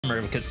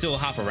armor could still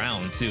hop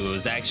around too. It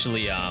was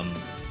actually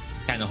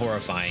kind of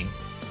horrifying.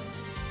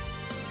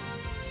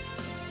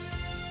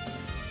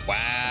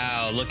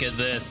 Wow, look at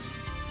this.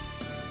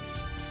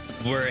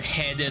 We're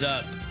headed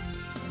up.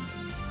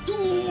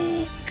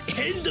 Ooh,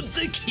 head of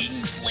the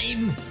King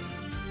Flame.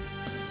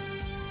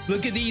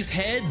 Look at these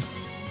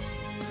heads.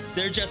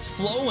 They're just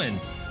flowing.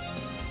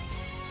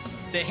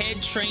 The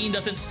head train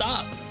doesn't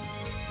stop.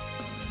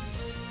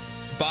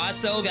 Boss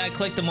cell, gotta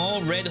collect them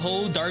all. Red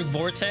hole, dark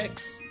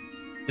vortex.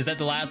 Is that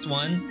the last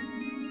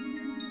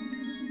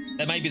one?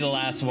 That might be the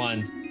last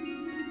one.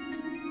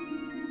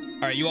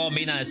 All right, you all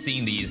may not have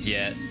seen these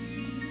yet.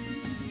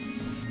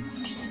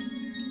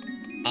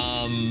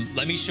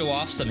 Let me show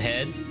off some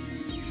head.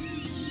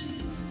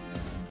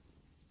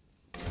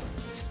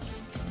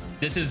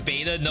 This is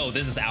beta? No,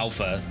 this is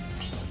alpha.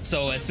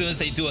 So as soon as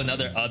they do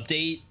another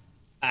update,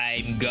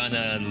 I'm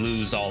gonna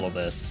lose all of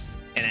this.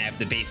 And I have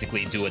to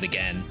basically do it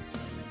again.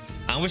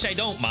 Which I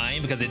don't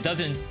mind because it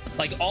doesn't...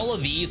 Like, all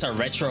of these are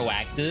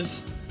retroactive.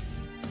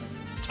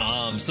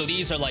 So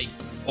these are like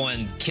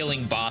on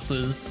killing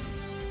bosses.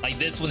 Like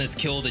this one has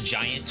killed a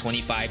giant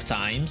 25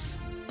 times.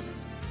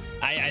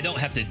 I don't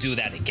have to do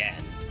that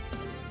again.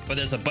 But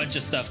there's a bunch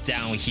of stuff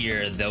down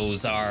here.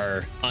 Those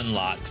are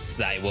unlocks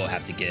that I will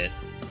have to get.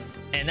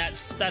 And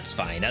that's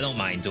fine. I don't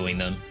mind doing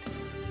them.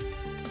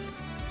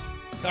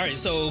 All right,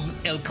 so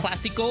El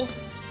Clasico,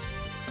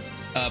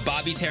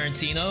 Bobby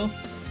Tarantino,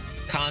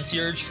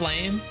 Concierge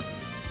Flame,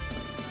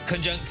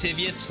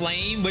 Conjunctivious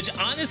Flame, which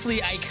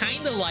honestly, I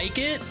kind of like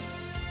it.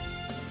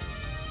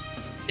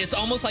 It's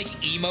almost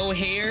like emo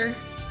hair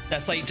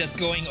that's like just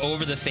going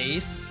over the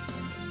face.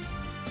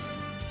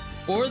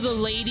 Or the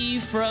lady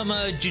from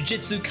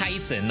Jujutsu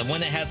Kaisen, the one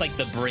that has like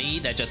the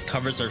braid that just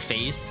covers her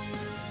face.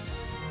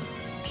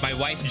 My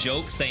wife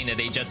jokes saying that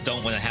they just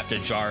don't want to have to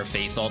jar her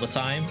face all the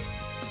time.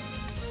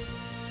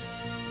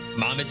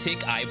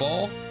 Mamatic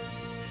Eyeball.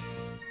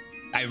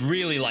 I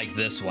really like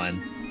this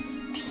one.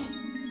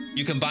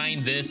 You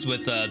combine this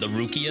with the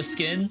Rukia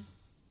skin.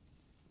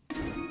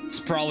 It's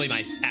probably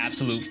my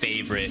absolute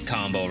favorite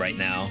combo right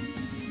now.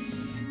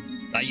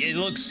 Like, it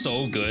looks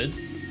so good.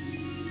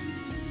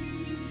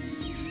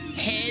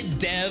 Head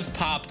dev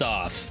popped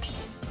off.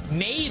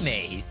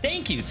 May.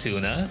 Thank you,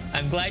 Tuna.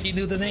 I'm glad you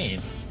knew the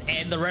name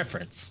and the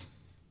reference.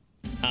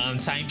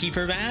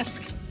 Timekeeper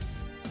mask.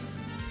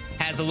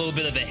 Has a little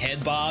bit of a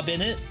head bob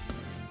in it.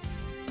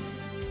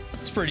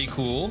 It's pretty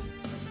cool.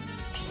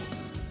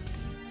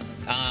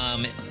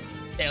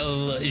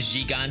 El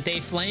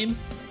Gigante Flame.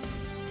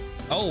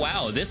 Oh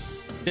wow,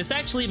 this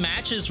actually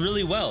matches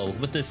really well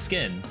with this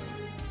skin.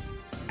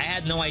 I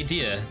had no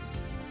idea.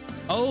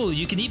 Oh,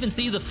 you can even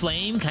see the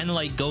flame kind of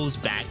like goes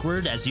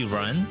backward as you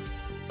run.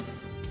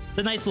 It's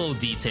a nice little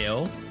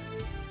detail.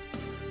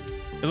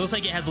 It looks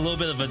like it has a little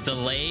bit of a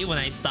delay when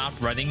I stop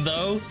running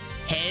though.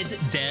 Head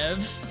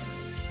dev.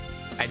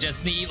 I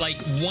just need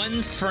like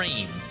 1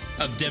 frame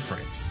of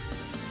difference.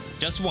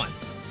 Just 1.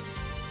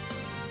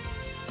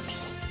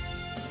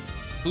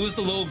 Who is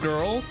the little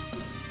girl?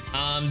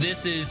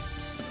 This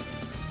is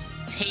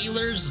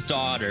Taylor's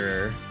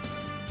daughter.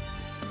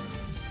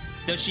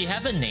 Does she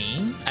have a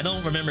name? I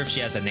don't remember if she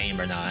has a name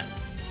or not.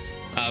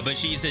 But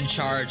she's in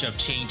charge of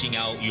changing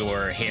out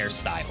your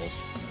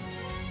hairstyles.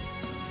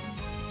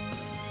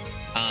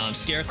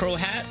 Scarecrow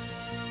hat.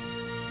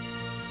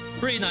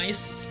 Pretty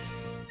nice.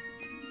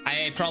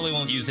 I probably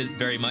won't use it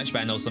very much,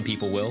 but I know some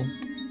people will.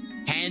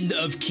 Hand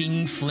of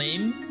King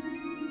Flame.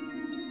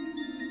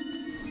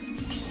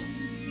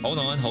 Hold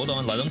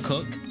on, let him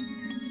cook.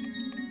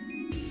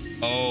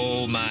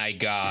 Oh my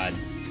god.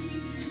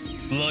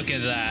 Look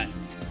at that.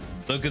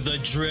 Look at the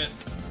drip.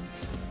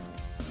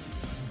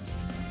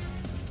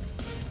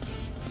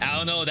 I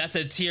don't know, that's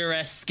a tier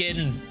S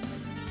skin.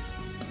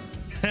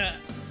 I'm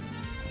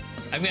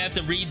gonna have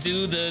to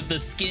redo the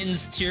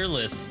skins tier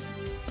list.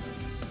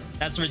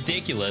 That's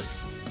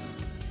ridiculous.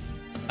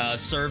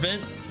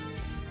 Servant.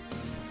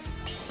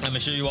 I'm gonna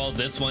show you all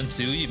this one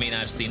too. You may not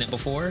have seen it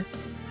before.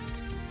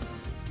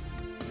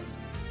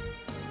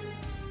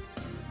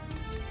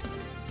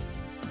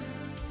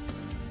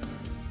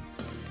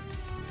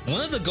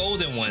 One of the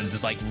golden ones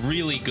is like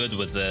really good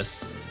with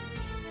this.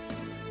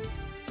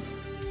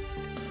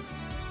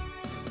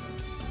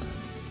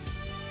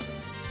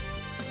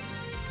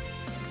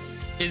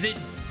 Is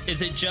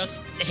it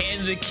just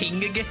Hand of the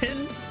King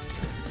again?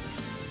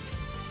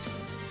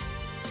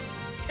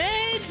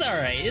 It's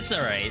alright, it's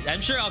alright.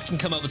 I'm sure I can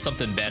come up with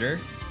something better.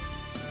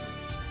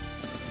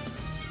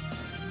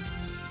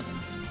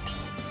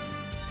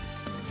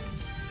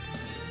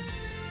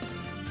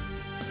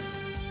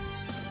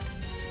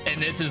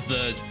 And this is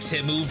the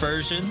Timu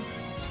version.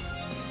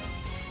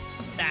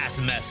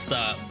 That's messed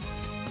up.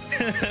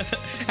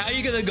 How are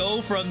you gonna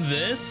go from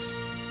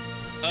this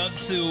up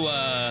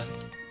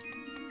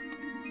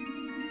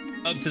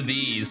to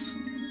these?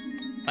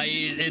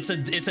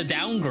 It's a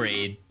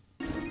downgrade.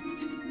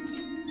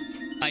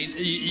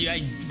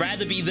 I'd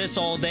rather be this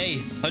all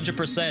day,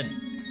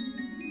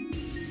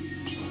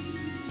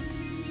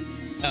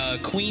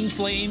 100%. Queen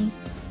Flame,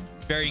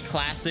 very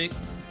classic.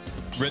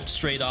 ripped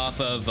straight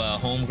off of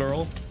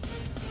Homegirl.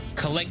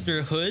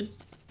 Collector hood.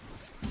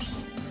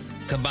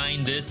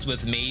 Combine this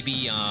with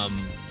maybe I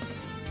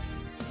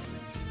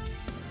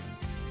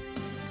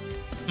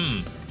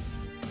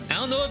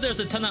don't know if there's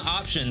a ton of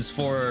options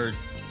for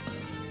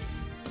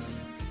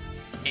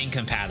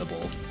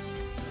incompatible.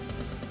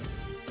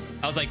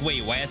 I was like,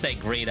 wait, why is that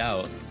grayed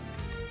out?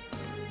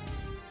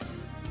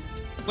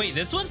 Wait,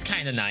 this one's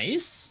kind of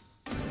nice.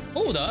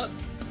 Hold up.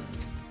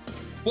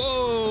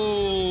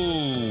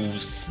 Whoa,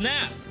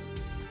 snap.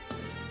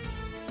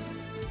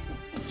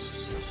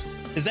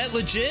 Is that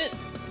legit?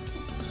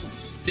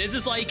 This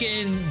is like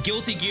in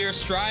Guilty Gear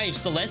Strive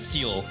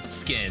Celestial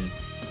skin.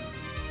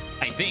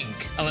 I think,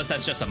 unless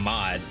that's just a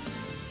mod.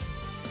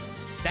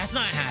 That's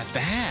not half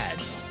bad.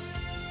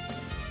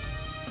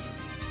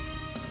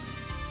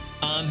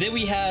 Then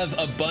we have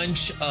a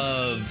bunch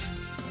of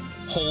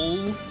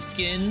whole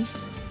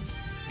skins.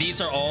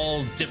 These are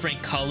all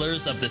different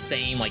colors of the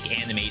same like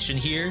animation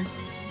here.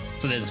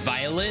 So there's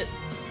violet,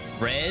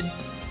 red,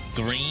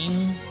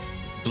 green,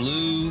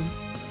 blue,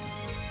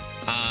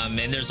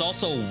 and there's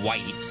also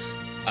white,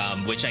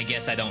 which I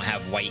guess I don't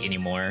have white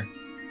anymore.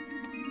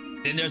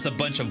 Then there's a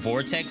bunch of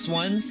vortex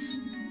ones.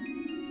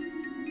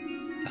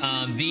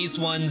 These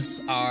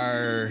ones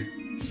are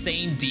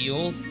same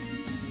deal,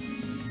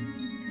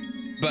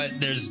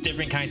 but there's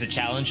different kinds of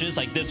challenges.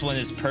 Like this one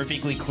is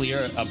perfectly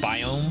clear a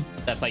biome.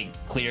 That's like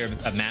clear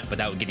a map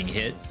without getting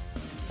hit.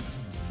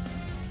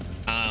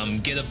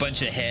 Get a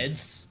bunch of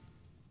heads.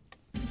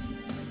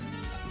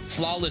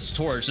 Flawless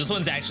torch. This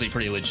one's actually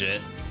pretty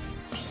legit.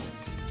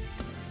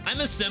 I'm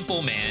a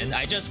simple man.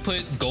 I just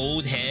put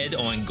gold head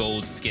on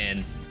gold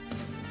skin.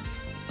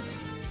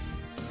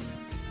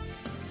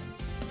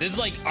 This is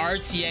like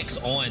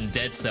RTX on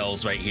Dead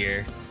Cells right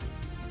here.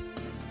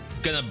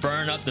 Gonna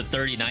burn up the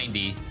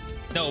 3090.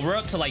 No, we're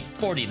up to like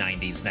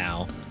 4090s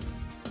now.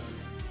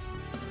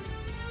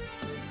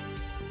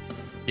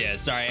 Yeah,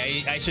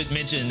 sorry, I should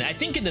mention, I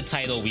think in the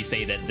title we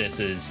say that this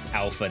is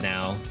alpha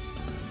now.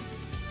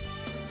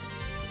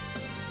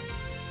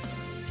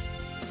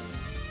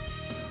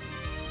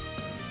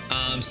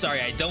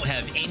 Sorry, I don't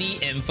have any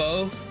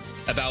info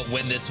about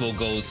when this will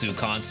go to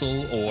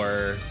console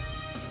or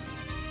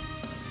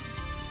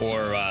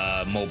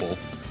mobile.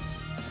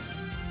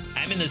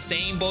 I'm in the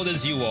same boat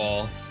as you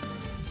all.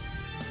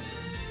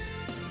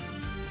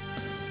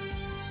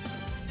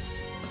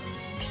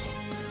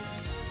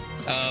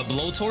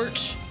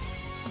 Blowtorch.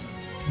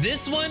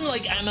 This one,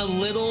 like, I'm a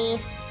little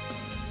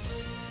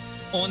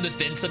on the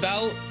fence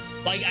about.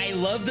 Like, I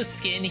love the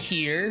skin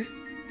here.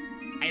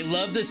 I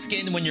love the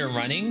skin when you're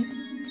running,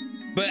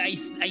 but I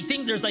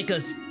think there's like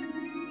a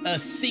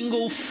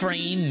single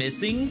frame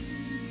missing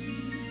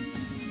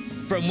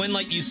from when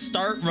like you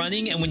start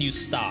running and when you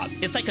stop.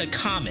 It's like a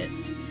comet.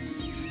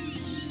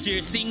 So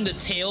you're seeing the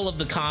tail of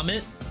the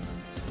comet,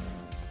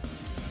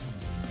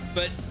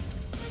 but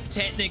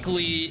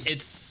technically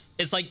it's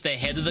like the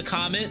head of the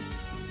comet,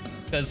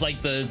 because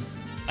like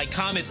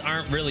comets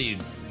aren't really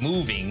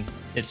moving.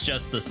 It's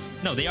just this.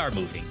 No, they are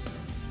moving,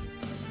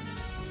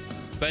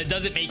 but it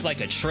doesn't make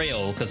like a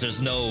trail because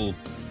there's no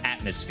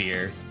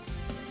atmosphere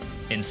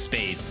in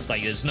space.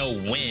 Like there's no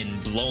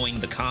wind blowing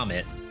the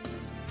comet.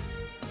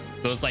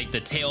 So it's like the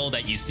tail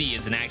that you see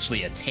isn't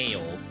actually a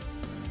tail.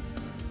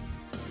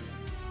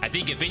 I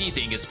think if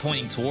anything, it's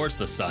pointing towards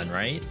the sun,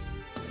 right?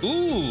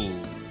 Ooh.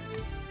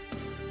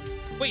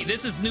 Wait,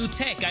 this is new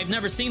tech. I've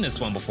never seen this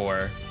one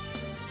before.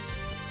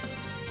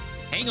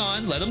 Hang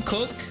on, let them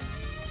cook.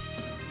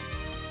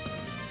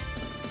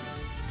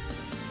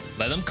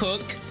 Let them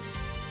cook.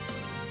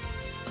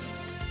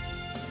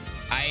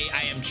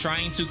 I am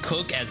trying to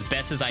cook as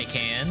best as I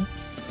can.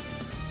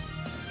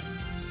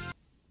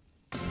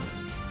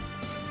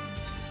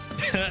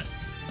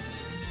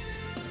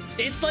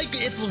 It's like,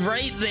 it's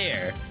right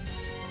there.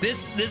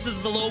 This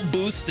is a little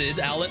boosted,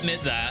 I'll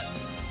admit that.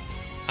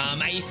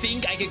 I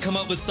think I could come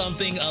up with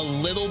something a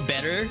little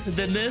better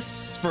than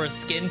this for a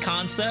skin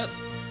concept,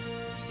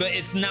 but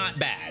it's not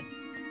bad.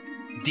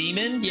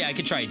 Demon? Yeah, I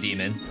could try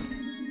Demon.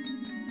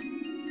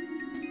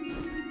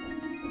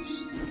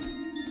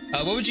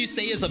 What would you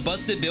say is a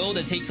busted build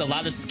that takes a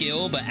lot of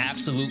skill but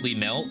absolutely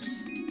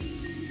melts?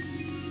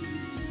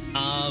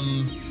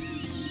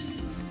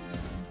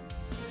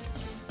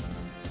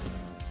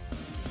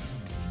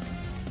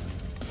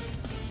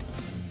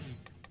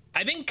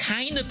 I've been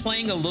kind of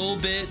playing a little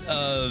bit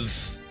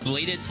of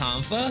Bladed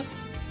Tonfa.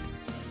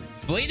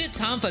 Bladed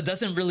Tonfa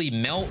doesn't really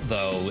melt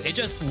though. It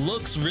just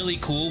looks really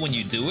cool when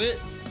you do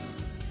it.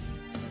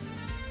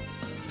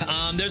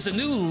 There's a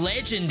new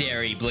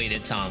legendary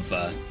Bladed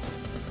Tonfa.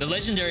 The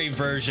legendary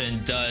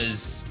version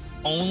does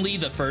only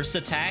the first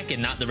attack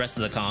and not the rest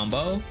of the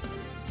combo.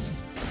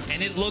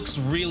 And it looks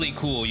really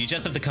cool. You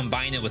just have to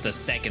combine it with a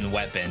second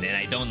weapon, and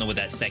I don't know what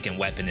that second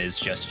weapon is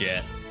just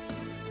yet.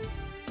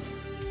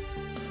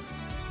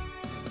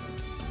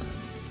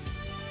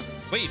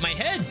 Wait, my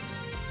head!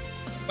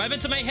 What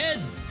happened to my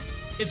head?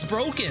 It's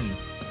broken.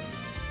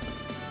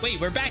 Wait,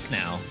 we're back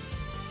now.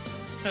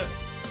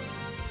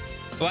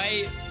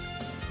 Why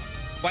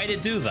did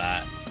it do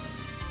that?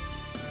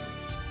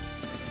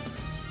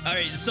 All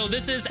right, so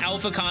this is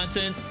alpha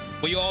content.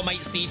 What you all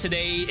might see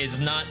today is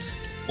not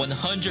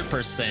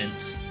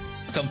 100%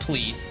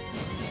 complete.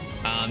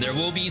 There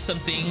will be some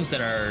things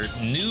that are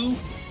new.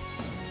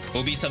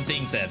 Will be some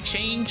things that have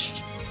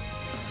changed.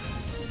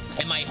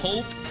 And my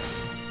hope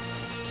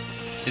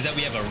is that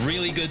we have a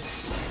really good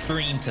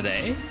stream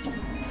today.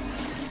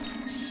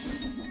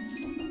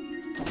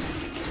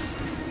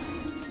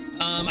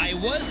 I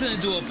was gonna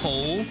do a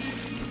poll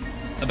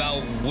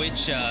about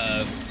which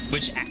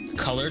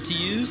color to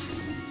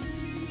use.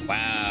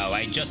 Wow,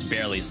 I just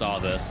barely saw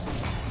this.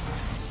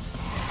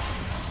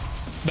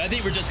 But I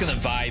think we're just gonna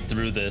vibe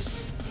through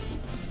this.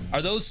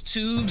 Are those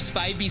tubes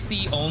 5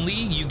 BC only?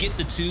 You get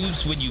the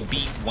tubes when you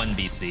beat 1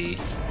 BC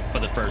for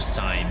the first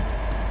time.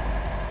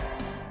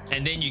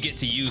 And then you get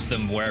to use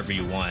them wherever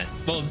you want.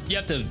 Well, you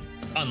have to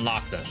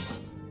unlock them.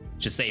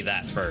 Just say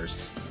that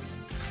first.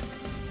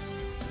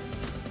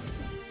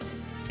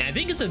 And I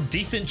think it's a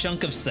decent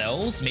chunk of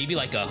cells, maybe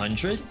like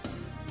 100.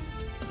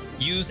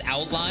 Use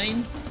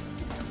outline.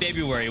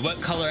 February,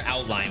 what color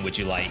outline would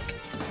you like?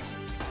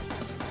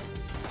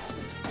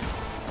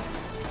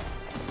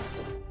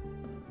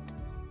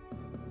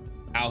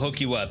 I'll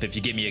hook you up if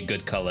you give me a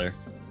good color.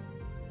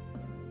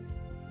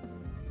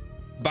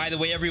 By the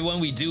way, everyone,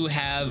 we do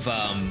have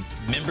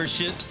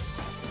memberships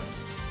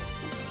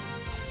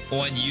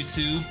on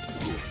YouTube,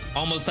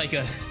 almost like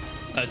a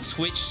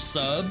Twitch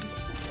sub.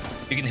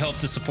 You can help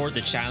to support the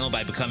channel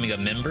by becoming a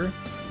member.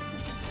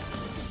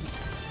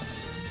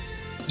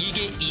 You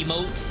get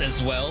emotes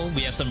as well.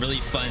 We have some really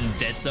fun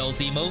Dead Cells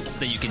emotes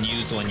that you can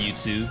use on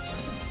YouTube.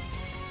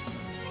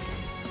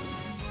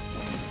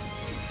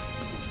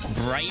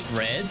 Bright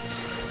red.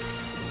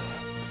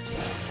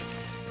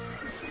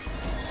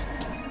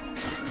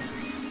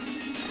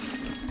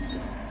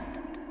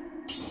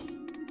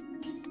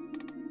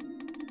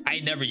 I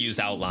never use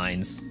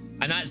outlines.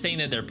 I'm not saying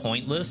that they're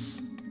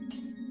pointless.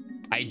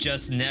 I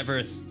just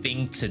never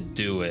think to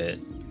do it.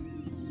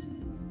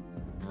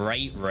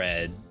 Bright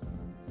red.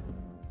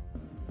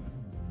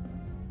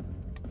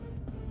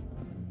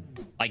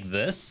 Like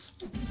this?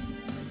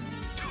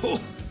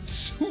 Oh,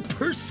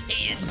 Super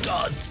Saiyan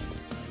God.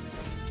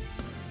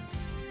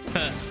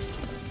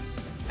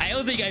 I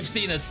don't think I've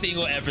seen a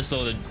single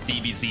episode of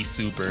DBZ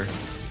Super.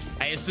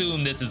 I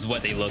assume this is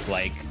what they look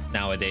like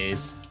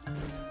nowadays.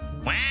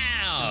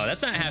 Wow,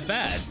 that's not half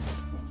bad.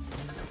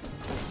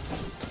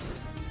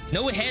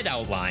 No head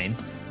outline.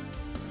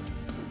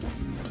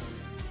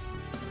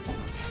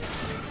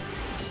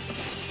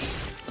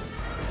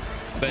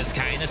 But it's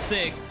kind of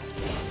sick.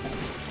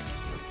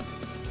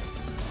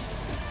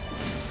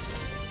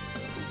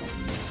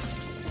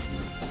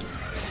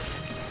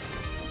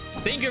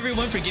 Thank you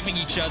everyone for giving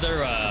each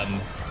other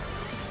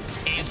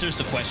answers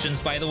to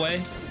questions, by the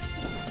way.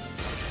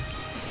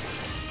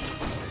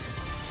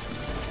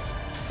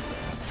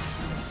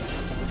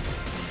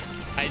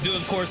 I do,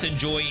 of course,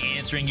 enjoy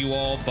answering you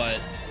all,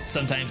 but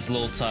sometimes it's a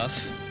little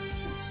tough.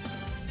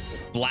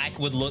 Black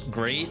would look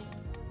great.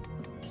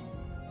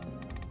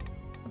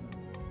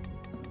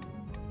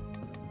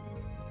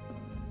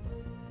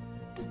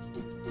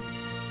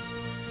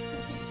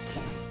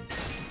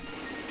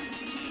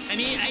 I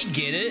mean, I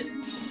get it.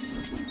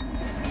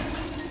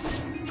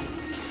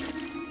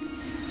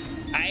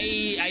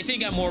 I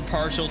think I'm more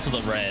partial to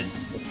the red.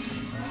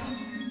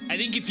 I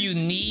think if you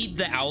need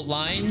the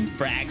outline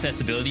for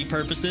accessibility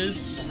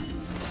purposes,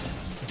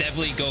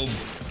 definitely go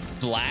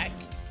black.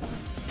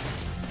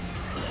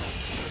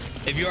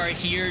 If you are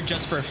here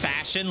just for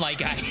fashion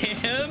like I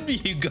am,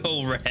 you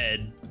go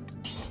red.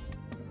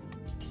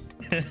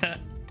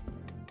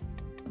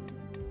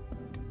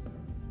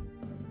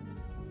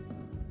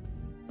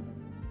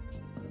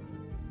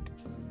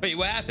 Wait,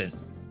 what happened?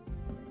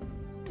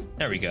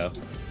 There we go.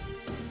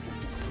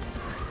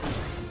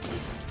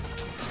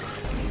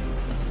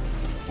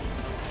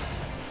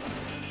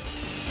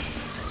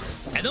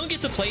 I don't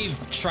get to play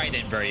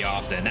Trident very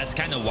often. That's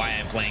kind of why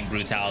I'm playing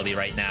Brutality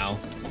right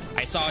now.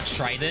 I saw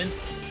Trident,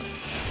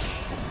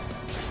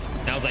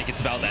 and I was like,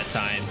 it's about that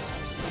time.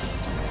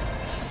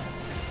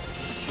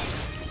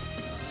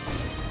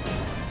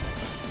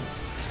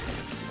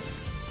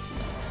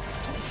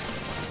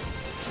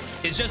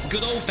 It's just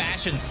good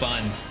old-fashioned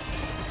fun.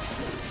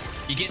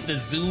 You get the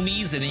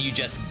zoomies and then you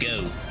just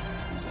go.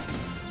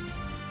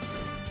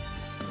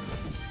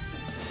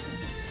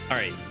 All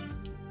right.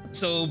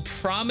 So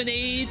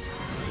Promenade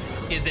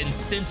is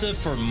incentive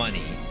for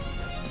money.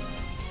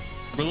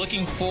 We're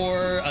looking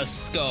for a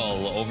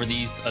skull over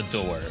a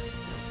door.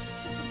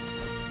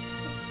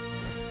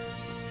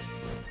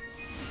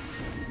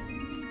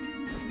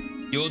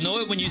 You'll know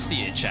it when you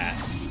see it, chat.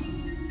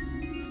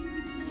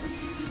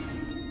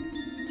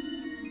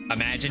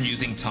 Imagine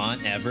using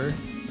taunt ever.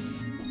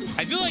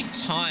 I feel like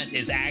taunt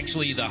is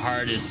actually the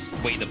hardest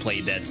way to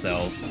play Dead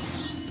Cells.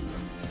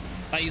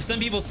 Like, some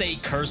people say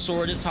Curse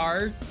Sword is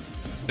hard,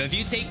 but if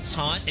you take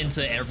taunt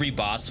into every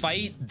boss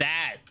fight,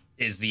 that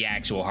is the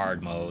actual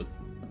hard mode.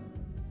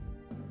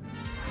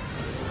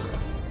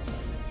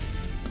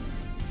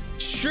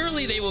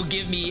 Surely they will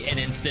give me an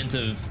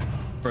incentive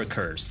for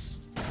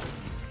Curse.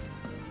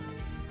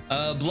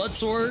 Blood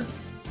Sword.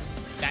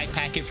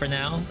 Backpack it for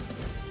now.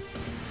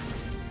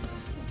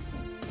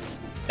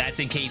 That's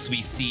in case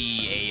we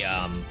see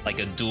a like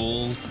a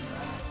dual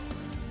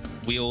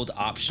wield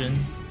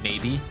option,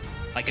 maybe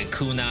like a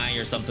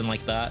kunai or something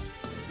like that.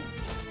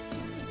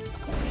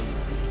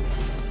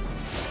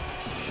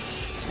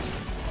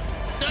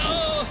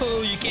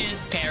 No, you can't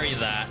parry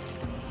that.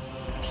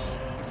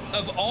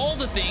 Of all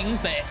the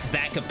things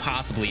that could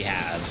possibly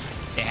have,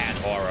 it had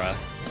aura.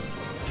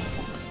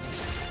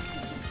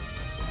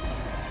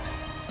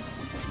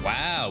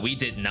 Wow, we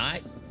did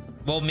not.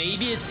 Well,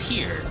 maybe it's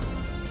here.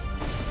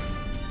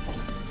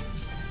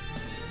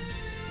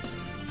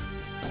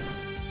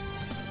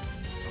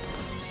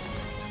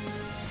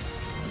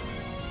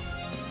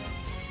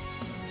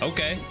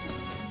 Okay.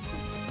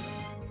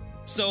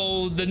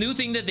 So the new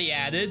thing that they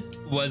added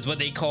was what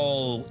they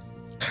call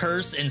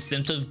curse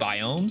instinctive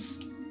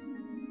biomes.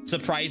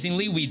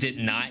 Surprisingly, we did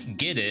not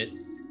get it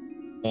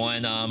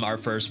on our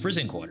first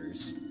prison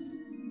quarters.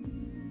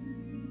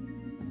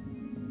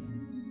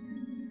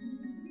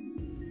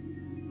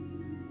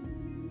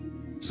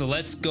 So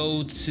let's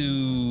go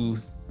to,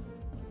 well,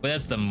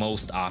 that's the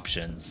most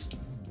options.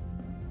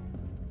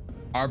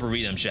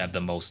 Arboretum should have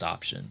the most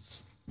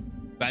options.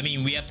 But I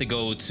mean, we have to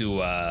go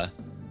to, I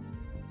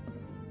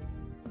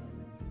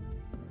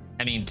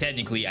mean,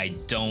 technically, I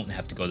don't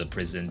have to go to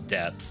prison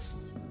depths.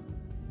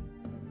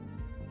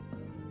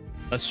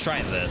 Let's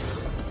try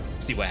this,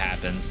 see what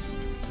happens.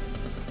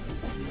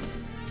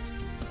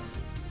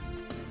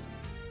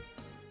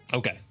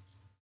 Okay.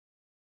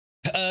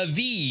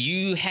 V,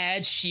 you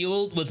had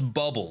shield with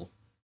bubble.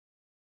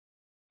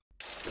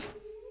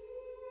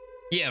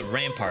 Yeah,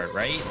 rampart,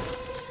 right?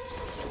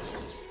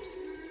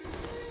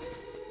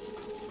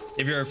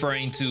 If you're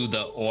referring to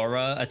the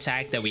aura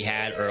attack that we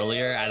had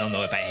earlier, I don't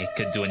know if I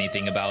could do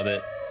anything about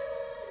it.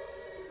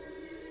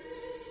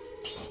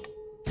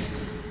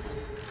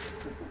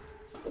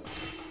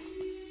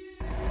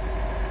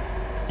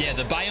 Yeah,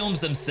 the biomes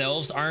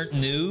themselves aren't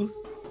new.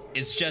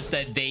 It's just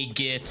that they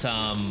get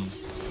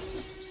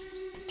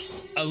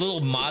a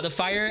little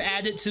modifier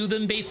added to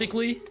them,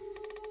 basically.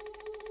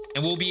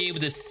 And we'll be able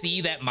to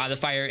see that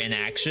modifier in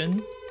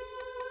action,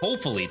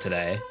 hopefully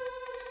today.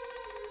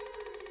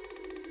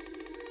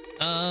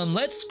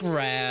 Let's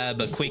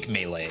grab a quick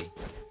melee.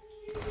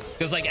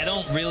 Because, like, I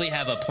don't really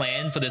have a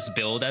plan for this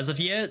build as of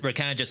yet. We're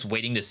kind of just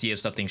waiting to see if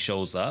something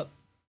shows up.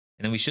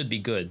 And then we should be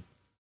good.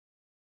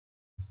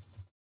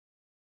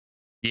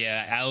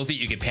 Yeah, I don't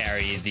think you can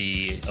parry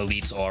the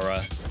Elite's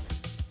aura.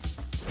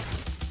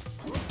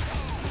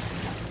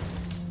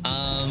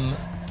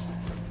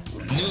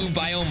 New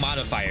biome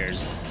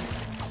modifiers.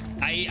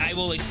 I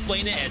will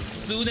explain it as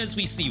soon as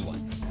we see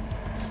one.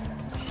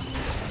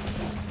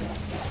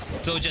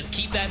 So just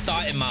keep that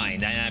thought in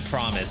mind, and I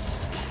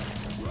promise.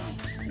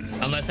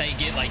 Unless I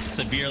get like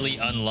severely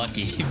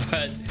unlucky,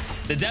 but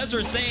the devs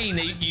were saying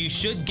that you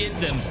should get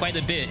them quite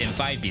a bit in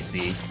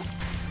 5BC.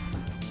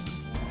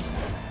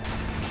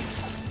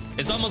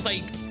 It's almost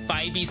like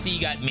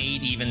 5BC got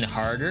made even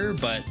harder,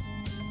 but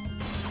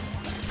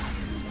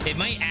it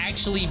might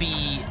actually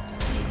be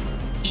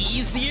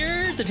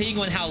easier depending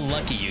on how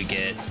lucky you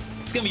get.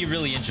 It's gonna be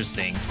really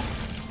interesting.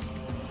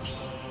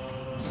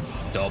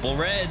 Double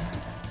red.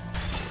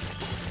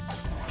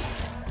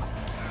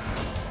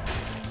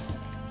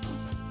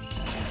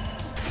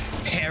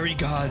 Harry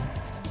God.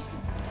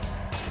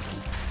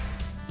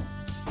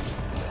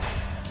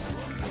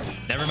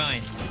 Never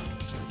mind.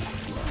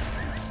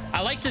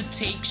 I like to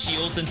take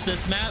shields into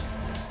this map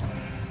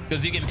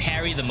because you can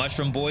parry the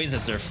mushroom boys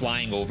as they're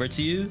flying over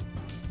to you.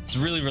 It's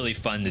really, really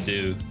fun to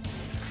do.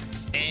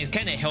 And it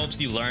kind of helps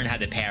you learn how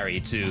to parry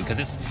too,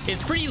 because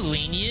it's pretty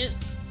lenient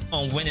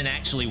on when it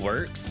actually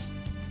works.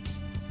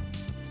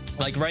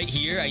 Like right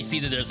here, I see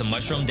that there's a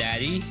mushroom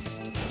daddy.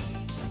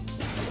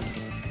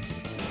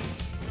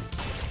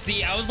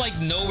 See, I was like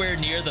nowhere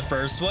near the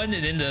first one,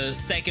 and then the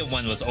second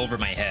one was over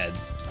my head.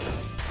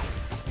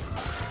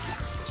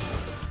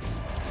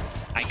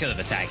 I could have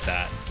attacked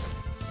that.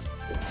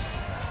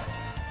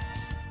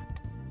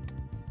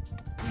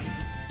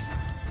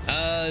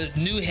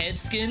 New head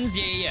skins?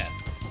 Yeah.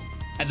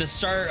 At the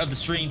start of the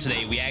stream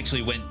today, we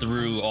actually went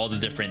through all the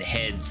different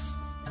heads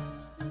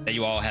that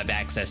you all have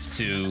access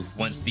to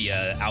once the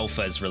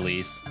alpha is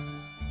released.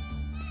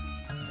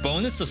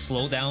 Bonus to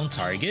slow down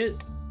target.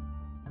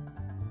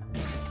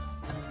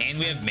 And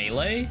we have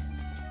melee.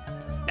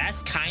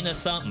 That's kind of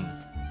something.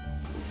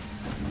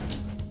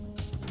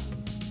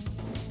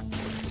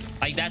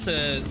 Like, that's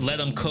a let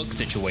them cook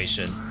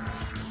situation.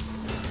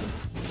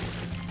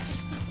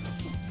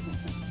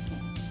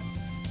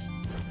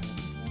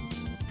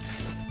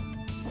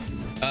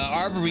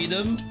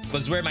 Arboretum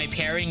was where my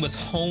parrying was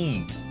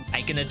honed.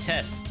 I can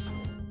attest.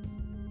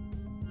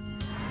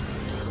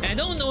 And I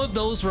don't know if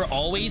those were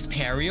always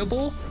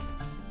parryable,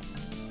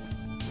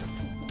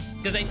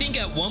 because I think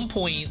at one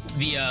point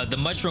the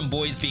mushroom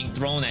boys being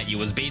thrown at you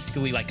was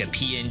basically like a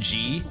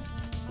PNG,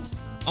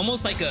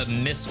 almost like a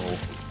missile.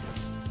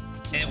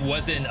 And it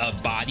wasn't a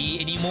body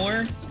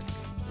anymore.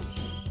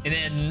 And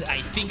then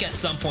I think at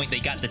some point they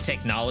got the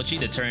technology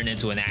to turn it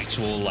into an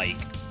actual, like,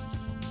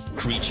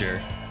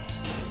 creature.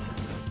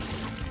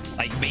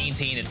 Like,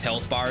 maintain its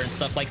health bar and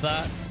stuff like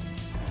that.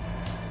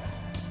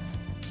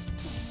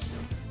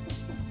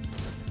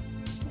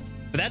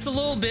 But that's a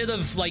little bit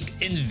of, like,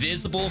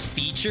 invisible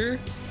feature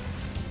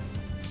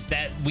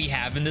that we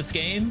have in this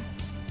game.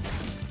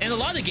 And a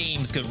lot of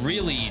games could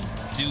really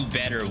do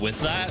better with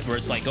that, where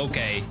it's like,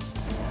 okay,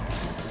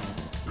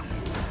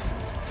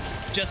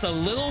 just a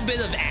little bit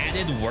of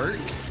added work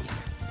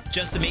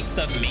just to make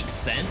stuff make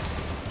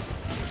sense,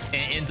 and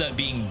it ends up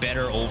being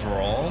better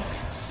overall.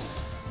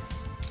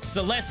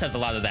 Celeste has a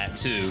lot of that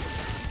too,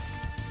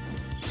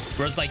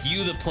 where it's like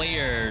you, the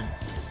player,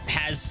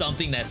 has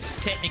something that's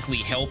technically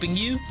helping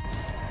you,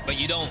 but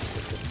you don't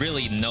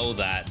really know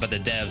that, but the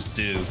devs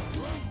do.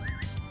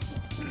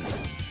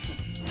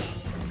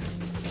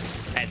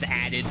 As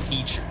added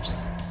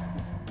features.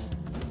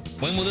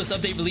 When will this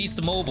update release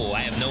to mobile?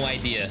 I have no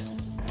idea.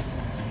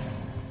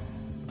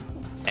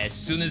 As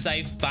soon as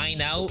I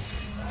find out,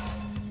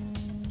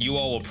 you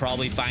all will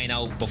probably find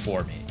out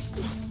before me.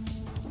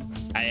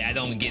 I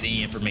don't get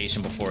any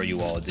information before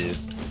you all do.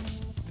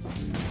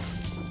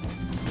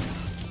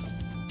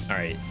 All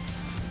right.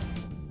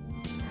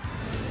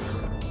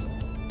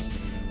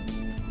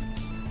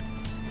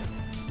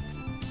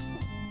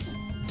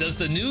 Does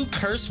the new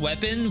curse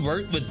weapon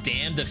work with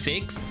Damn to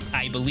fix?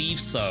 I believe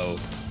so.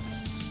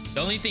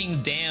 The only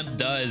thing Damn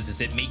does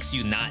is it makes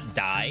you not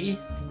die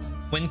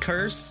when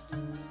cursed.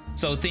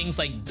 So things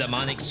like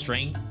demonic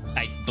strength,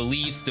 I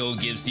believe, still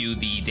gives you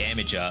the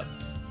damage up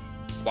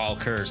while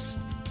cursed.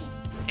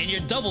 And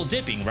you're double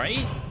dipping,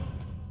 right?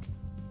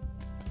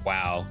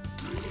 Wow.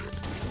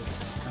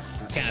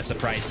 Kind of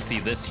surprised to see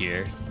this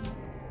here.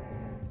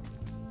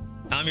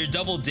 You're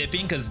double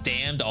dipping because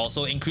Damned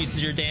also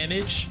increases your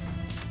damage.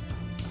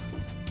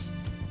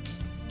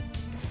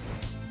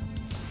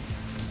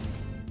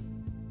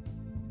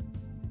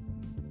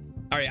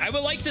 All right, I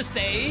would like to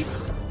say,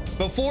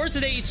 before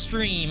today's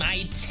stream,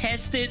 I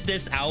tested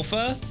this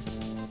alpha,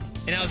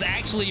 and I was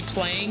actually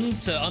playing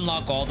to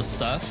unlock all the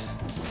stuff,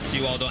 so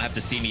you all don't have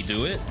to see me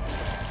do it.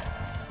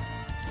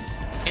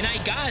 And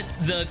I got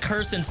the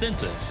curse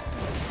incentive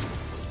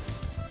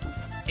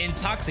in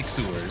Toxic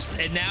Sewers,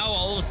 and now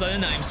all of a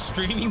sudden I'm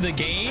streaming the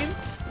game.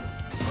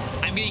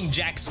 I'm getting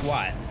jack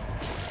squat.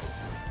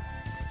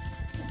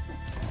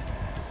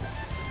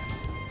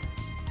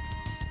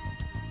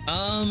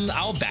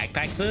 I'll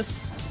backpack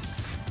this.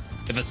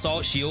 If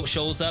Assault Shield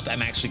shows up,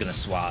 I'm actually gonna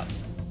swap.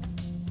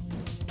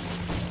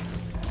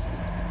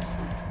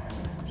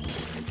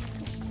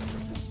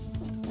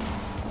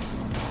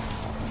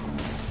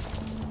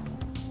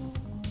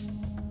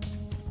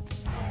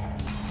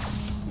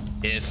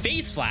 If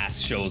Face Flash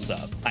shows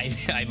up,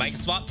 I might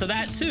swap to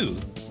that too.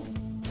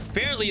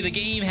 Apparently the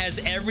game has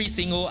every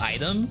single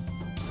item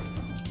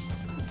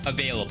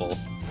available.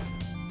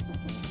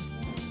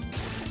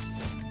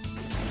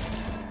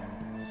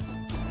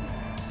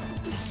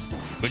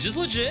 Which is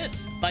legit.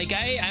 Like,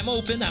 I'm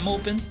open.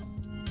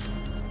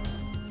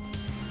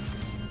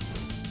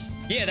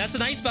 Yeah, that's the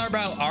nice part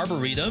about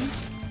Arboretum.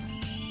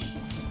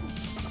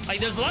 Like,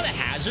 there's a lot of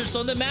hazards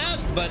on the map,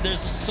 but there's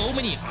so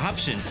many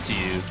options to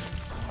you.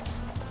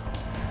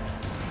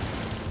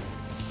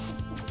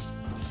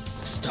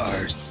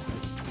 Stars.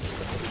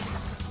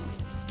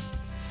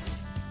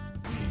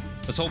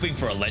 I was hoping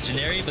for a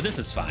legendary, but this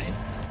is fine.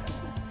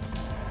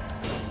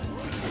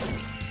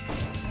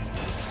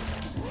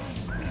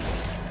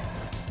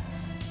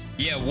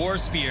 Yeah, War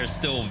Spear is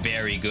still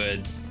very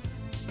good.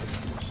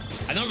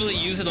 I don't really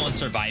use it on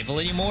survival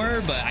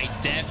anymore, but I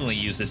definitely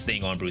use this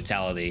thing on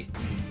brutality.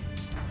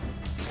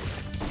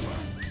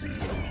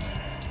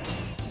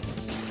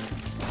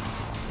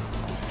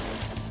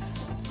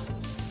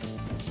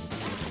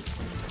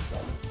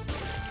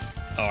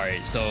 All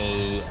right,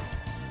 so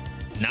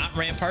not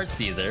Ramparts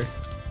either.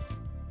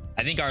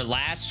 I think our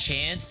last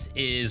chance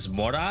is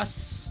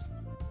Moras.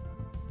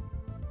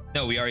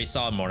 No, we already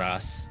saw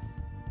Moras.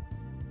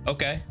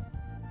 Okay.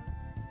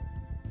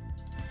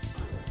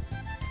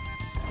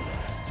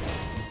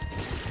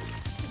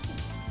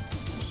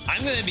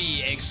 I'm gonna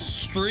be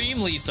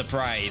extremely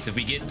surprised if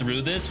we get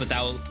through this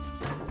without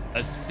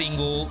a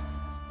single...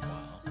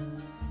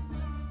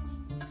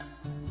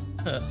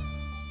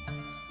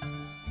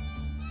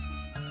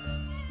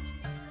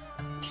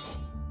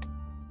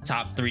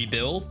 Top 3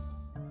 build.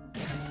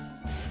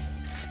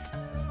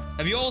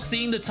 Have you all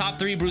seen the top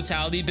 3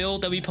 brutality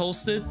build that we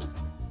posted?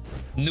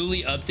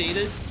 Newly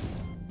updated.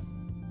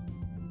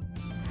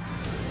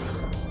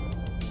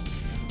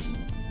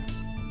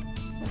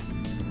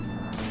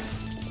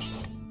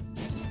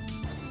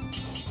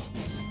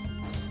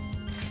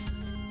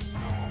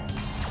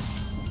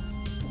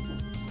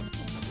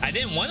 I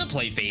didn't want to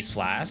play Face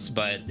Flash,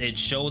 but it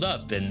showed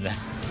up, and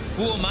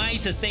who am I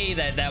to say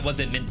that that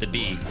wasn't meant to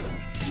be?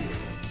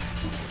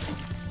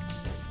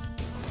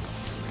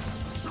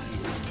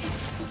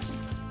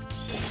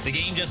 The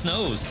game just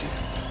knows.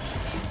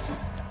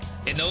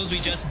 It knows we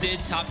just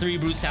did top 3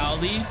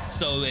 brutality,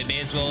 so it may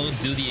as well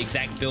do the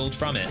exact build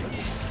from it.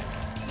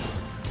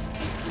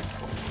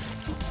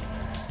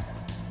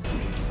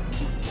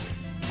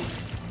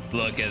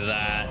 Look at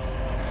that.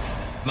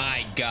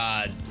 My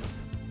god.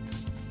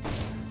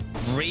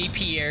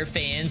 Rapier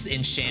fans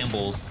in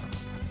shambles.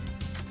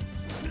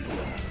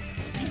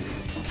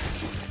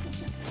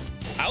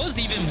 I was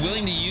even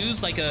willing to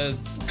use like a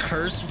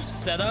curse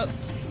setup.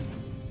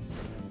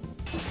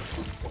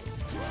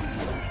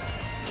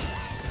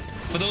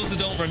 For those who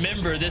don't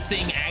remember, this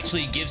thing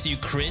actually gives you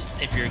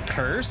crits if you're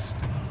cursed.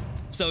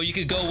 So you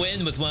could go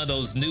in with one of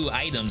those new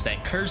items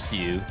that curse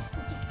you.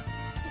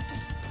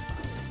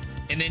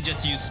 And then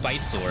just use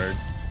Spite Sword.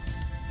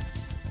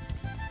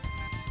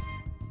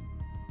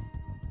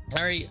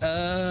 Alright,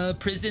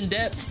 Prison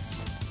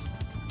Depths.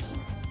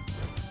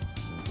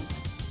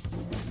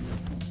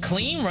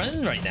 Clean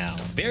run right now.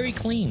 Very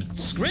clean.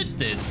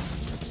 Scripted.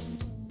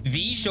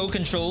 V, show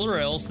controller, or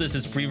else this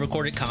is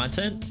pre-recorded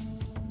content.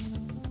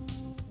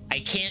 I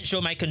can't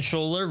show my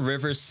controller.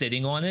 River's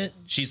sitting on it.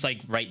 She's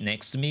like right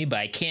next to me, but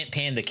I can't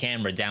pan the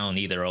camera down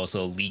either,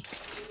 also leak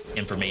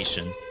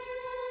information.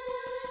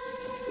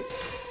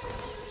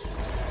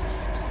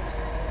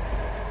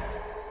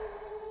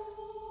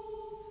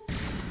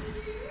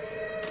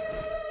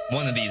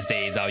 One of these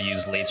days I'll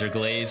use Laser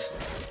Glaive.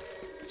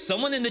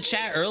 Someone in the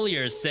chat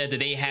earlier said that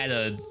they had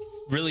a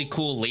really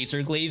cool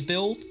Laser Glaive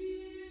build.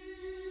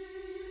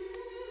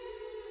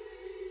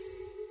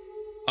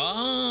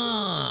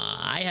 Ah,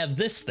 I have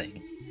this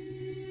thing.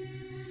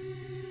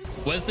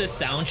 What's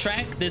this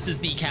soundtrack? This is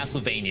the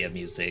Castlevania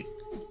music,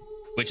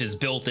 which is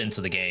built into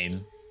the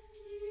game.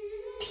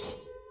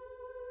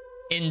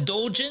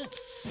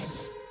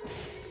 Indulgence.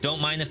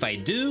 Don't mind if I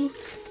do.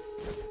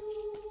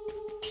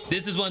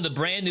 This is one of the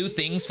brand new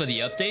things for the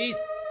update.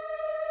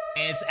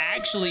 And it's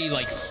actually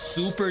like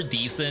super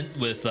decent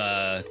with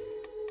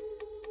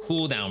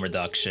cooldown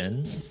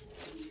reduction.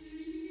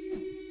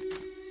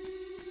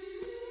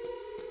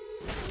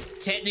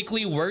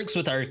 Technically works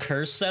with our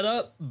curse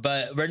setup,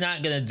 but we're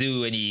not gonna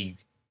do any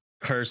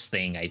curse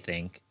thing, I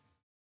think.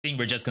 I think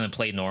we're just gonna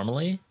play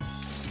normally.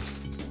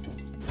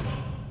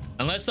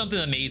 Unless something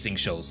amazing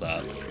shows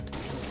up.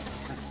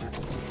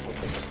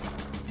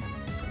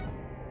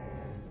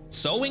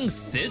 Sewing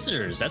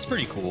scissors, that's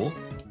pretty cool.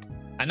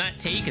 I'm not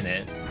taking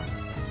it.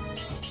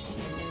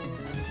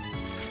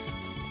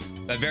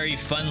 A very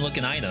fun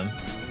looking item.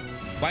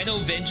 Why no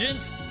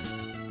vengeance?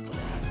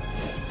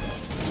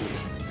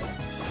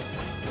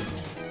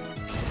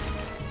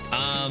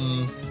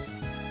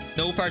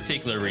 No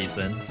particular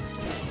reason.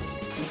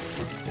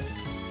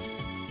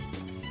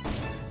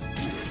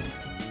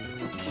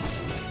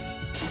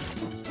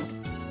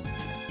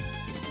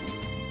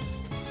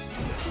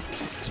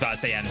 I was about to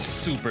say I'm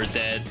super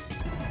dead.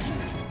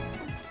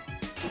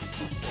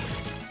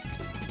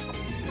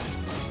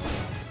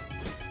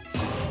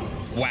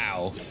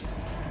 Wow.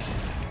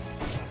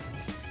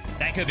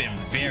 That could have been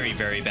very,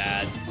 very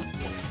bad.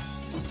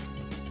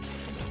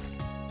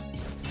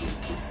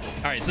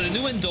 All right, so the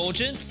new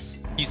indulgence,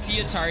 you see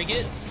a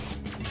target,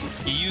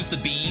 you use the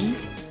beam,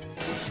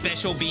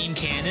 special beam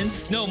cannon.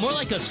 No, more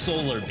like a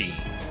solar beam.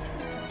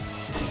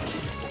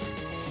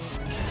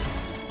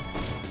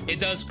 It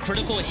does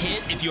critical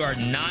hit if you are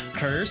not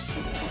cursed.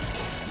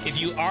 If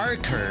you are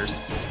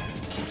cursed,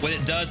 what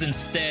it does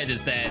instead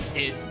is that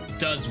it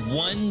does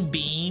one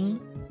beam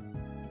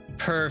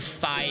per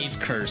 5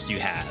 curse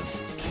you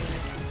have.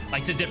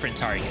 Like to different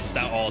targets,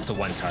 not all to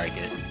one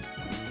target.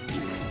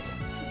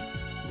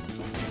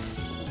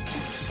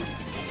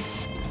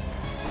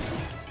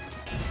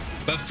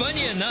 But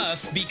funny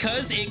enough,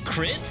 because it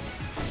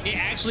crits, it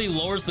actually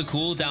lowers the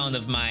cooldown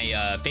of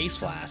my face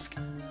flask.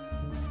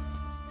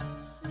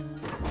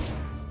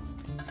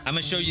 I'm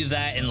gonna show you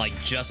that in like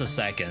just a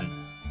second.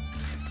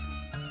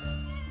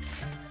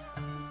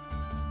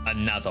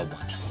 Another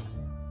one.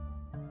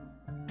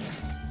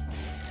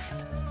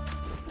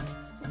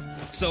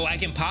 So I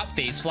can pop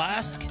face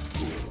flask,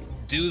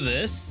 do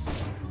this,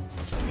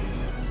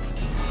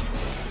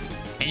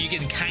 and you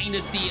can kind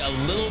of see a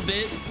little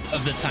bit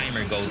of the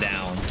timer go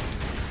down.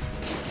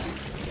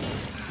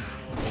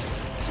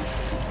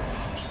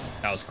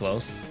 That was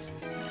close.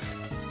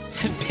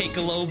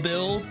 Piccolo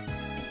build.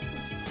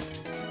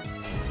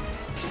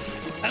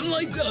 I'm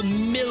like a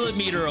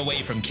millimeter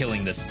away from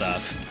killing this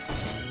stuff.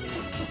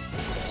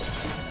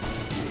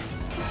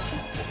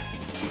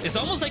 It's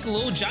almost like a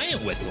little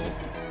giant whistle.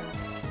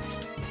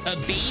 A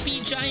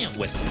baby giant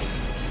whistle.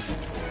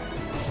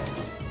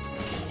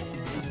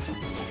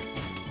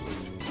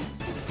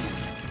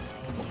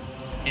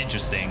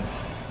 Interesting.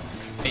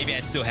 Maybe I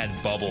still had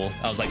bubble.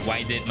 I was like,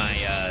 why did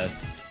my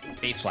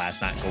face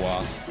flask not go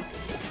off?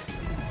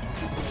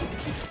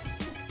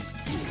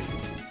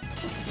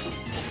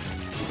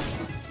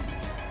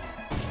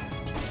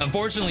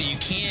 Unfortunately, you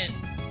can't,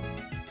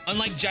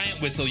 unlike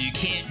giant whistle, you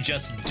can't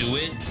just do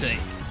it to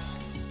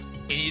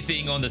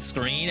anything on the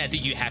screen. I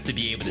think you have to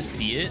be able to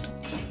see it.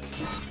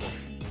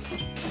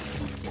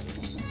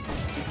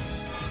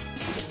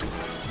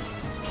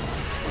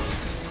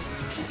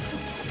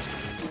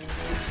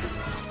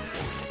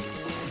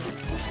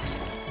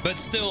 But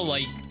still,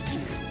 like,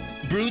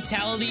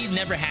 Brutality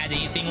never had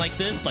anything like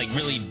this, like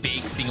really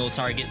big single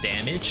target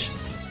damage.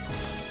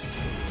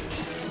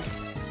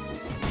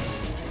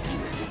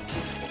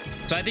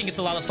 So I think it's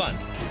a lot of fun.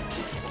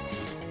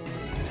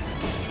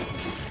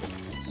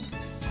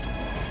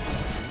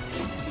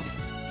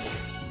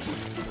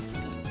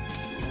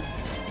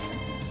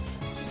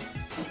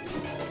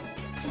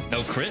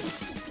 No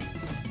crits?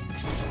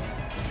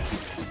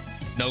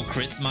 No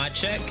crits mod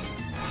check?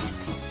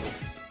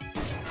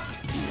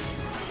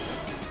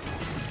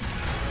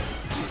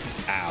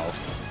 Ow.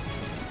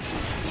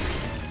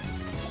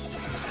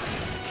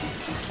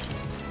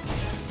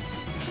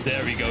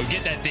 There we go.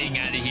 Get that thing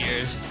out of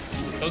here.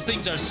 Those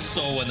things are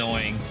so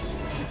annoying.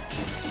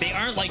 They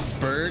aren't like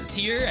bird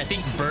tier. I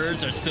think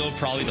birds are still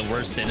probably the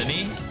worst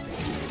enemy.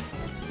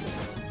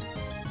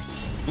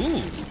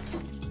 Ooh.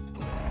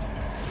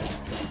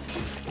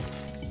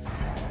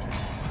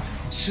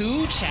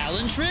 2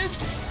 challenge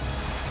rifts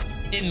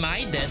in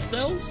my Dead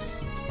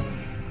Cells?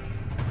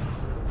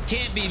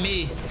 Can't be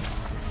me.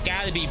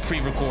 Gotta be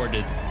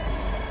pre-recorded.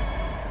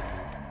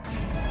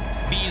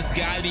 B's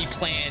gotta be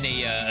playing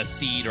a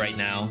seed right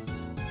now.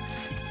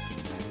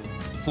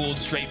 Pulled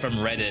straight from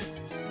Reddit.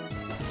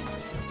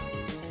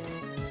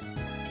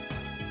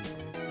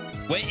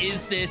 What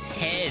is this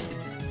head?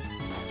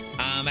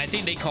 I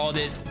think they called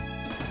it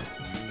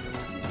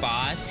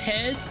boss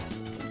head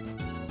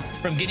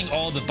from getting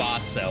all the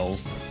boss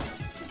cells.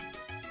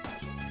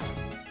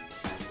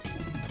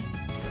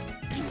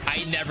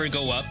 I never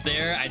go up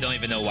there. I don't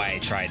even know why I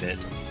tried it.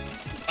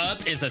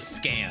 Up is a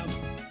scam.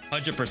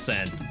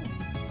 100%.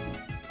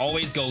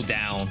 Always go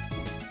down.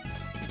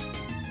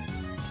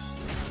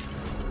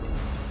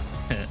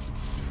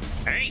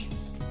 Alright.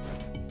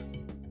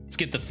 Let's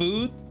get the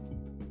food.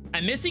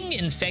 I'm missing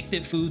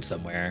infected food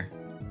somewhere.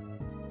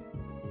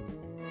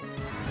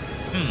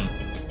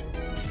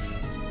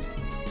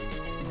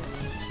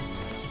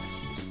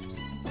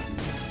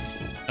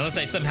 Unless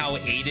I somehow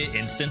ate it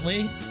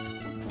instantly.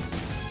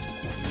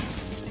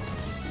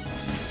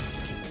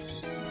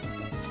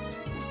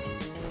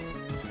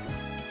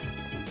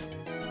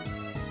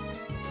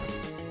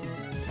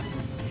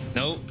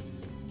 Nope.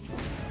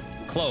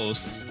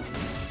 Close.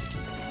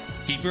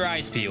 Keep your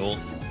eyes peeled.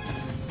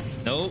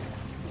 Nope.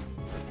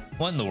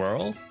 What in the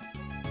world?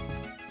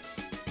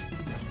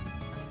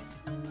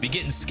 We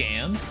getting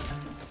scammed?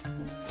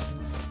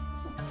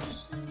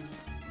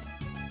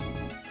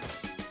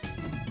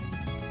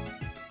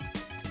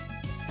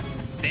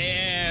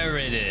 There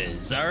it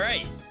is. All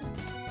right.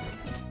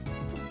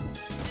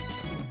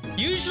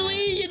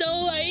 Usually, you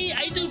know,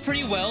 I do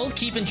pretty well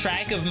keeping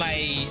track of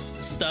my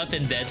stuff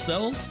in Dead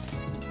Cells.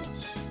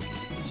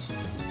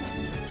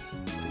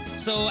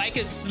 So I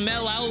could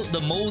smell out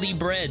the moldy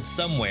bread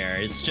somewhere.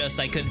 It's just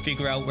I couldn't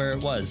figure out where it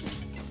was.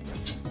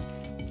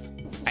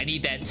 I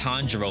need that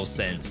Tanjiro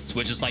sense,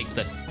 which is like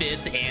the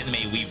 5th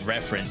anime we've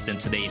referenced in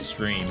today's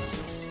stream.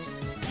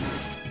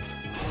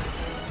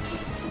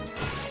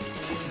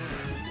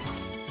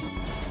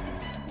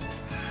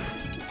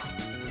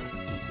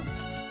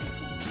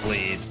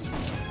 Please.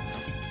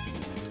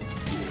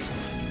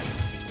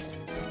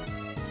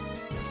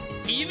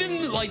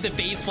 Even like the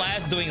face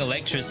flash doing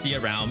electricity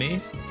around me.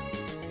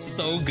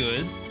 So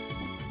good.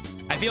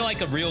 I feel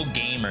like a real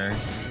gamer.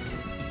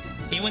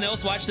 Anyone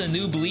else watch the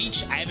new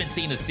Bleach? I haven't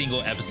seen a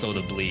single episode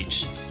of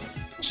Bleach.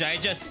 Should I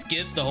just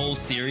skip the whole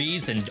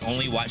series and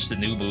only watch the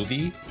new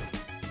movie?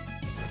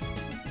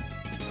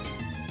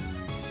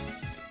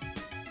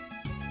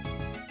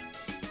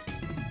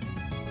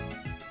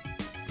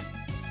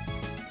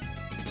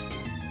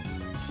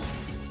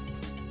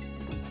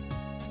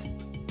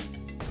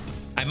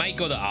 I might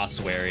go to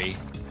Ossuary.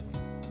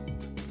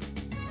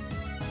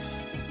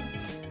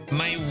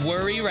 My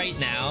worry right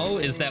now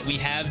is that we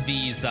have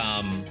these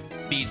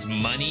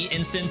money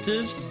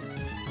incentives,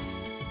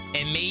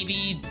 and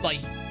maybe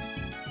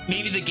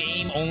the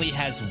game only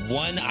has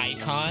one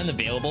icon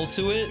available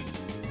to it,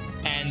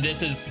 and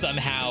this is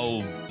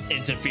somehow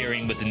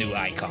interfering with the new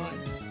icon.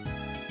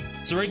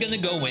 So we're gonna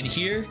go in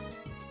here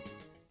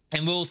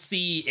and we'll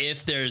see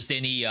if there's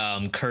any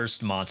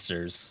cursed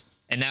monsters,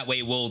 and that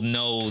way we'll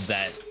know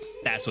that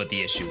that's what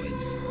the issue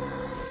is.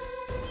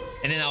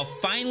 And then I'll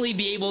finally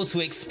be able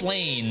to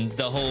explain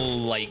the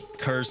whole like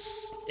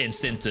curse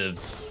incentive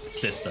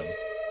system.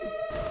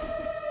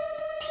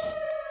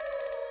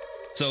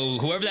 So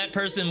whoever that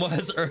person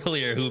was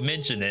earlier who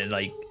mentioned it,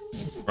 like,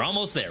 we're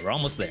almost there. We're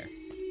almost there.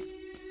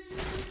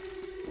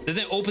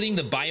 Doesn't opening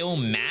the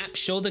biome map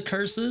show the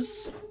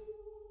curses?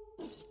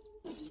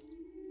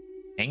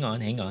 Hang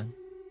on, hang on.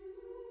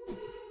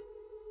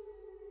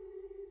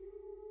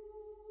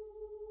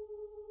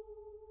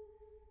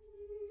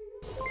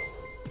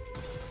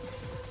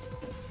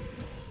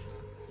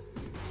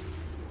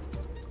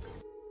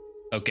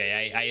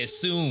 Okay, I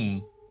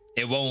assume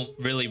it won't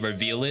really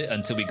reveal it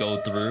until we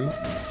go through.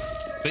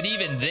 But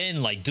even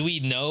then, like, do we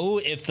know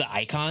if the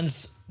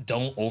icons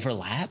don't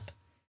overlap?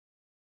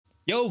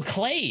 Yo,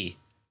 Clay,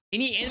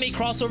 any anime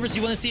crossovers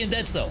you want to see in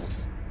Dead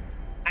Cells?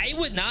 I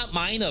would not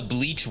mind a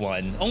Bleach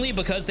one, only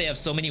because they have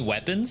so many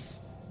weapons.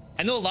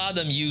 I know a lot of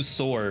them use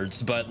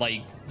swords, but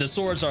like the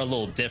swords are a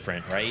little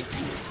different, right?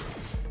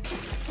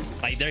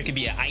 Like there could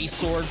be an ice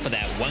sword for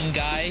that one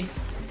guy.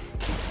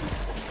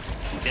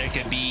 There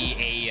could be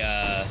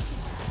a,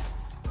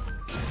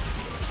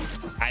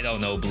 I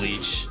don't know,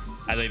 Bleach.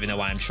 I don't even know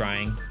why I'm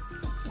trying.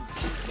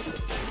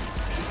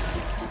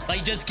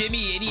 Like, just give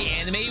me any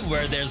anime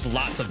where there's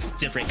lots of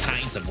different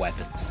kinds of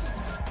weapons.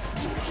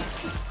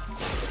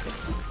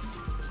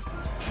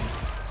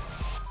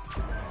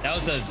 That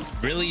was a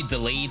really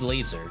delayed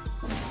laser.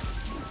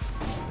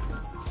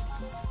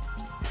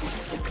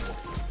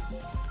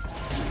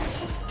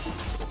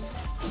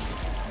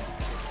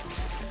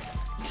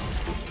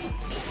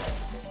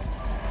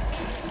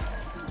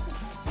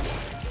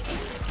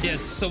 Yes,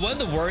 so one of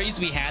the worries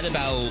we had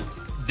about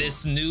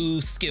this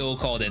new skill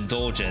called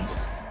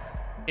Indulgence,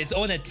 it's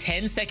on a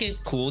 10-second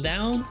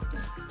cooldown.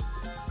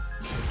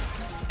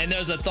 And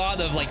there's a thought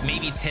of like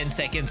maybe 10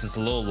 seconds is a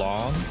little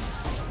long.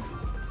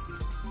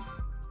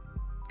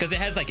 Because it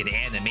has like an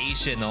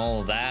animation and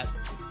all of that.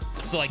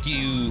 So like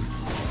you're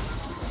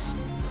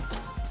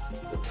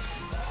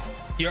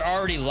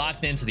already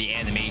locked into the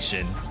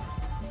animation.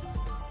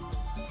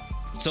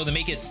 So to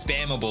make it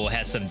spammable, it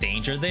has some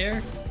danger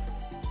there.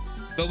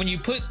 But when you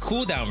put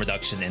cooldown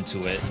reduction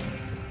into it,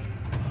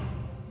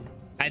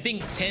 I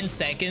think 10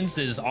 seconds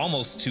is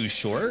almost too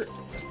short.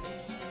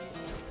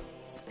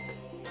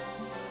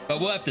 But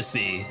we'll have to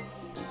see.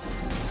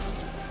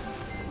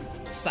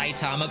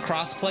 Saitama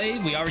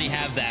crossplay, we already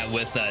have that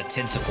with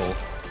Tentacle.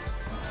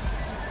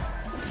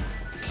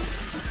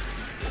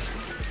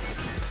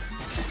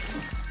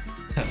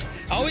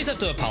 I always have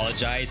to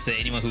apologize to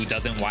anyone who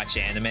doesn't watch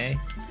anime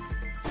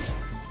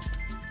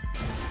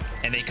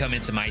and they come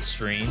into my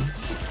stream.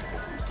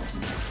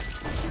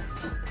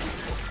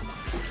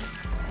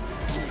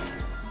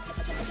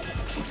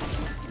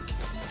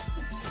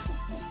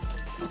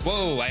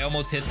 Whoa, I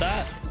almost hit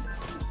that.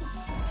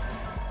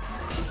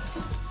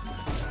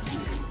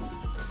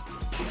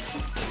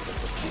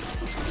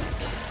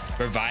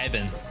 We're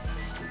vibing.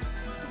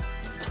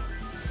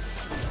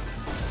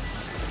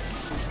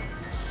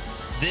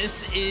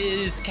 This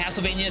is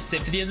Castlevania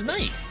Symphony of the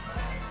Night.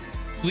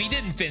 We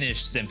didn't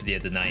finish Symphony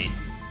of the Night.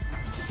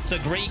 It's a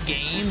great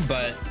game,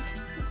 but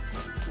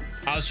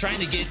I was trying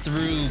to get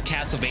through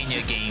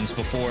Castlevania games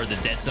before the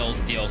Dead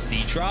Cells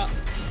DLC drop,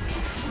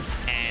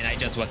 and I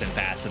just wasn't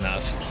fast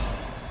enough.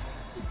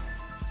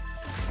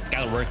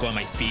 Gotta work on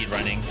my speed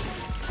running.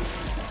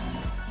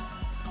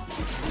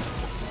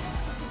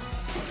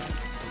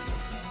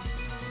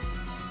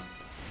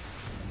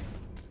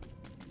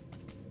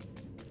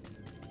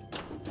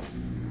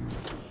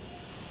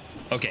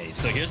 Okay,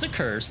 so here's a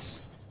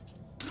curse.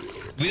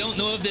 We don't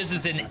know if this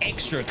is an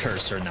extra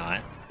curse or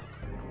not.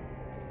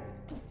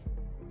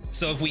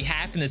 So if we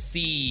happen to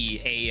see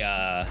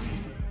a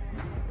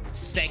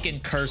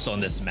second curse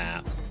on this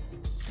map,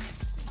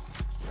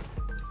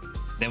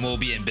 then we'll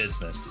be in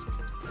business.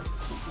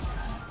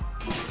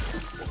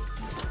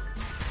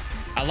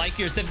 I like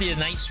your Symphony of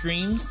the Night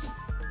streams.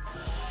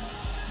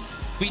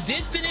 We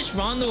did finish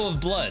Rondo of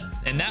Blood,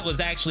 and that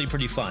was actually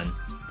pretty fun.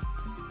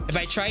 If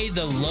I tried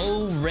the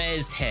low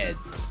res head,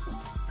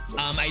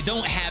 I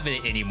don't have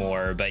it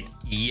anymore, but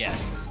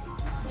yes.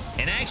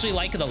 And I actually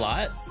like it a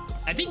lot.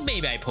 I think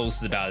maybe I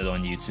posted about it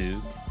on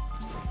YouTube.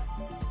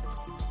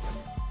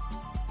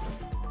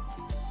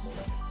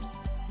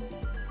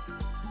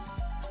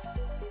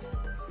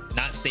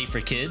 Not safe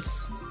for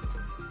kids.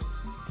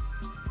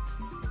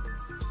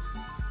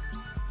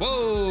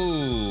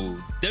 Whoa!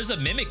 There's a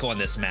mimic on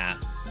this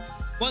map.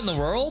 What in the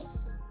world?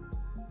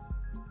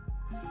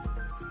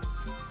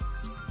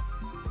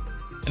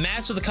 A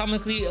mask with a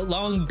comically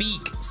long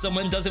beak.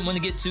 Someone doesn't want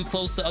to get too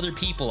close to other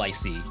people, I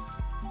see.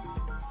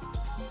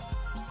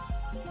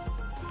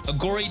 A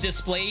gory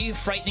display,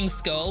 frightening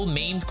skull,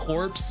 maimed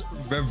corpse,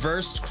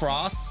 reversed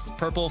cross,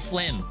 purple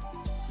phlegm.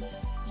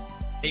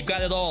 They've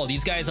got it all.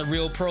 These guys are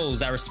real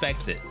pros. I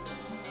respect it.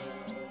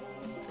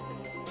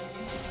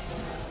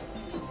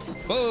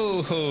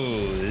 Whoa,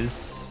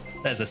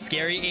 that's a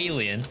scary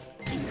alien.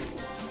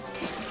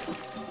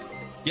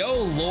 Yo,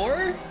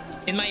 lore?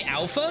 In my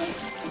alpha?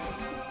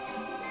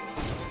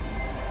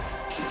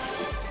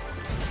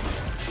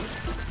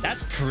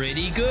 That's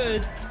pretty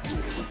good.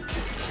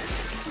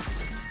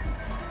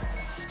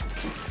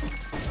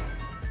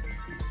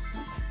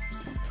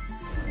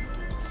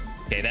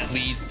 Okay, that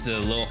leads to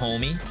little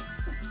homie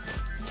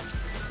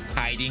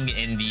hiding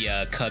in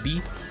the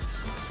cubby.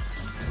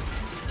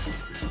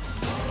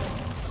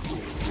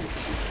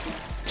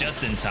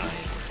 Just in time.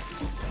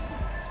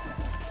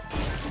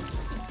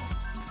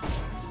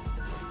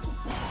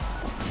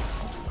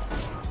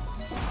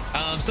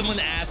 Someone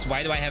asked,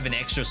 why do I have an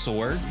extra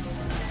sword?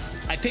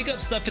 I pick up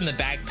stuff in the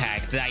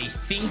backpack that I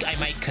think I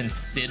might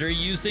consider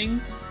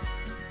using.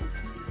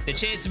 The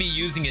chance of me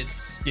using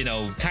it's, you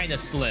know, kind of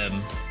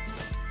slim.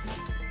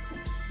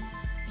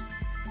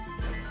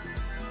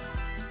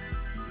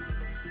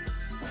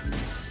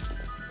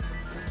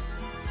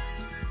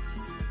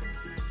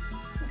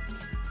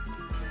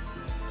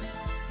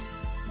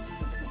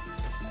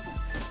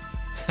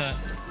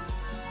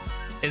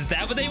 Is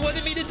that what they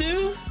wanted me to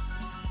do?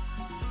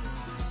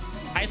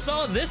 I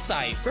saw this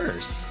side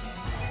first.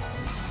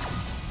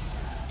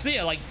 So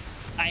yeah, like,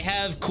 I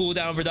have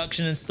cooldown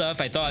reduction and stuff.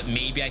 I thought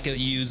maybe I could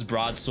use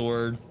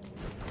broadsword.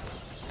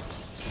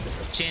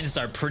 Chances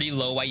are pretty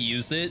low I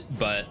use it,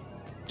 but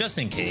just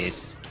in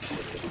case.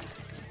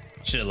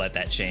 Should have let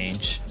that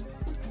change.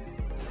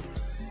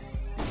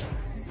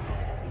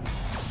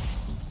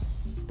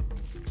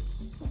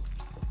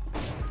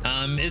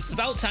 It's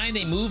about time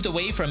they moved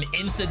away from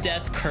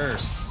insta-death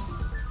curse.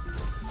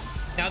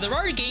 Now, there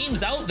are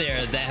games out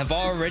there that have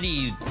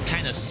already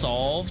kind of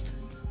solved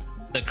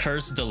the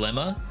curse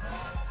dilemma.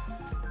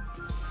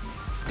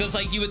 Because,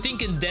 like, you would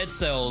think in Dead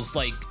Cells,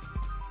 like,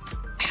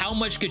 how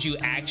much could you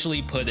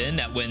actually put in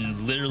that would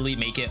literally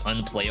make it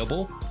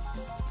unplayable?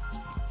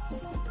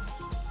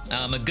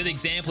 A good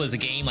example is a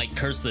game like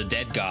Curse of the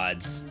Dead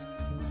Gods.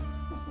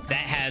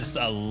 That has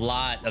a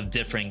lot of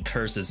different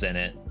curses in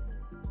it.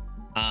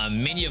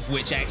 Many of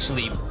which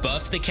actually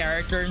buff the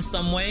character in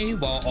some way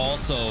while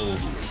also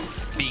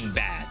being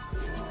bad.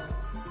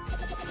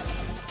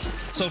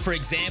 So for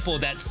example,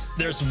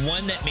 there's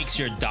one that makes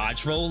your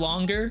dodge roll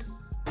longer,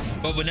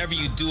 but whenever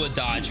you do a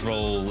dodge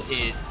roll,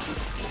 it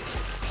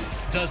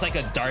does like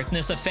a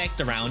darkness effect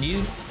around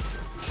you.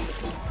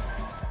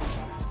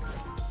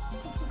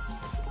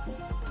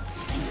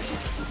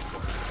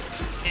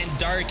 And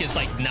dark is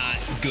like not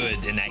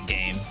good in that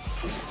game.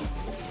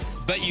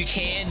 But you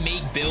can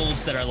make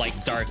builds that are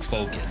like dark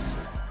focused.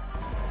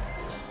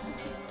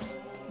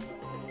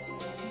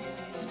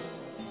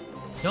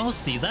 Y'all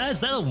see that? Is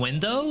that a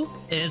window?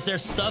 Is there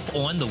stuff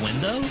on the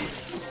window?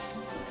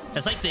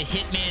 It's like the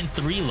Hitman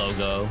 3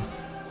 logo.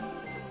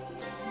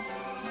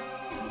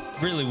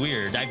 Really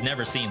weird. I've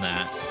never seen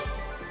that.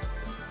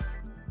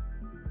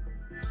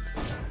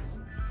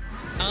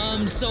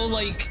 So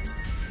like,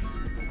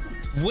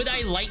 would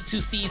I like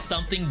to see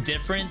something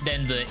different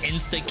than the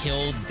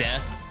insta-kill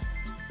death?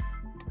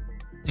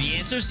 The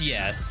answer is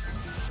yes.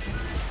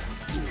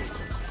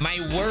 My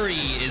worry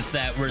is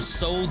that we're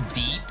so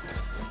deep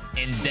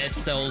in Dead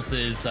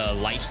Cells'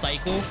 life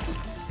cycle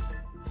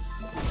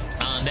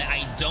that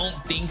I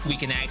don't think we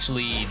can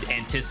actually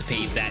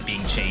anticipate that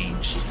being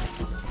changed.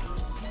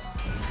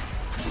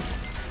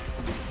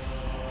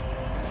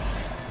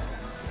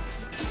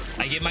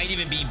 Like, it might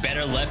even be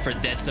better left for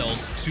Dead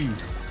Cells 2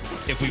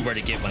 if we were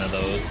to get one of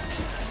those.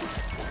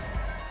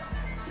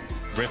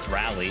 Rift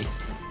Rally.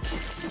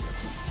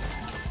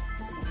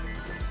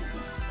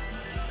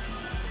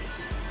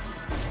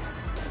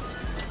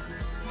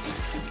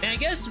 And I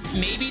guess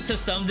maybe to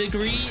some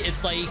degree,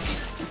 it's like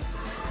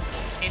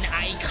an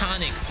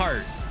iconic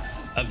part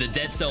of the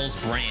Dead Cells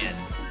brand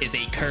is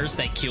a curse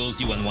that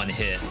kills you in one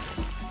hit.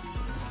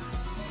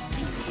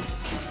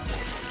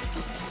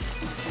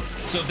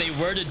 So if they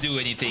were to do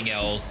anything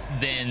else,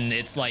 then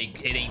it's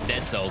like it ain't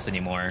Dead Cells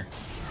anymore.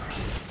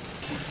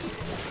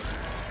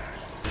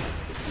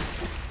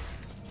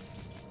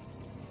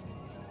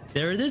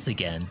 There it is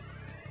again.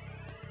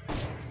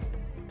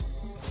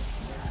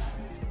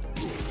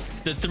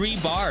 The 3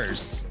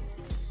 bars.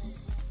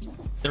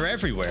 They're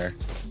everywhere.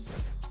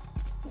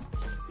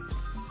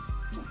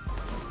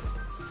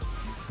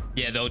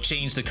 Yeah, they'll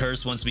change the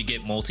curse once we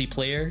get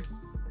multiplayer.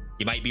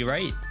 You might be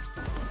right.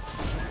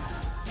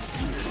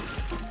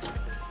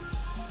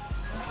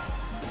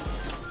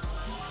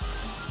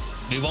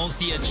 We won't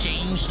see a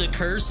change the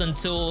curse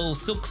until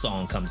Silk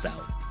Song comes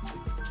out.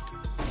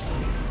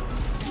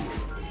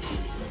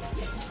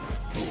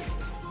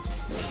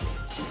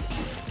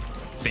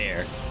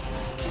 Fair.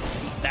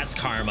 That's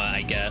karma,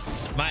 I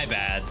guess. My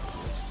bad.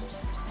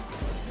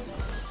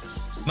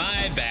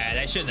 My bad.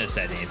 I shouldn't have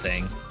said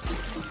anything.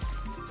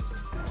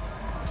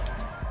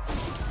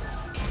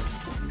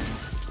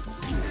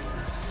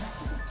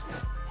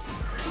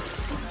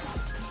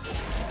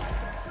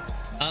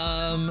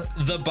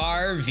 The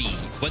bar V.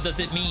 What does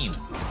it mean?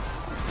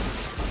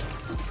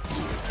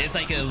 It's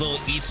like a little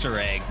Easter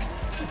egg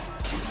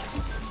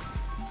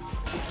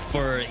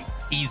for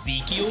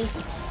Ezekiel.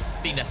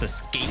 I think that's a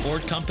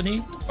skateboard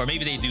company, or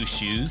maybe they do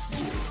shoes.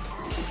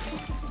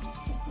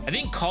 I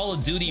think Call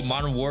of Duty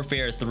Modern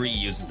Warfare 3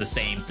 uses the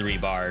same 3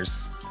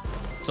 bars.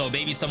 So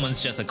maybe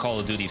someone's just a Call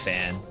of Duty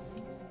fan.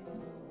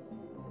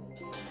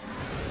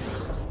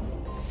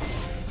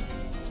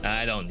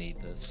 I don't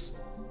need this.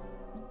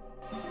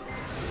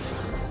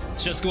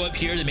 Let's just go up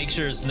here to make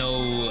sure there's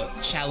no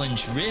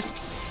challenge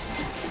rifts.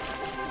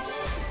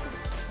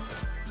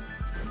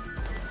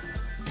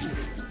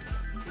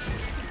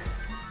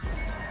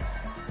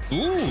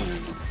 Ooh.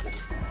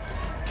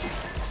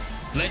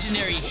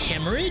 Legendary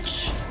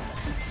hemorrhage?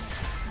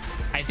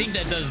 I think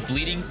that does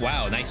bleeding.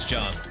 Wow, nice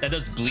jump. That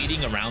does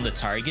bleeding around the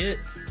target.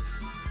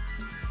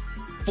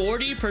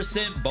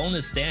 40%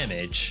 bonus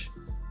damage.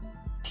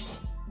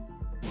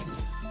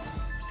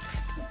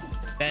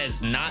 That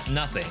is not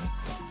nothing.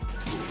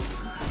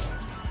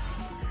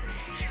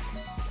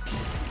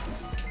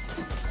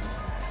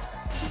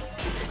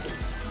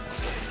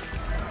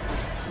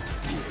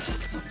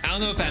 I don't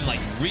know if I'm like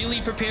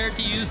really prepared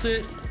to use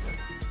it.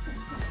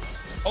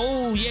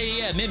 Oh,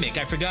 yeah, Mimic,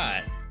 I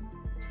forgot.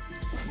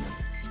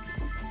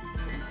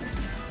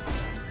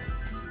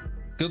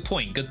 Good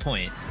point, good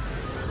point.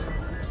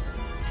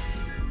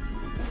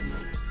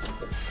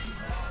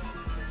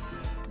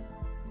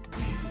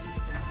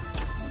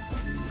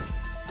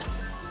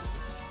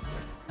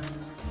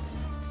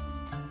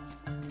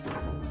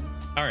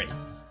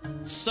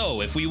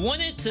 So if we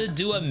wanted to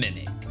do a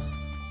mimic,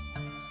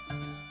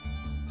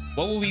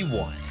 what would we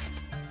want?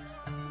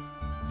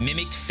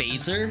 Mimicked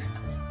phaser?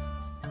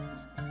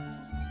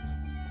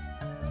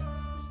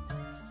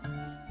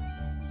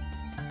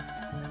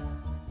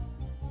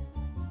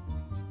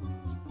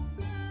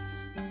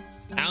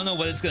 I don't know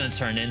what it's gonna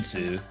turn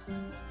into.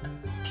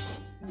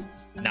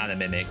 Not a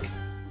mimic.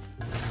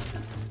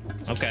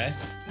 Okay.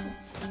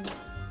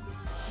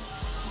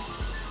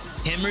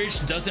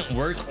 Hemorrhage doesn't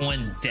work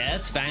on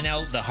death. Find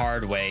out the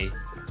hard way.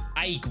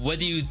 Ike, what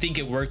do you think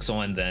it works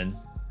on then?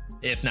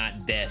 If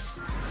not death.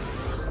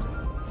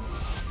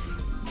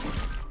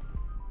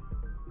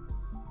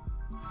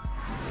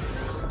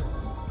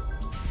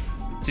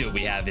 Let's see what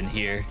we have in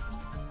here.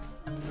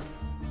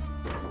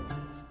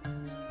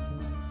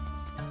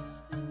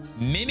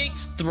 Mimicked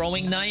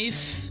throwing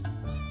knife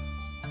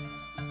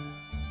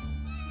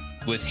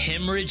with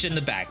hemorrhage in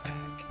the backpack.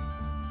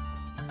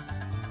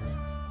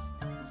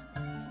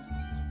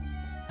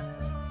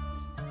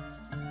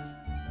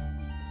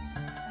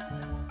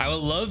 I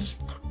would love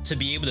to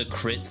be able to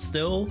crit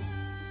still.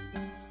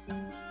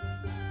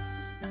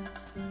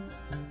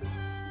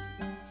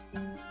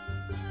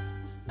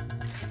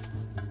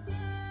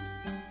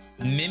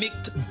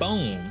 Mimicked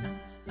bone.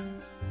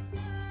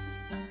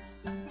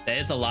 That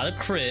is a lot of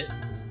crit.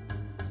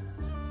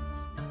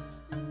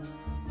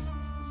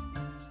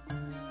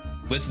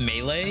 With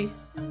melee?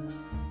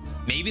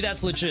 Maybe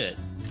that's legit.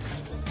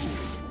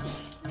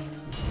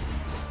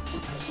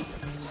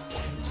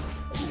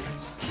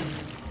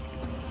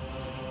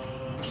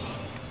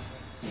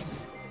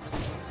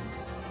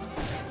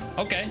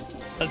 Okay,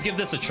 let's give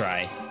this a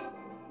try.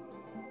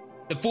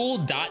 The full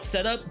dot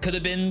setup could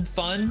have been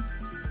fun.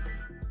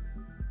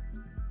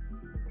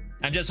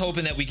 I'm just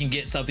hoping that we can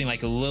get something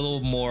like a little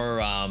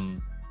more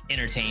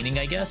entertaining,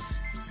 I guess.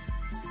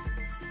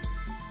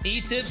 Any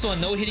tips on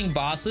no-hitting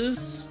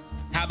bosses?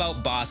 How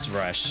about boss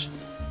rush?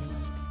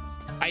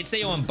 I'd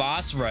say on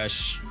boss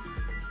rush,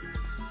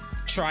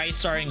 try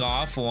starting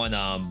off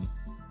on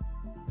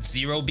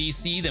 0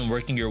 BC, then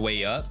working your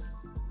way up.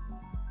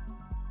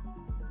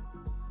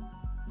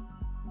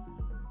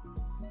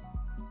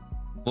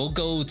 We'll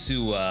go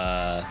to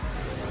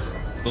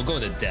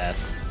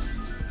death.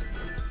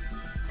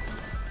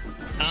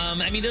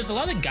 I mean, there's a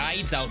lot of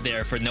guides out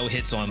there for no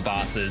hits on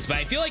bosses, but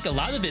I feel like a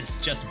lot of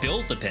it's just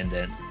build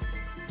dependent.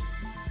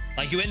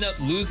 Like, you end up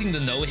losing the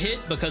no hit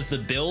because the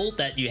build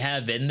that you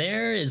have in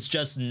there is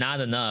just not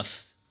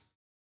enough.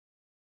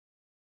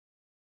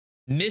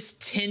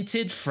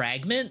 Mistinted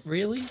fragment?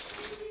 Really?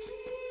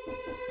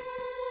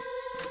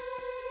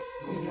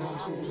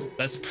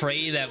 Let's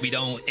pray that we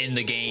don't end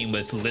the game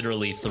with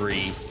literally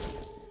 3.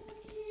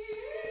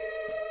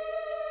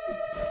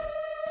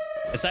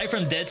 Aside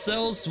from Dead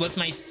Cells, what's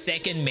my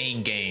second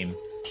main game?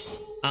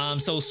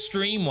 So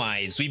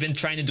stream-wise, we've been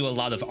trying to do a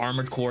lot of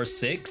Armored Core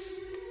 6.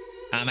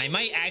 I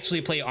might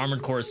actually play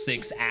Armored Core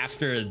 6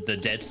 after the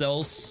Dead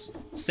Cells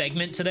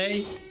segment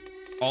today.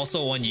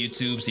 Also on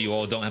YouTube, so you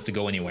all don't have to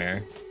go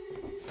anywhere.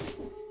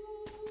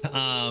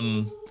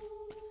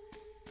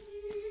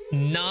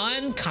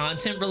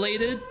 Non-content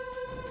related,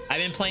 I've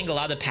been playing a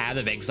lot of Path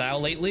of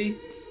Exile lately.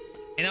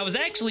 And I was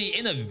actually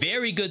in a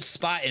very good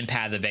spot in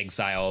Path of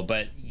Exile,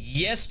 but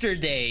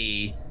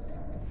yesterday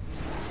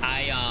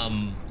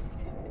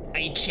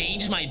I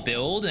changed my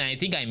build and I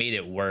think I made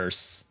it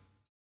worse.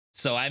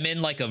 So I'm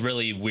in like a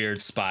really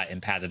weird spot in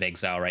Path of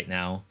Exile right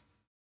now.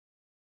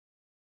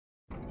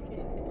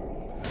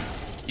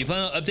 You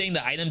plan on updating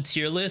the item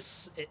tier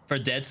list for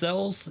Dead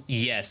Cells?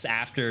 Yes,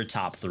 after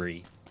top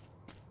 3.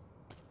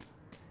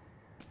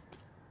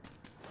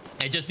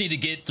 I just need to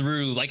get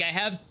through, like, I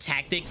have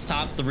tactics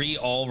top 3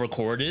 all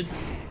recorded.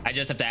 I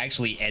just have to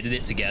actually edit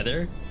it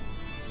together.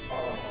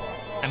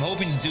 I'm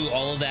hoping to do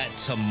all of that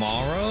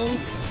tomorrow.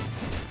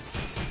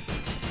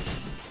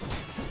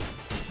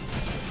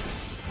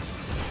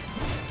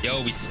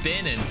 Yo, we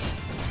spin and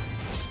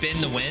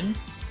spin to win.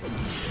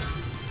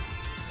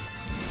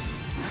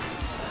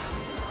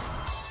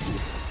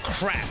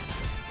 Crap.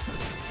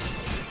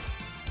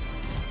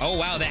 Oh,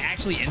 wow, that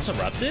actually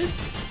interrupted?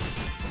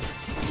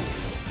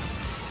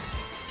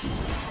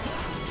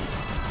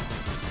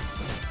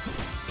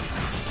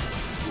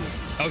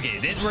 Okay,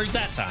 it didn't work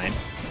that time.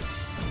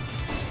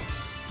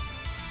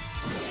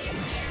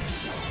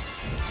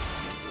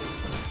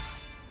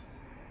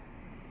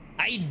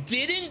 I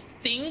didn't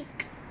think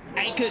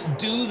I could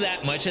do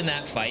that much in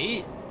that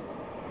fight,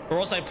 or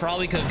else I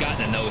probably could have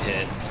gotten a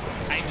no-hit.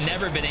 I've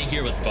never been in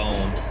here with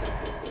bone.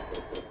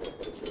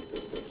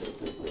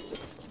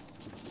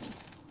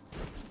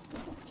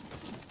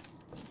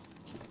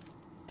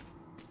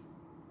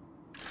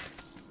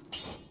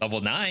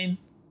 Level 9.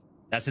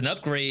 That's an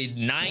upgrade.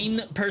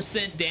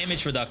 9%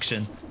 damage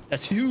reduction.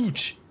 That's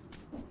huge.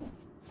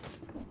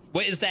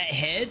 What is that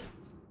head?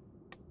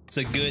 It's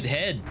a good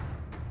head.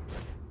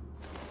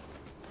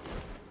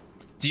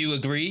 Do you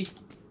agree?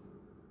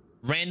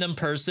 Random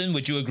person,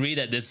 would you agree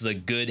that this is a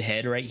good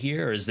head right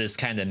here, or is this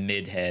kind of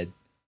mid head?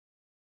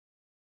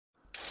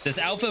 Does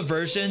alpha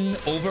version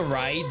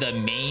override the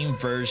main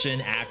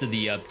version after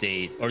the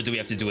update, or do we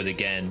have to do it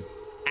again?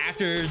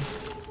 After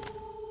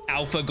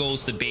alpha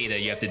goes to beta,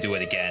 you have to do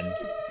it again.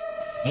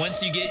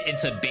 Once you get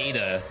into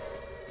beta,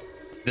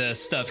 the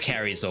stuff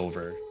carries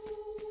over.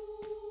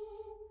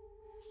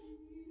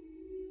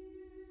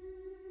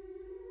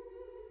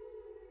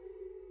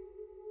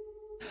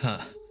 Huh.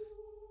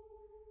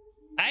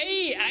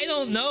 I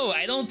don't know.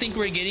 I don't think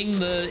we're getting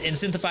the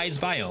incentivized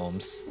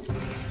biomes.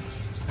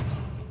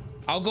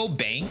 I'll go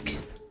bank.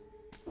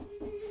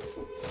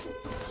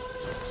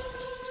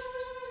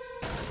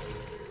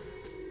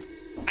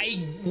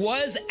 I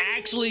was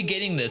actually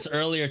getting this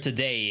earlier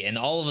today, and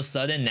all of a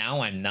sudden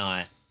now I'm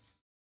not.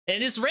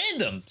 And it's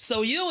random,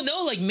 so you don't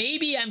know, like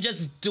maybe I'm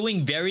just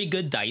doing very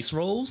good dice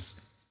rolls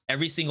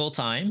every single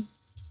time.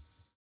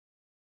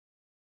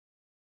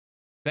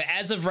 But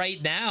as of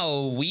right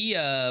now, we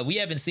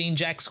haven't seen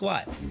jack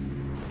squat,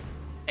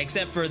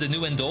 except for the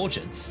new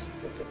indulgence.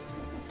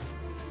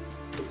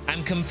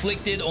 I'm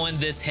conflicted on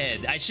this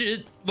head. I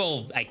should,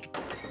 well, like,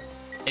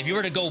 if you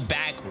were to go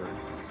backward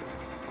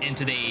in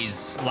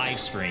today's live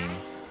stream,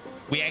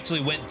 we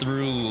actually went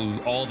through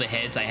all the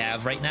heads I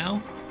have right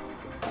now.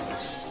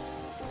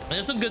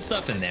 There's some good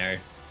stuff in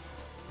there.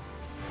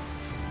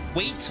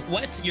 Wait,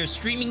 what? You're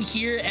streaming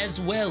here as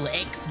well,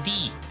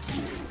 XD.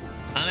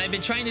 I've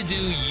been trying to do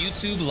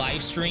YouTube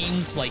live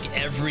streams like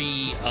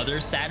every other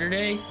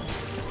Saturday.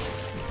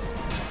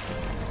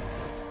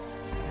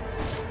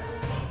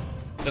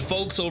 The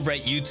folks over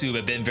at YouTube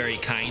have been very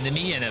kind to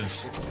me and have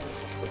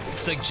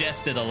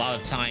suggested a lot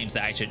of times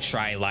that I should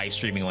try live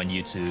streaming on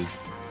YouTube.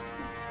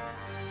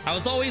 I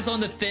was always on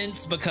the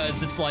fence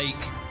because it's like,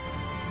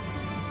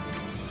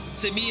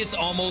 to me, it's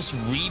almost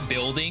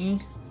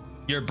rebuilding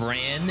your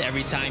brand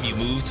every time you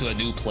move to a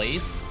new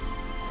place.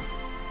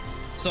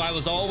 So I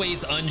was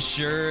always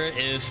unsure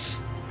if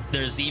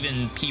there's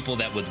even people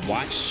that would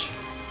watch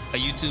a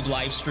YouTube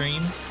live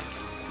stream.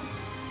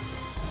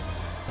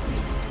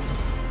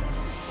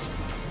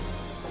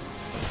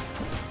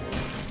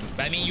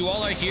 But I mean, you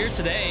all are here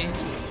today,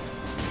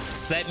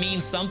 so that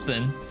means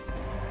something.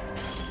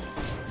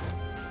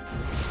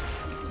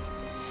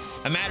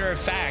 A matter of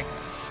fact,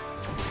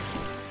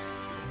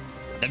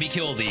 let me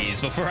kill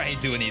these before I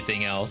do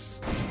anything else.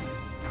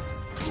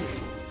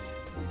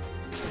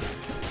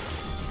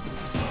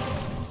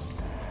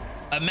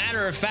 A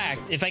matter of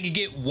fact, if I could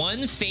get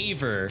one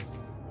favor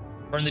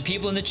from the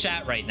people in the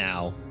chat right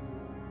now,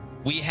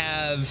 we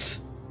have...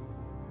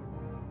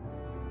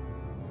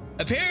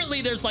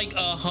 Apparently there's like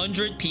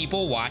 100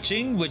 people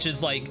watching, which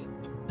is like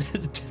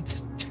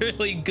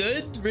really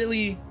good,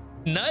 really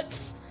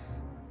nuts.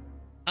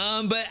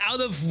 But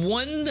out of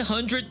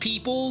 100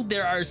 people,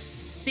 there are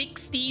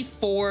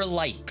 64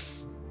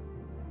 likes.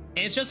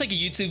 And it's just like a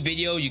YouTube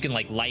video. You can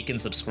like and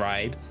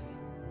subscribe.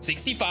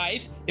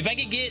 65. If I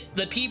could get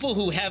the people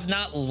who have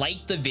not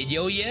liked the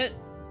video yet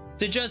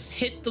to just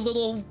hit the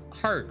little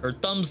heart or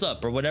thumbs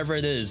up or whatever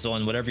it is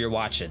on whatever you're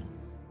watching.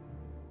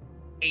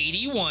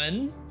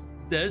 81.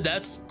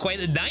 That's quite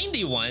a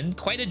 91.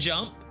 Quite a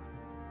jump.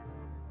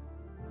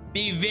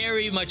 Be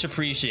very much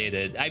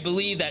appreciated. I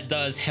believe that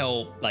does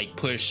help like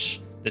push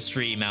the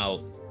stream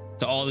out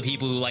to all the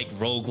people who like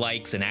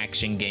roguelikes and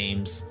action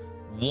games.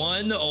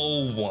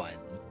 101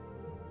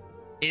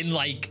 in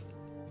like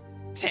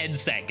 10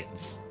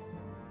 seconds.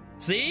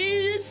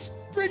 See, it's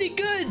pretty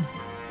good.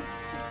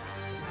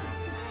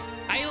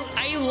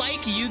 I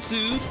like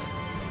YouTube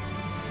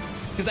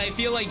because I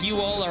feel like you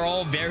all are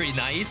all very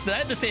nice. I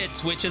have to say, at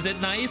Twitch isn't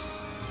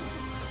nice,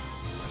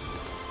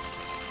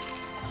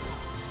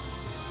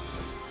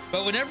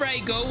 but whenever I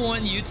go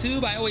on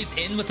YouTube, I always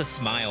end with a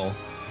smile.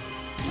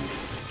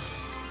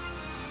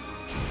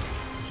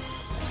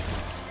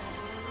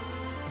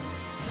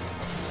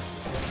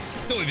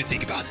 Don't even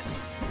think about it.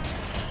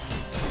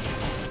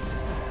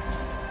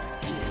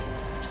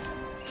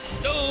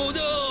 No!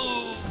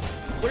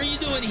 What are you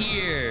doing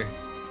here?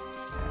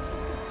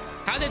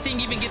 How did that thing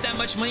even get that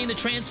much money to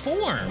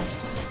transform?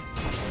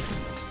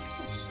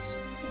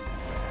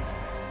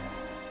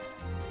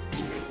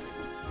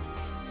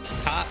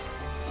 Ha.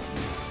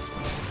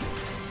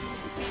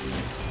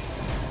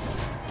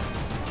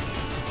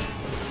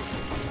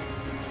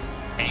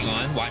 Hang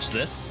on, watch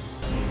this.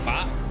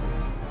 Pop.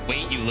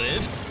 Wait, you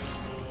lived?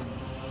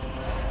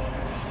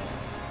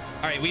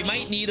 All right, we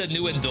might need a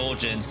new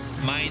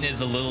indulgence. Mine is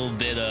a little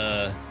bit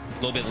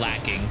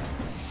lacking.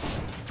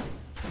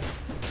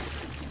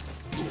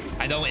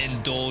 I don't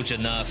indulge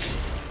enough.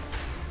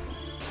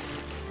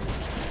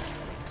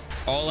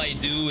 All I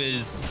do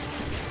is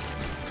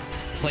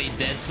play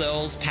Dead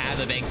Cells,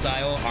 Path of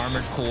Exile,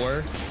 Armored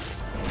Core.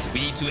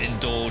 We need to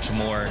indulge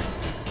more.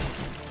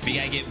 We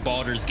gotta get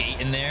Baldur's Gate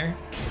in there.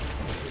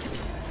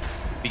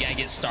 We gotta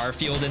get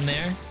Starfield in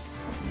there.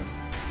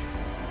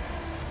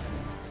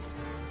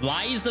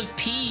 Lies of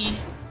P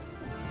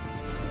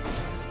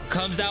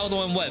comes out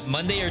on what,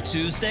 Monday or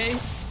Tuesday?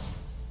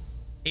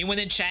 Anyone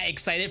in chat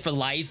excited for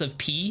Lies of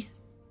P?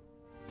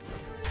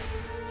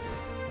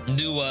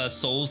 New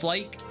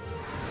Souls-like,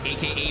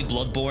 aka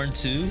Bloodborne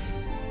 2.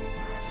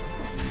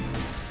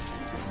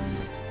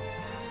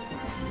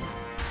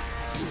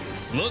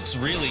 Looks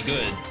really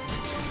good.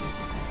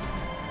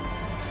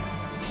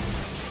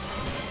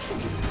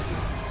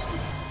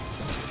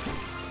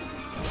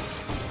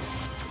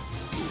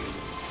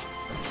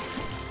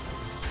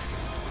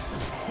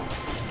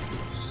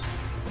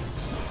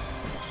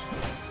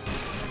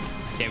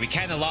 Yeah, we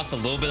kind of lost a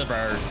little bit of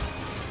our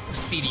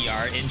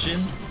CDR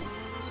engine.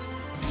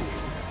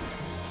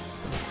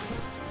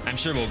 I'm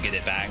sure we'll get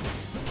it back.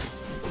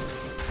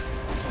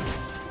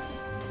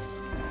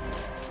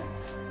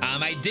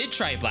 I did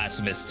try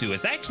Blasphemous 2.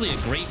 It's actually a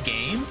great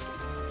game.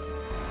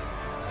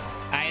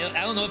 I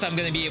don't know if I'm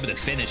gonna be able to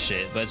finish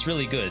it, but it's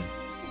really good.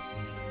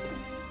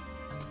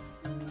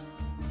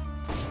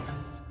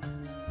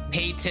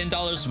 Pay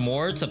 $10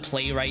 more to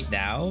play right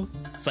now.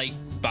 It's like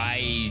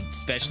buy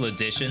special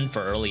edition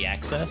for early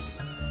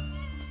access.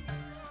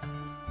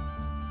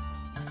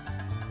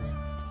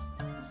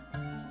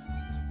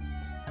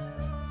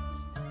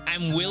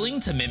 I'm willing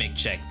to mimic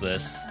check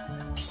this.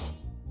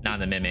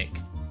 Not a mimic.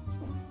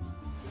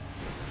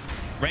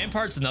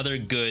 Rampart's another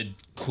good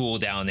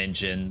cooldown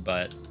engine,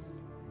 but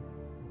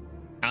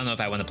I don't know if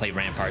I want to play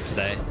Rampart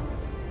today.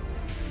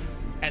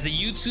 As a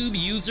YouTube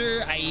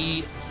user,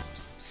 I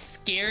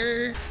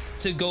scared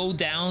to go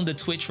down the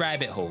Twitch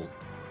rabbit hole.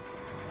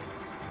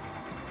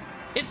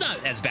 It's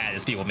not as bad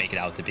as people make it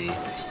out to be.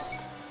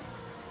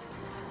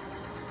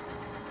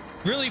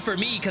 Really, for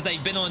me, because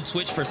I've been on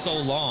Twitch for so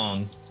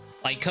long,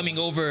 like coming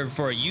over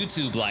for a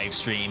YouTube live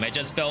stream, I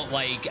just felt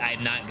like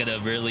I'm not gonna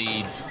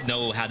really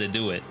know how to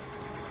do it.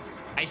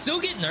 I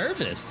still get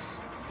nervous.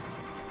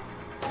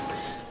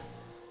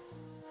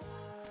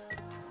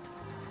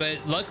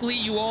 But luckily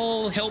you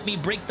all helped me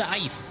break the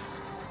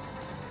ice.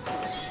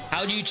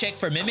 How do you check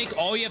for Mimic?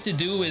 All you have to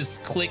do is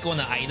click on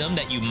the item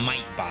that you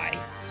might buy.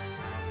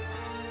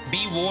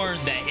 Be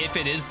warned that if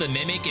it is the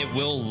Mimic, it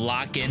will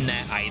lock in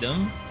that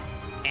item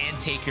and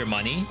take your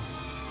money.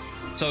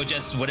 So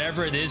just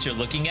whatever it is you're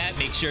looking at,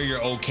 make sure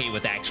you're okay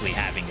with actually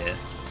having it.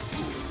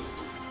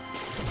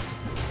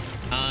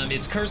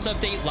 Is Curse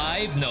Update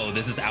live? No,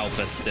 this is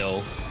alpha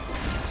still.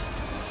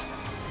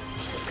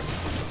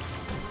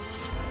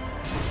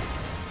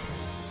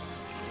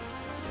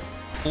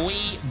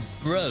 Wait,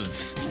 bruv.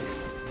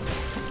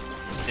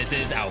 This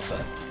is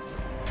alpha.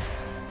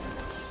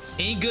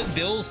 Any good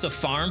builds to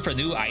farm for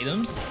new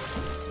items?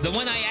 The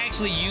one I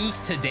actually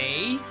used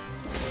today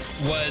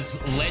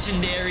was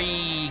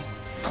Legendary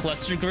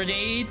Cluster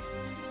Grenade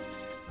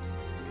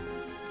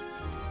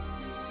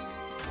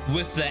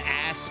with the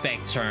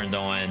aspect turned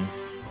on.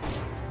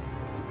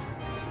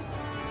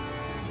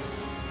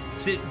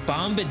 Is it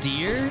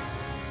Bombardier?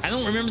 I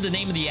don't remember the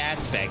name of the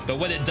aspect, but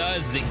what it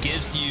does is it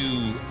gives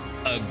you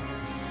a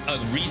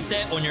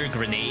reset on your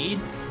grenade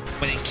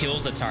when it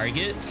kills a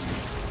target.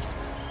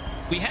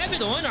 We have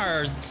it on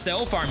our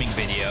cell farming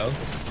video.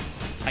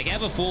 I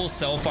have a full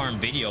cell farm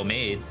video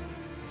made.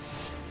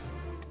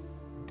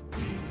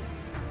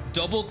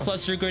 Double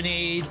cluster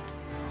grenade.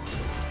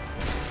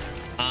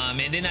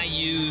 And then I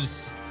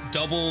use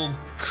double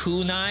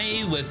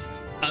kunai with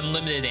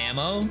unlimited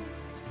ammo.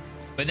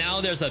 But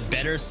now there's a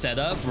better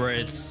setup where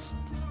it's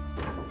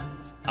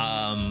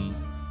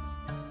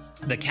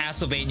the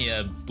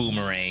Castlevania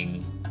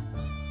boomerang.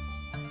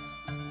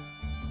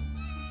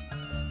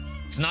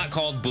 It's not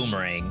called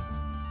boomerang,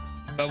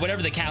 but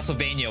whatever the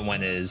Castlevania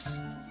one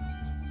is,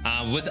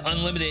 with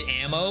unlimited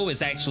ammo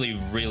is actually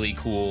really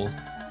cool.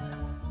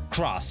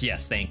 Cross,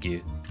 yes, thank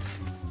you.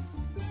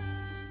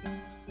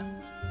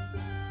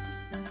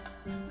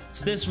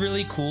 Is this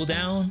really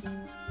cooldown?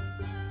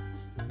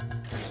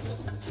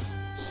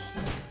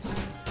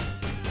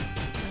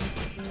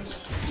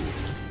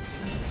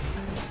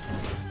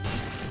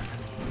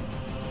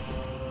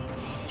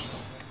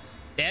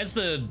 It has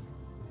the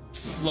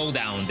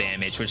slowdown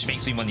damage, which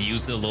makes me want to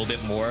use it a little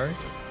bit more.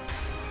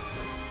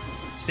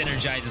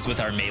 Synergizes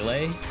with our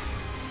melee.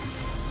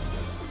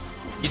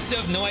 You still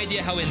have no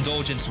idea how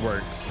Indulgence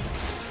works.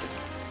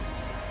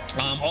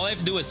 All I have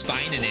to do is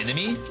find an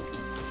enemy,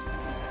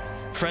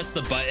 press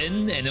the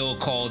button, and it will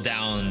call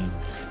down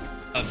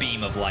a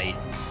beam of light.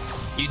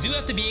 You do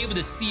have to be able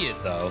to see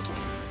it, though.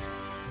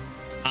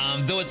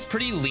 Though it's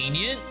pretty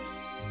lenient.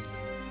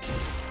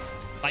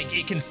 Like,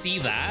 it can see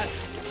that,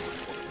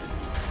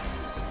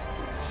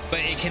 but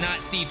it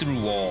cannot see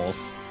through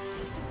walls.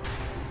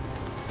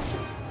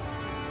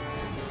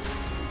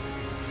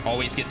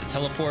 Always get the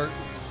teleport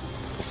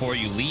before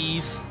you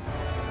leave.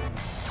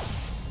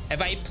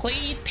 Have I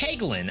played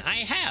Peglin? I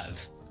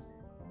have.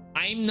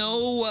 I'm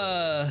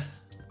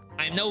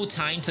no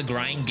time to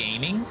grind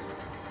gaming,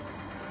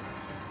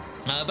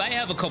 but I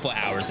have a couple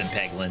hours in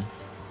Peglin.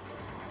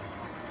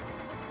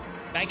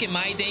 Back in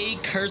my day,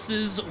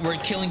 curses were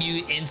killing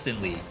you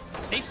instantly.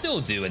 They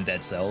still do in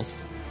Dead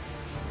Cells.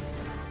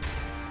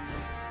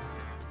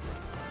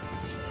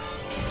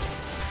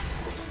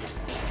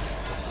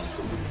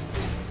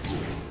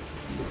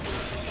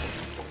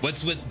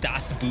 What's with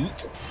Das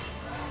Boot?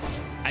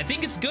 I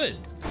think it's good.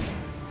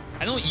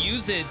 I don't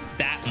use it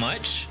that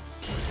much,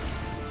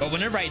 but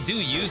whenever I do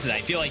use it,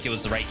 I feel like it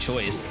was the right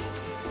choice.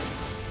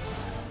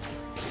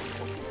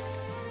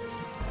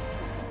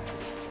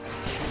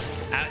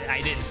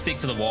 I didn't stick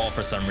to the wall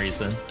for some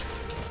reason.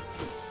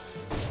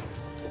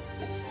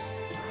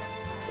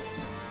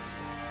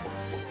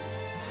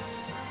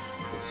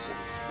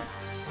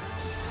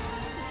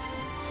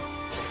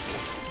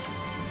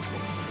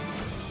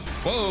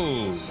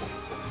 Whoa.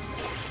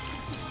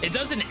 It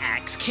does an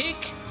axe kick?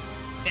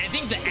 And I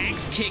think the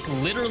axe kick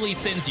literally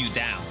sends you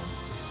down.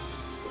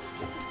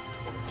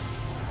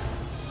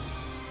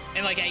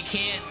 And like, I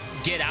can't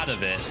get out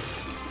of it.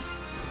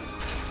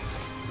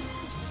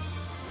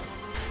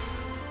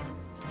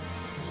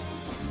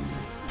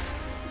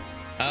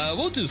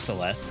 We'll do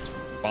Celeste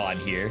while I'm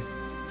here.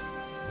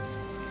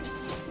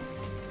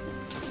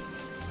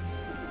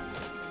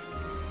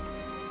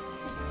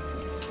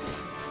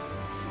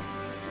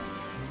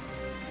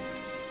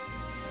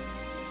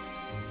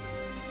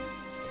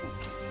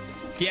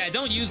 Yeah, I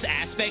don't use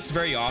aspects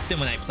very often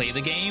when I play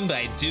the game, but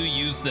I do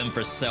use them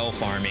for cell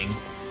farming.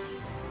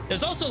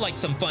 There's also like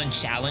some fun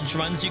challenge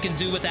runs you can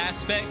do with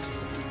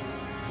aspects,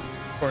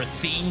 or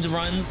themed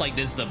runs, like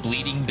this is a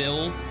bleeding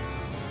build.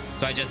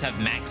 So I just have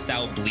maxed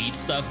out bleed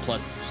stuff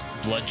plus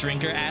blood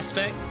drinker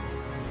aspect.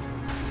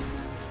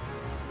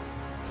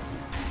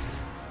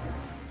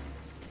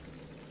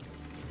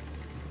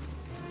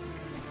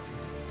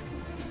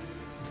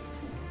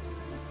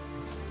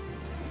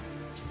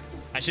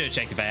 I should have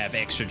checked if I have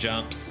extra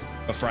jumps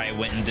before I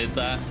went and did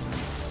that.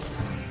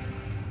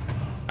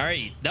 All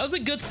right, that was a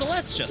good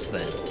Celeste just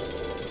then.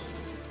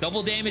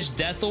 Double damage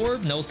death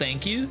orb, no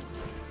thank you.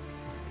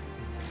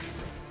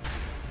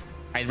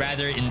 I'd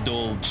rather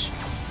indulge.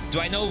 Do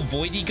I know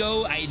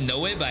Voidigo? I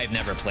know it, but I've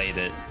never played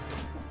it.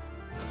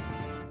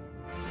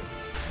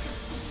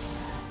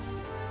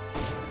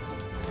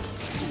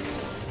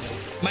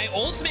 My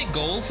ultimate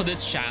goal for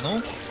this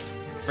channel,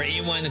 for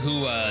anyone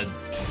who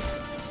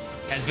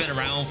has been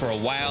around for a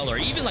while, or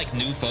even like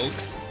new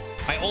folks,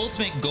 my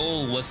ultimate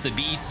goal was to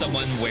be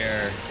someone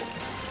where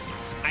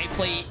I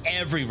play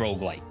every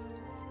roguelike.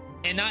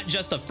 And not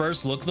just the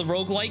first look of the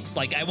roguelikes.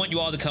 Like, I want you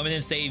all to come in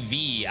and say,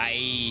 V,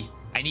 I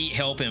need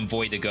help in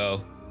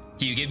Voidigo.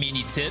 Can you give me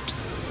any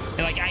tips?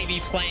 And like, I'd be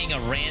playing a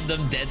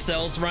random Dead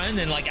Cells run,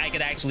 and like, I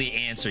could actually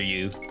answer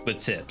you with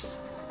tips.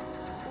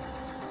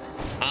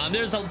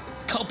 There's a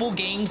couple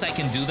games I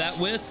can do that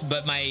with,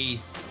 but my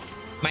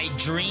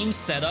dream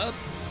setup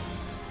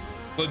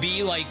would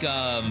be like,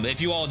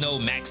 if you all know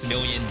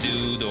Maximilian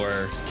Dude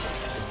or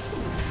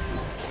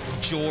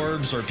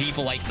Jorbs or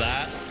people like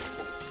that.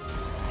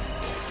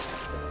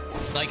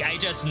 Like, I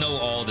just know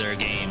all their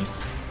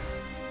games.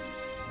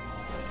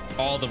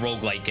 All the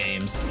roguelike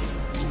games.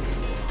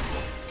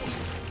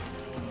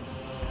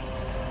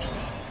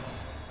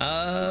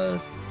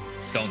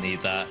 Don't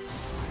need that.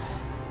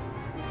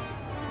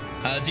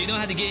 Do you know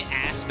how to get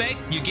aspect?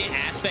 You get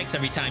aspects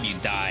every time you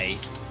die.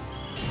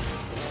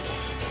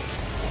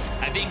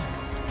 I think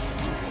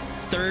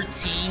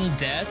 13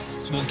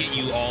 deaths will get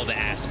you all the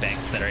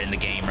aspects that are in the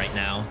game right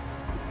now.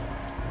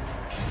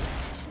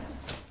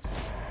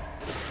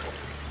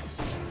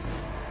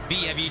 V,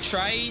 have you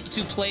tried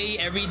to play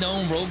every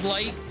known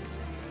roguelike?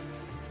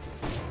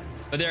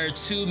 But there are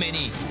too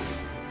many.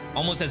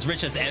 Almost as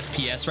rich as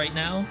FPS right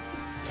now.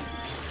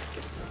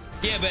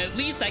 Yeah, but at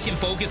least I can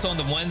focus on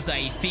the ones that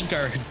I think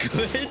are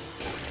good.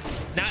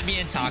 Not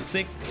being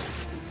toxic.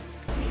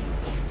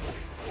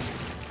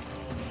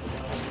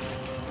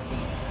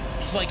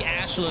 It's like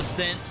Astral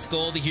Ascent,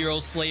 Skull the Hero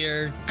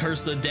Slayer,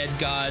 Curse of the Dead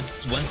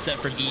Gods, One Step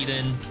from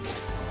Eden.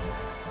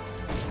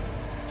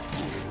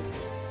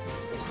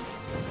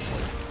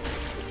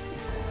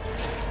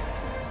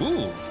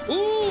 Ooh,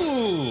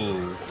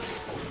 ooh.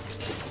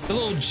 The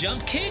little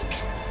jump kick.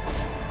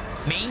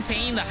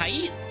 Maintain the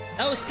height.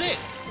 That was sick.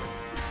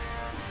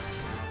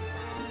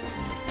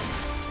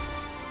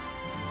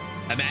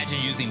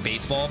 Imagine using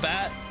baseball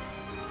bat.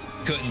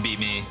 Couldn't be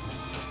me.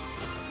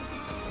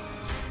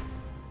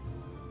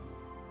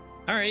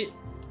 All right.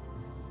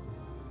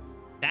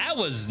 That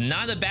was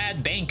not a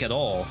bad bank at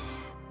all.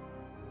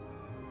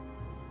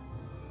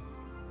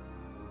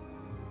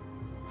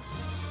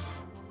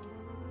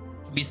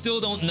 We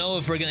still don't know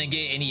if we're gonna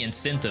get any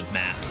incentive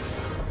maps.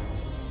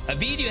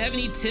 V, do you have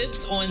any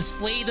tips on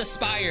Slay the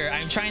Spire?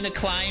 I'm trying to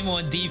climb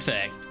on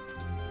defect.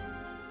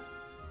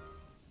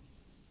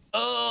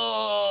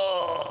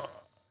 Oh,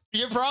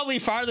 you're probably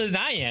farther than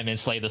I am in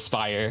Slay the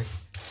Spire.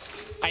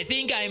 I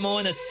think I'm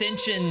on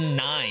Ascension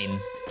 9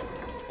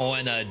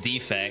 on a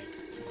defect.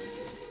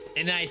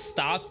 And then I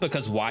stopped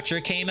because Watcher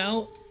came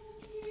out.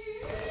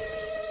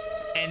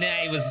 And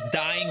then I was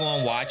dying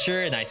on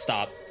Watcher and I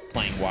stopped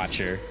playing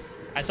Watcher.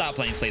 I stopped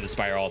playing Slay the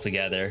Spire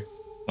altogether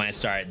when I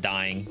started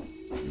dying.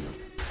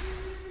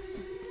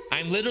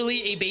 I'm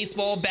literally a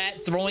baseball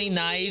bat throwing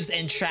knives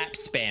and trap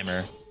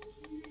spammer.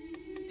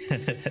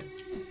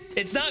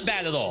 It's not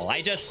bad at all.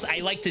 I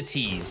like to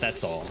tease,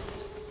 that's all.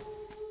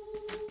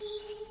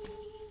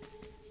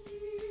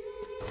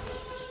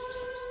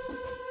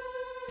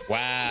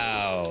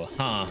 Wow,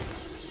 huh.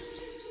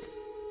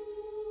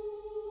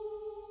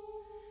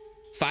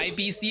 5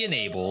 BC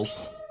enabled.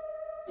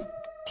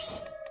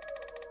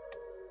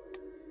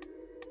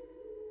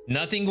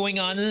 Nothing going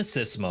on in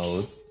assist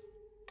mode.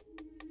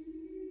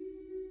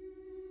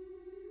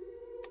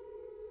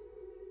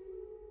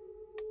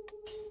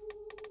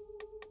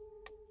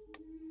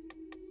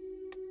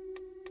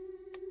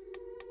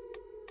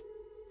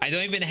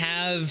 don't even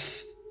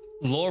have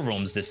lore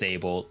rooms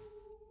disabled.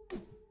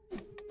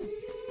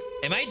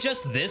 Am I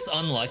just this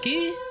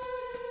unlucky?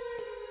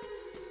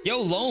 Yo,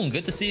 Lone,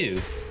 good to see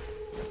you.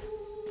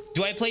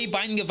 Do I play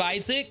Binding of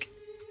Isaac?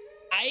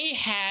 I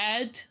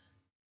had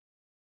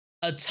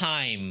a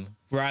time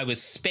where I was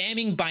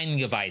spamming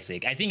Binding of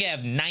Isaac. I think I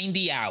have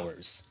 90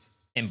 hours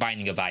in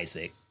Binding of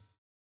Isaac.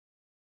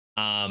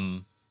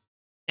 And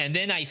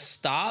then I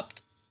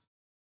stopped.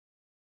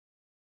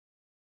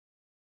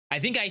 I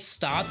think I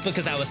stopped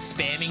because I was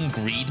spamming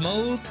greed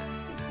mode.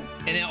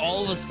 And then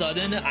all of a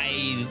sudden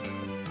I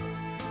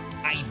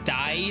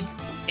died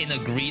in a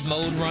greed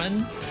mode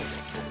run.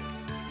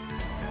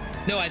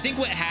 No, I think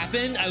what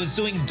happened, I was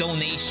doing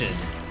donation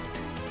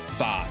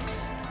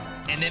box.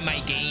 And then my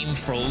game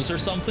froze or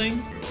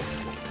something.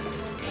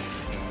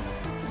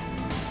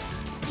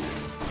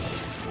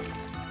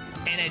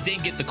 And I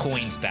didn't get the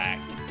coins back.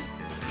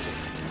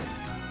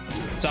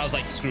 So I was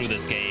like, screw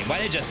this game. Why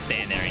did I just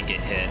stand there and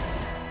get hit?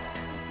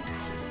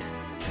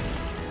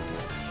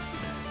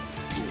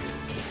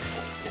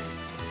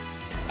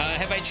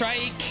 Have I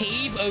tried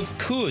Cave of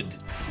Kud?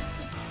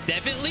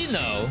 Definitely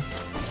no.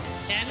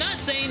 And I'm not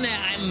saying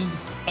that I'm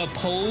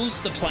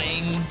opposed to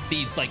playing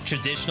these like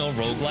traditional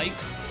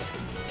roguelikes,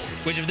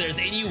 which if there's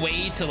any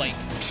way to like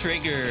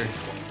trigger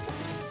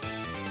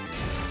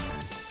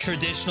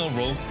traditional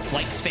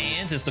roguelike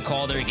fans is to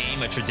call their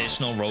game a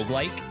traditional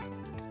roguelike.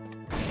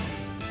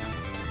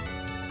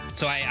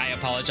 So I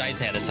apologize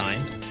ahead of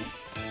time.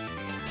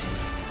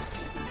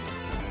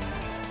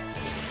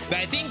 But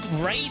I think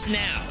right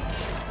now,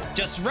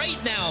 just right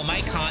now,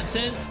 my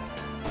content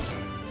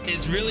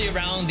is really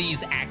around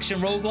these action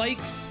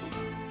roguelikes.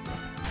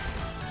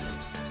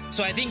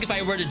 So I think if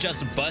I were to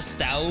just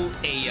bust out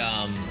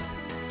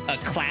a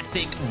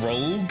classic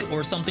rogue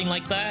or something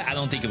like that, I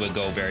don't think it would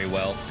go very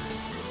well.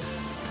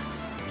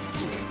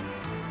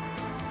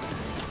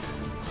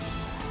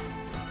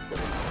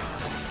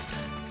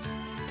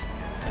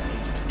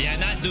 Yeah, I'm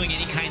not doing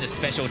any kind of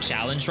special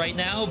challenge right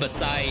now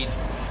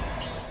besides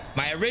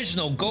my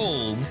original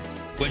goal,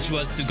 which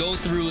was to go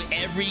through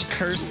every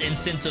cursed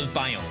incentive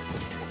biome.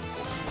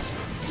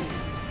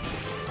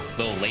 A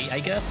little late, I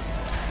guess.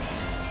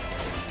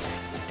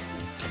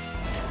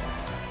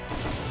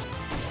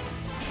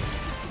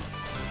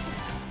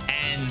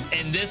 And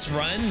in this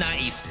run, not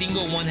a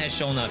single one has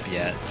shown up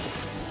yet.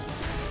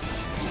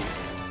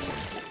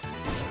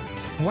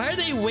 Why are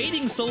they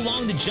waiting so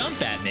long to jump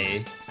at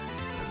me?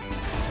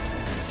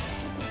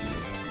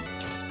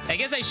 I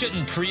guess I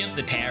shouldn't preempt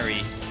the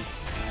parry.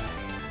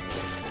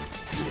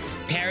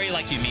 Parry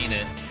like you mean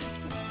it.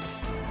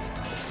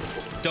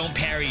 Don't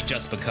parry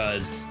just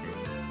because.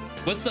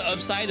 What's the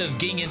upside of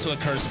getting into a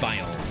cursed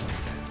biome?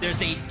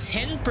 There's a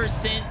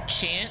 10%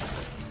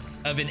 chance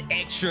of an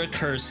extra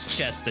cursed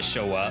chest to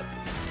show up.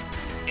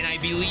 And I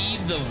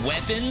believe the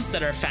weapons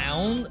that are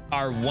found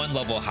are one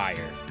level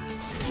higher.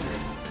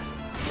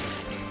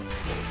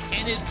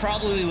 And it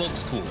probably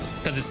looks cool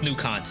because it's new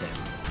content.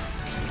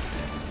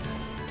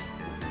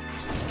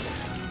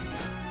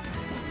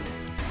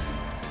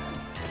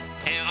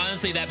 And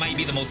honestly, that might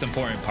be the most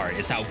important part,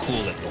 is how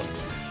cool it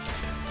looks.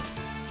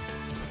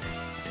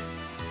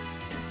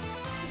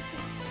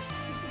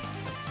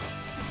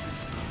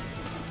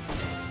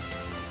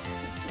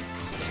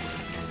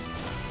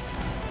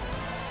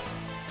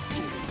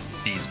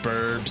 These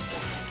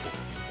burbs.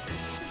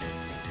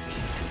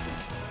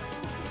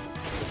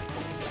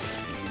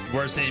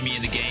 Worst enemy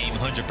in the game,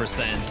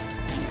 100%.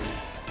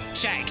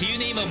 Chat, can you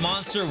name a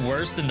monster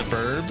worse than the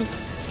burb?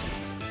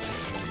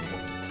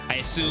 I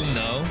assume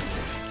no.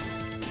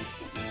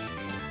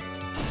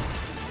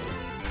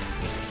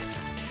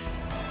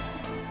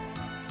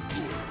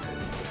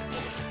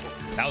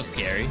 That was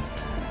scary.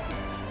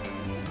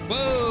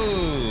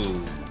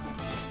 Whoa!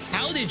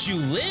 How did you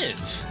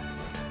live?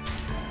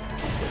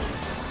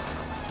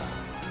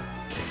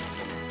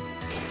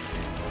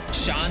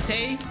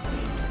 Shantae?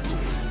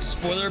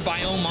 Spoiler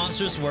biome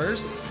monsters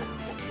worse?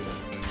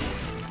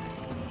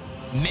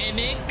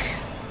 Mimic?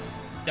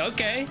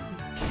 Okay.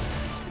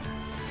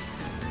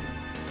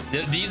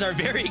 These are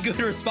very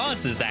good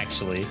responses,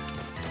 actually.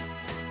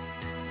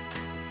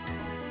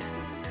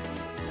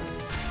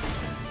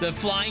 The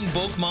flying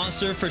bulk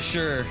monster for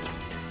sure.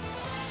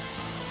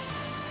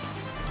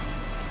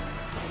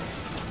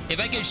 If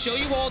I could show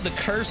you all the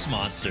curse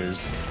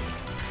monsters.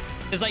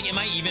 It's like, am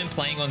I even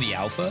playing on the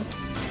alpha?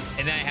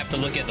 And then I have to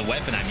look at the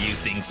weapon I'm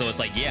using, so it's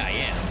like, yeah, I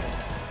am.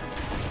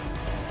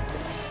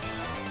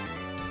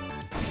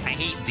 I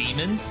hate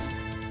demons.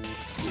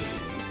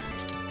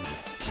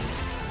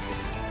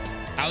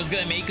 I was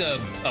gonna make a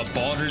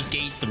Baldur's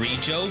Gate 3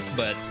 joke,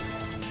 but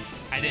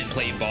I didn't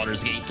play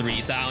Baldur's Gate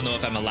 3, so I don't know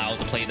if I'm allowed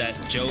to play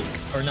that joke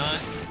or not.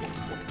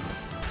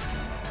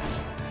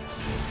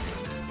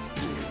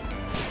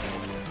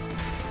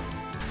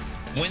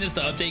 When is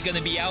the update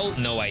gonna be out?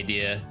 No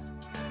idea.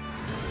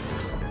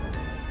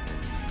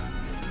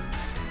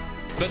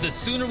 But the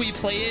sooner we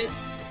play it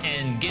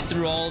and get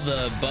through all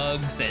the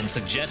bugs and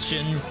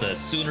suggestions, the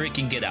sooner it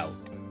can get out.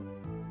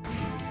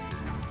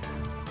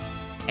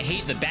 I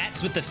hate the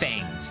bats with the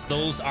fangs.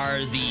 Those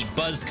are the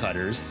buzz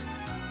cutters.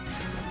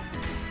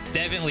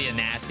 Definitely a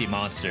nasty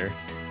monster.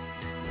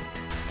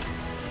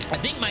 I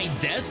think my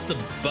deaths to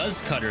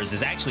buzz cutters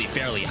is actually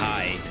fairly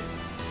high.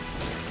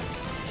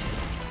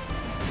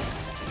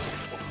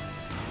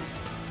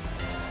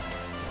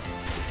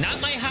 Not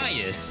my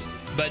highest,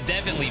 but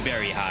definitely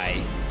very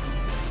high.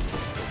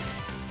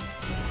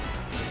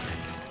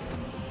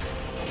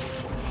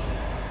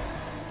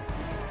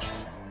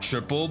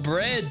 Triple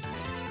bread.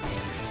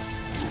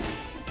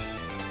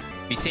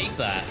 We take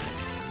that.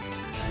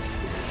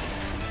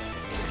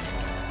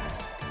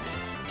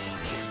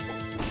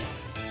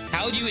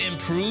 How do you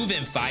improve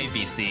in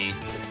 5BC?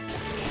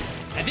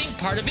 I think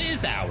part of it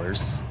is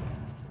hours.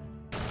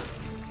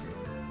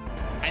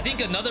 I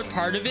think another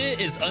part of it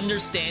is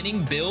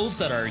understanding builds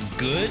that are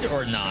good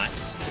or not.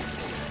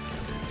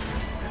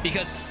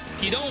 Because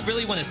you don't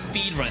really want to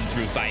speedrun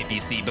through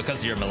 5BC because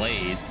of your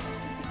melees.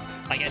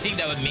 Like, I think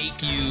that would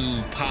make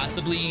you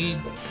possibly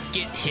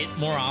get hit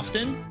more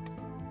often.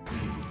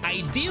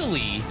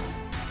 Ideally,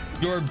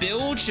 your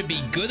build should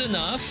be good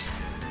enough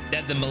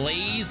that the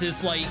melees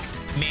is, like,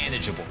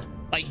 manageable.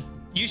 Like,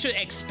 you should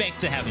expect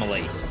to have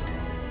melees.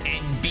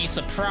 And be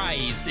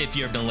surprised if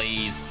your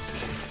melees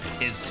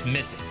is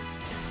missing.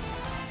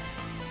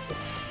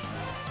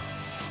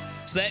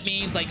 So that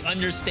means, like,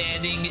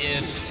 understanding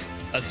if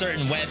a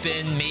certain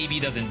weapon maybe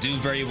doesn't do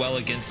very well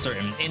against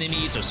certain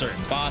enemies or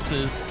certain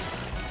bosses.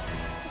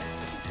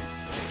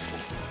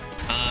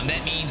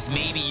 That means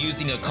maybe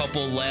using a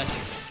couple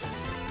less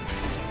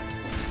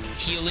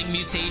healing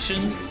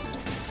mutations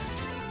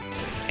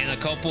and a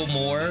couple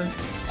more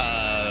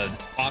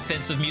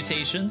offensive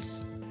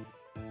mutations.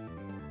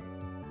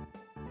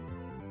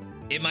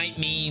 It might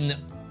mean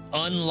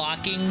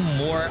unlocking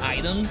more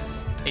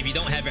items if you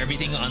don't have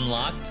everything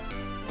unlocked.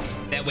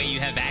 That way you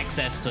have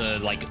access to,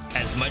 like,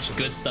 as much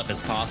good stuff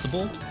as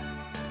possible.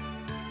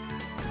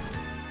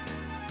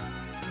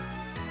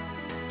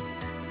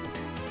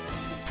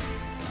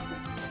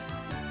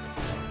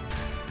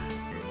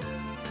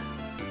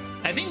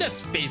 I think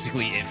that's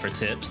basically it for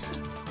tips.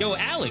 Yo,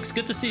 Alex,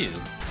 good to see you.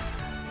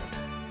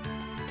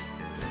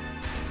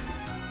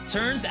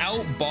 Turns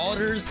out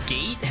Baldur's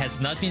Gate has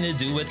nothing to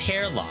do with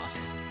hair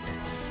loss.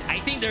 I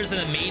think there's an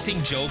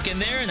amazing joke in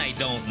there and I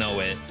don't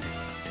know it.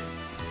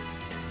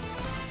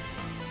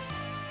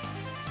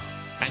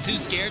 I'm too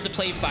scared to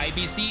play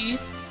 5BC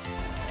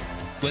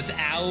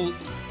without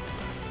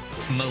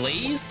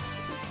melees?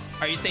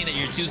 Are you saying that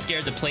you're too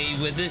scared to play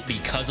with it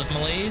because of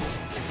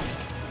melees?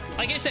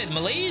 Like I said,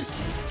 melees,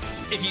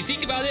 if you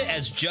think about it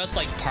as just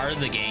like part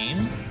of the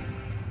game,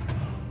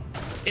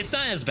 it's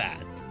not as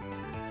bad.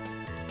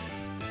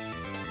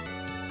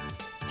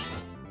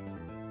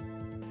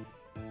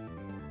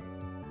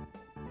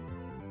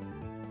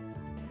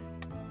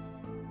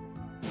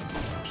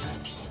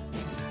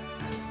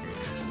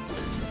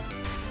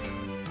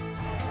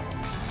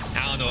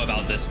 I don't know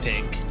about this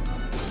pick.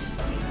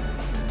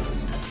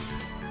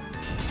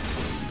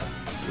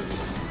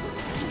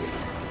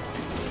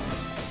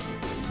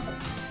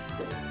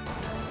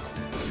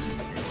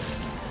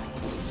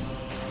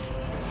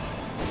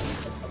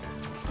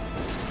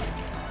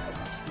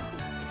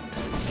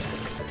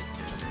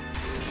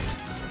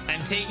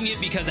 I'm taking it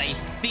because I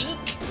think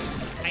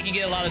I can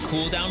get a lot of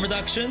cooldown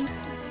reduction.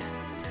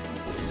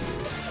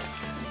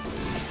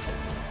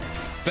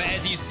 But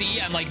as you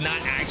see, I'm like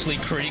not actually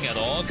critting at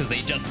all because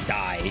they just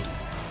die.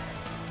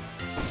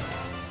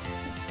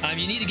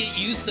 You need to get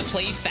used to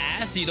play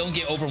fast so you don't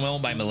get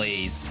overwhelmed by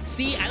melees.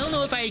 See, I don't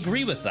know if I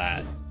agree with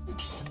that.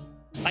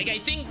 Like, I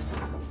think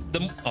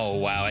the... Oh,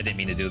 wow, I didn't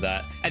mean to do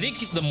that. I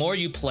think the more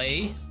you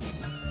play,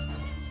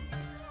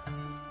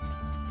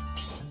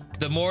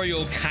 the more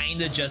you'll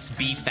kind of just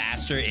be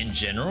faster in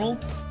general.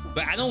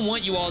 But I don't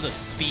want you all to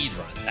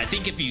speedrun. I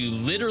think if you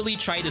literally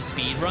try to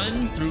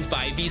speedrun through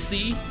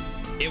 5BC,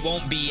 it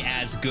won't be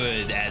as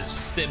good as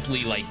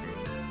simply, like,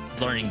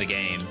 learning the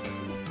game.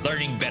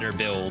 Learning better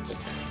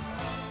builds.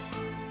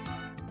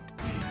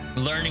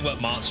 Learning what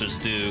monsters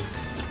do.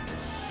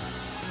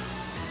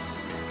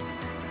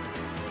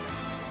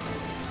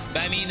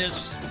 But I mean,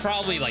 there's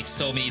probably, like,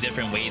 so many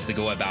different ways to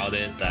go about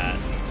it that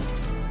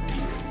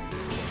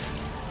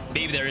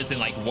maybe there isn't,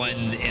 like,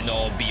 one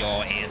end-all,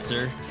 be-all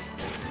answer.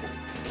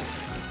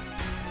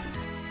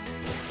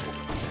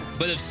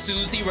 But if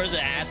Susie were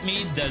to ask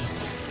me,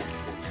 does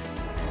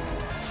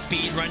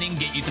speedrunning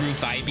get you through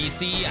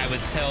 5BC, I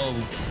would tell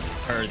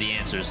her the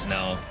answer is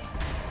no.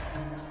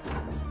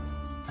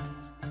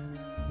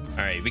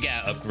 All right, we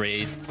gotta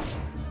upgrade.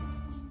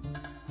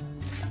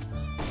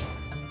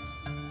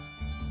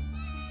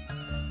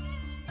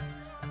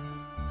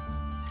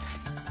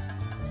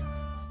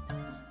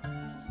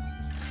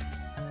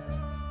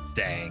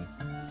 Dang.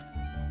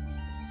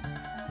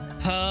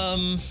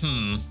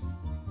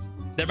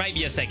 There might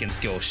be a second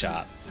skill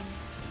shop.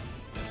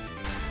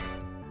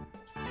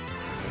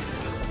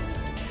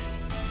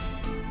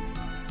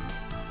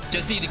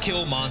 Just need to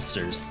kill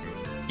monsters.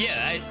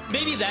 Yeah,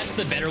 maybe that's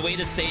the better way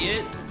to say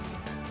it.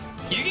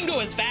 You can go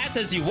as fast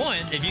as you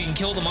want if you can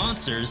kill the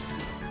monsters.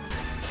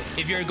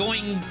 If you're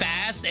going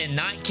fast and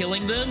not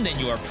killing them, then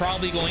you are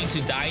probably going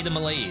to die to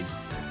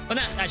malaise. Well,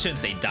 not, I shouldn't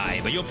say die,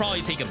 but you'll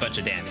probably take a bunch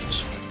of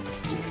damage.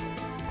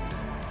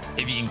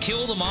 If you can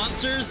kill the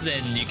monsters,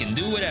 then you can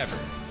do whatever.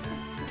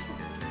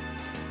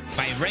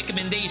 My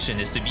recommendation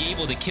is to be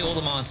able to kill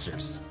the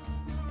monsters.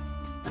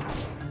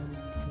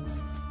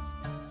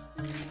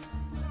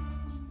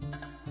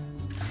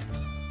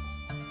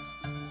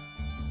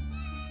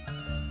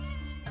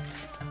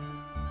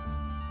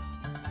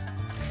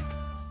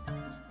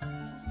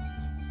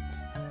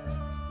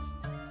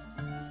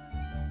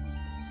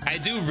 I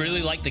do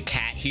really like the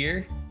cat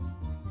here.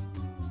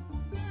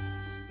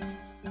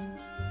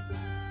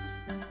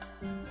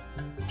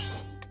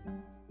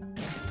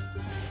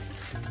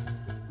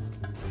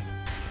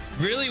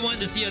 Really wanted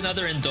to see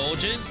another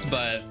indulgence,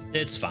 but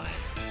it's fine.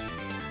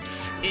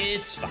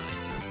 It's fine.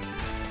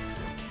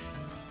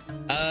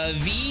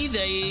 V,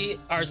 they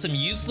are some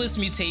useless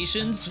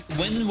mutations.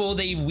 When will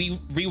they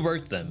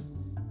rework them?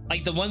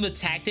 Like the one with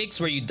tactics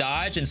where you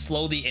dodge and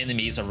slow the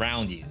enemies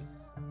around you.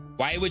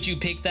 Why would you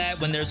pick that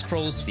when there's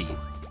crow's feet?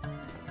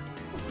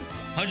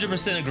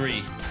 100%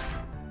 agree.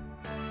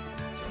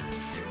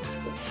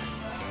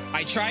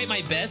 I tried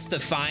my best to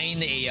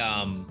find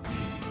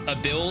a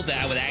build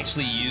that I would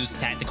actually use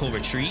tactical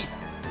retreat.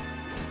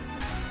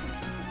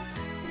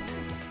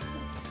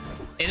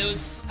 And it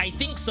was, I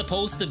think,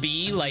 supposed to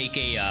be like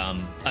a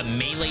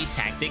melee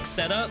tactics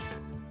setup.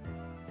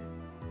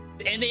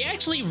 And they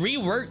actually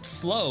reworked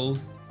slow.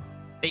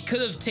 They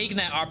could have taken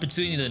that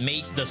opportunity to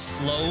make the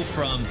slow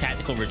from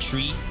tactical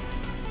retreat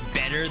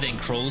better than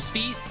crow's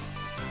feet.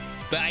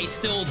 But I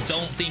still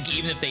don't think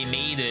even if they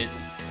made it,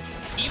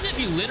 even if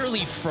you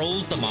literally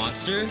froze the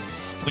monster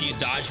when you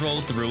dodge roll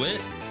through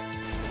it,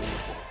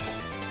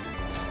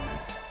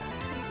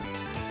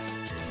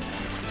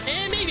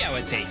 and maybe I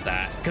would take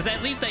that, because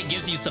at least that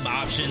gives you some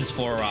options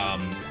for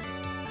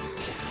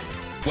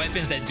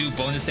weapons that do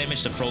bonus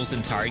damage to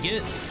frozen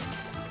target.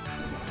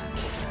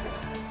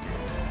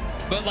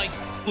 But like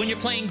when you're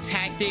playing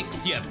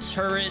tactics, you have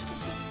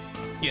turrets,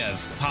 you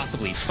have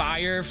possibly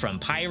fire from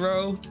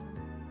pyro.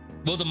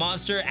 Will the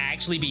monster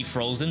actually be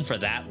frozen for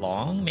that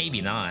long?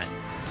 Maybe not.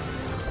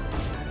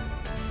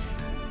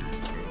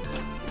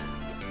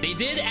 They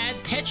did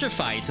add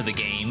petrify to the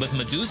game with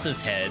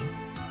Medusa's head,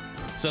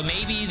 so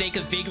maybe they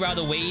could figure out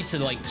a way to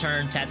like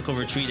turn tactical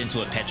retreat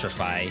into a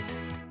petrify.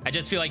 I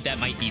just feel like that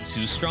might be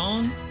too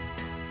strong.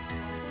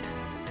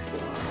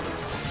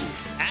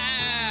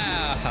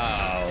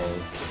 Ow!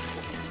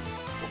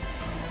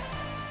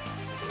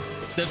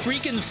 The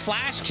freaking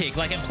flash kick,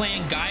 like I'm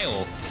playing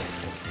Guile.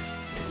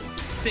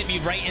 Sent me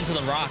right into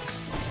the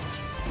rocks.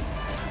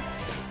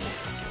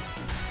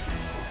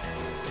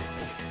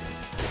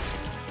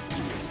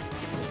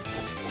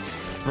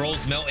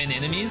 Rolls melt in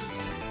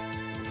enemies.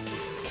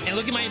 And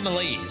look at my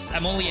malaise.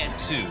 I'm only at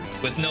 2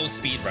 with no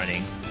speed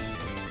running.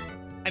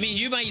 I mean,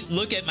 you might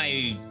look at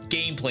my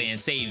gameplay and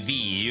say, V,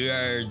 you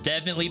are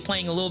definitely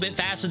playing a little bit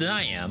faster than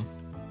I am.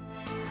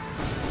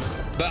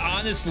 But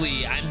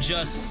honestly, I'm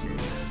just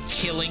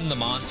killing the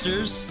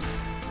monsters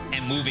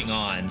and moving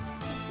on.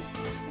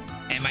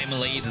 And my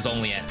malaise is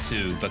only at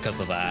 2 because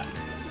of that.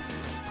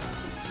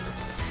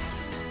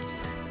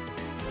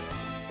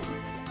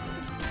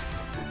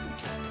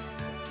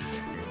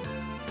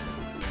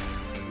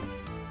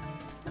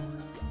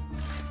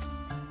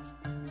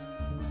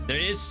 There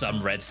is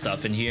some red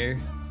stuff in here.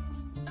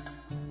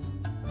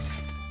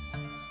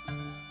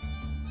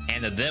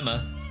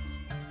 Anathema.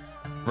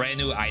 Brand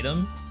new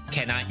item.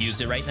 Cannot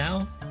use it right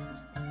now.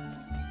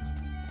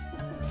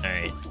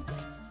 Alright.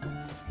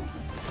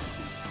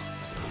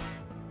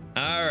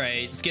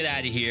 Alright, let's get out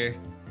of here.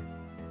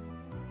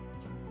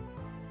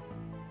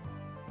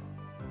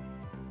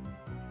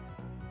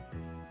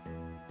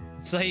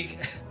 It's like...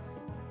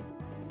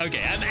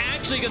 Okay, I'm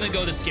actually gonna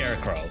go to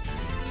Scarecrow.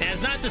 And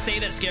it's not to say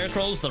that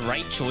Scarecrow's the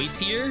right choice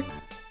here.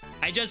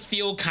 I just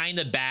feel kind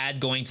of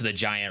bad going to the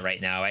Giant right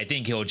now. I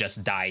think he'll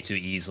just die too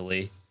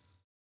easily.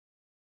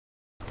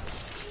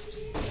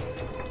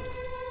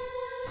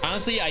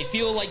 Honestly, I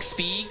feel like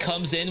speed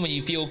comes in when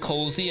you feel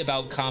cozy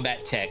about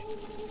combat tech.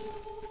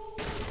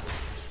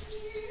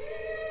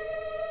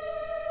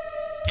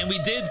 And we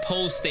did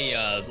post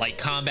a like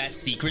combat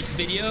secrets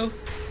video.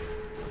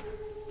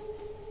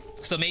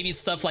 So maybe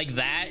stuff like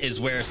that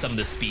is where some of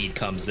the speed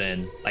comes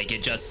in. Like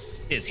it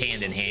just is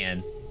hand in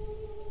hand.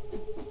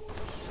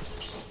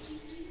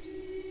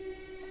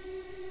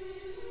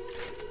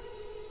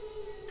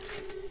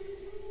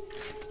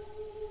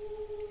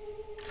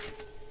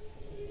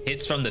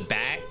 Hits from the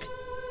back.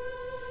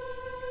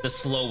 The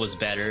slow was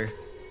better.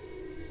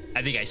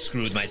 I think I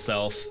screwed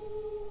myself.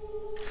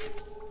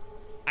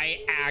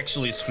 I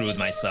actually screwed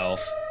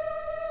myself.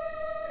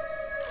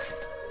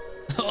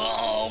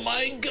 Oh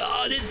my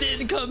god, it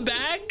didn't come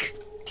back?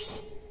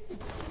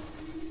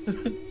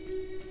 You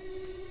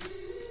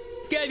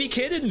gotta be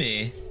kidding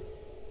me.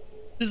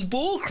 This is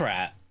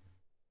bullcrap.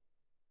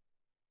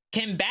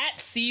 Can Bat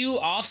see you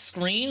off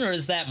screen, or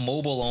is that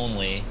mobile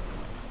only?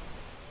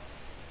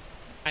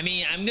 I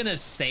mean, I'm gonna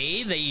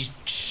say they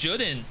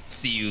shouldn't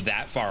see you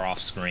that far off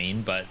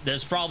screen, but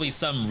there's probably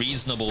some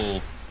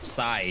reasonable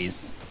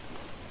size.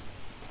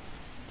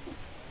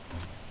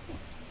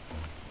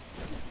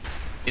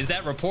 Is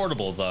that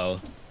reportable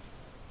though?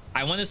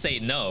 I want to say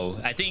no.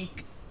 I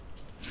think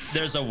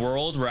there's a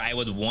world where I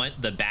would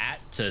want the bat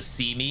to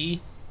see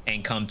me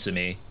and come to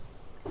me.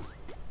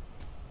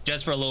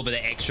 Just for a little bit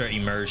of extra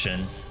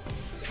immersion.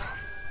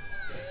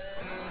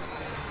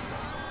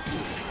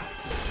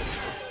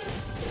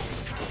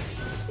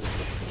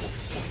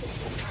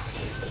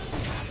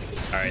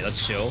 All right,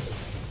 let's chill.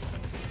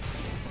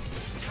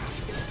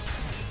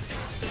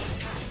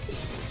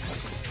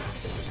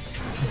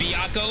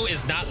 Byakko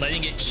is not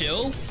letting it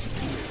chill.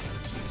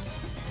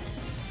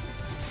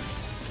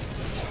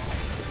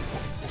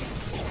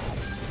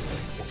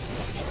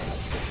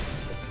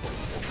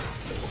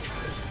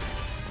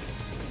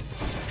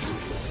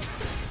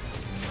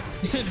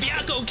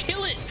 Byakko,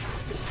 kill it!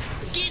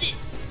 Get it!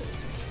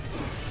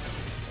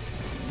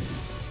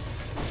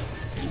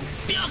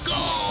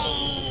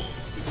 Byakko!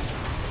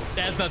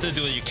 That has nothing to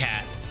do with your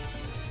cat.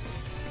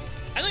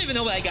 I don't even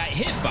know what I got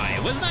hit by.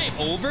 Wasn't I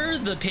over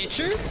the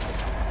pitcher?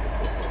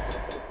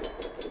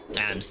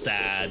 I'm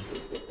sad.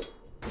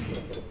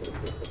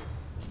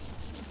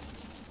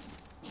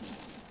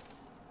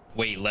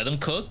 Wait, let him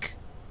cook?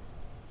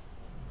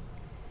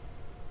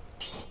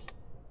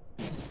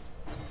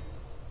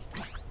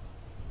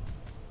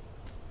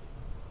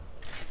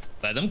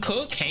 Let him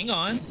cook, hang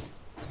on.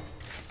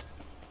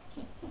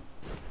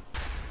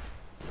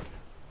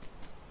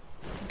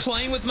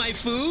 Playing with my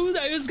food?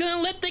 I was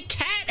gonna let the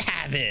cat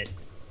have it.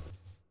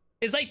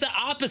 It's like the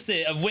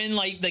opposite of when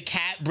like the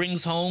cat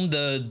brings home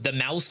the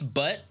mouse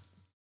butt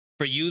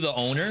for you, the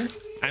owner.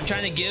 I'm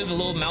trying to give a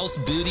little mouse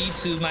booty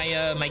to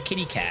my my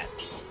kitty cat.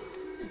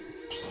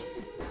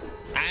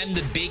 I'm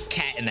the big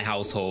cat in the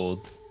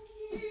household.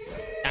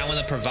 I want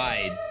to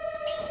provide.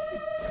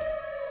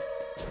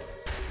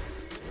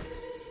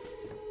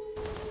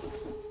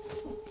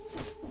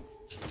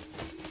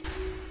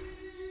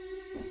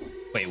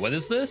 Wait, what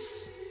is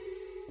this?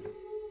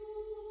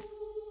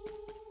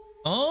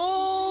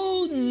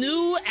 Oh,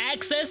 new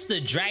access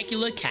to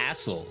Dracula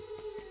Castle.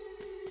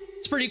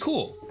 It's pretty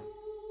cool.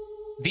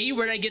 V,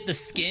 where'd I get the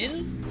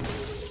skin?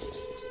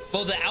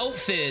 Well, the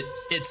outfit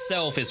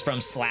itself is from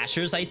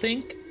Slashers, I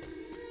think.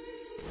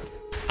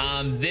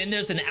 Then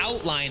there's an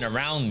outline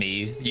around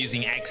me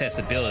using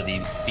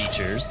accessibility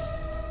features.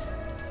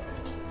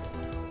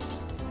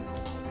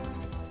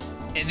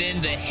 And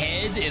then the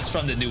head is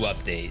from the new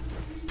update.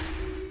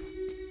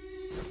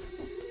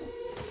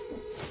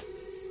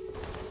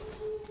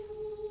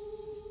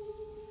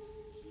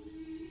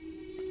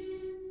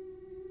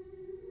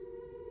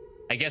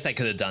 I guess I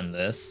could have done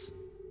this.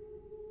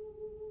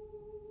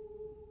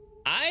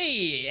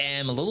 I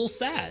am a little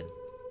sad.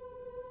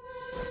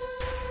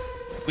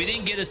 We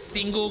didn't get a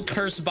single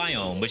cursed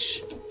biome,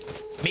 which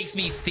makes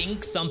me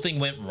think something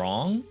went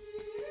wrong.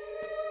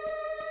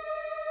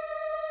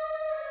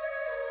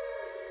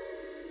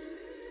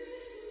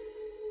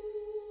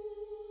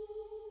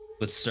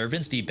 Would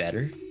servants be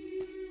better?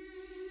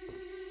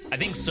 I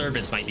think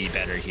servants might be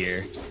better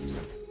here.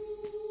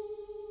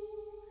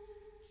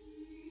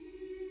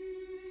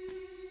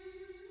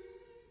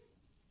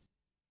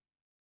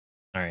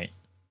 All right.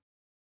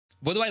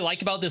 What do I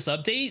like about this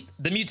update?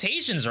 The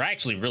mutations are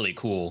actually really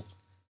cool.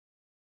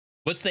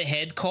 What's the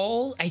head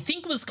called? I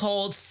think it was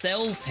called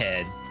Cell's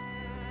Head.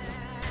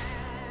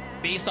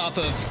 Based off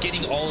of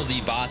getting all of the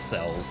boss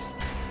cells.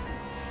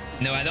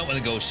 No, I don't want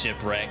to go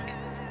shipwreck.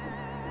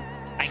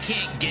 I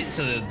can't get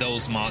to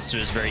those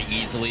monsters very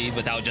easily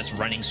without just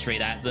running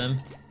straight at them.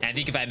 And I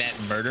think if I'm at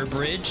Murder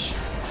Bridge,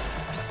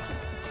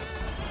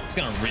 it's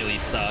gonna really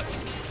suck.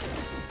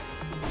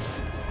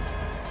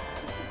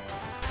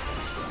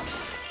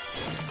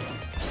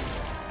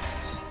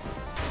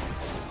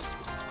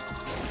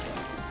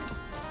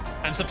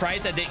 I'm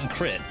surprised I didn't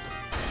crit.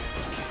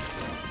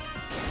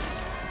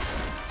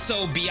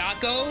 So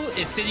Byakko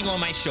is sitting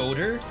on my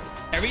shoulder.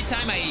 Every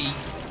time I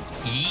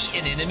yeet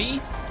an enemy,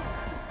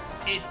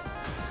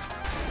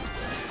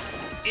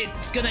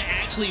 it's gonna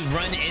actually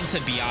run into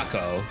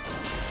Byakko.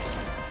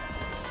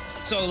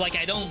 So like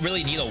I don't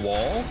really need a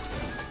wall.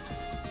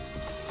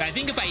 But I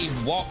think if I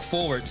walk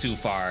forward too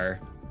far,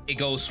 it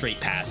goes straight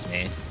past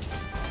me.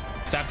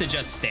 So I have to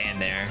just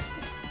stand there.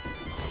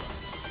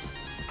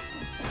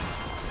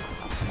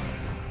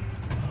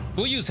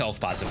 We'll use health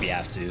pots if we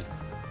have to.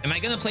 Am I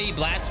gonna play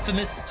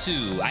Blasphemous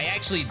 2? I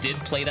actually did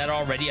play that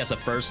already as a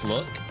first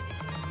look.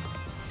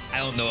 I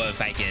don't know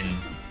if I can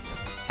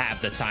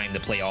have the time to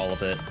play all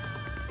of it.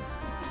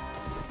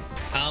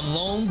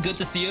 Lone, good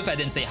to see you if I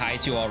didn't say hi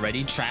to you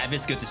already.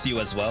 Travis, good to see you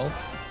as well.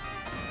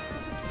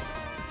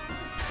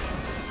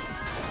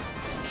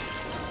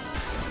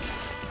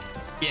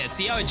 Yeah,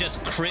 see how it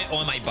just crit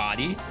on my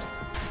body?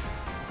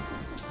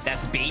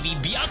 That's baby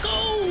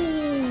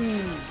Byakko!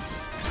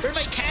 Where'd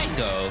my cat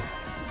go?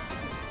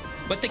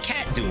 What the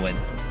cat doing?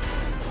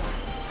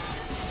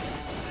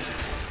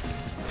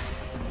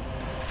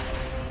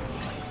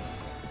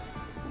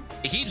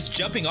 It keeps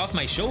jumping off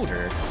my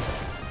shoulder.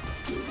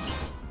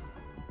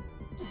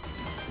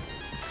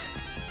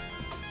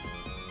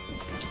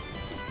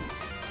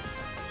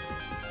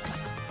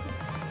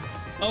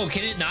 Oh,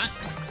 can it not?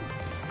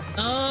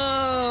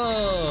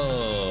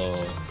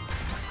 Oh.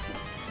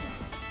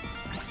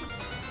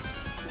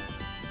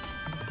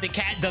 The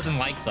cat doesn't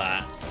like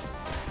that.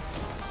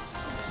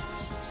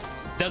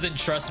 Doesn't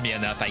trust me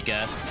enough, I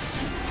guess.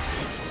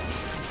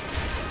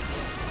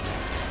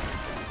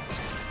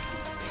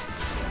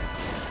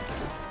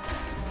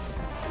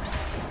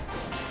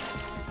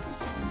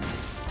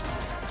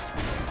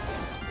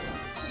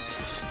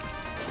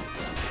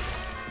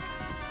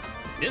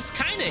 This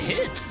kind of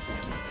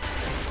hits.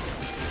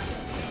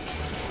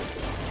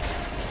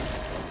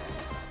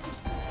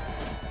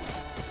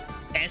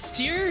 S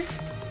tier?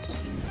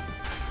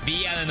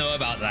 V, I don't know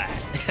about that.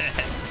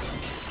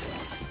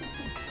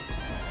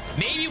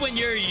 Maybe when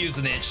you're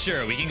using it,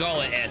 sure, we can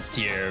call it S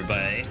tier,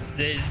 but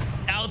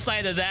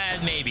outside of that,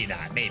 maybe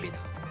not, maybe not.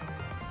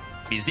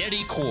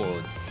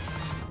 Misericord.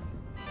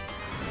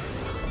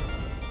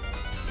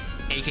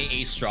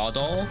 AKA Straw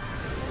Doll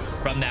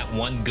from that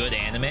one good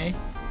anime.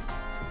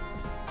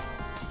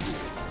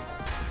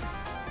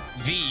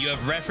 V, you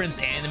have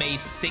referenced anime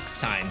 6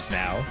 times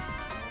now.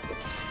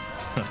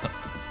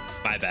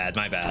 My bad,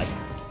 my bad.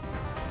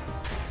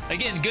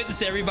 Again, good to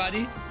see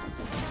everybody.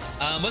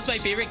 What's my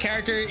favorite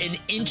character? An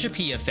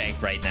entropy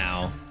effect right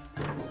now.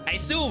 I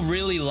still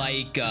really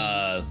like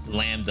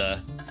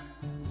Lambda.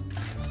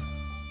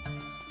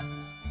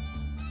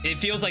 It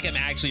feels like I'm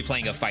actually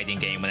playing a fighting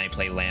game when I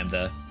play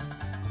Lambda.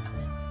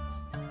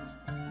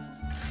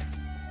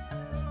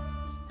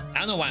 I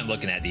don't know why I'm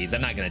looking at these.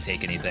 I'm not gonna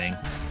take anything.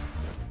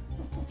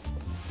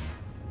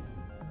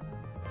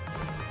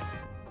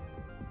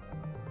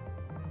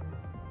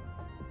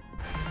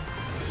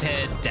 Let's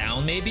head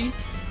down, maybe?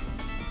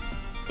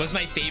 What's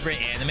my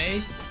favorite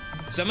anime?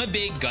 So I'm a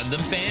big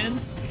Gundam fan.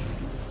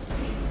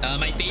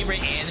 My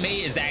favorite anime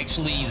is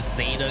actually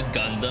Zeta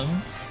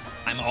Gundam.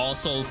 I'm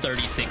also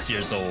 36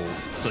 years old,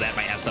 so that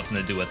might have something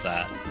to do with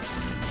that.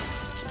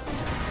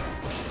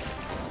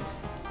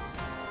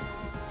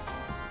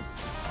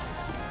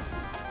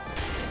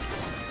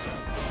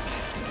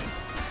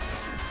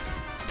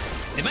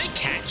 Did my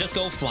cat just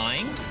go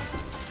flying?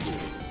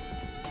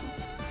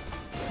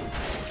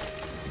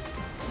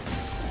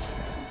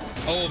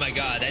 Oh my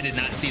god, I did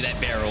not see that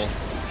barrel.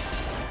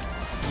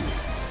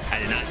 I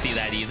did not see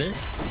that either.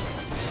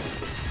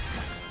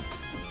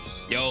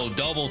 Yo,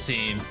 double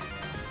team.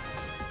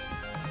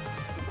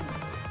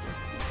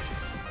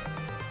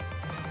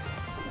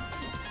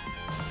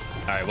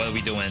 Alright, what are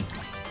we doing?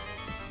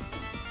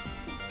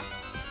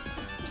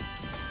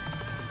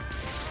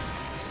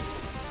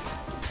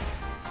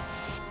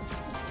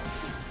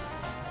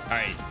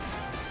 Alright.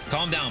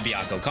 Calm down,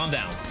 Biako. Calm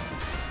down.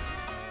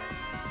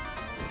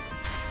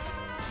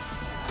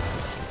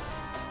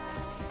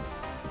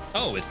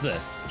 Oh, it's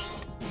this.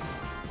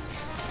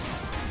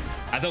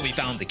 I thought we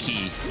found the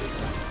key.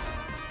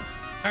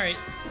 Alright.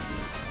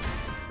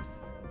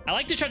 I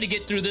like to try to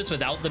get through this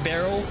without the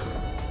barrel.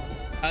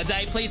 Did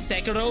I play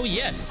Sekiro?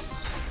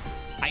 Yes.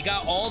 I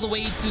got all the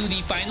way to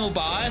the final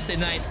boss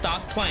and then I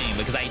stopped playing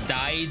because I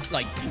died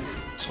like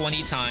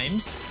 20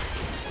 times.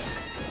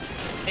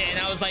 And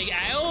I was like,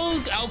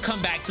 I'll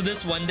come back to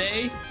this one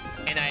day.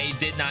 And I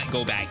did not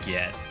go back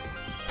yet.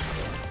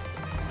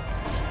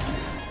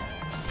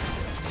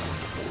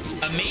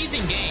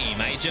 Amazing game.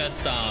 I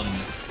just,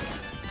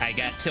 I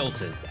got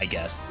tilted, I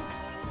guess.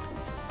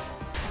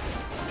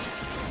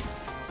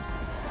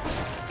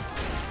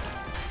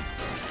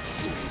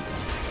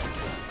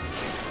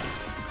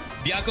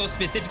 Biako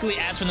specifically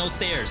asked for no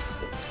stairs.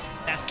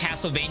 That's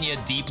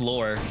Castlevania deep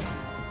lore.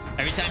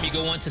 Every time you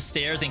go onto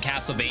stairs in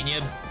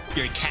Castlevania,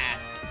 your cat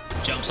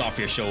jumps off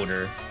your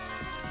shoulder.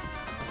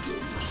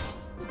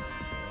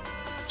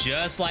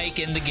 Just like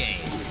in the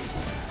game.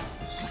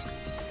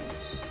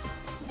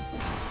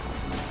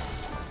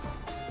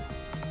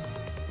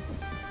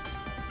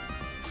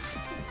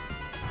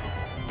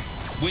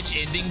 Which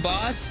ending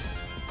boss?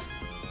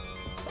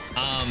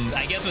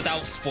 I guess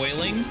without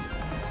spoiling,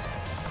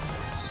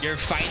 you're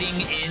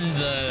fighting in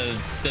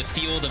the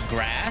field of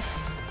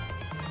grass.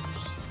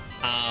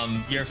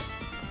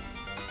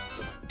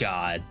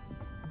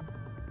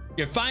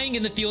 You're fighting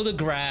in the field of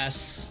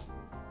grass.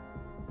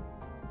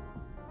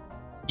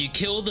 You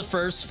kill the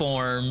first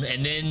form,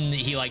 and then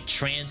he like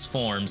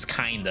transforms,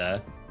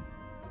 kinda.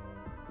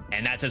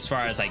 And that's as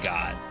far as I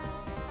got.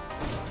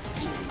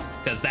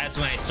 Because that's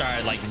when I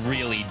started like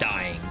really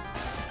dying.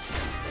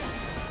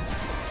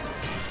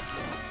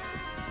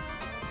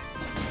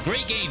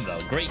 Great game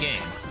though, great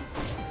game.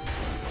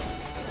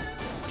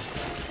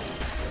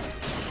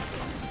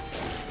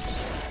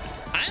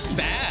 I'm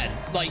bad.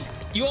 Like,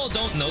 you all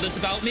don't know this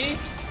about me.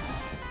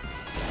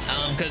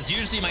 Because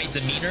usually my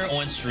demeanor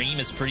on stream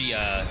is pretty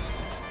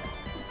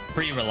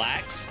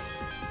relaxed.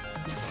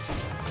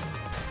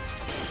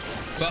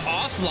 But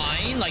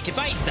offline, like if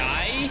I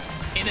die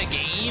in a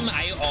game,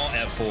 I alt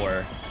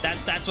F4.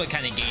 That's what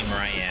kind of gamer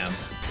I am.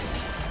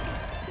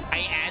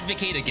 I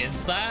advocate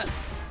against that.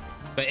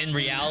 But in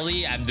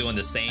reality, I'm doing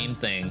the same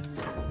thing.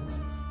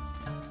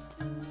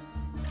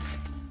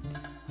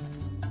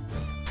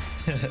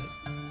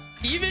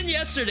 Even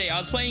yesterday, I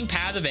was playing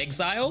Path of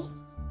Exile,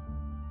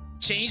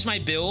 changed my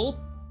build,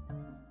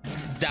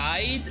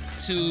 died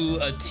to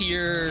a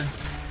tier...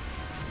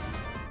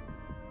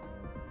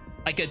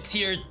 like a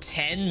tier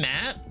 10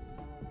 map.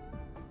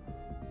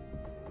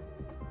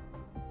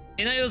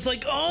 And I was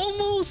like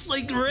almost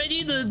like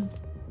ready to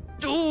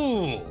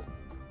do.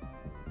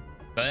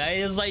 But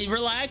I was like,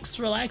 relax,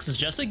 relax, it's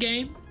just a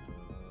game.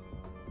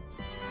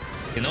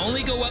 Can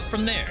only go up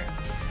from there.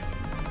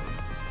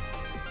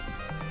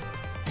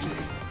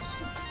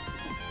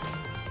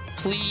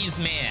 Please,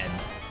 man.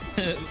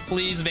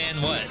 Please,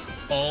 man, what?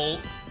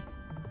 Oh,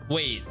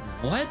 wait,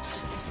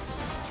 what?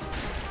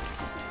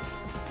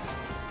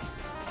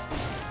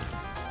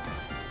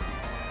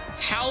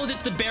 How did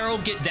the barrel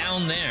get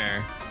down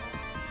there?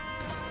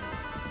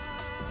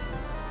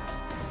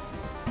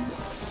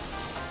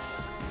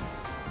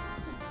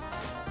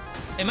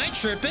 Am I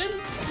tripping?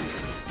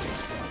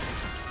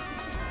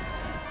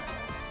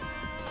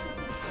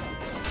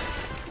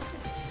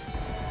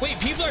 Wait,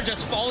 people are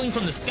just falling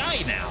from the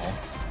sky now.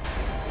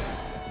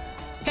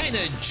 What kind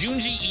of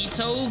Junji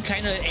Ito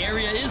kind of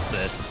area is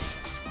this?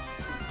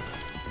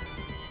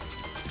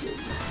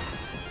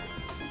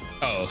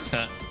 Oh,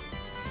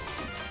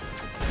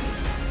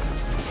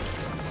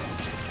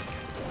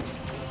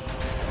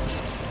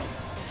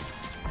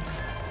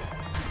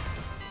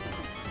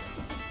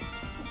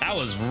 that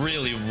was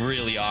really,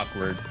 really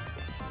awkward.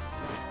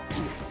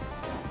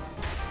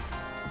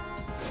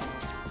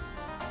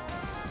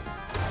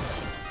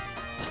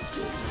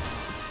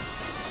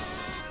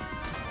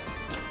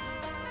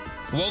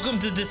 Welcome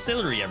to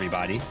Distillery,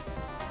 everybody.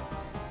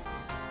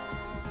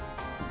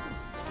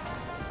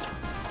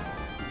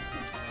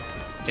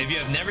 If you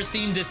have never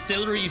seen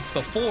Distillery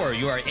before,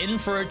 you are in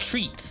for a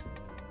treat.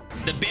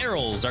 The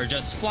barrels are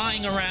just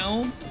flying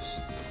around,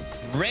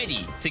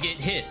 ready to get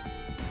hit.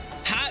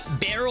 Hot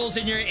barrels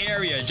in your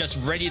area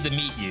just ready to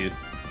meet you.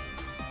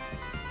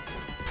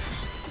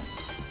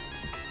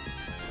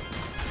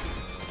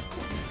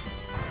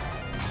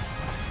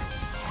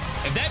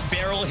 If that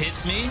barrel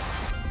hits me,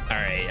 all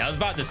right, I was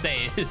about to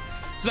say, this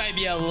might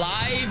be a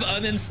live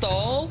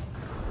uninstall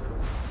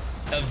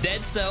of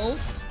Dead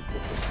Cells.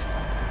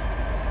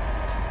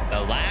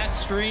 The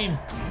last stream.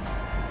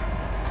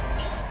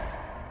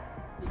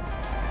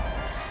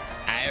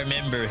 I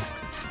remember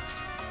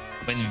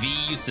when V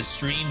used to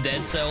stream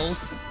Dead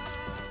Cells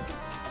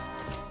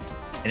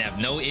and have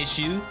no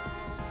issue.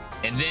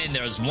 And then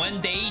there was one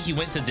day he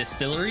went to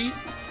Distillery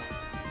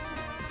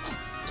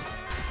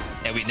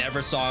and we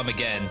never saw him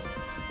again.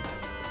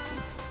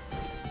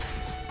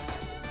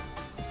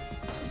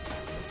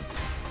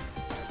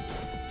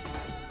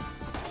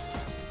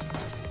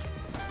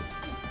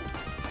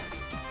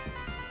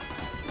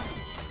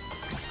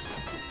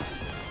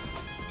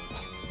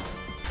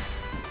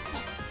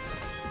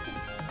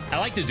 I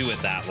like to do it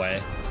that way.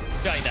 I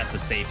feel like that's the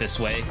safest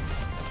way.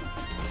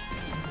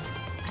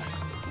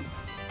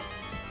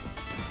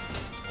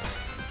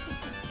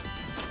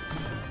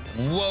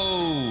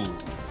 Whoa.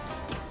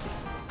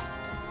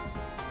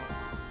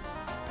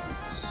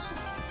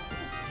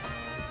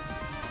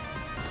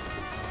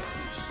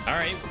 All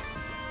right.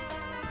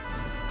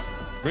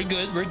 We're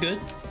good, we're good.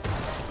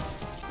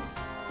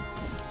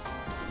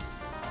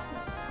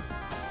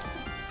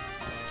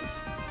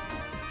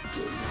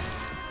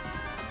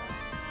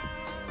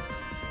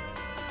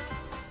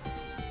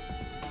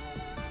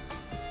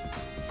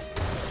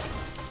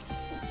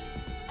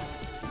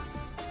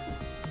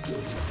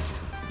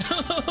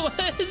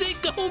 Why does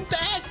it go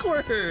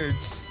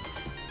backwards?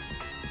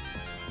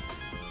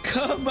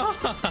 Come on.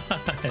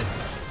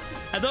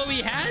 I thought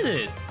we had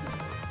it.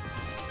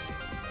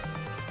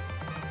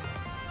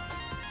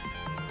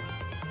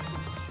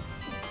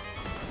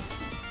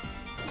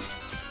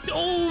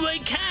 Oh, my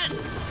cat.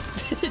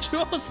 Did you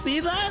all see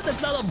that?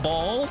 That's not a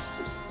ball.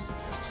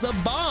 It's a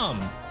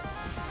bomb.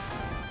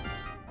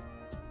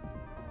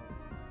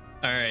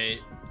 All right.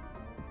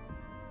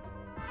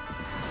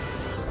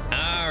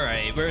 All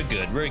right, we're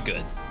good. We're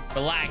good.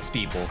 Relax,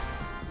 people.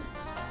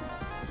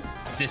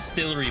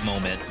 Distillery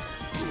moment.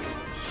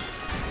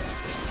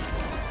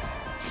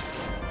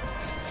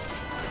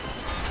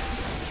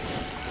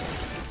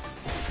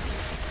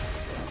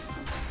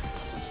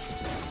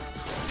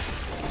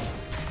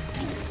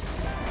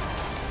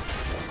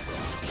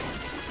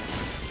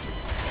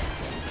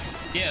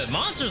 Yeah,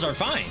 monsters are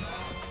fine.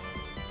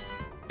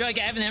 I feel like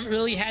I haven't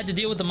really had to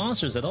deal with the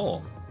monsters at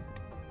all.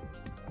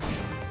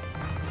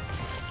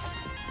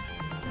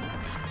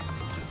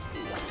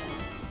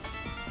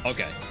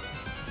 Okay.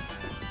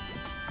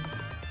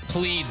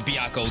 Please,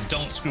 Byakko,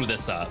 don't screw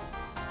this up.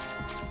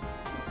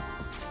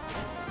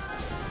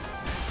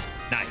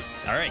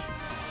 Nice. All right.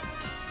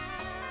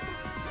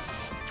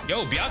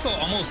 Yo, Byakko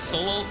almost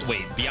soloed.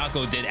 Wait,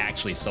 Byakko did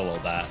actually solo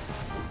that.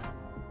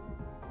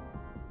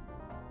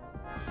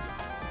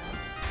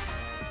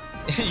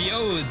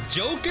 Yo,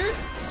 Joker,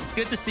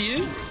 good to see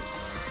you.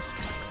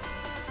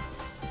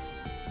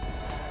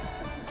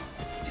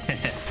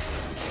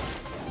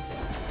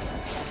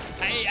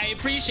 I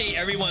appreciate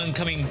everyone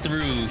coming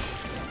through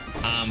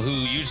who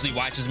usually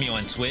watches me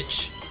on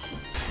Twitch.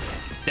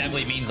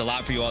 Definitely means a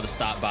lot for you all to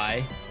stop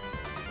by.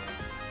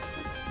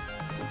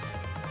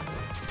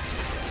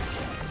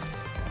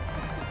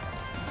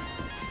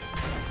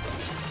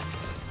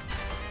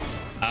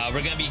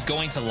 We're gonna be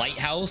going to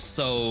Lighthouse,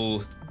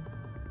 so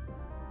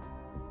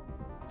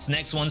this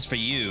next one's for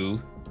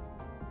you.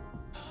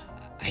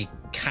 I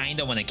kind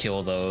of want to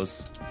kill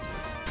those.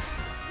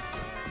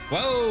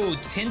 Whoa,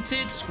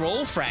 tinted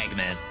scroll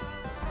fragment.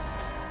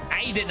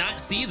 I did not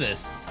see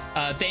this.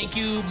 Thank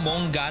you,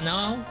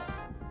 Monganao.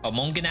 Oh,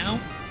 Monganao.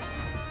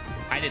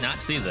 I did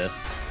not see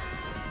this.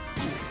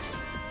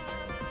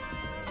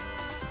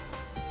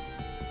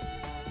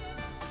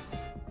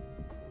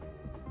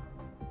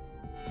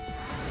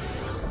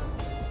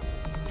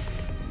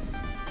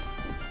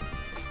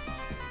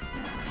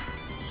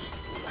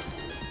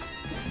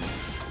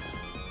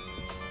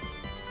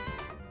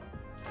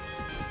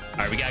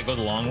 All right, we gotta go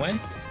the long way.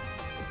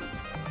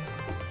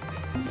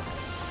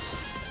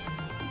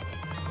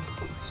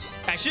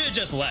 I should have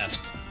just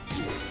left.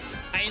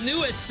 I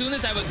knew as soon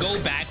as I would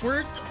go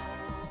backward,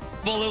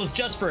 well, it was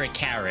just for a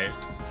carrot.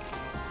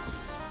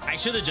 I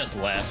should have just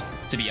left,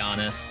 to be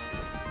honest.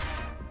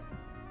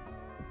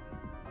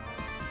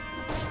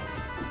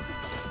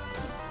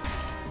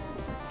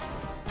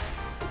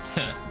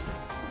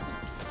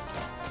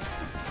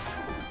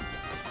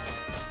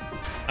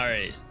 All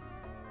right.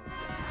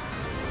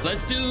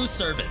 Let's do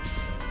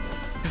servants,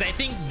 because I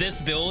think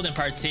this build in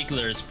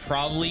particular is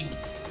probably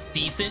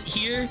decent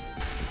here.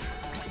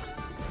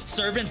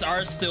 Servants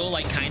are still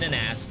like kind of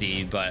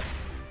nasty, but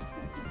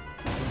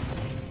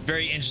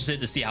very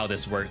interested to see how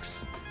this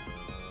works.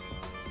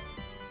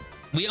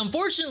 We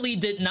unfortunately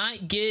did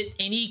not get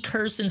any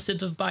curse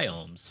incentive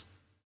biomes,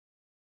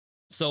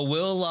 so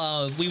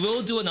we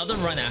will do another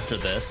run after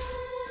this.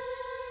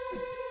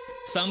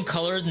 Some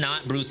colored,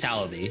 not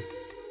brutality.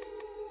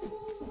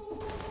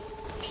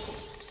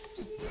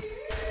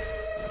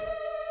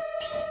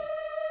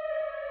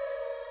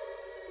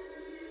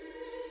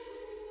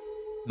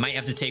 Might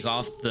have to take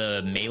off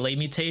the melee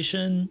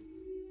mutation.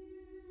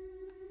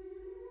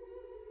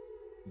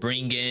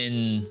 Bring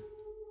in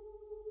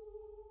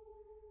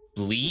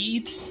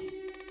bleed.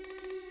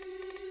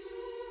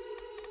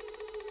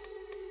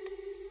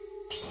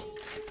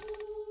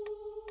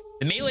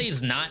 The melee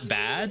is not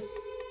bad,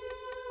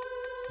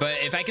 but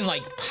if I can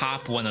like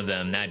pop one of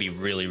them, that'd be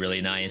really,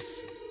 really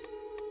nice.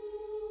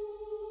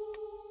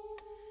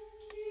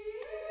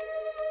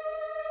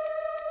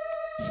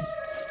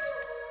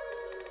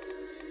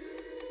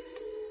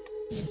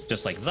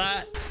 Just like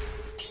that.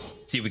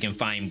 See if we can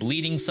find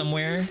bleeding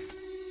somewhere.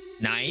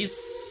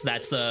 Nice.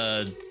 That's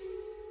a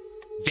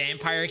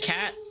vampire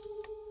cat.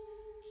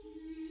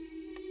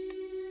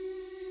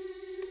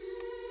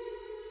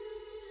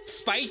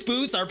 Spiked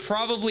boots are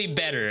probably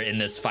better in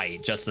this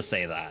fight, just to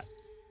say that.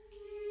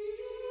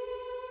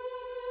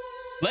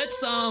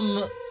 Let's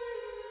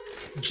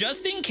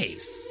just in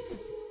case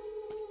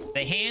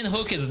the hand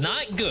hook is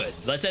not good,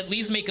 let's at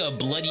least make a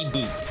bloody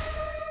boot.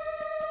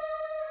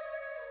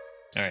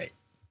 All right.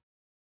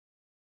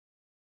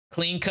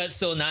 Clean Cut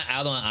still not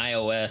out on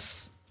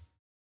iOS.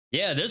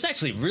 Yeah, there's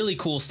actually really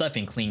cool stuff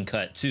in Clean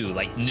Cut too,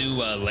 like new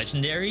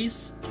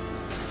legendaries.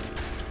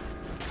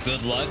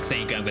 Good luck.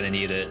 Thank you. I'm gonna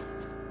need it.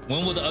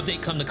 When will the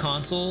update come to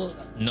console?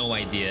 No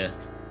idea.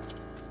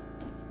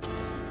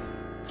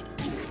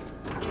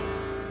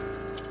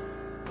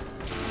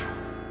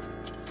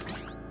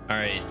 All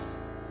right.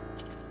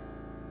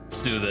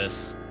 Let's do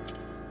this.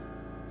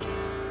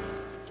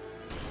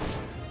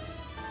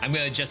 I'm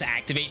gonna just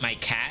activate my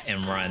cat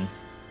and run.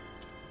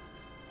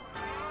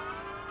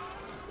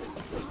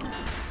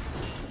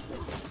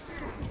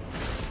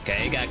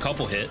 Okay, got a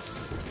couple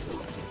hits.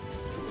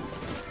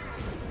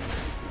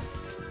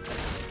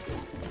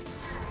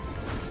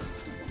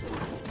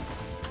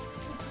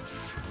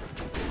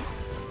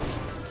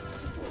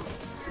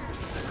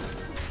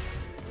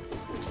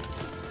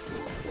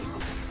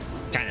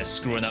 Kind of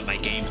screwing up my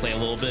gameplay a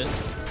little bit.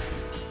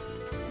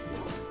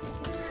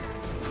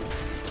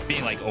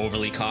 Being like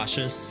overly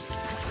cautious.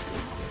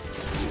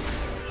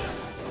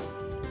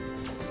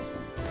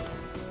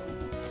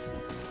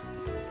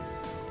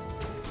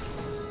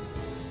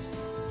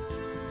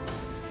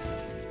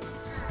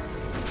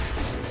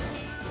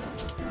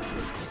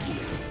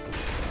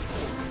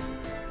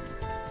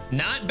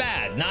 Not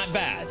bad, not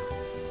bad.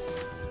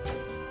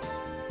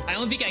 I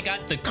don't think I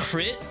got the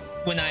crit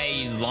when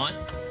I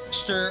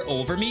launched her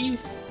over me,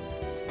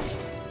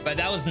 but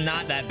that was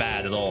not that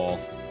bad at all.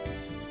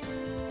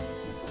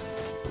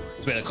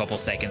 Let's wait a couple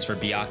seconds for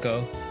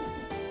Byakko.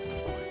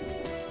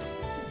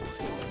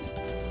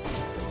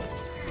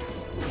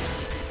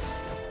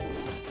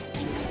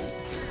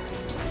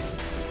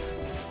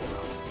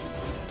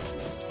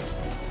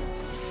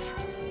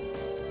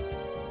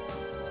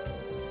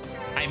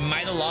 I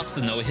might have lost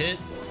the no-hit.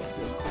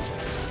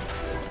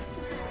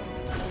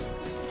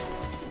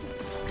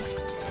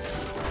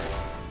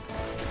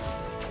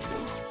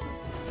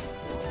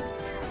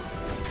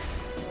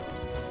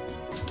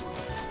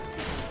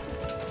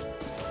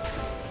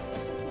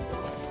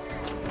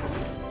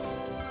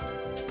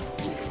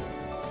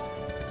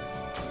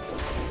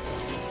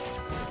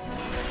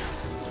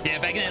 Yeah,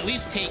 if I can at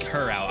least take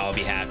her out, I'll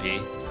be happy.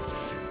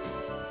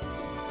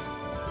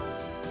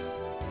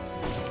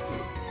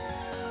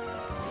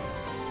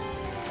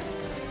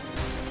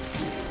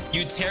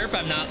 Uterp,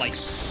 I'm not like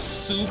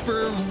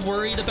super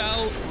worried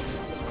about.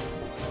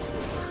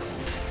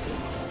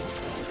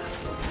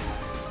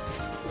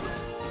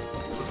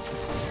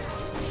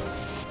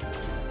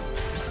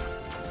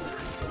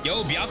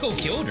 Yo, Byakko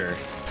killed her.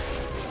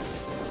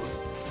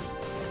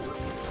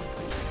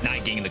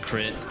 Not getting the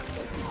crit.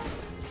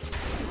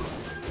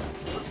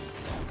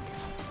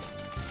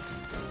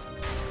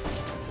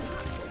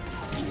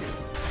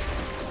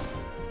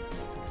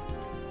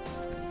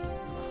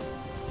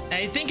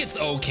 I think it's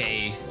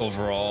okay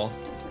overall.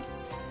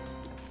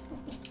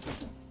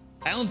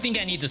 I don't think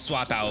I need to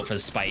swap out for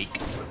Spike.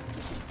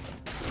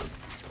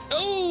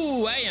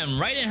 Oh, I am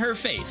right in her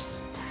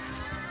face.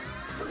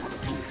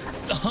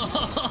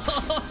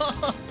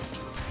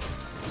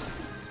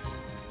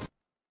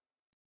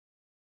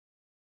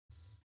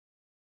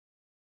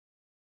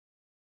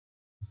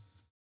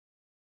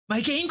 My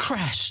game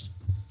crashed.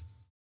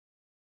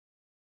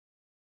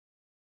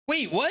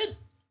 Wait, what?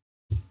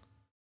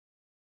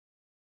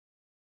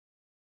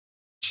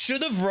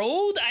 Should have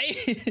rolled?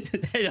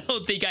 I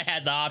don't think I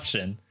had the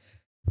option.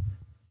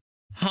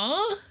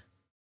 Huh?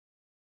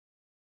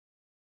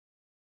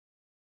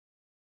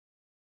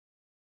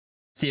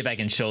 See if I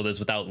can show this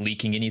without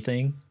leaking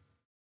anything.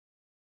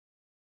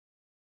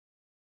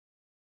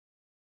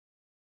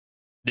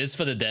 This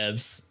for the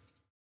devs.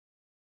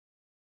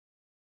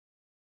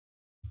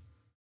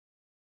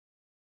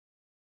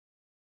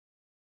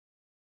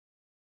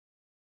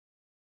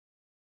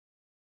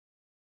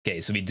 Okay,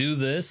 so we do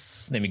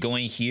this. Then we go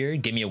in here,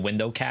 give me a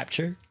window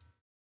capture.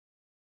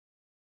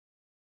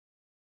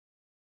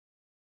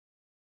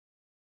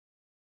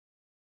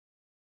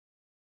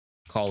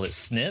 Call it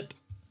snip.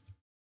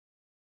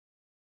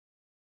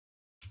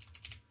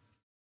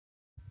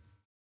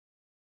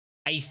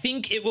 I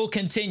think it will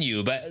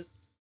continue, but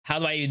how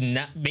do I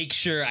not make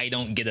sure I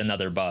don't get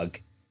another bug?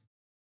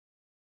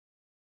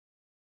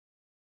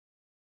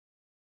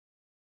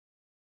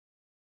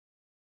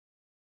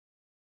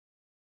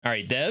 All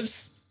right,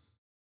 devs.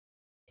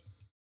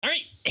 All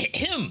right,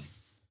 him.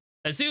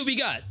 Let's see what we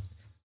got.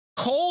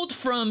 Cold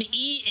from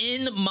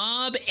EN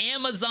Mob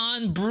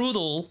Amazon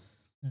Brutal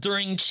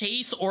during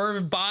chase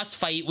or boss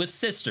fight with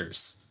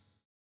sisters.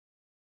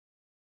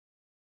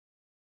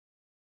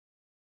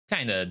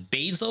 Kind of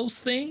Bezos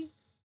thing.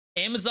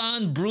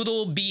 Amazon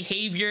Brutal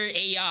Behavior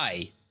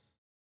AI.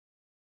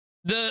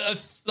 The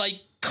like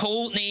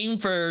code name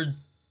for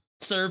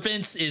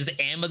servants is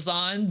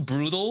Amazon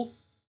Brutal.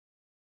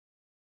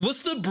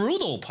 What's the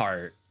brutal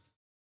part?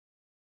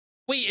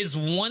 Wait, is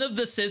one of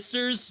the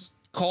sisters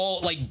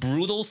called like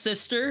Brutal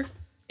Sister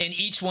and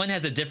each one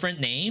has a different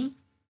name?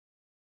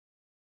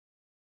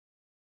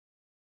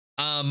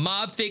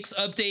 Mob fix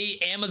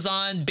update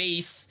Amazon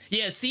base.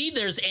 Yeah, see,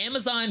 there's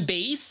Amazon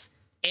base,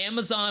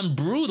 Amazon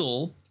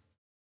Brutal.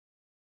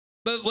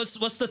 But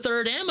what's the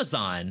third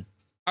Amazon?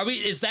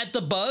 Is that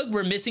the bug?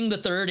 We're missing the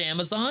third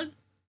Amazon?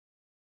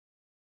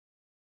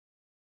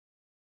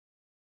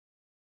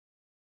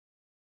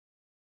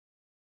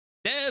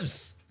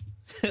 Devs.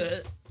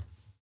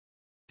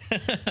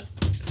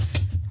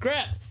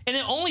 Crap. And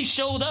it only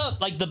showed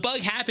up, like the bug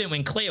happened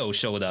when Cleo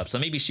showed up, so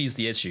maybe she's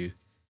the issue.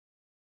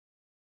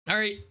 All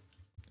right.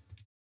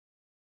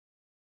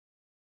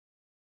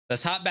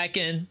 Let's hop back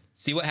in,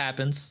 see what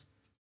happens.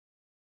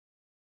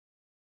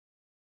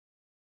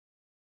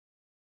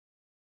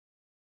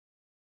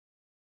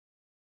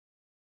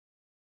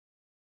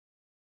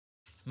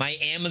 My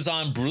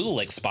Amazon Brutal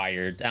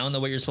expired. I don't know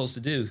what you're supposed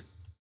to do.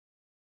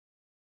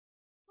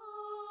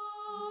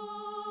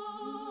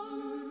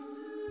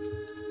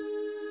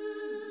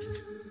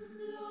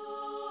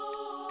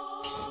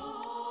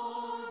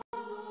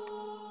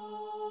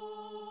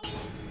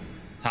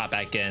 Hop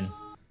back in.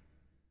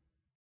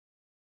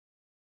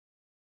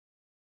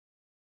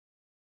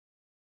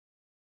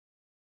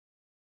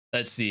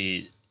 Let's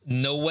see.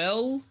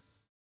 Noel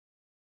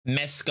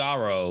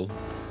Mescaro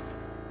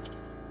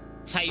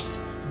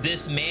typed,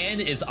 "This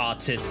man is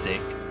autistic."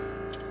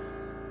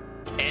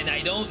 And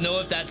I don't know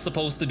if that's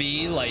supposed to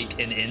be like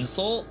an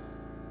insult.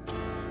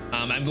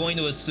 I'm going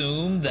to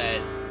assume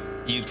that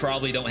you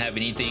probably don't have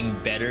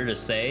anything better to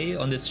say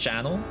on this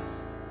channel.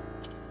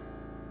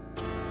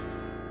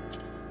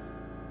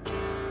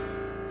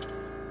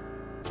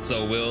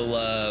 So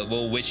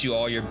we'll wish you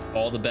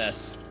all the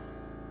best.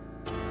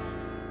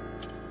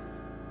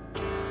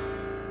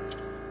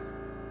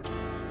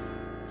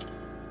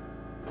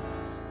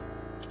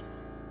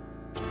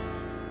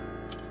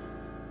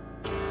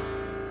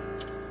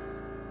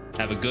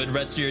 Have a good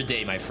rest of your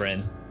day, my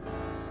friend.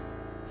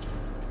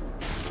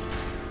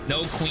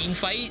 No queen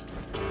fight?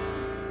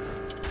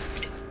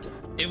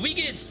 If we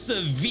get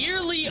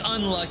severely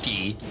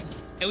unlucky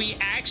and we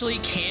actually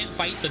can't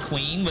fight the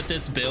queen with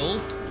this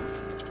build,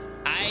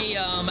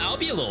 I'll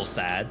be a little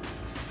sad.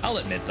 I'll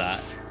admit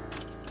that.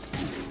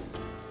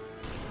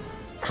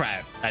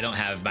 Crap, I don't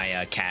have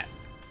my cat.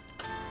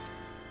 I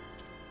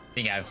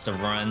think I have to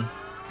run.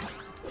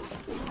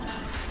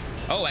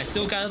 Oh, I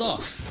still got it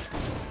off.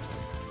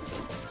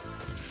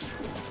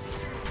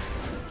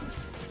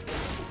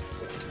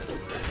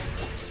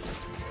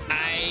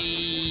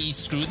 I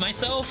screwed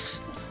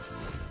myself?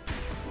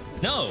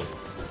 No.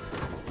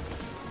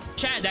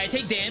 Chat, did I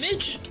take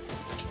damage?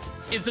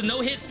 Is the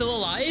no-hit still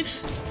alive?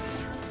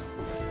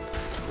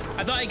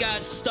 I thought I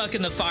got stuck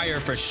in the fire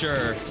for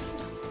sure.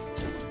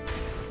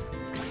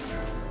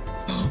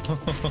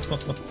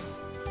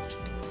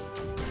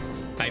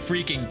 My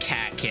freaking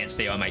cat can't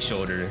stay on my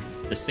shoulder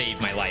to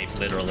save my life,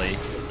 literally.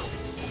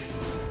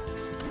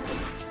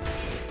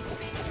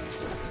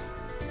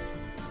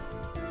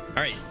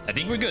 All right, I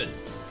think we're good.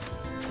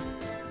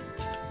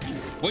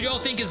 What do y'all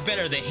think is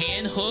better, the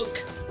hand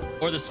hook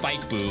or the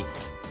spike boot?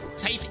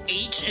 Type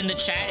H in the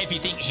chat if you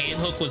think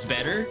hand hook was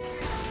better.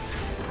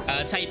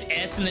 Type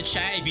S in the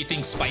chat if you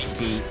think spike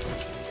boot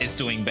is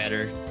doing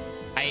better.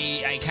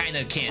 I kind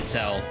of can't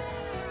tell.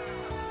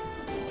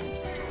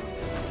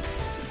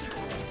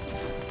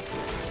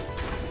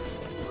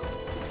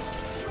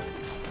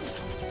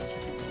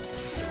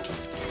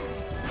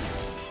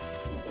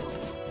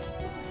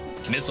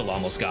 Missile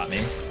almost got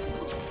me.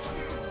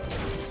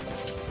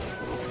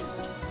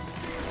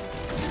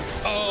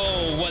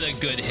 Oh, what a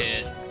good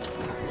hit.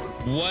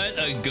 What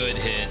a good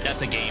hit.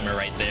 That's a gamer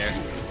right there.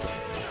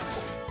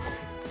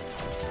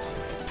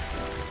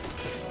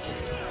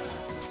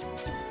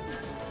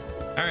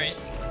 All right,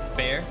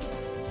 fair.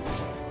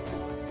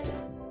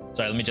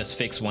 Sorry, let me just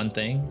fix one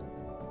thing.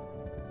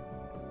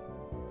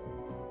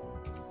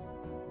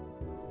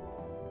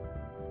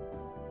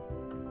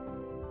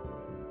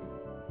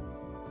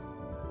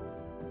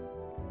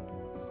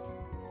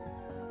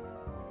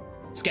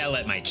 Just gotta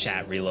let my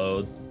chat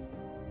reload.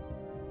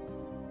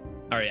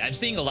 All right, I'm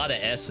seeing a lot of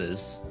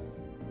S's.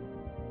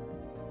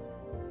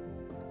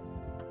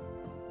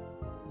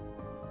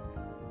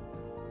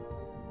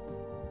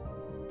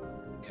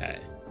 Okay.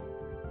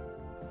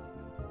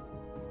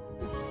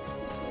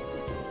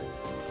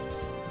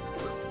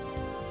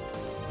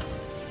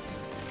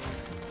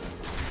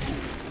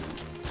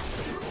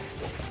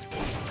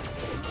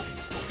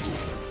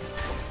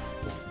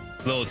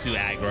 A little too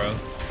aggro.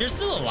 You're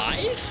still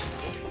alive?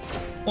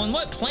 On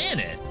what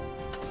planet?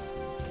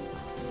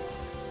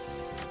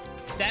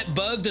 That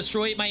bug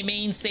destroyed my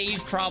main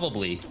save,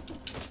 probably.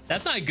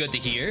 That's not good to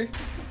hear.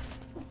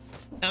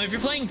 Now, if you're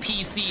playing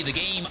PC, the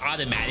game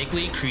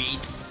automatically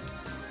creates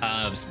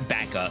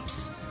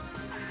backups.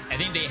 I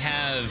think they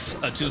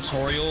have a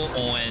tutorial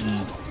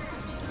on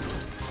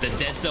the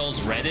Dead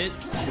Cells Reddit.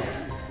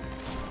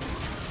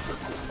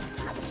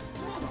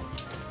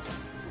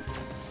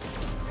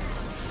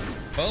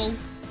 Well,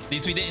 at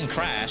least we didn't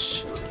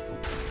crash.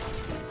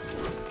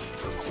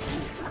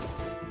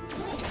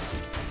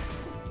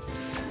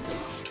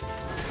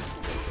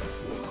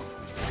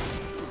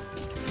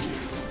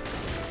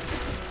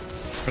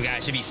 Forgot I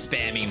should be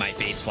spamming my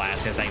face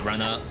flask as I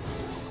run up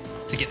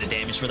to get the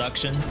damage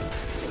reduction.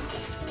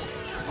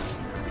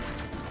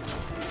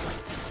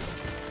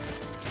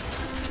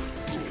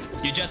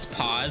 You just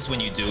pause when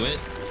you do it.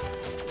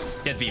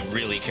 You have to be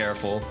really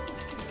careful.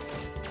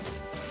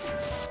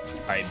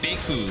 All right, big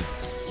food,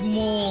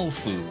 small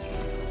food.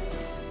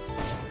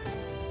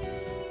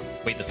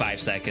 Wait the 5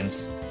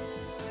 seconds.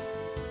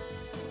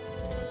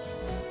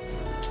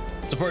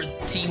 Support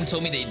team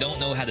told me they don't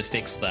know how to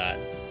fix that.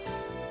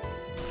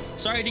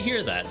 Sorry to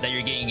hear that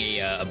you're getting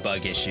a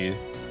bug issue.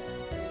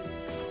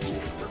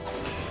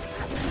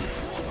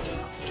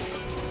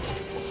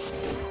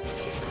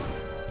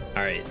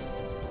 All right,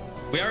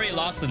 we already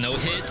lost the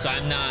no-hit, so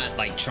I'm not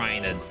like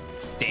trying to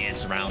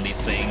dance around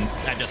these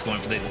things. I'm just going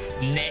for the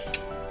neck.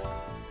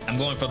 I'm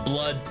going for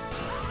blood.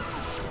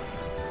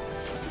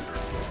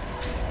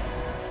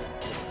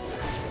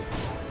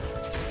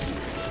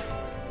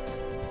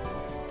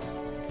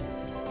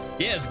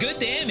 Yeah, it's good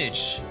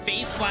damage.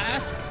 Face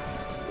flask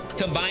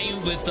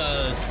combined with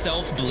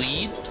self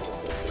bleed.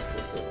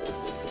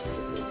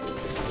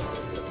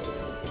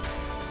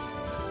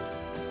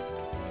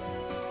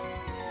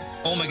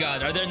 Oh my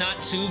god, are there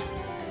not two?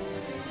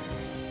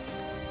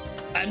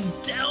 I'm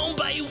down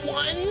by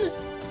 1.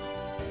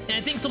 And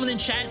I think someone in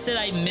chat said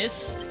I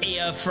missed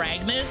a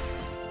fragment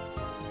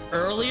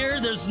earlier.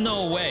 There's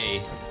no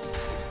way.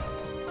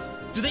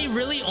 Do they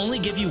really only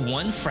give you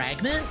 1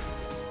 fragment?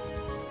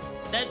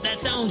 That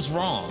sounds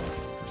wrong.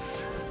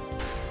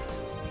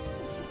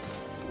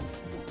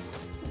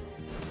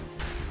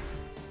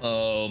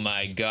 Oh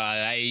my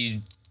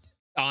god,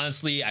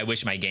 honestly, I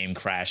wish my game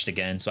crashed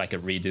again so I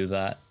could redo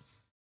that.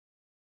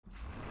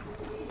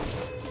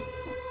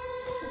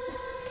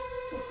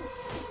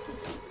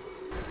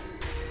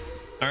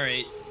 All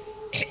right,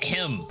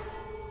 him.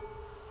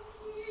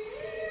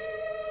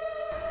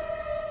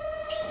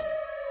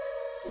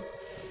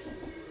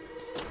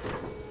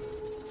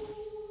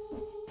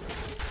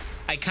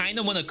 I kind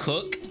of want to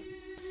cook.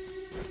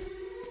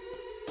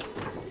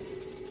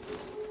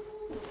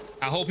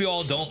 I hope you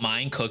all don't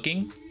mind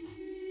cooking.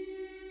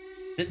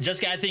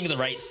 Just gotta think of the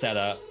right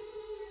setup.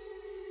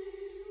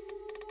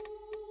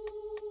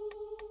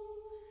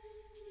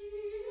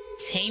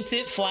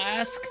 Tainted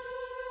flask.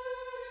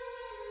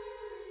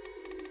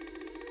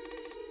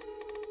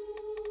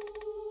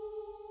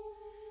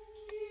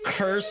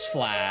 Curse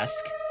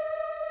Flask.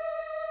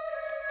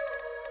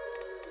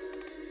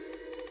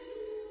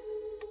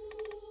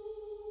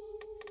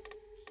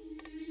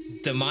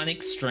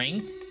 Demonic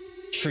Strength.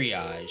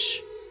 Triage.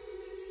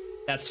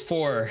 That's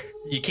 4.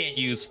 You can't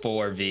use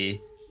 4, V.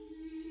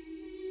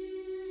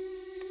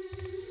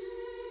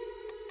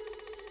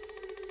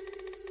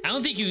 I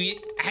don't think you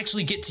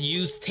actually get to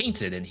use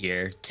Tainted in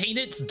here.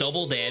 Tainted's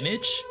double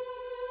damage,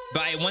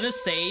 but I want to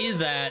say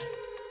that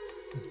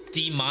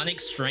Demonic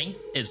Strength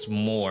is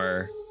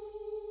more.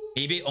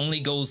 Maybe it only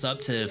goes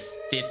up to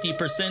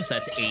 50%, so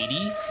that's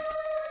 80.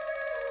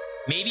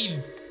 Maybe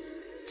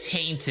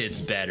Tainted's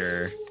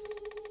better.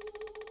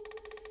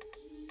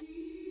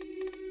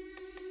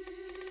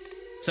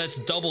 So that's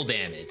double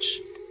damage.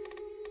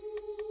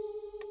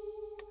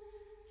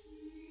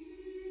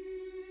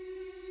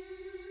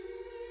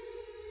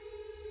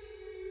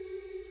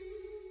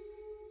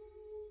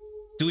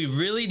 Do we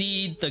really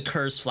need the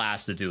Curse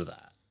Flask to do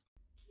that?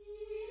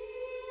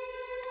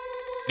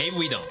 Maybe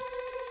we don't.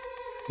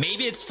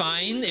 Maybe it's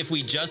fine if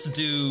we just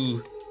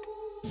do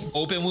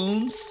open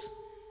wounds.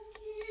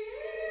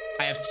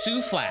 I have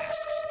 2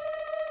 flasks.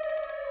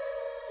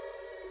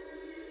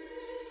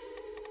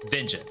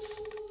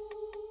 Vengeance.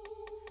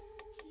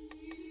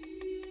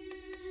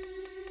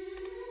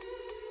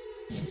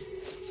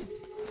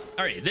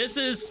 All right, this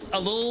is a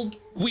little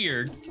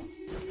weird.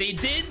 They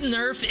did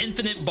nerf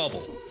Infinite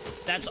Bubble.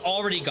 That's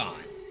already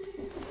gone.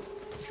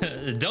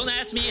 Don't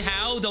ask me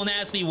how, don't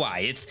ask me why.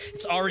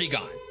 It's already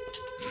gone.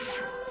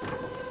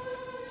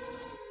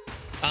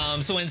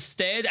 So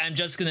instead, I'm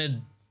just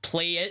gonna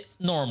play it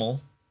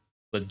normal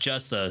with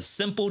just a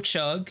simple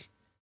chug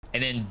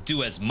and then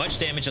do as much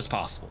damage as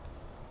possible.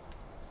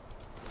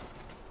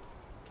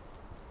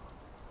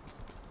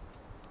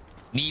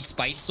 Need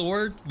Spite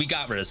Sword? We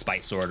got rid of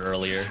Spite Sword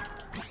earlier.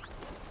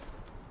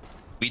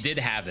 We did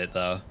have it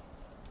though.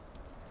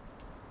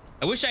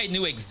 I wish I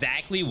knew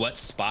exactly what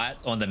spot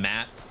on the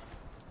map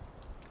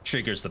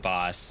triggers the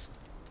boss.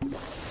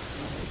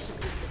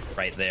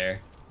 Right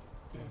there.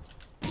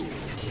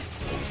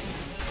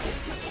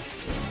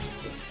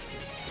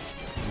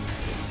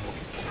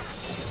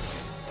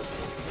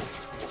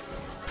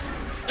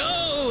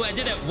 Oh, I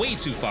did that way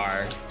too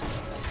far.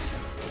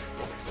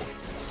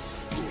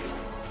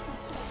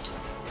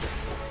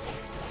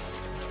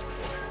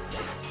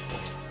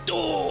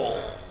 Oh!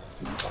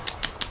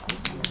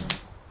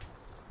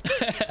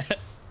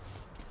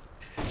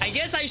 I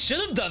guess I should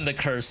have done the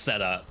curse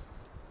setup.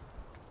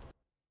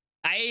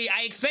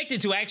 I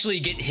expected to actually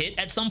get hit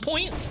at some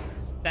point.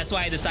 That's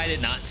why I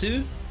decided not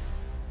to.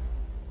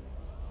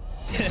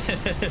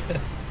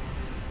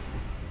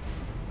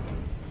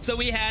 So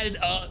we had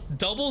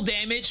double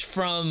damage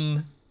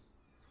from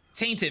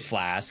Tainted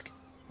Flask.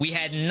 We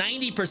had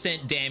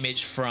 90%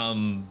 damage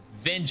from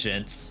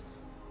Vengeance.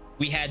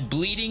 We had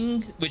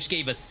Bleeding, which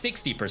gave us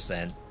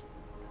 60%.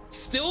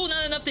 Still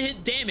not enough to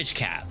hit damage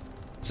cap.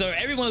 So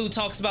everyone who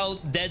talks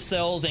about Dead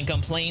Cells and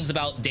complains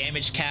about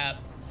damage cap,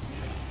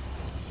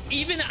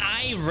 even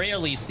I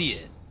rarely see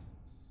it.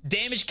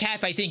 Damage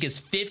cap, I think, is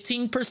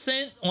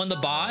 15% on the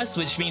boss,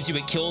 which means you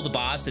would kill the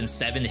boss in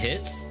 7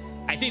 hits.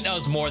 I think that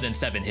was more than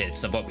 7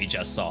 hits of what we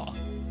just saw.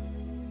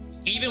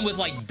 Even with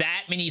like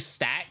that many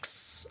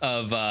stacks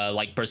of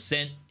like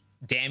percent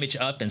damage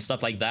up and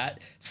stuff like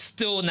that,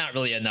 still not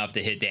really enough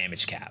to hit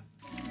damage cap.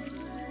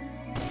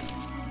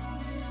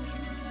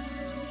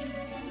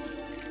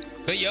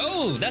 But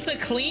yo, that's a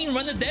clean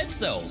run of Dead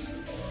Cells.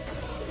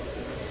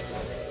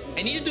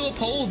 I need to do a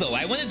poll though.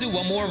 I want to do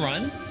one more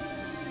run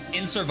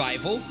in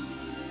survival.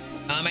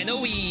 I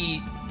know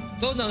we...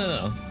 Oh,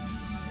 no.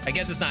 I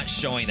guess it's not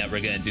showing that we're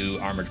gonna do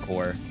Armored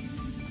Core.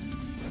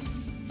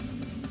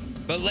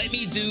 But let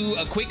me do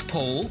a quick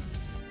poll.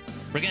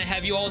 We're gonna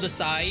have you all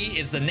decide,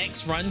 is the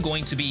next run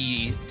going to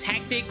be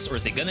tactics or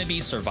is it gonna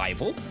be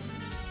survival?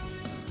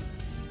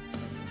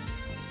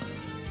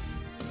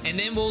 And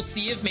then we'll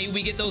see if maybe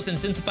we get those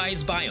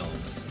incentivized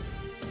biomes.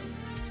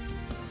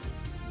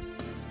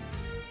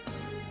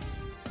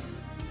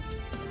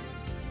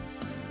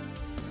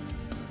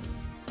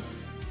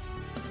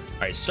 All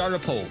right, start a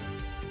poll.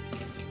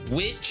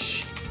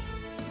 Which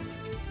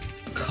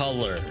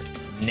color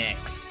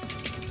next?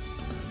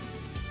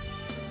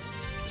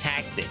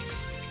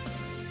 Tactics.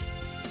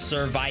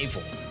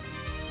 Survival.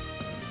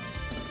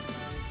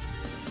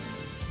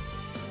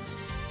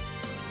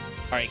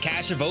 All right,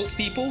 cast your votes,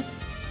 people.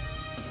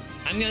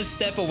 I'm gonna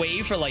step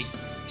away for like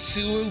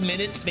 2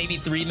 minutes, maybe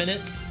 3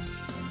 minutes,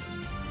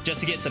 just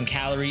to get some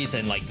calories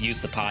and like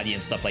use the potty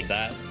and stuff like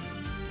that.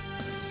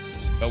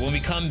 But when we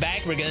come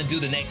back, we're gonna do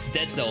the next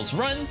Dead Cells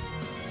run.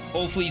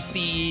 Hopefully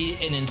see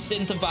an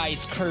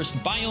incentivized cursed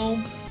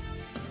biome.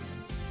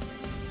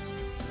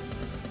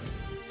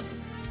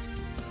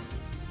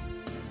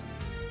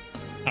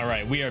 All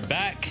right, we are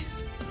back.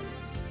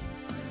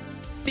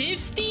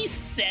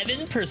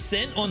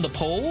 57% on the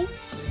poll.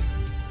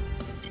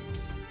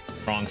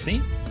 Wrong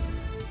scene.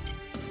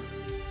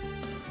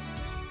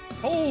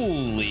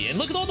 Holy, and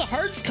look at all the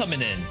hearts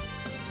coming in.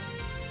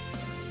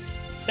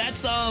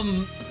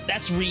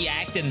 That's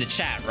react in the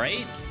chat,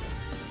 right?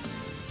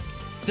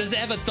 Does it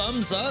have a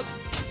thumbs up?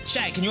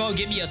 Chat, can you all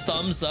give me a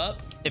thumbs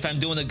up if I'm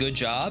doing a good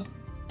job?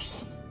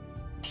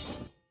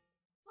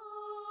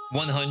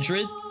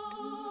 100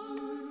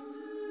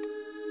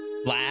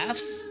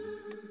 laughs.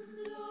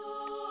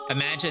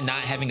 Imagine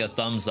not having a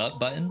thumbs up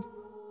button.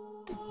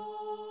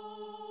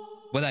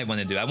 What do I want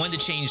to do? I want to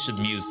change the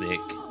music.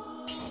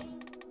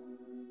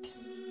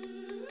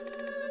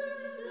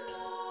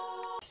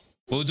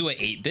 We'll do an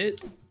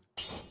 8-bit.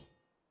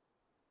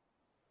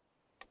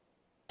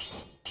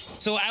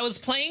 So I was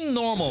playing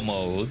normal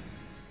mode.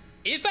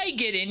 If I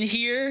get in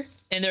here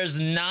and there's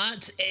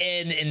not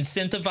an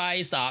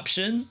incentivized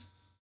option,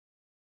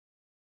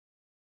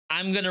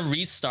 I'm gonna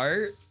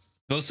restart.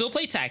 We'll still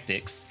play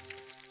tactics.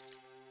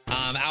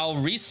 I'll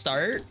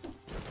restart.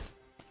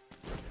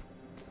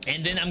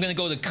 And then I'm gonna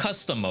go to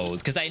custom mode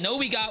because I know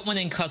we got one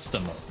in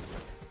custom mode.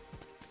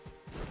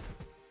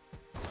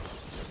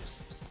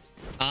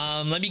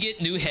 Let me get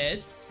new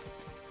head.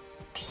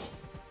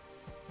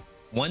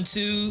 1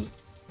 2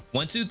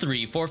 1 2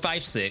 3 4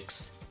 5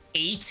 6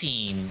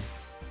 18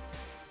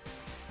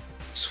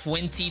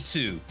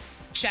 22.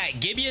 Chat,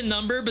 give me a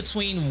number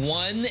between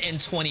 1 and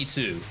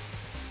 22.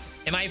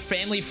 Am I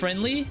family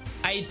friendly?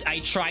 I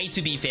try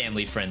to be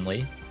family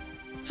friendly.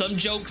 Some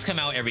jokes come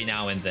out every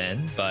now and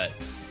then, but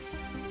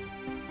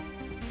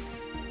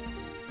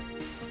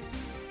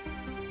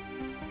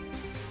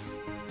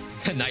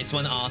nice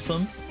one,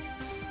 awesome.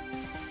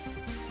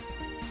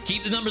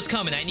 Keep the numbers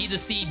coming. I need to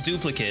see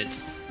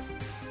duplicates.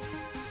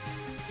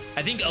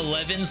 I think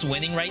 11's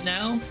winning right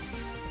now.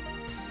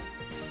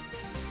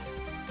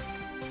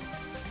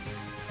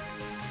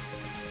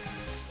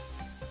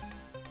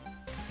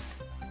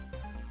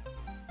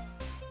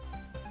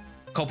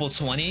 Couple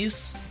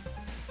 20s.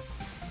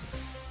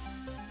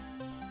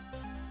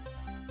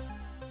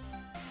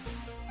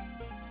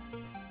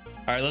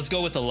 All right, let's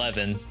go with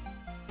 11.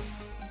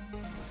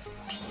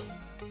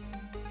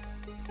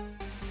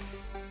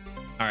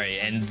 All right,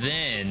 and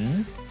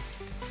then...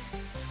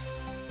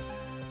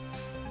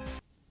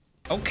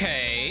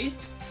 Okay.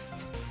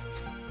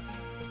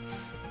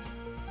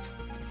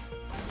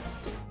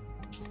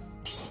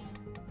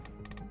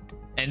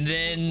 And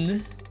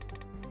then...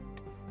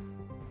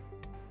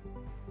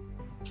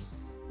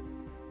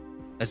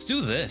 Let's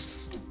do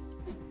this.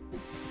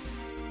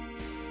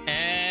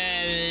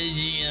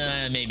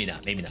 Yeah, maybe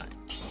not, maybe not.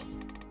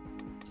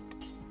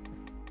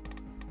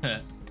 All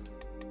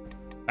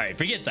right,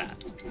 forget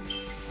that.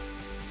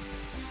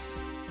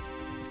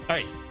 All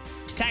right,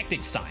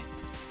 tactics time.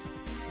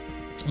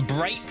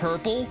 Bright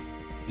purple,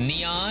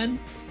 neon,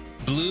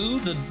 blue.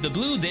 The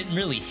blue didn't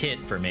really hit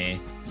for me.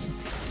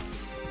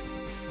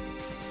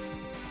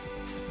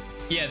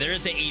 Yeah, there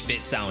is an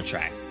 8-bit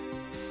soundtrack.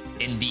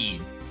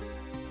 Indeed.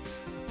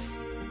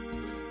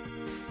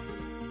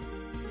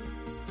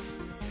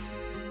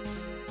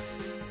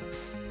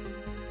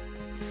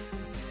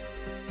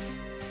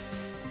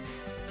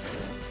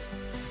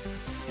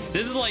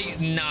 This is like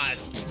not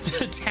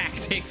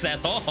tactics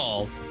at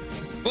all.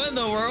 What in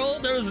the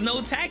world? There was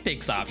no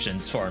tactics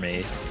options for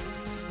me.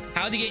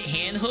 How to get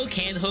hand hook?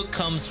 Hand hook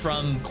comes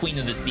from Queen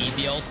of the Sea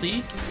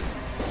DLC.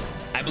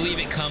 I believe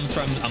it comes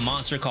from a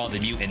monster called the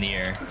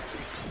Mutineer.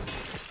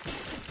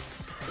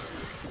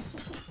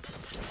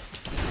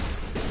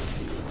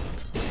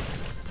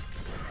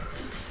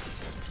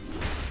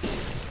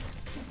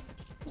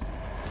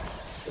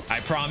 I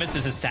promise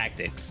this is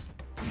tactics.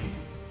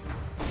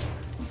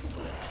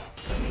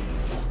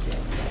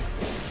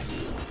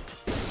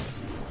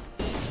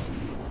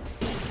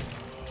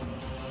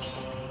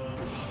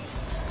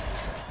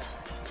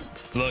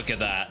 Look at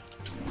that.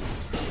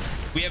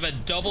 We have a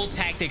double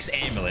tactics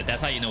amulet.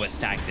 That's how you know it's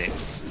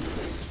tactics.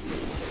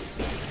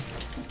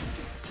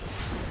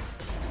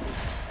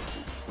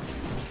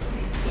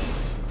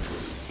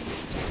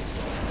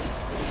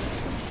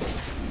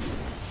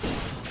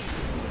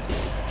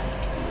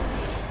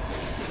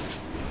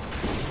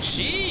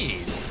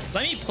 Jeez.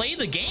 Let me play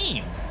the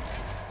game.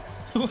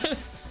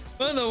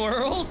 What in the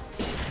world?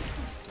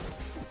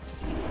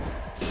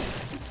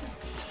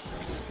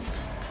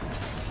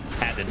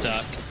 Had to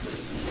duck.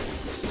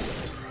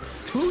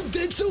 Who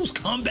did those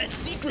combat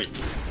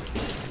secrets?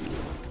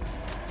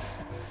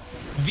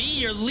 V,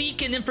 you're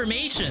leaking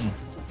information.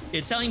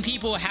 You're telling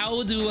people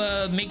how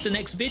to make the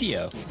next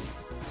video.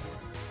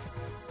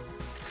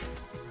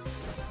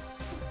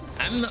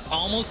 I'm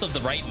almost of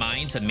the right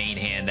mind to main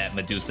hand that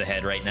Medusa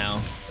head right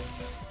now.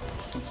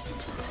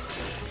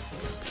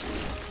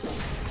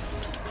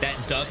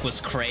 That duck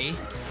was cray.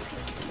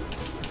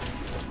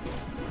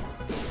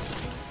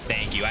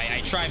 Thank you.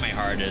 I try my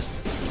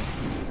hardest.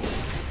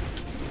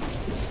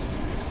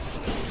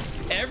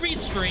 Every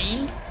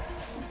stream,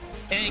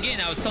 and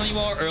again, I was telling you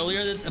all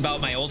earlier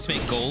about my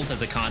ultimate goals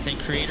as a content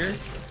creator,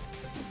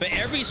 but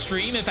every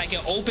stream, if I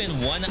can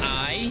open one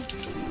eye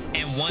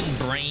and one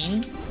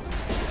brain,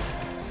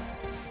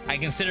 I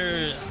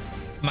consider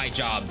my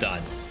job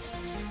done.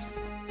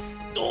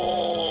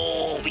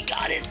 Oh, we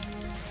got it.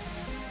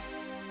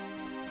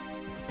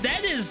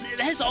 That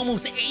is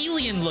almost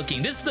alien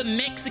looking. This is the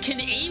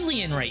Mexican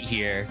alien right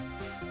here.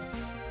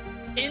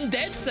 in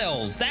Dead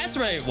Cells. That's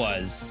where it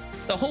was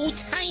the whole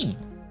time.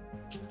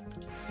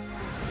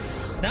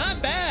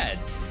 Not bad.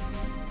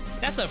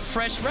 That's a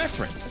fresh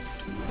reference.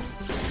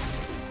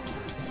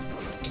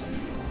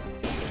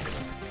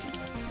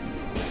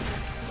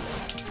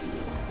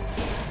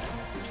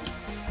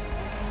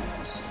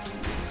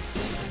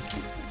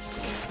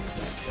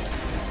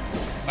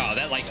 Wow,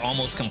 that like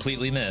almost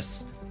completely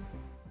missed.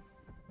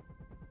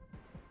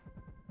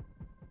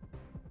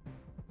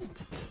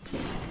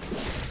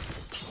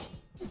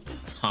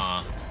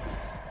 Huh.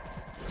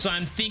 So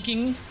I'm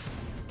thinking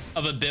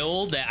of a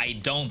build that I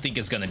don't think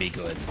is gonna be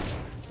good.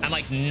 I'm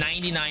like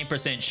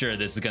 99% sure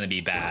this is gonna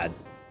be bad.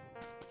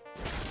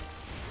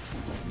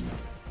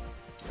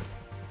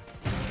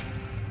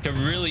 Could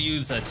really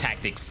use a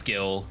tactic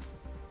skill.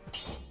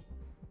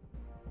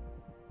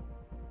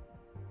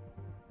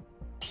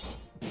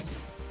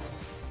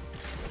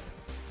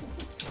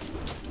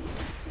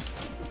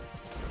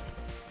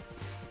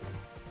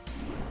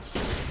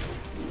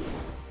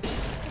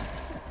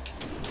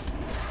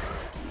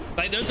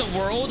 Like, there's a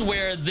world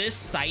where this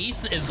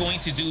scythe is going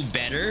to do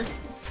better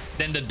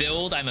than the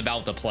build I'm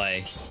about to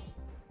play.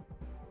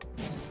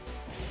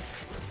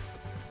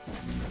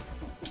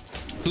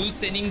 Who's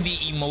sending the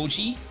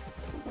emoji?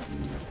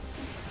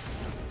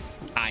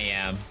 I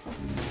am.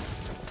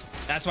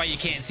 That's why you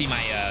can't see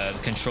my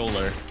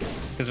controller,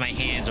 because my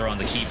hands are on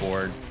the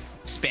keyboard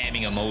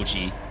spamming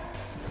emoji.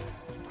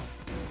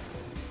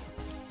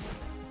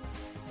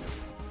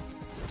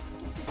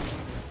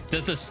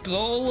 Does the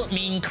skull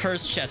mean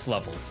cursed chest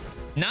level?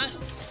 Not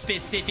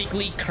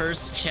specifically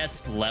cursed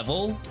chest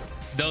level,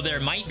 though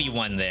there might be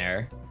one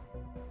there.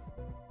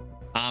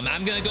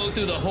 I'm gonna go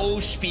through the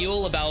whole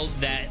spiel about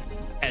that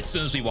as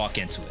soon as we walk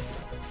into it.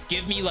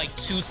 Give me like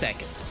 2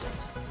 seconds.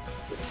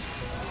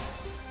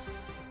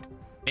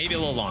 Maybe a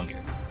little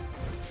longer.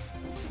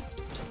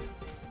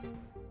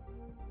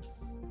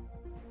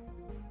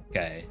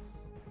 Okay.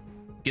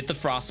 Get the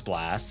Frost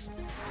Blast.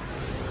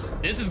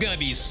 This is gonna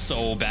be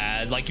so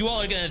bad. Like, you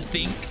all are gonna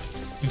think,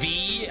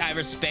 V, I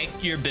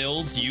respect your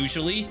builds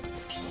usually.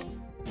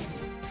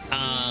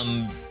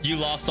 You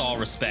lost all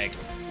respect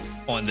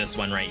on this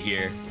one right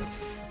here.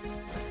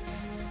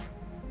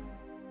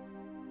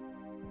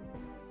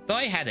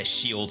 Thought I had a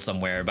shield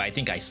somewhere, but I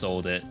think I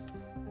sold it.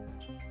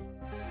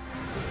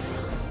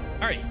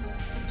 All right,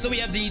 so we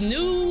have the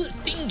new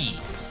thingy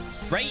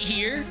right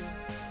here.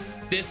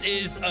 This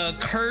is a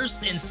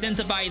cursed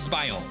incentivized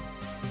biome.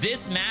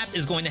 This map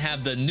is going to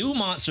have the new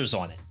monsters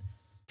on it.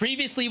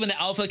 Previously, when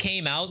the alpha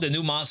came out, the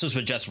new monsters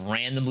were just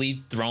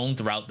randomly thrown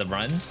throughout the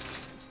run.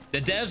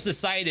 The devs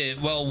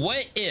decided, well,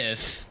 what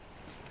if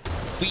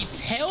we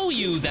tell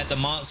you that the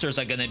monsters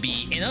are going to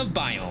be in a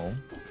biome?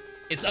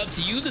 It's up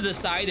to you to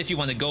decide if you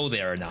want to go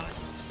there or not.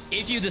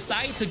 If you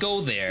decide to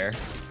go there,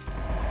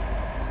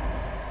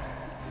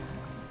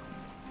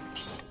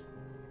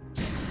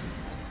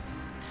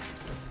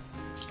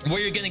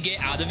 what you're going to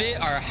get out of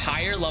it are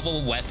higher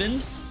level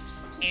weapons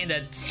and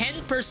a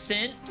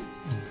 10%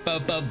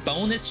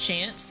 bonus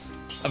chance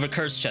of a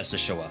cursed chest to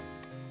show up.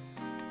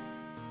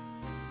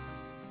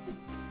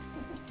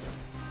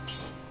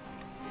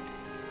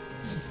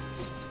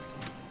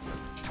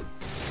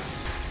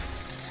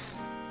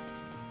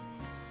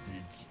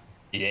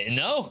 You didn't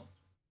know?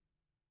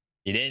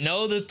 You didn't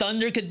know the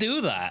Thunder could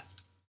do that?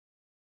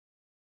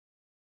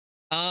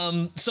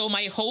 So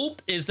my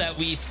hope is that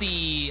we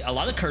see a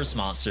lot of cursed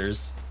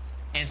monsters,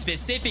 and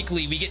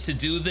specifically we get to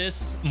do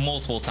this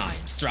multiple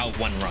times throughout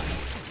one run.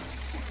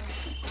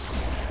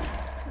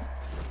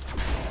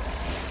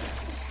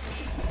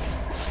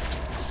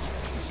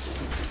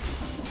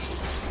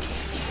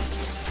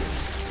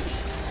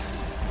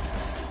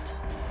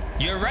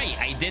 You're right,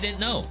 I didn't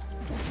know.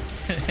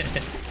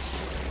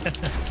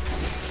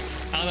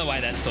 I don't know why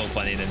that's so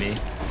funny to me.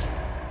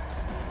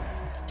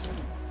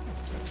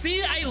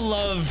 See, I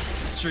love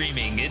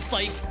streaming. It's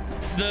like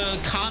the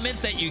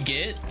comments that you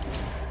get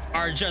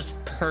are just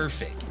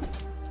perfect.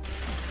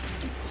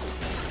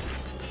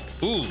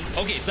 Ooh,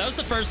 okay, so that was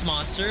the first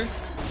monster.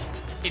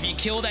 If you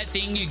kill that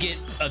thing, you get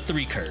a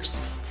 3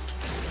 curse.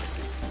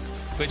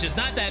 Which is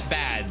not that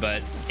bad,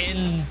 but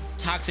in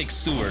toxic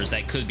sewers,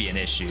 that could be an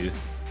issue.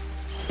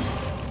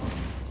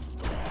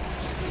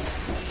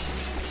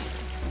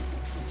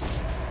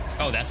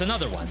 Oh, that's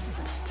another one.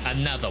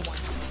 Another one.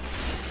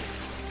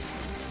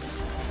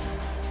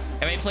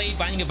 Have I played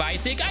Binding of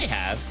Isaac? I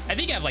have. I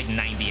think I have like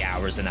 90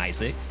 hours in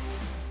Isaac.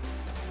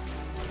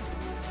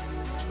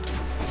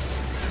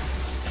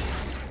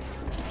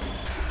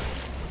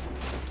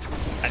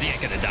 I think I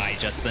could have died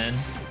just then.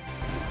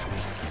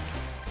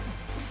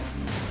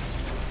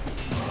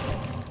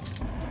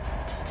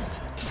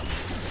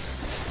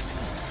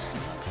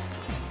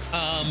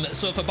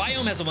 So if a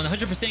biome has a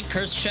 100%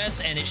 cursed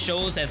chest and it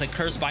shows as a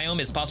cursed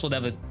biome, it's possible to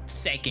have a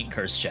second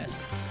cursed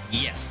chest.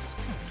 Yes.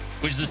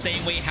 Which is the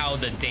same way how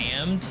the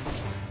damned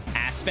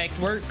aspect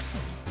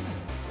works.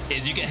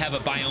 Is you can have a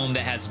biome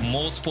that has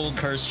multiple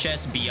cursed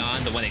chests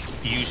beyond the one it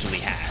usually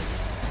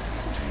has.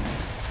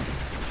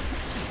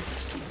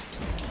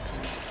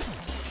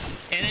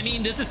 And And I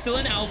mean, this is still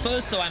an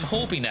alpha, so I'm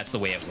hoping that's the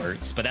way it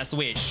works, but that's the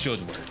way it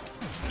should work.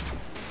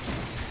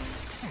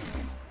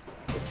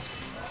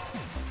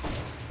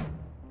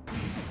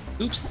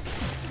 Oops.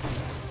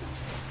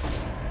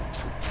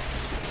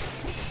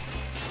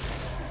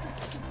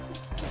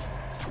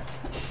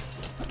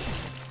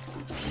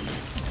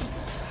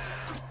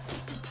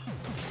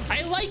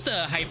 I like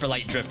the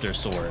Hyperlight Drifter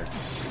sword.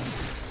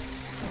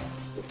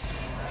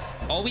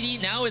 All we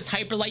need now is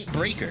Hyperlight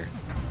Breaker.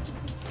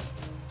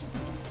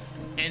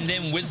 And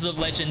then Wizard of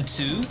Legend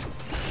 2.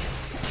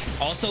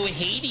 Also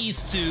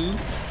Hades 2.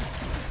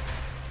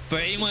 For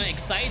anyone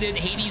excited,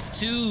 Hades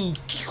 2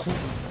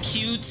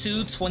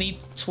 Q2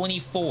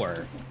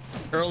 2024.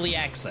 Early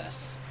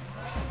access.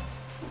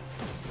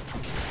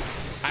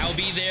 I'll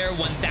be there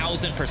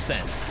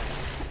 1000%.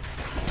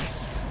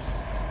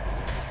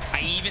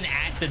 I even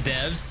at the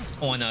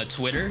devs on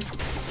Twitter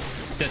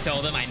to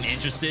tell them I'm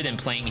interested in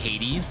playing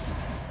Hades.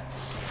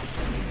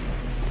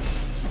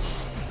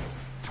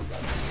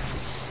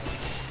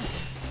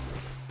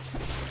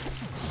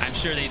 I'm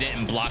sure they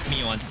didn't block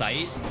me on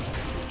site.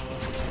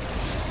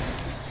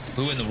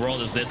 Who in the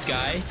world is this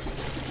guy?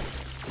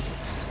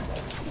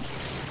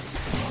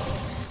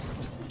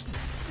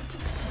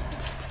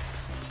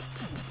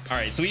 All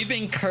right, so we've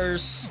been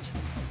cursed,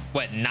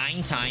 what,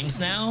 9 times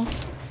now?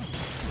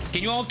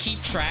 Can you all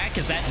keep track?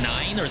 Is that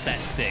 9 or is that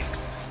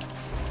 6?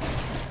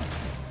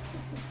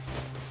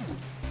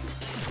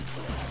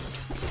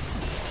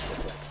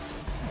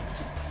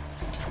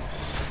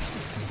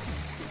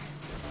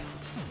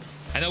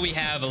 I know we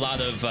have a lot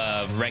of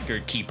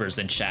record keepers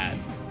in chat.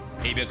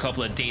 Maybe a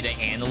couple of data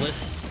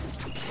analysts.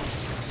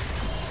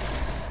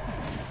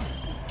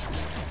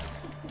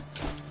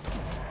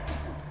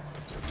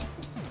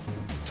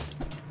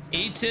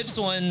 Eight tips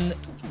on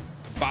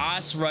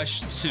Boss Rush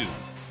 2.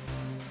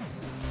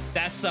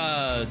 That's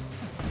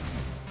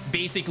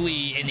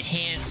basically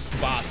enhanced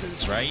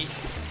bosses, right?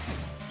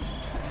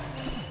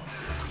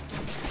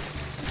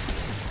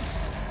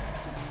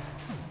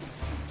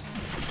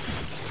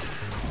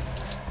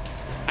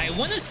 I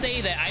want to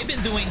say that I've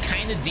been doing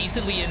kind of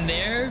decently in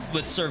there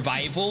with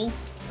survival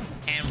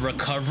and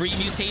recovery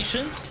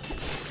mutation.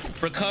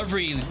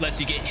 Recovery lets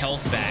you get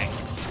health back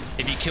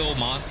if you kill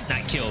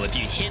if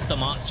you hit the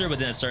monster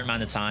within a certain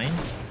amount of time.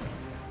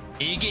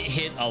 And you get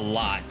hit a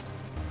lot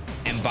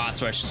in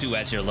Boss Rush 2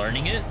 as you're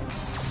learning it.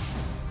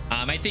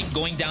 I think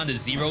going down to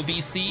 0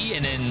 BC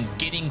and then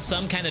getting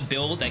some kind of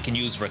build that can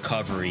use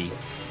recovery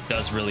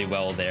does really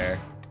well there.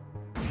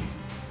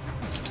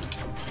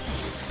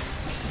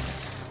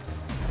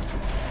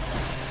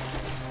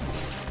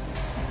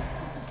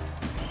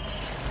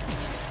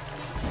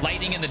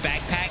 Lightning in the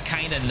backpack,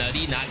 kind of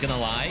nutty, not gonna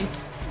lie.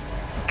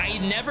 I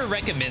never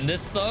recommend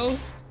this though,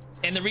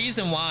 and the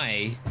reason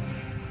why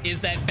is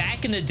that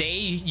back in the day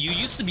you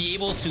used to be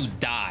able to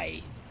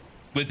die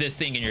with this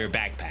thing in your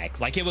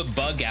backpack. Like it would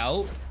bug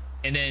out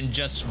and then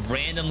just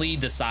randomly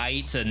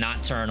decide to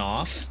not turn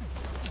off,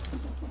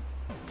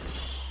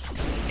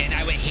 and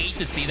I would hate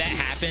to see that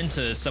happen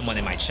to someone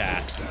in my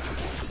chat.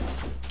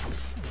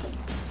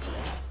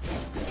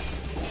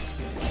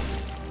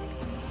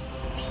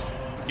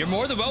 You're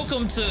more than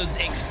welcome to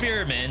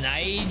experiment.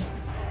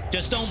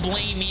 Just don't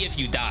blame me if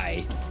you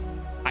die.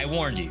 I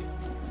warned you.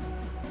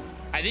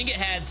 I think it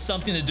had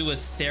something to do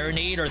with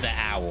Serenade or the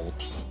owl.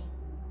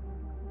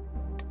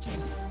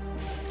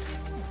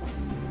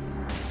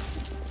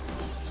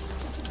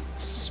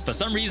 For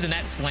some reason,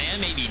 that slam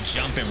made me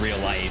jump in real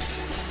life.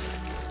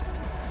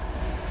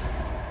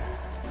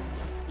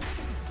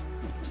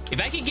 If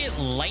I could get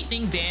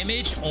lightning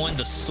damage on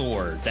the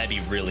sword, that'd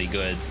be really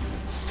good.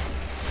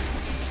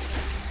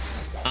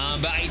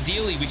 But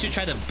ideally, we should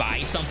try to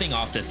buy something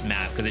off this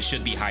map because it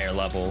should be higher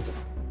level.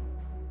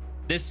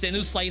 This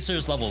Sinew Slicer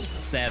is level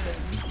 7.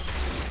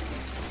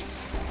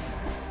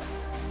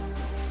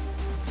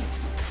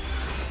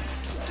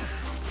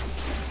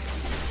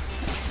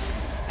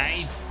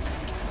 I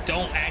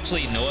don't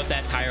actually know if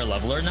that's higher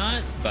level or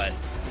not, but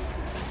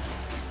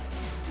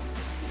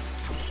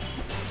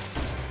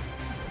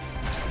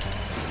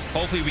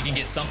hopefully we can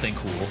get something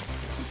cool.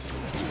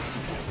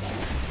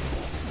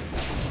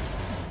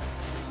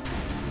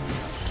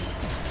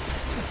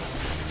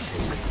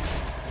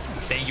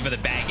 Thank you for the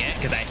baguette,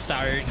 because I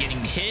started getting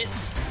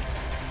hits.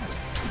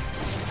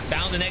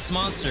 Found the next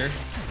monster.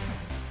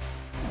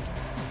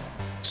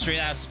 Straight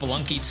out of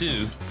Spelunky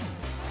 2.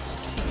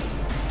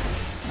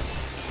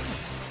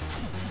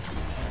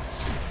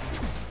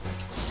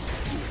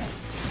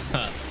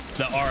 Huh.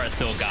 The aura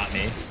still got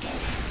me.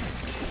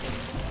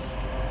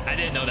 I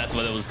didn't know that's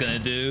what it was gonna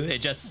do.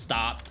 It just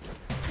stopped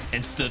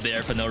and stood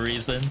there for no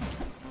reason.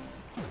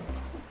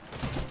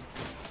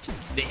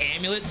 The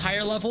amulet's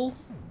higher level?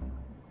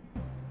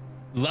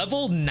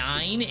 Level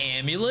 9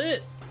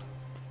 amulet?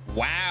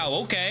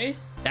 Wow, okay.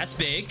 That's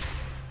big.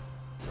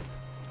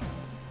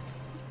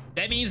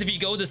 That means if you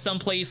go to some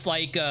place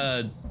like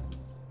the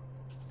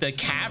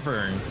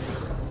cavern,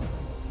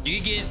 you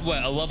can get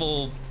what, a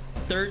level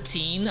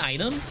 13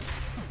 item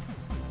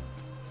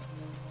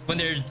when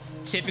they're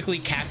typically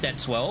capped at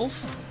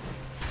 12.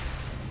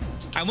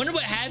 I wonder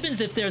what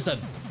happens if there's a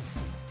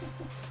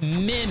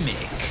mimic.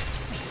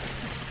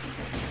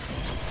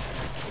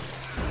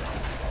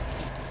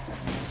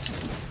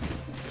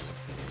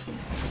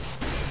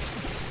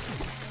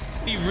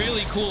 Be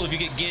really cool if you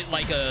could get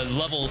like a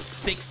level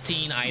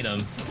 16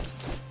 item.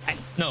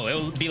 No, it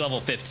will be level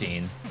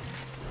 15.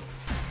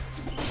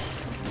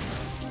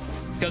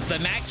 Because the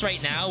max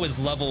right now is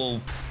level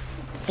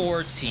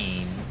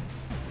 14.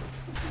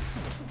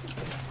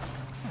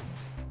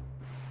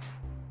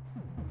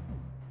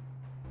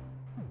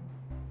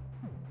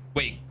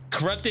 Wait,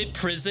 corrupted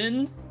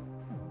prison?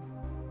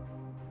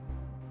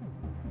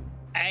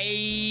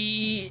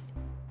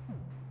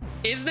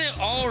 Isn't it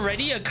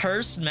already a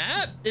cursed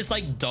map? It's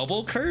like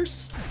double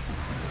cursed?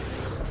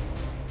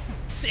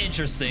 It's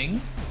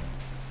interesting.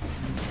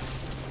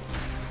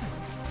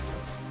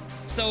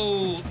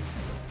 So,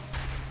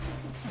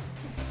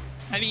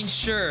 I mean,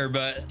 sure,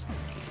 but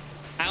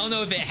I don't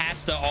know if it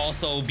has to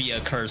also be a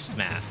cursed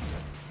map.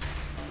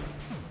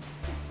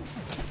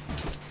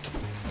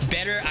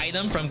 Better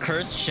item from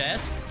cursed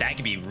chest? That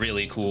could be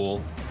really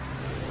cool.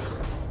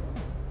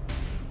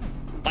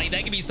 Like,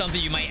 that could be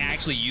something you might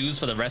actually use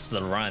for the rest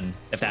of the run,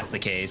 if that's the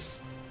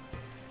case.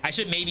 I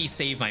should maybe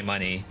save my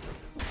money.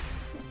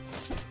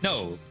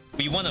 No,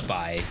 we want to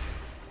buy,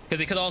 because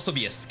it could also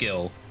be a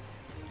skill.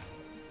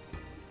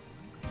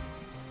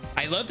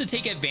 I love to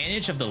take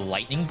advantage of the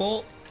lightning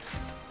bolt,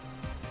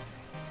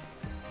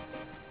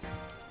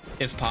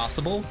 if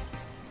possible.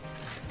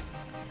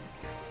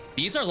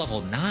 These are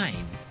level 9.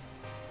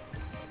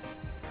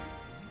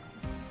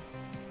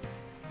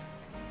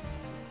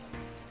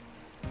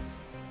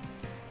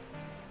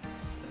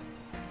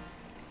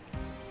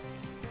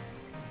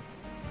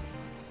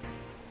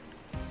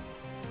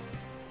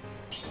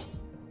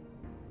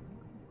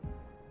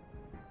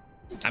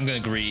 I'm gonna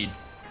greed.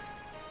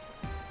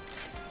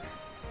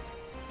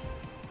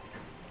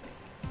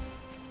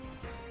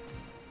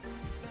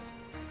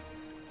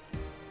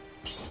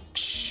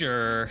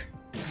 Sure.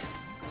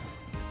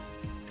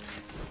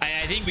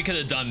 I think we could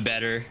have done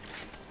better.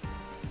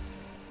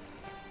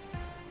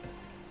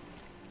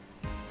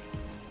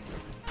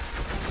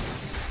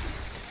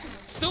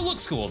 Still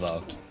looks cool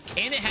though.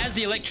 And it has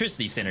the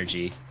electricity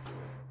synergy.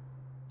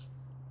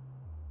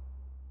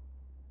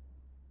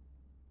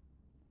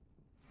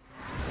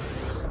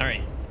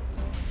 Alright.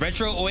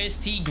 Retro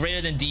OST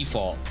greater than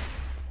default.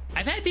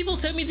 I've had people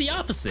tell me the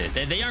opposite,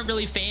 that they aren't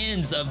really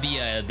fans of the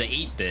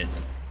 8-bit.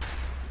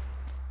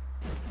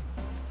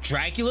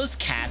 Dracula's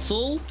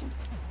castle?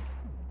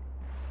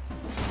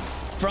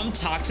 From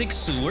toxic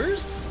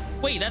sewers?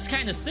 Wait, that's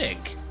kind of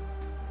sick.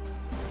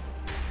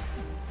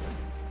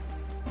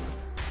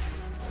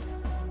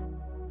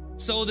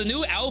 So the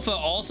new alpha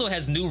also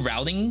has new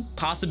routing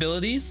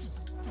possibilities.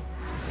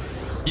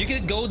 You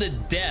could go to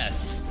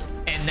death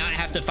and not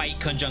have to fight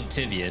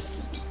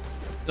Conjunctivius.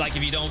 Like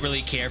if you don't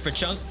really care for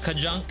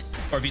Conjunct,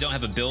 or if you don't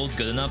have a build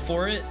good enough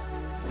for it.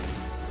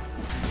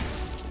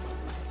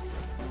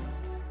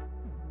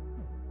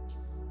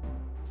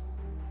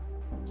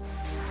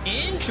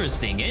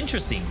 Interesting,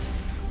 interesting.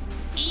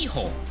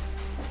 Hijo.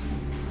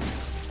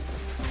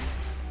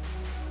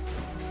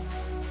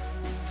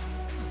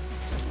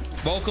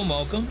 Welcome,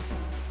 welcome.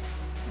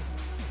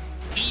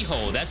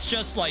 Hijo, that's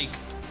just like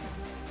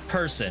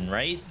person,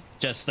 right?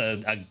 Just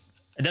it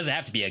doesn't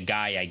have to be a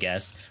guy, I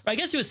guess. Or I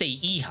guess you would say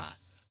hija.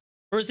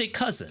 Or is it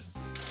cousin?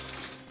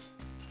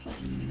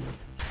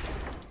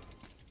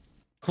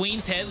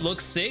 Queen's head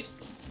looks sick.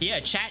 Yeah,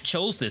 chat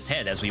chose this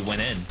head as we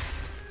went in.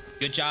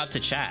 Good job to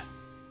chat.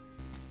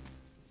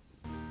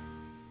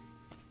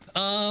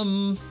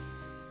 I'm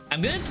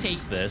gonna take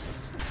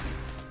this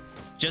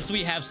just so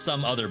we have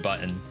some other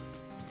button.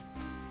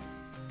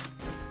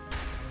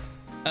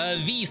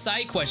 V,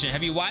 side question,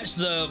 have you watched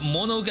the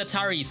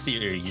Monogatari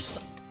series?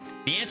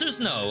 The answer is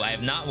no, I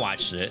have not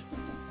watched it.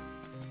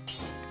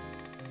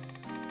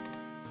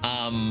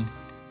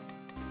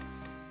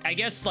 I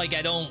guess like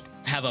I don't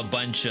have a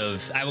bunch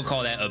of, I would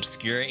call that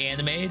obscure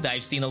anime that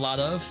I've seen a lot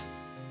of.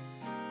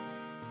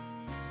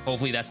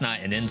 Hopefully that's not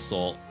an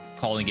insult,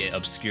 calling it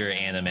obscure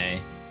anime. I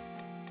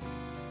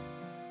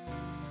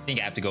think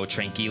I have to go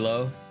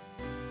tranquilo.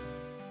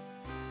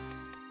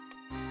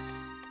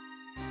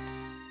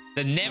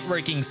 The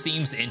networking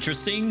seems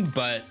interesting,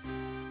 but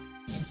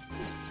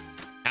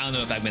I don't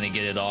know if I'm gonna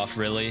get it off,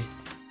 really.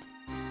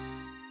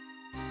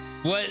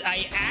 What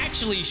I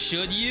actually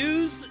should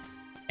use?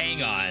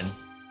 Hang on.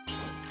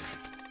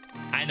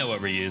 I know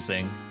what we're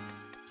using.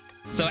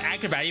 So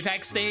Acrobatic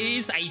Pack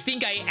stays. I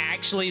think I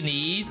actually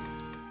need...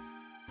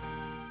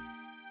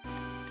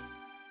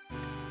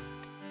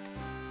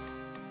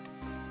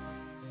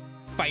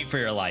 Fight for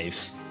your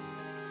life.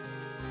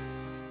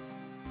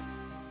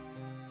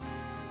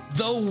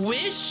 The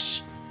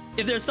wish?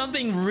 If there's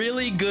something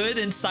really good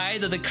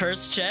inside of the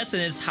cursed chest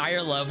and it's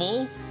higher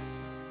level.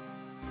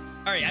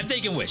 All right, I'm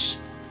taking wish.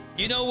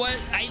 You know what?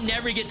 I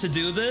never get to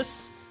do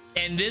this.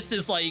 And this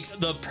is like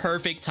the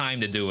perfect time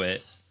to do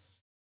it.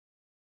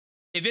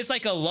 If it's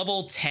like a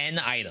level 10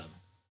 item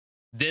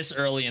this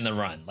early in the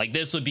run, like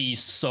this would be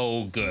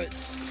so good.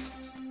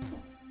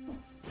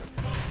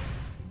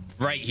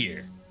 Right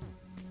here.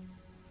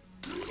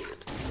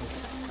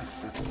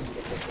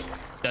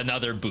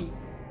 Another boot.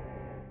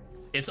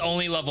 It's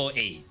only level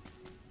 8.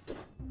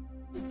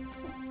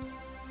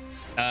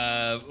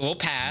 We'll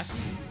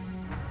pass.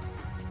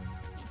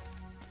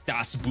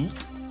 Das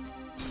Boot.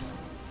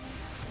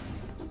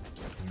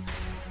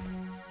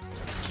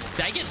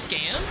 Did I get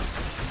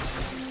scammed?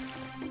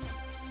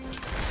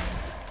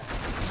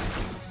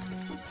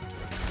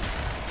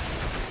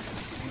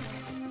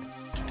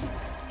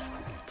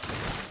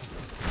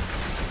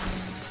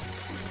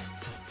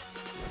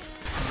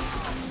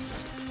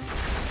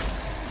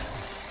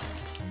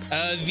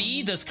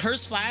 V, does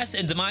Curse Flask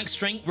and Demonic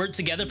Strength work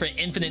together for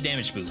infinite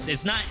damage boosts?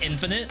 It's not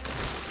infinite.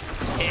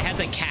 It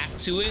has a cap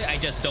to it. I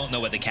just don't know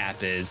what the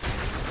cap is.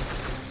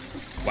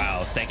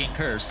 Wow, second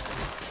curse.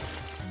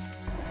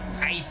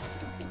 I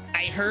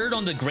heard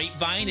on the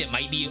grapevine it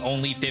might be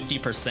only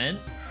 50%.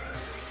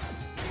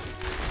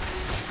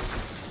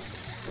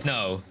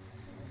 No.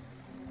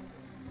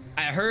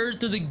 I heard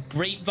through the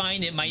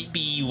grapevine it might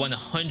be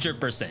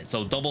 100%,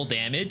 so double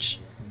damage.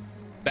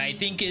 But I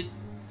think it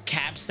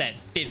caps at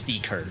 50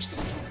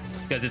 curse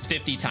because it's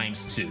 50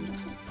 times 2.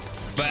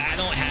 But I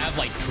don't have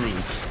like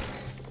proof.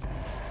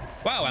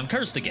 Wow, I'm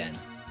cursed again.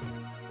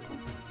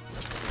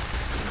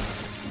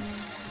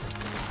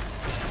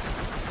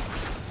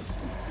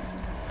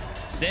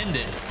 Send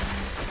it.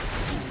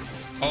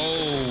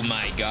 Oh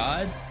my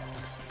god.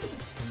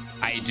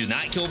 I do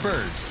not kill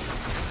birds.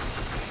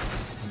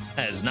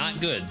 That is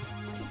not good.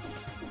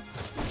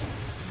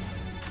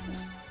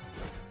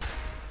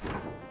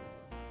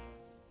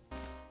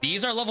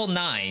 These are level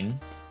 9.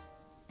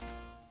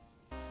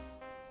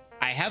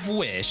 I have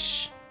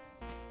Wish.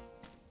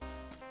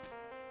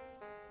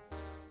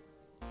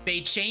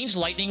 They changed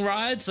lightning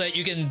rods so that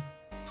you can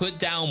put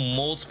down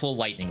multiple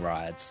lightning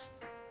rods.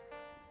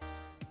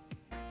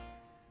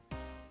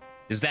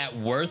 Is that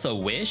worth a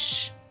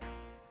wish?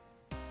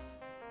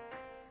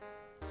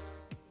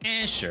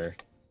 Eh, sure.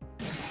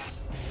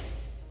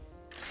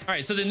 All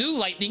right, so the new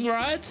lightning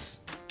rods,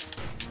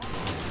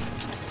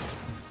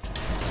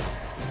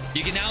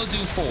 you can now do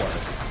 4.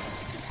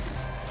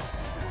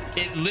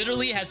 It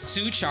literally has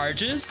 2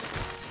 charges,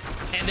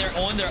 and they're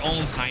on their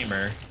own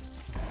timer.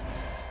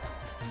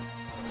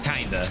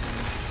 Kinda.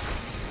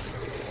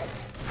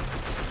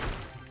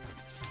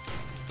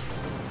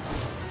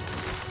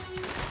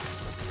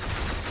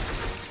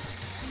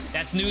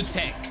 That's new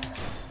tech.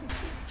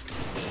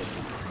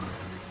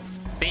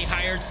 They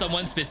hired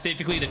someone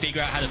specifically to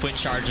figure out how to put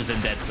charges in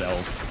dead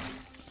cells.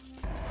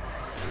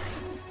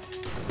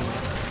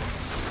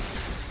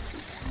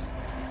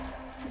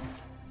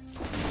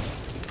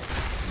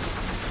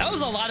 That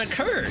was a lot of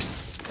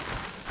curse.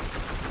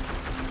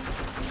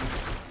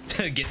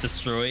 Get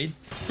destroyed.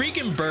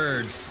 Freaking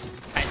birds.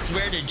 I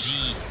swear to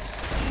G.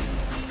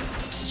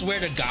 Swear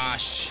to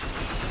gosh.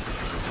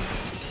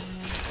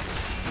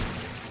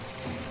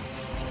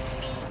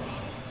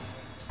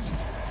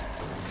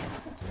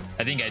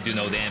 I think I do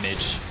no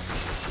damage.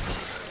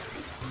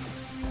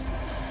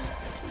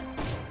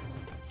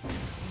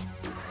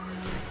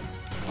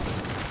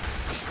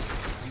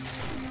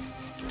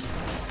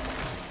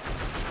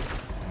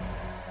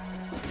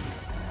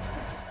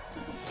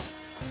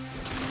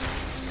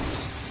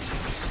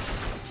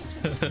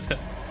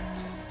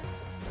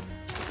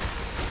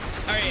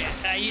 Alright,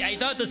 I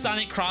thought the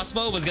sonic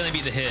crossbow was gonna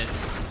be the hit.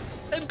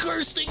 I'm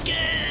cursed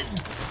again!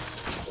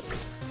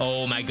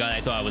 Oh my god,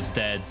 I thought I was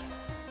dead.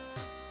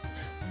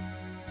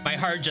 My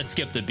heart just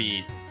skipped a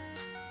beat.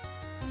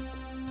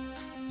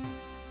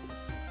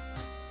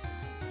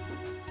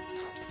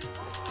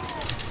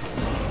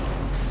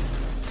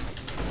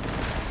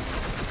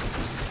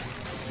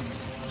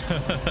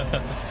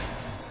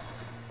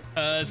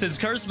 Since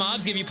cursed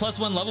mobs give you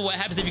 +1 level, what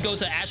happens if you go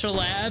to Astral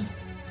Lab?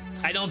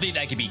 I don't think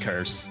that could be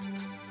cursed.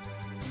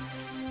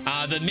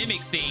 The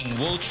mimic thing,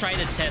 we'll try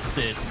to test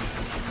it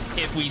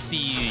if we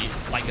see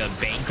like a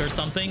bank or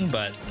something,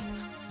 but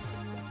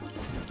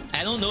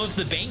I don't know if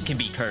the bank can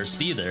be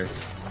cursed either,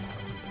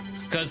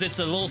 because it's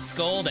a little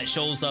skull that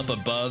shows up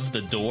above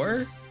the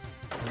door,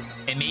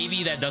 and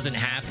maybe that doesn't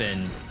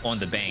happen on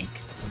the bank.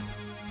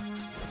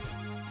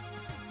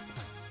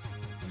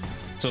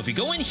 So if we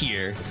go in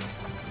here,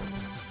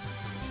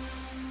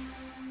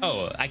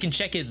 oh, I can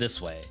check it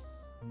this way.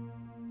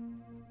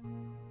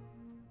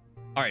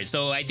 All right,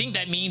 so I think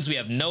that means we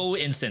have no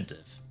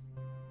incentive.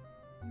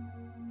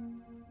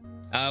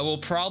 We'll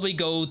probably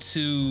go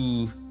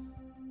to,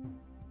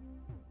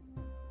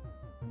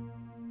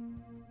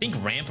 I think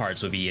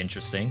ramparts would be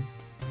interesting.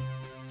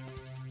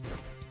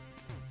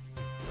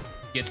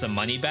 Get some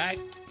money back.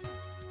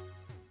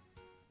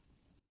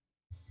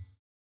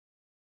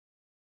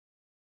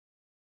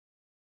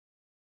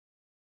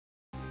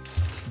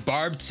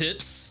 Barb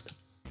tips.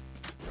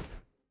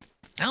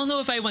 I don't know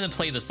if I want to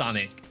play the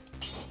Sonic.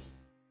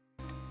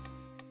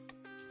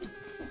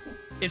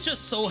 It's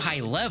just so high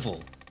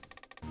level.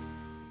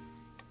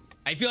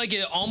 I feel like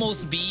it'd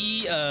almost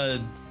be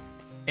an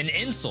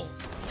insult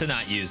to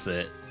not use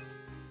it.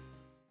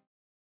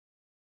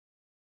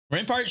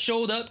 Rampart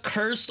showed up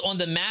cursed on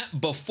the map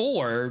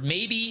before.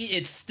 Maybe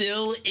it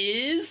still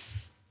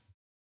is.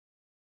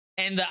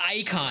 And the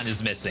icon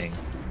is missing.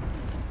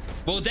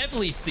 We'll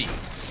definitely see.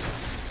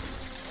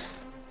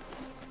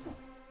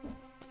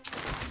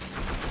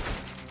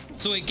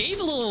 So it gave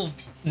a little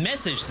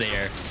message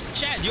there.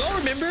 Chat, do you all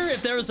remember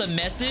if there was a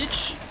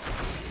message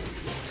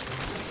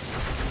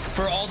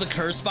for all the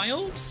curse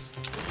biomes?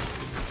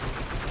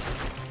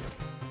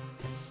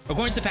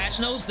 According to patch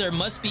notes, there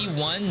must be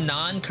one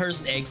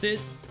non-cursed exit.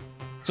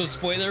 So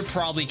spoiler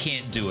probably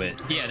can't do it.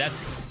 Yeah,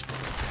 that's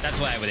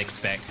what I would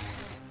expect.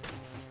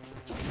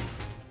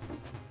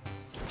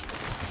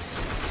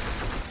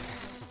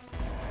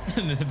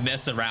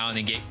 Mess around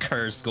and get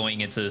cursed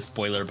going into the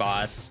spoiler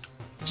boss.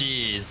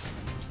 Jeez.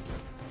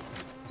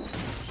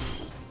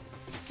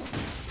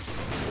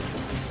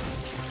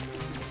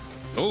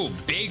 Oh,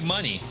 big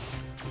money.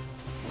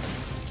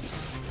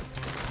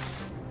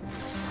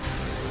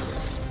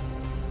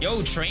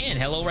 Yo, Tran,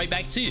 hello right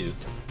back to you.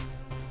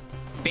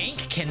 Bank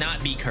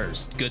cannot be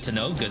cursed. Good to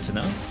know, good to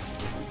know.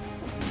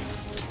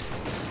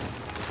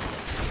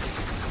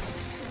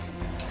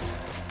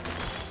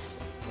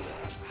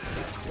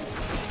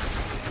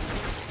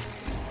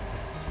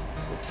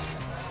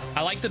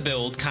 I like the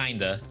build,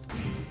 kinda.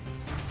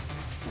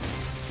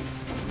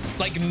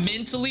 Like,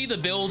 mentally, the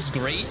build's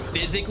great.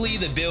 Physically,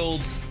 the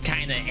build's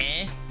kinda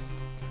eh.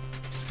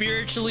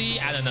 Spiritually,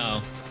 I don't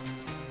know.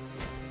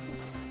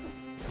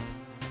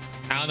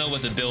 I don't know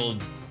what the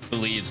build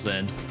believes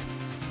in.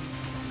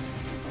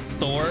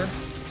 Thor.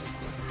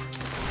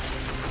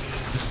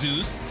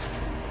 Zeus.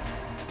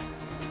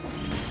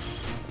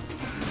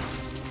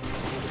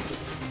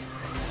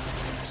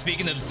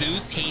 Speaking of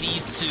Zeus,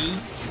 Hades 2.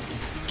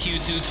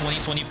 Q2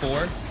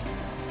 2024.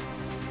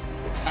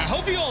 I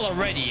hope you all are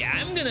ready.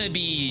 I'm gonna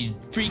be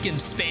freaking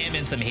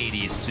spamming some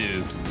Hades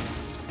 2.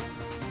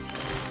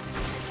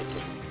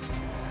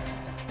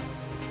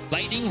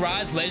 Lightning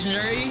Rod's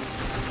legendary.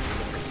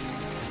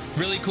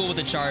 Really cool with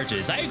the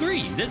charges. I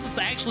agree. This is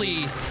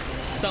actually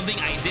something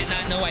I did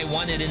not know I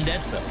wanted in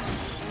Dead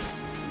Cells.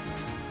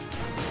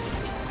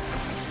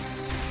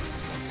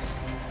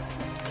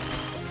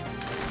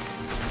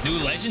 New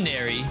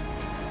legendary.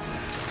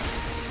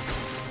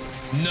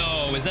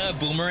 No, is that a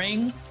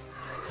boomerang?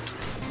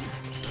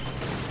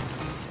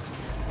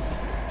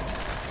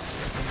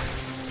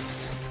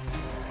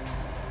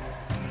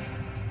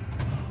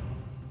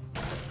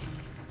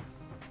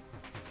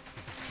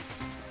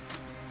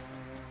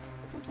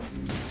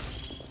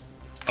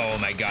 Oh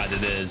my god,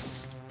 it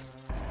is.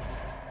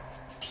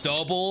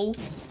 Double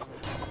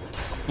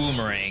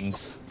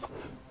boomerangs.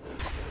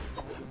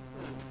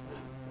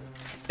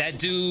 That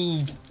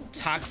do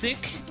toxic?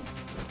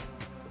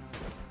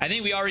 I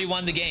think we already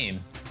won the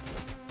game.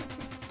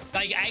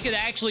 Like, I could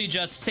actually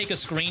just take a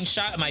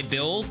screenshot of my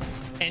build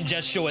and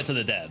just show it to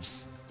the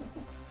devs.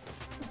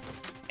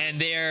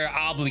 And they're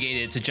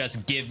obligated to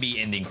just give me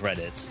ending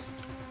credits.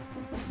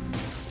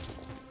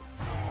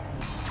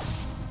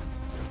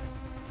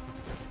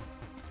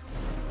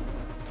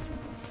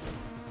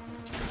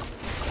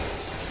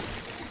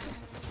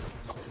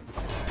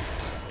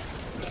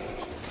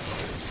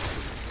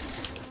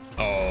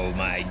 Oh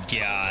my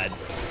god.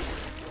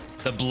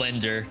 The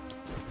blender.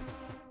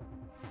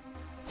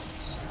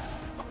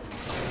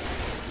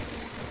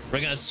 We're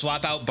gonna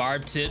swap out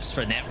barb tips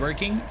for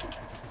networking.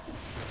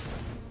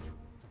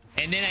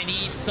 And then I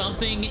need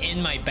something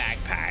in my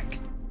backpack.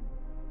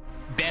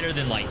 Better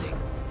than lightning.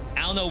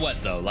 I don't know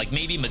what though, like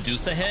maybe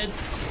Medusa head?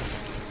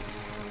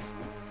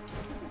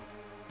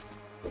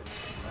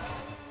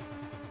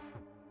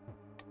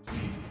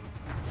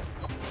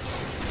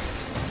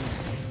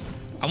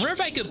 I wonder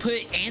if I could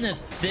put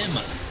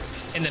Anathema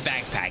in the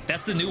backpack.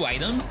 That's the new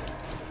item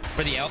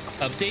for the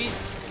update.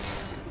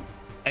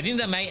 I think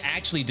that might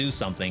actually do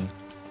something.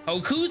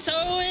 Hokuto?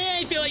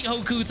 I feel like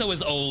Hokuto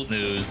is old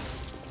news.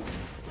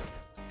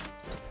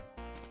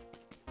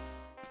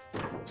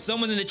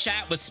 Someone in the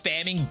chat was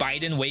spamming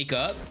Biden wake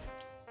up.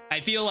 I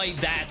feel like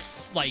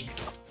that's like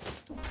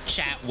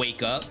chat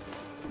wake up.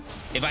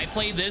 If I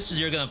play this,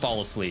 you're gonna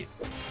fall asleep.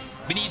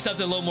 We need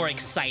something a little more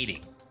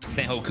exciting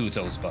than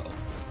Hokuto's bow.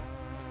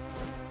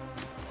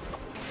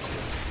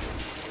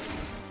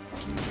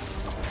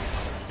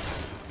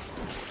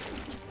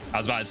 I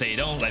was about to say,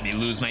 don't let me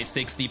lose my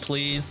 60,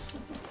 please.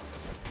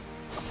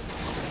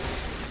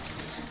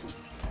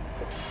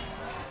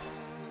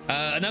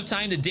 Enough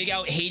time to dig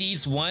out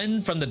Hades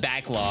 1 from the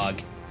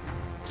backlog.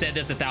 Said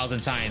this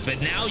 1,000 times,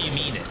 but now you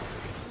mean it.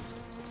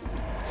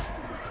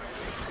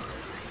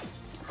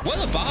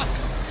 What a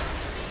box.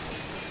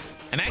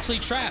 I'm actually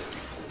trapped.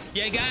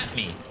 You got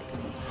me.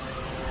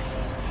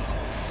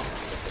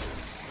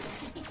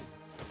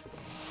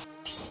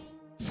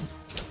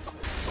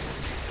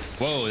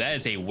 Whoa, that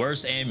is a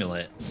worse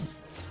amulet.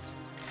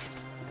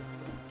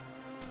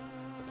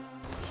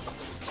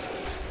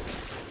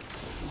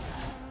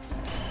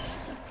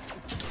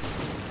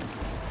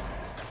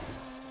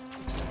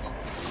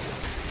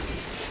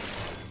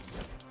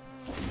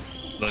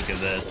 Look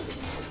at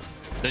this.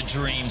 The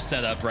dream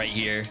setup right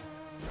here.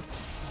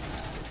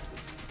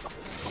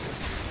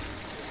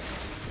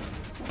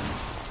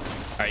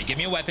 right, give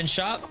me a weapon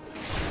shop.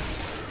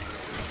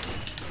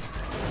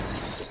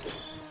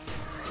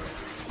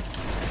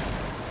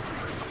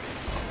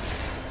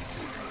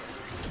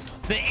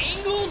 The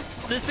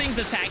angles this thing's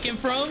attacking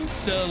from,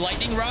 the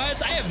lightning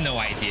rods, I have no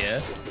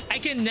idea. I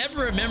can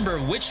never remember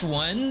which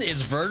one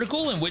is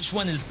vertical and which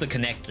one is the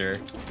connector.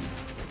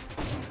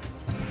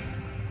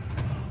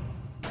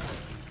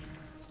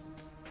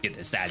 Get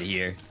this out of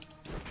here.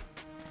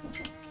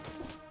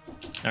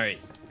 All right.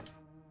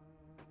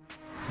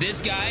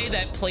 This guy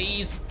that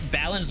plays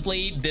balance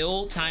blade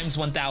build times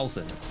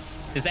 1000.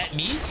 Is that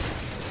me?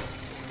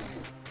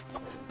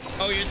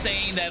 Oh, you're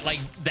saying that like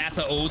that's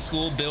an old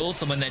school build,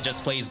 someone that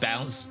just plays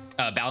balance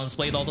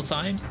blade all the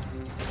time?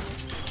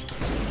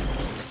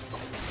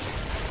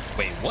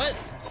 Wait, what?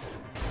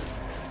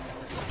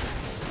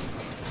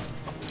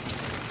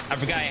 I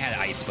forgot I had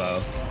an ice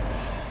bow.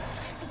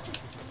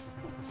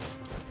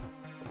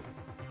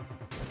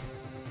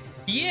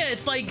 Yeah,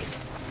 it's like,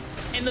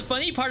 and the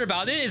funny part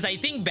about it is I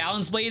think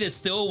balance blade is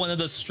still one of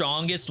the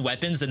strongest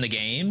weapons in the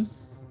game.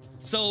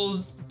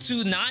 So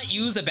to not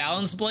use a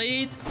balance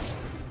blade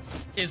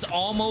is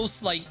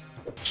almost like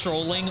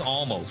trolling,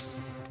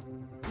 almost.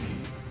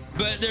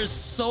 But there's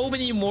so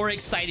many more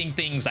exciting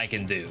things I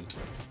can do.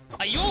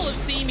 You all have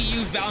seen me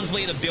use balance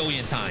blade a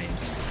billion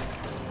times.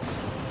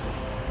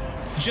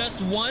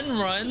 Just one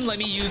run, let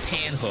me use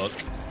hand hook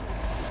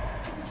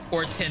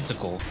or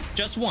tentacle.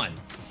 Just one.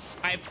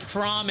 I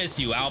promise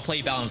you I'll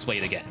play balance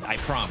blade again. I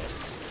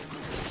promise.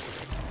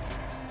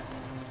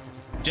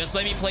 Just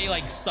let me play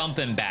like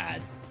something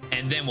bad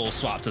and then we'll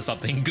swap to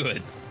something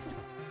good.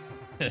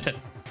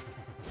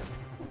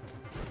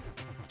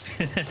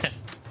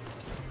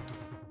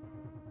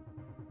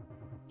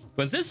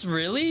 Was this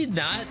really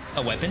not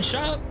a weapon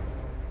shop?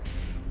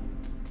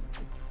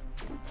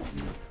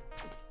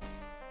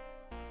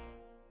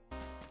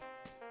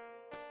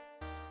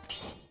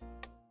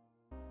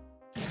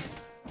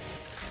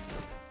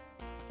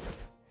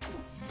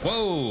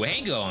 Whoa,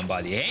 hang on,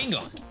 buddy, hang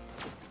on.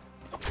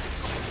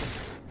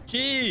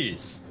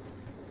 Jeez.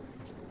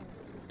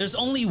 There's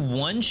only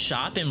one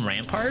shop in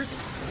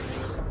Ramparts?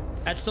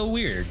 That's so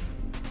weird.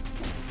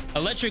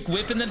 Electric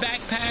whip in the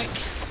backpack?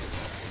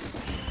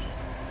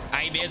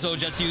 I may as well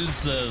just use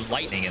the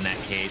lightning in that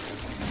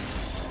case.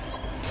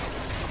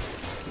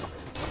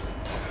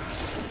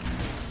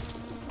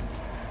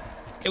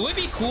 It would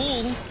be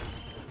cool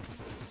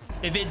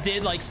if it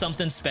did like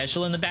something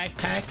special in the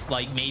backpack,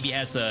 like maybe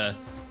has a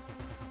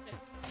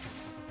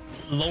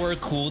lower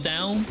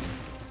cooldown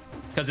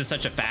because it's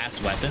such a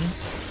fast weapon.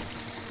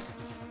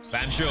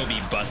 But I'm sure it'll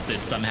be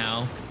busted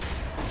somehow.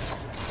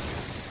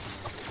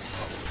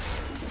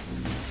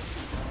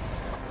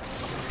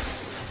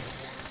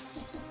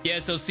 Yeah,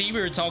 so see,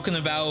 we were talking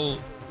about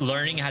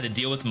learning how to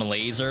deal with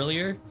malaise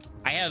earlier.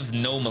 I have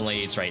no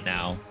malaise right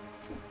now.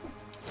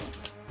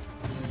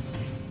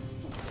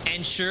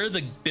 And sure,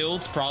 the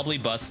build's probably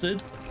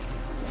busted.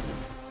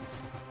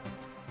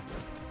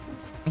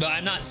 But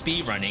I'm not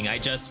speedrunning, I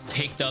just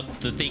picked up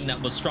the thing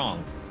that was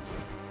strong.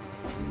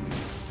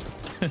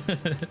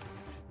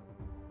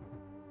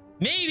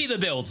 Maybe the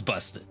build's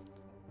busted.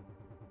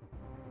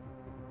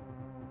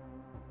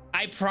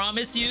 I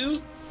promise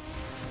you,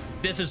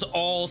 this is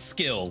all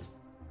skill.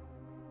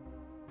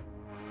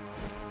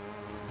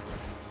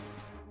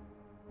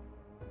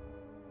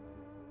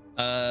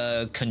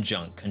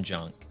 Conjunct.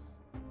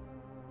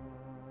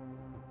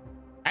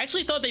 I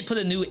actually thought they put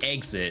a new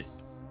exit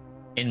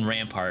in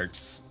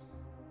Ramparts.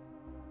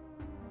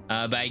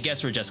 But I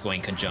guess we're just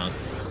going conjunct.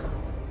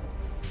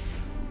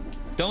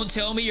 Don't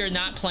tell me you're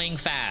not playing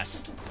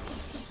fast.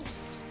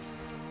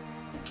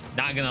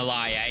 Not gonna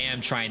lie, I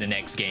am trying the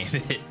next game.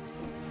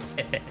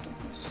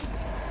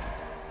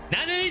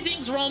 Not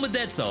anything's wrong with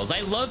Dead Cells.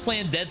 I love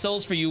playing Dead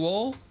Cells for you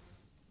all.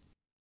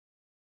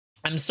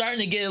 I'm starting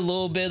to get a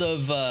little bit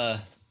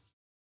of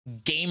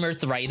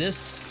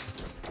gamerthritis.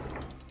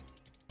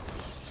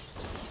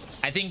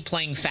 I think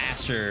playing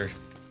faster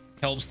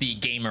helps the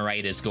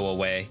gameritis go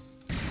away.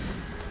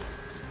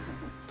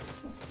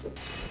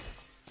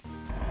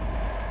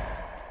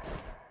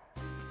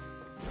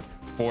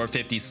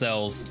 $450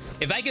 cells.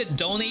 If I could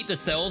donate the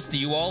cells to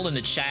you all in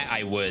the chat,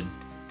 I would.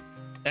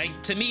 Like,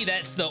 to me,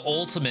 that's the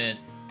ultimate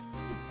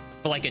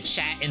for like a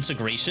chat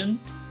integration.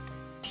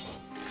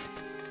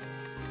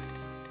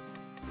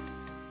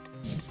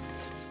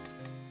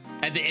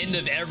 At the end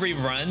of every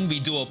run,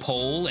 we do a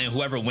poll, and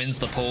whoever wins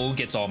the poll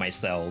gets all my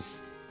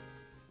cells.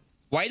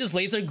 Why does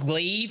Laser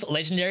Glaive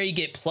Legendary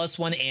get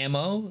 +1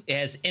 ammo? It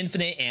has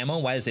infinite ammo.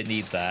 Why does it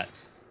need that?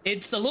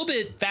 It's a little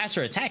bit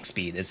faster attack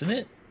speed, isn't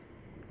it?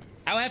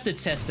 I'll have to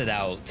test it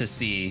out to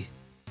see.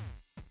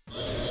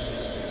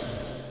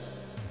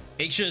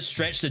 Make sure to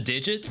stretch the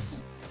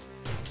digits.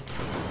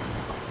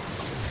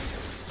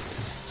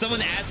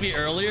 Someone asked me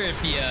earlier if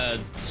the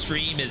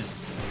stream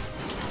is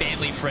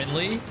family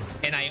friendly,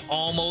 and I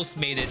almost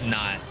made it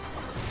not,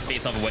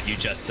 based off of what you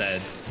just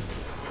said.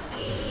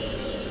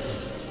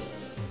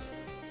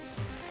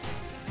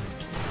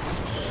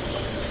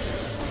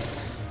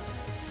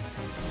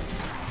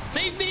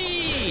 Save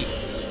me!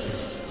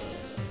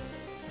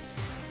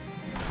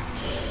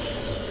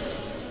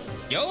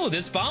 Oh,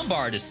 this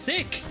bombard is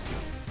sick.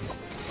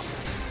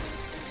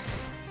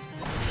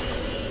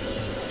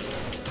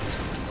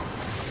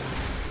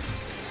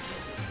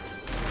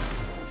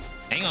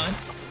 Hang on.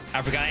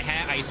 I forgot I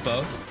had Ice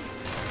Bow.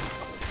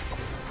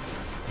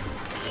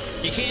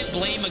 You can't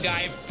blame a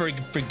guy for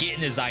forgetting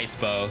his Ice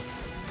Bow.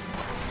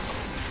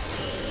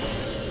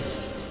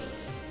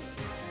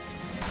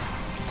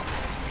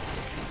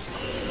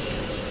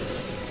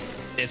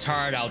 It's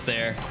hard out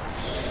there.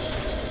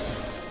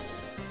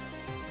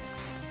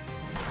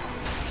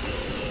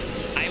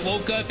 I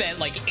woke up at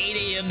like 8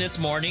 a.m. this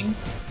morning.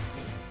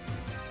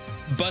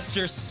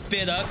 Buster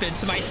spit up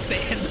into my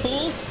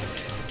sandals.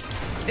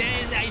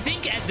 And I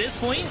think at this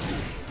point,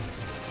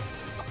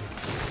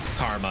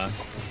 karma.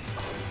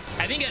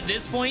 I think at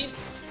this point,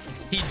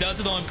 he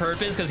does it on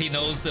purpose because he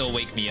knows it'll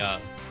wake me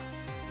up.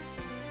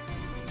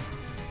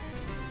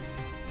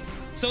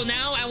 So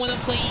now I want to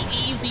play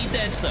easy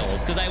Dead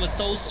Cells because I was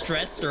so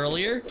stressed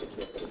earlier.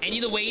 I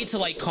need a way to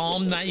like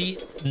calm my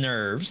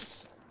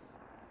nerves.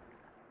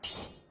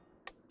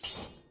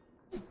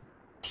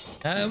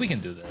 We can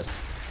do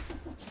this.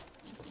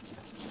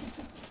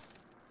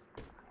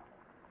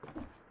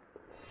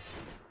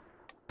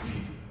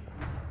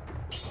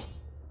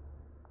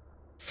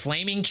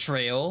 Flaming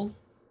Trail.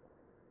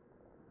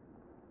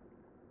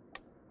 I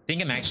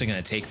think I'm actually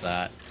gonna take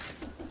that.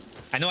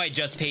 I know I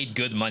just paid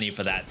good money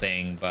for that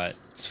thing, but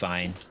it's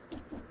fine.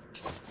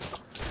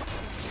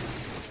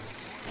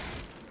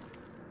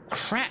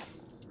 Crap.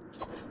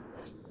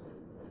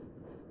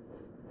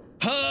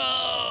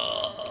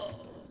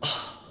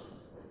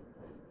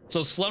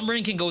 So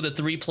Slumbering can go to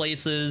 3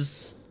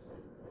 places.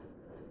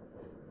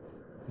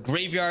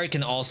 Graveyard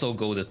can also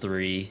go to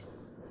 3.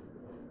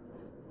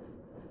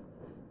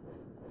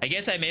 I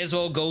guess I may as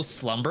well go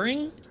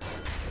Slumbering.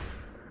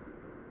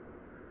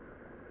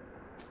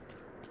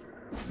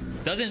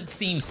 Doesn't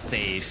seem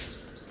safe.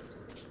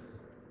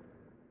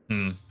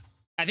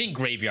 I think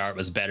Graveyard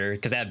was better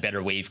because I had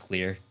better wave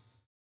clear.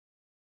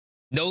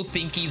 No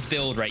Thinkies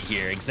build right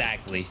here,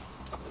 exactly.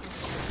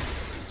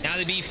 Now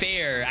to be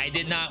fair, I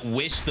did not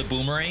wish the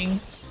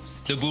boomerang.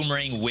 The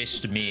boomerang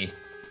wished me.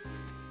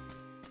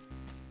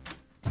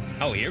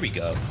 Oh, here we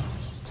go.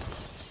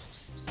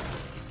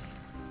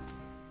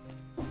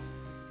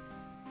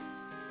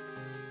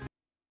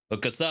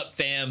 Hook us up,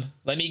 fam.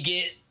 Let me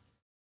get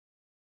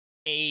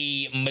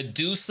a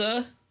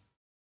Medusa.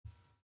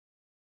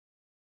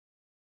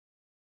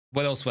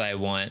 What else would I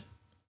want?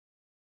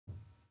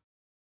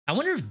 I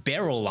wonder if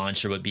Barrel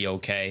Launcher would be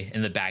okay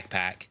in the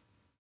backpack.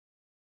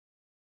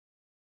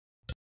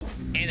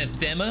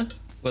 Anathema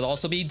would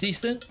also be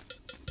decent.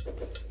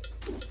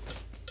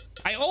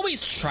 I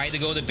always try to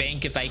go to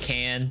bank if I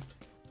can.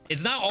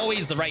 It's not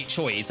always the right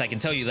choice, I can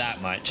tell you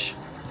that much.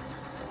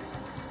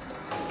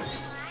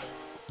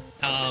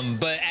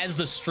 But as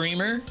the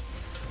streamer,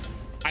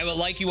 I would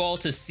like you all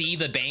to see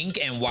the bank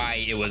and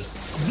why it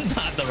was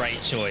not the right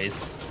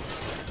choice.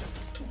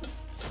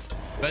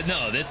 But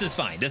no, this is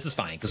fine. This is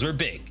fine because we're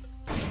big.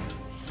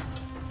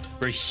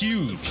 We're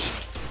huge.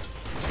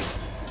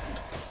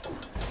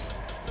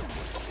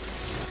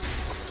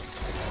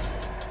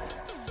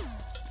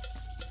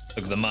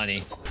 Look at the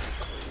money.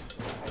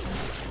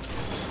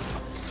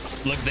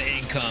 Look at the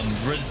income.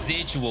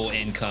 Residual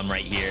income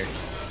right here.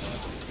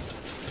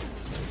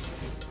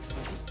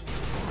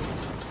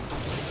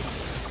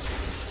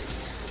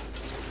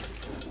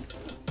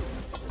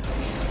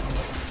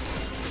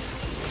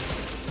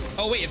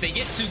 Oh wait, if they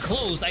get too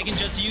close, I can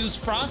just use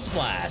Frost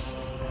Blast.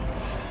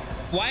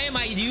 Why am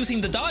I using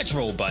the dodge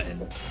roll button?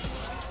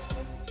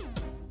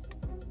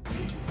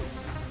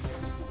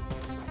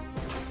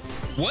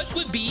 What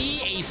would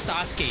be a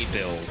Sasuke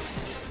build?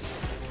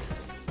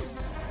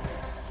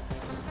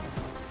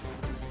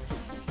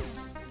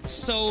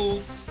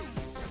 So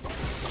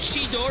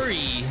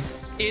Chidori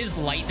is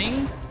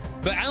lightning,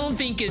 but I don't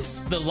think it's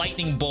the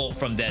lightning bolt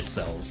from Dead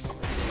Cells.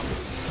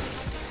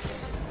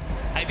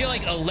 I feel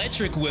like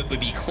Electric Whip would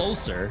be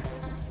closer.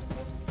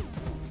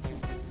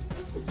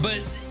 But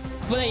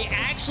what I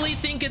actually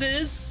think it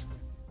is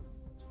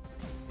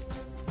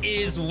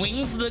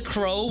Wings the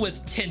Crow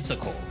with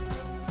Tentacle.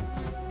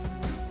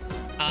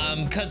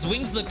 Because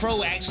Wings the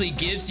Crow actually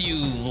gives you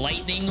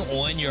lightning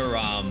on your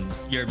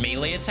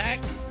melee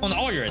attack, on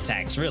all your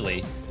attacks,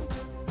 really.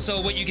 So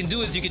what you can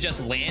do is you can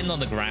just land on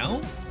the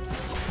ground,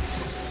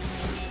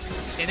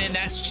 and then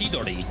that's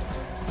Chidori.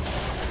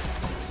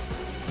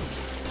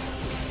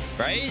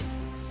 Right?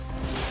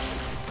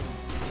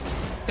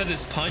 Because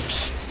it's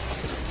punch.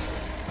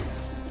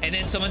 And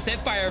then someone said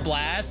Fire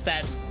Blast.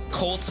 That's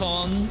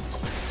Colton.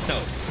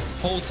 No,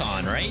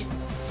 Colton, right?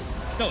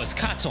 No, it's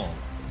Katon.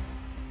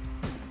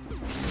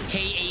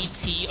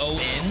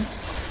 K-A-T-O-N.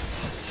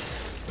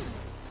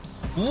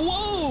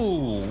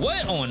 Whoa!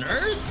 What on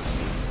earth?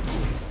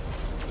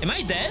 Am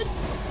I dead?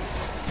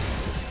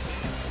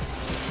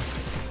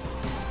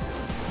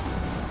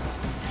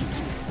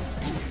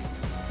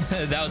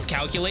 That was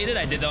calculated.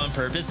 I did that on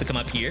purpose to come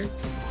up here.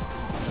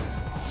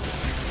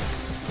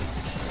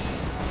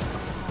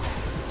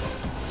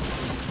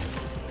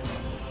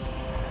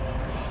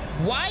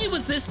 Why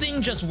was this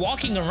thing just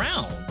walking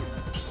around?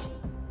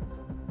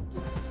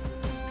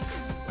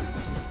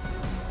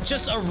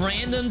 Just a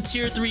random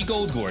tier 3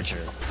 gold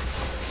gorger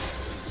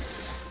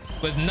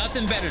with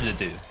nothing better to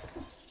do.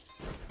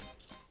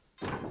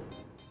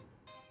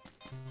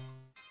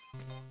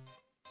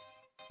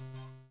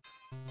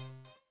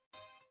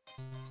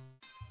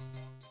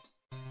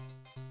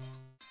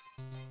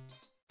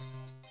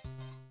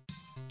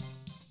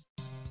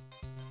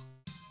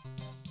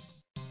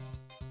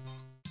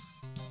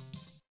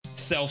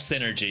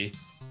 Self-synergy.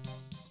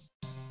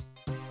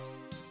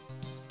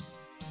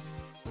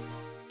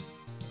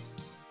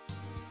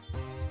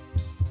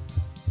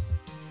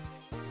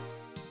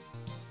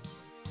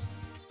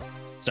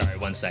 Sorry,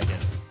 1 second.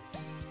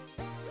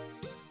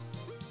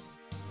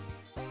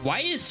 Why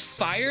is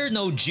fire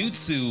no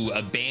jutsu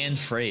a banned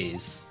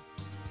phrase?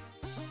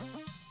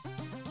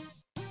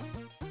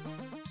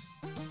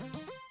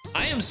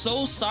 I am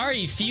so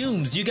sorry,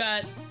 Fumes. You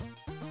got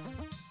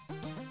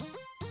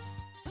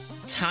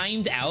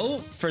timed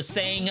out for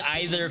saying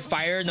either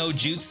fire no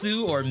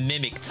jutsu or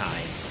mimic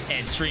time,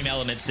 and Stream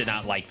Elements did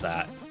not like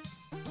that.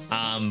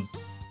 I'm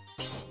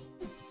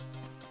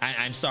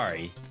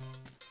sorry.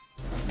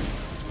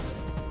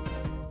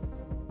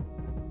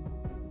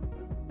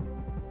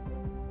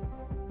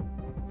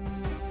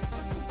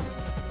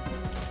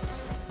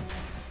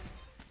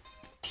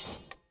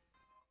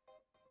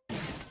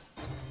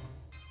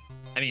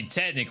 I mean,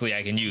 technically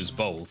I can use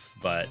both,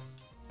 but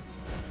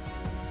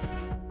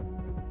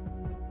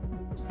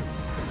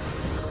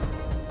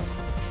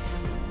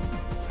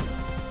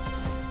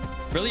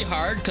really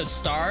hard because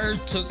Star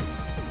took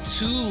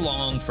too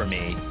long for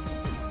me.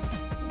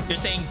 You're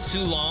saying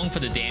too long for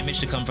the damage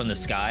to come from the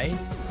sky?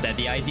 Is that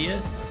the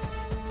idea?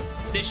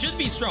 This should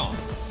be strong.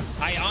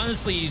 I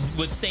honestly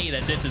would say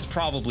that this is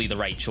probably the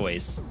right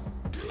choice.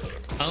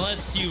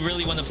 Unless you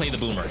really want to play the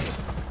boomerang,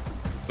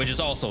 which is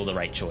also the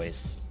right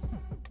choice.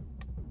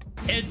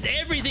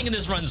 Everything in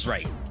this run's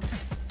right.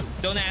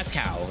 Don't ask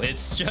how.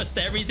 It's just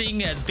everything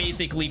has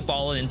basically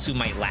fallen into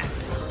my lap.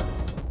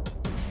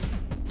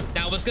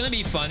 Now, what's gonna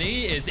be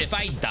funny is if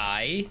I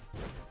die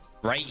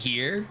right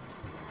here,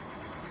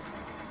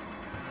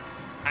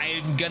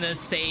 I'm gonna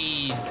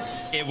say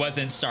it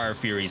wasn't Star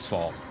Fury's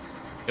fault.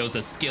 It was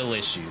a skill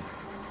issue.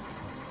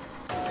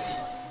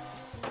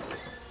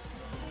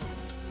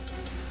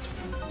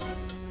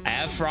 I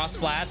have Frost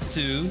Blast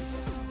too.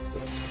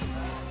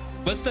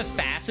 What's the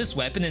fastest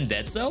weapon in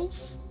Dead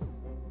Cells?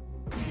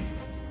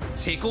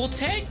 Tickle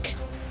Tech?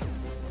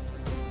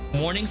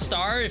 Morning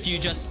Star if you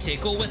just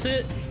tickle with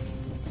it?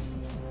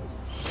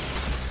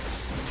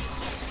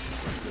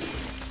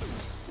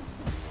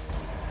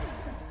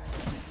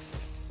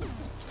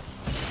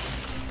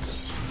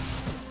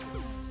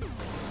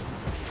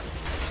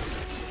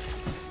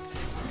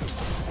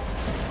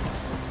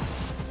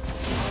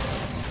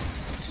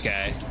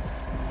 Okay.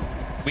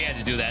 We had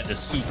to do that the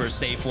super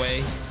safe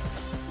way.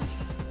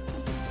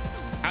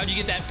 How'd you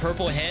get that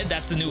purple head?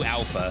 That's the new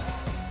alpha.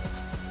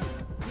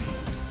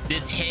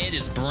 This head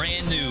is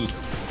brand new,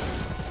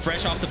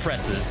 fresh off the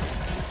presses.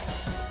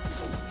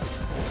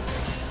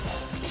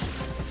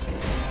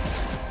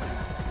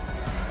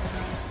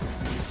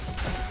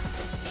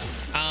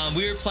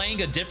 We were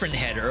playing a different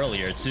head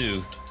earlier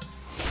too.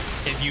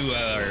 If you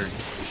are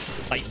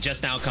like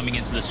just now coming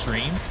into the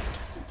stream,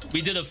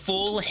 we did a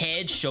full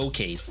head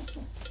showcase.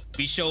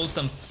 We showed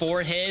some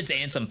 4 heads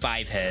and some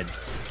 5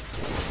 heads.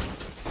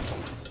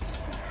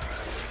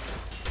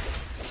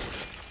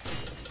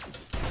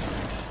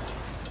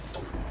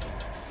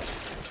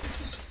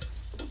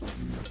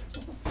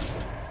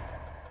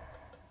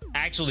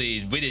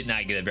 Actually, we did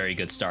not get a very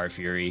good Star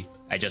Fury.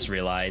 I just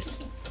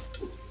realized.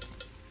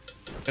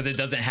 Because it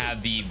doesn't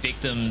have the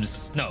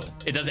victims... No,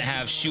 it doesn't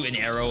have shoot an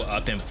arrow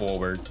up and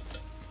forward.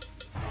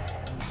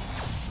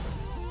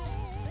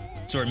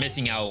 So we're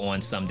missing out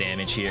on some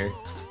damage here.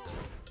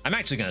 I'm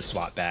actually going to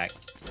swap back.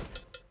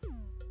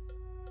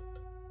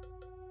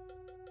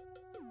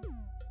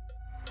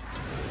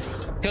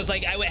 Because,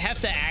 like, I would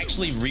have to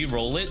actually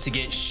re-roll it to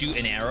get shoot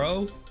an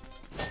arrow.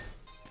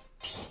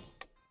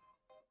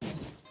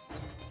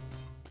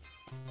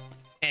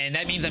 And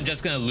that means I'm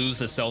just going to lose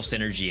the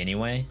self-synergy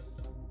anyway.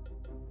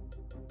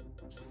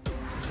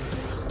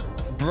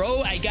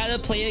 Bro, I gotta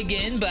play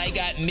again, but I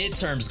got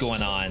midterms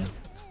going on.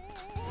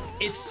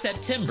 It's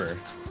September.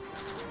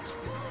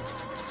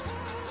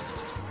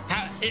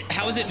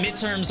 How is it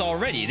midterms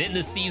already? Didn't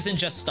the season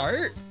just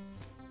start?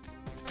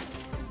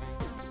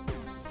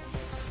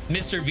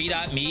 Mr.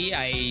 VeeDotMe,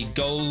 I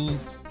go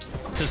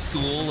to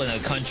school in a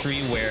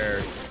country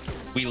where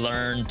we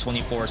learn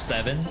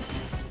 24/7.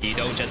 You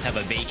don't just have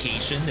a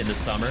vacation in the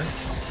summer.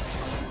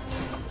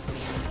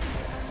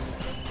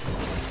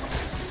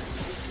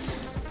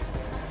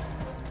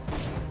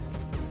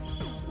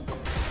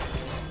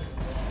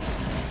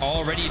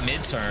 Already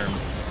midterm.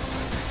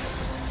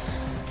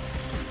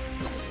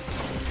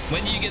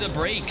 When do you get a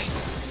break?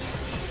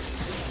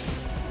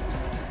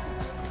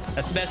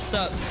 That's messed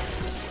up.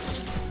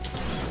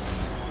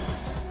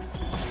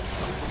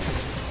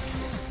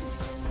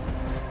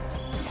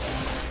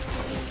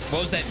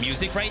 What was that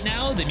music right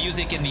now? The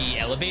music in the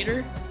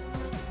elevator?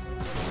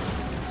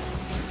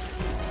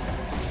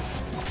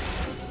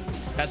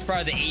 That's part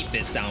of the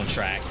 8-bit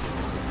soundtrack.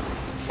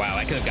 Wow,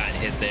 I could have gotten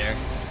hit there.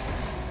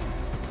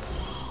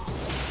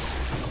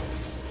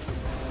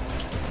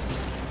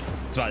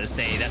 I was about to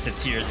say, that's a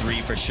tier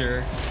 3 for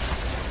sure.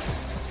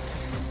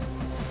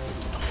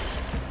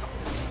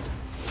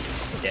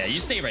 Yeah,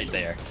 you stay right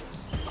there.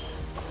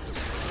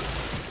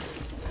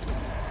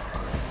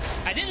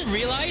 I didn't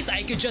realize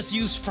I could just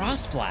use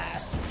Frost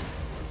Blast.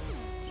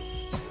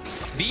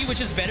 V, which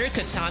is better,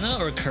 Katana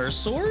or Curse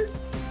Sword?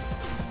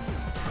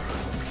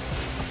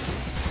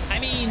 I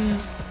mean,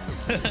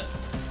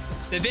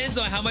 depends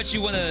on how much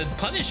you want to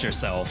punish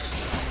yourself.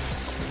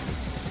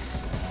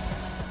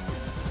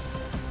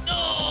 No!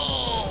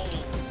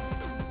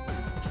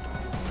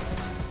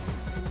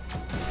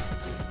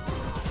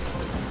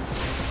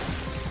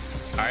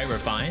 All right, we're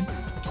fine.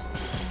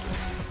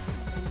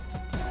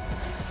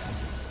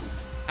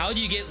 How do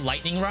you get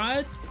Lightning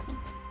Rod?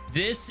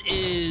 This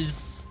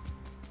is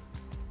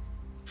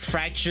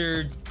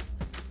Fractured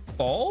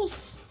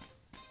Falls?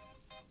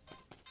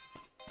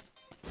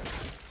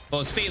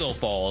 Well, it's Fatal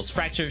Falls.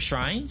 Fractured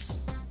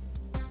Shrines?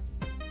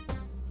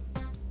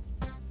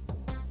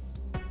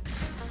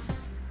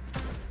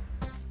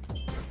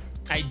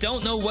 I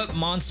don't know what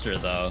monster,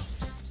 though,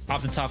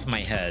 off the top of my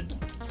head.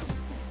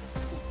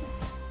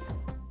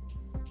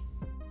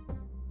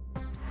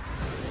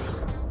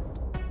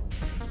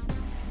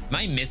 Am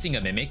I missing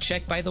a mimic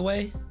check, by the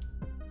way?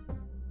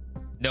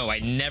 No, I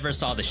never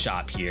saw the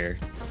shop here.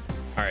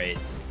 All right.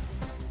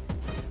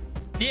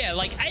 Yeah,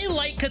 like, I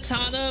like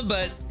Katana,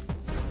 but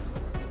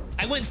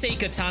I wouldn't say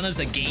Katana's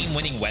a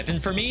game-winning weapon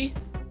for me.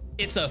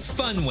 It's a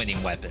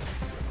fun-winning weapon.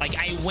 Like,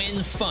 I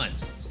win fun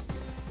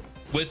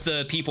with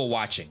the people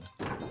watching.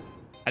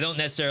 I don't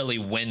necessarily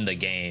win the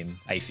game,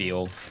 I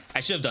feel.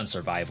 I should have done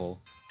survival.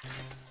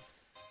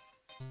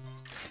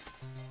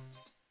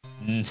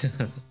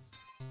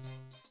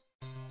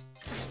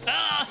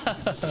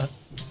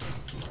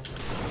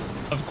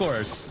 Of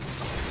course.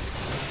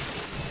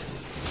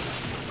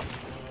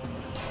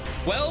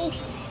 Well,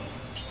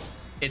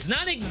 it's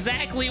not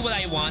exactly what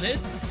I wanted.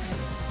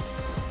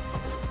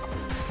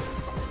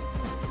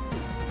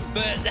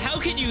 But how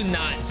can you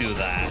not do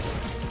that?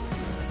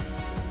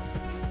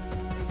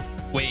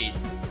 Wait.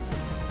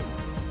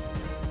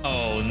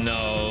 Oh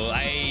no,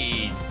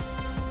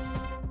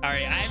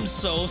 Alright, I'm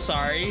so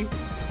sorry.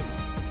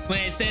 When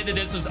I said that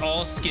this was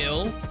all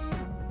skill,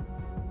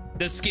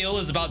 the skill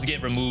is about to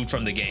get removed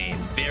from the game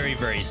very,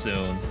 very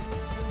soon.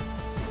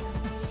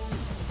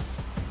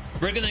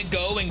 We're gonna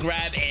go and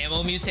grab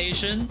ammo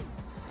mutation,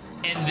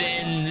 and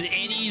then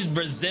any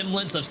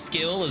resemblance of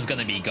skill is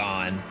gonna be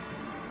gone.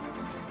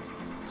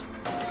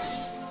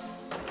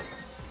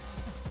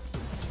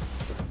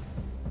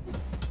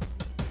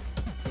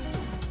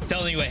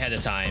 Telling you ahead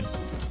of time.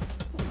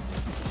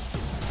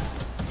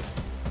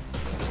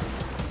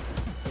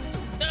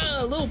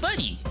 Little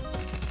buddy.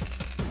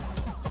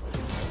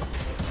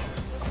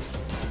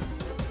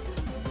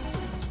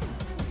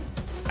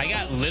 I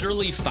got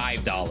literally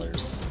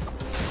 $5.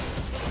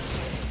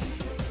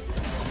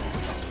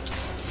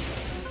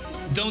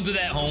 Don't do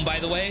that at home, by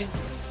the way.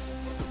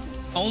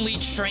 Only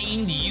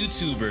trained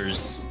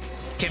YouTubers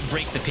can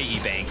break the piggy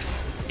bank.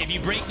 If you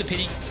break the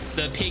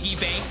piggy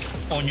bank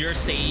on your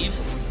save,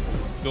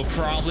 you'll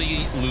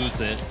probably lose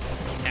it.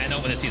 And I don't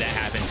want to see that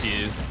happen to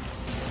you.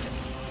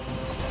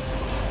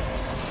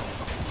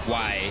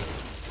 Why?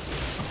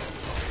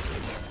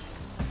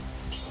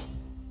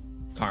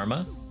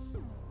 Karma?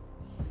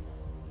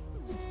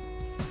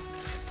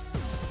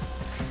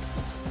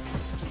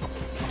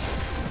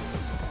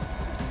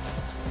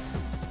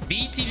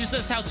 V teaches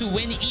us how to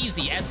win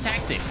easy as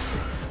tactics.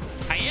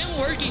 I am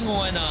working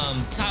on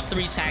top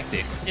 3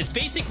 tactics. It's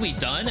basically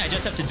done. I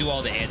just have to do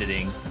all the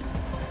editing.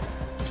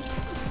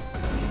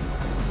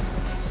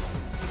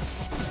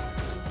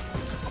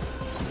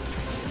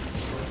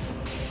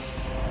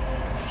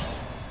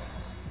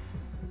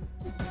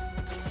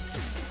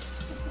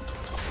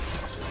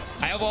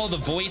 I have all the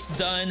voice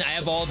done. I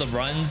have all the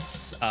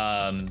runs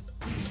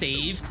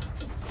saved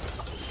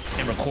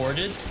and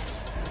recorded.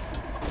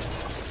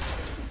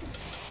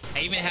 I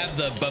even have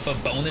the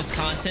bonus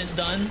content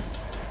done.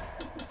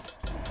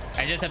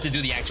 I just have to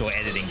do the actual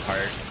editing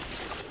part,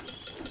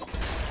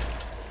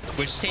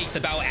 which takes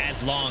about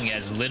as long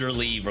as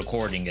literally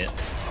recording it.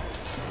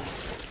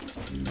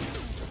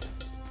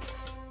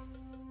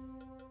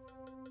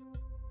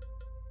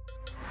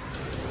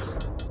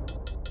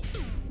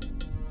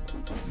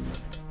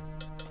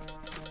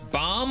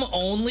 Bomb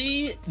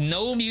only,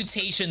 no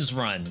mutations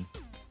run.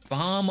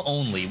 Bomb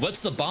only. What's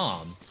the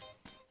bomb?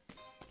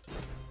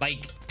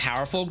 Like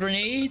powerful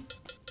grenade?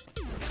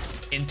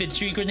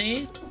 Infantry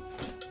grenade?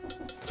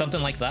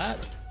 Something like that?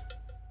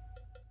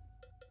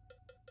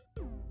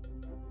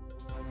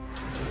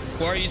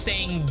 Or are you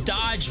saying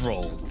dodge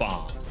roll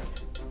bomb?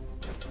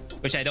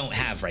 Which I don't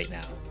have right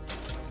now.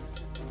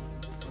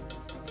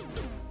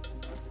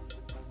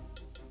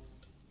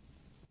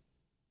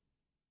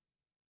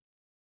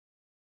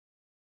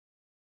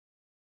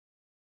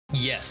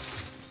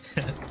 yes.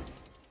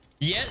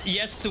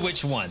 Yes to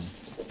which one?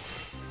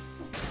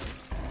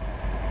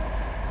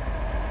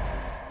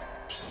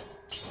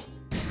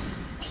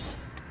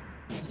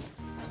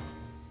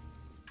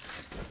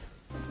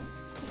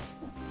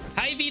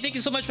 Hi V, thank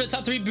you so much for the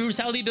top 3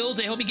 brutality builds.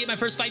 I hope you get my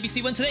first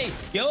 5BC one today.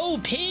 Yo,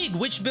 Pig,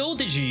 which build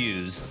did you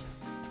use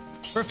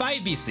for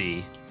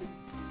 5BC?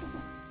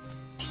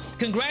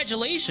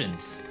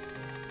 Congratulations.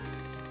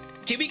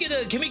 Can we get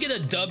a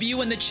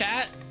W in the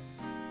chat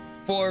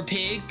for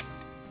Pig?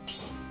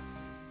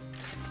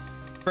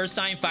 First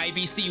time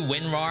 5BC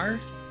WinRAR.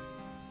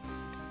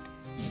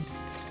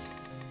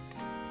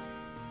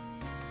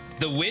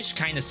 The Wish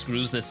kind of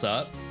screws this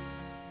up.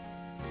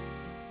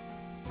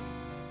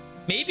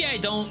 Maybe I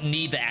don't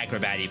need the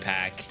acrobatic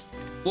pack.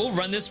 We'll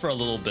run this for a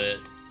little bit.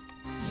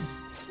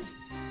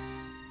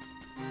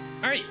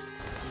 All right.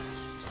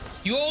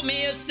 You all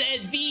may have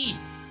said the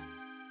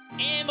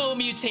ammo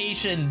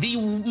mutation, the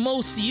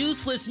most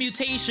useless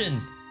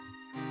mutation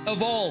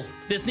of all.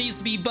 This needs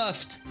to be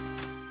buffed.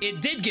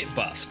 It did get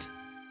buffed.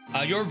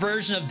 Your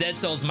version of Dead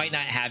Cells might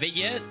not have it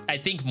yet. I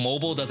think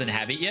mobile doesn't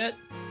have it yet.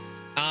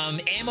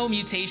 Ammo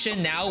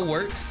mutation now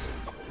works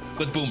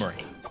with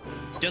Boomerang,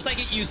 just like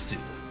it used to.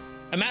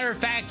 A matter of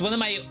fact, one of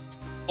my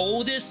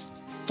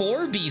oldest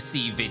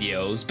 4BC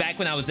videos, back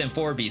when I was in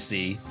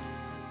 4BC,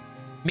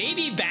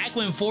 maybe back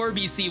when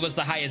 4BC was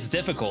the highest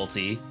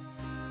difficulty,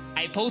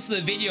 I posted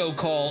a video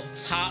called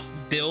Top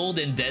Build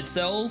in Dead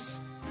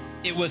Cells.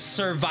 It was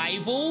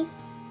survival,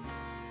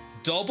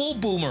 double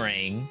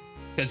boomerang,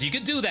 because you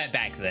could do that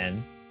back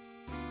then,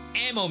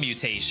 ammo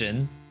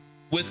mutation,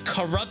 with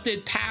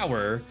corrupted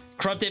power.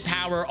 Corrupted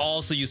power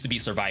also used to be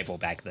survival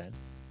back then.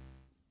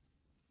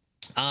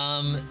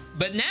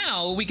 But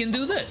now we can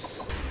do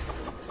this.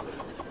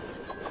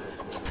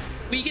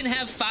 We can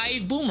have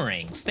 5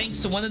 boomerangs, thanks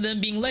to one of them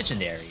being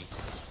legendary.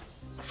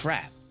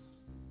 Crap.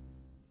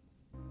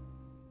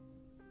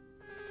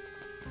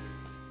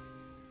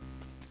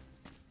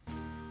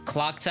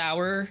 Clock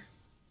Tower,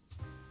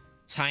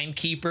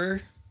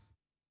 Timekeeper,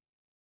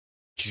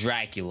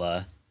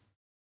 Dracula.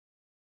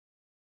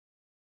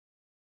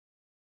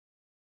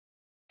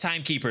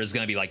 Timekeeper is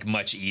gonna be like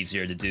much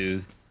easier to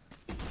do.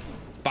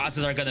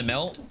 Bosses are gonna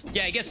melt.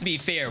 Yeah, I guess to be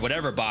fair,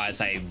 whatever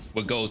boss I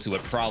would go to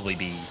would probably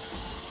be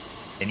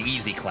an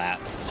easy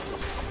clap.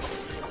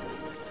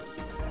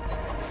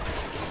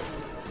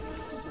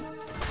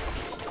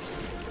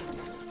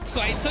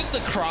 So I took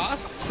the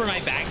cross for my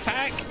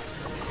backpack.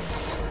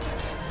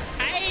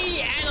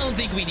 I don't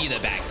think we need a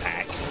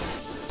backpack.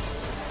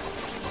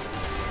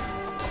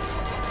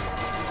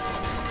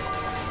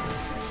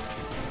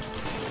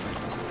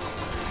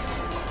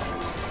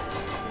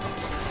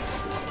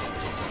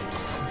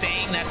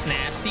 Dang, that's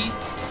nasty.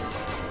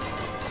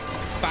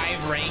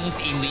 5 rings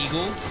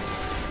illegal.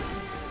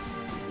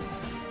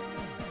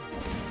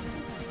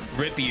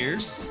 Rip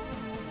ears.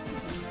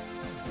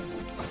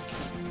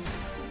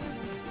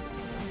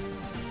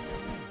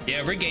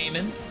 Yeah, we're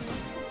gaming.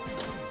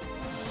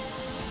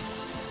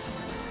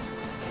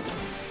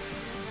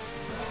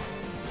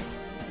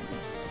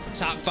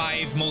 Top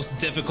 5 most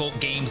difficult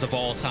games of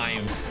all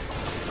time.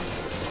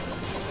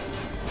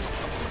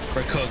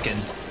 We're cooking.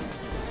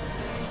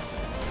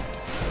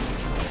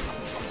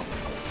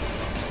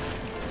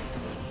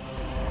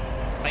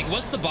 Like,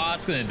 what's the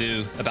boss gonna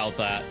do about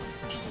that?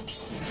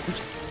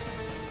 Oops.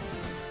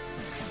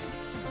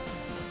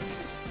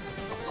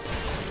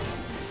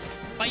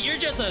 Like, you're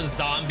just a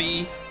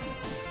zombie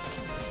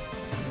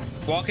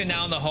walking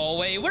down the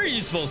hallway. What are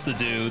you supposed to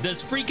do?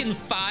 There's freaking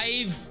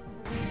 5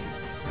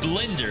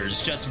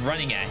 blenders just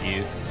running at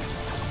you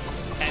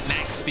at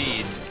max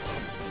speed.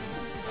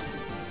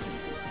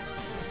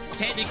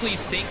 Technically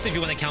 6 if you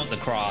want to count the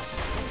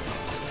cross.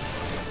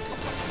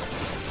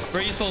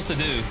 What are you supposed to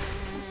do?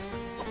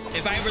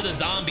 If I were the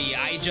zombie,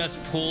 I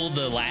just pull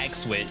the lag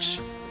switch.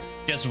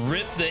 Just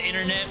rip the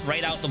internet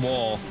right out the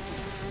wall.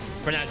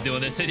 We're not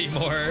doing this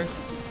anymore.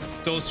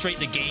 Go straight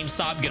to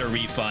GameStop, get a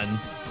refund.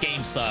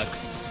 Game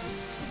sucks.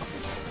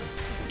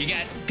 You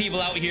got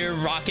people out here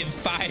rocking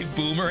 5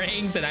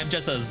 boomerangs and I'm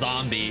just a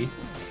zombie.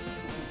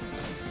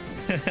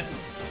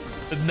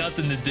 With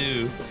nothing to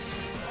do.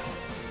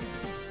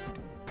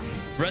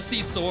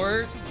 Rusty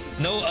sword,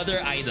 no other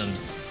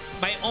items.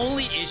 My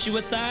only issue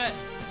with that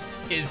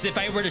is if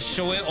I were to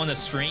show it on a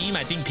stream,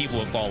 I think people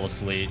would fall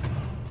asleep.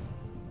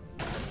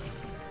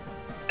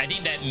 I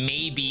think that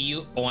may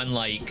be on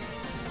like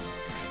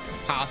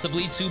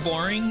possibly too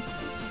boring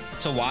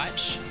to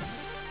watch.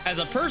 As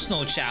a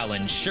personal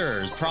challenge,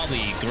 sure, it's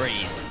probably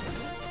great.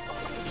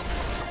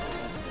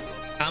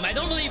 I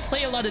don't really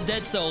play a lot of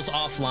Dead Cells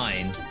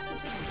offline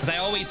because I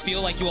always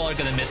feel like you all are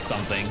gonna miss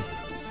something.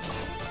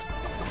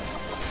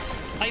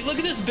 Like, look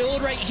at this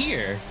build right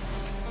here.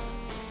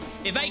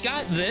 If I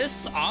got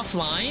this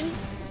offline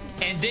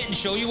and didn't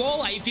show you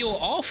all, I feel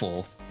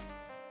awful.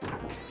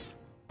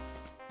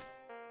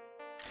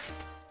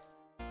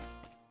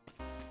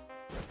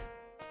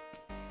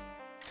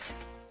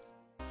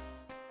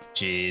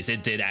 Jeez,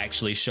 it did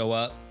actually show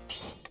up.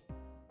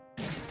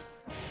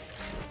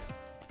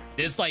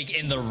 It's like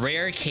in the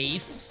rare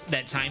case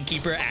that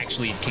Timekeeper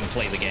actually can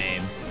play the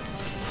game.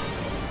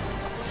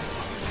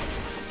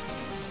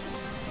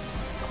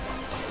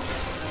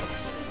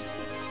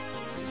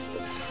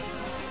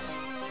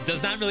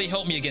 Does not really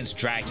help me against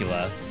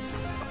Dracula.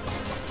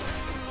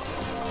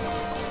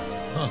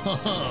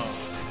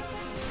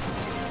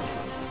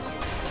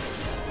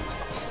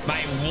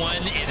 My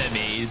one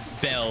enemy,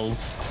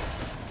 bells.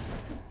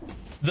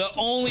 The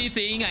only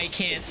thing I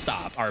can't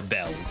stop are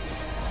bells.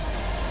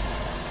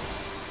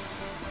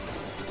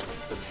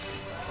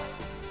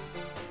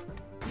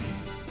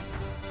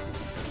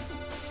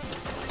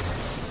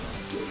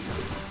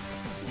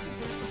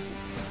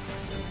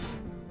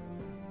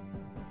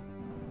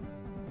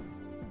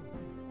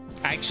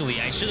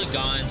 Actually, I should have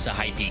gone to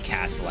High Peak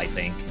Castle, I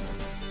think.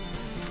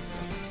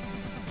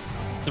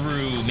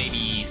 Through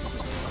maybe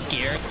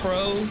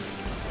Scarecrow.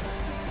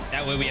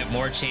 That way we have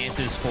more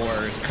chances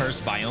for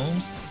cursed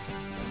biomes.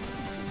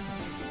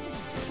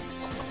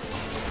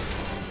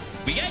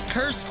 We got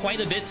cursed quite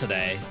a bit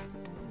today.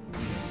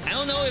 I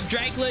don't know if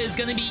Dracula is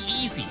gonna be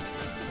easy.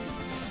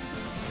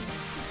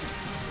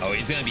 Oh,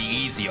 he's gonna be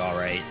easy, all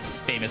right.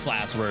 Famous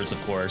last words,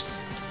 of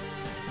course.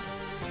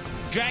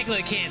 Dracula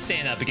can't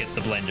stand up against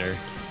the blender.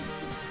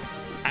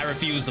 I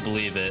refuse to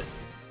believe it.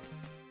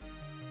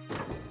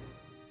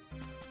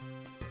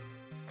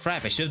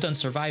 Crap, I should have done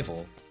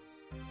survival.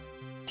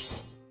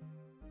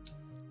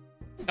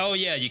 Oh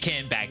yeah, you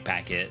can't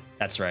backpack it.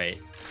 That's right.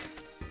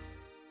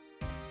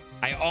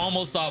 I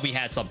almost thought we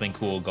had something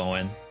cool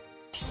going.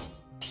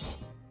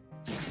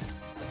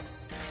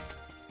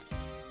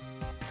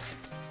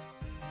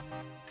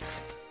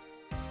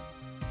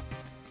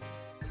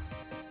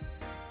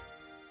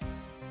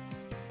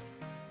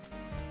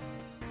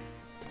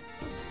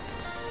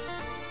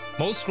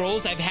 Most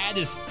scrolls I've had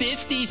is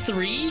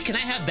 53. Can I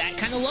have that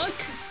kind of luck?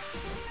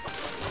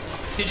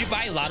 Did you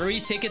buy lottery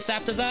tickets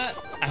after that?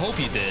 I hope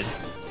you did.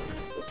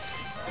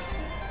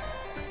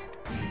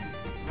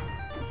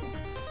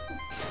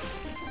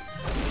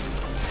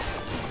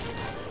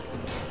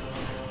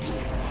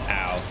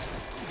 Ow.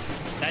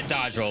 That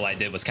dodge roll I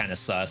did was kind of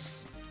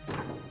sus.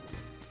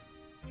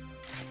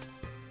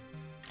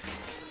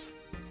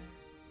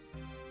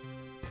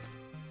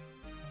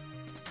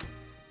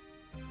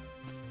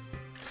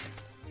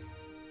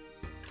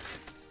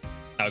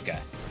 Okay.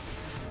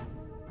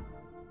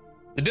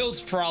 The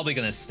build's probably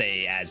gonna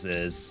stay as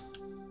is.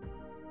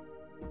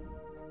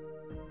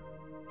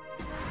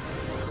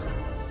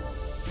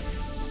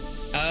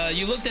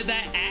 You looked at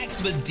that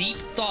axe with deep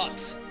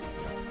thought.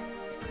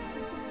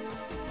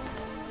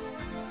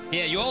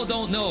 Yeah, you all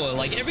don't know,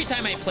 like every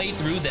time I play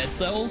through Dead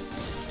Cells,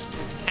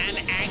 I'm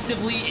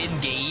actively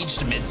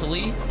engaged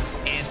mentally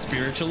and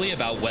spiritually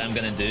about what I'm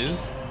gonna do.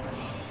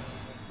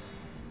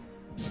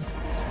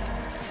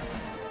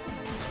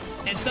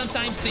 And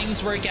sometimes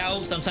things work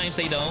out, sometimes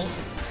they don't.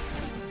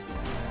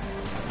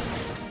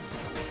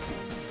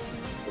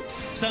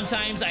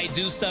 Sometimes I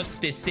do stuff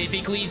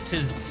specifically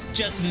to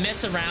just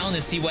mess around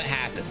and see what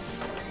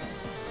happens.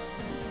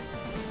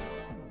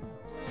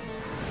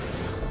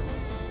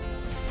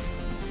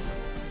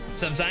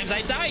 Sometimes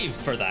I die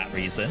for that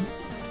reason.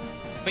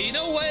 But you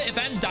know what? If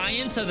I'm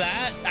dying to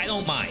that, I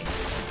don't mind.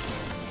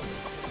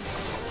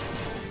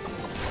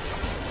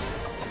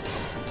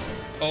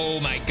 Oh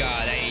my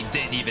god, I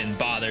didn't even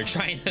bother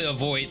trying to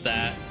avoid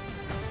that.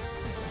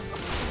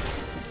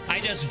 I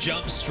just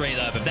jumped straight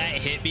up. If that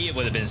hit me, it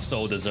would have been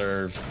so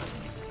deserved.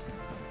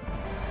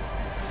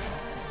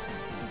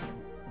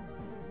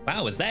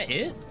 Wow, is that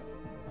it?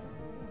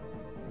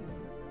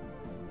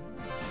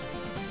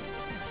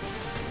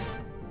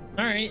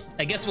 All right,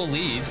 I guess we'll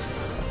leave.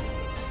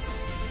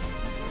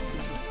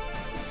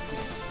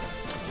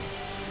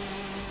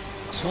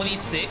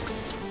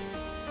 $26.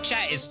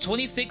 Chat, is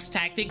 26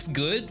 tactics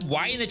good?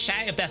 Why in the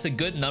chat if that's a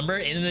good number?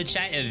 And in the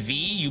chat if V,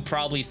 you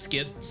probably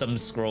skipped some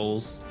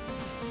scrolls.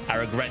 I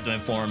regret to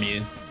inform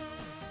you.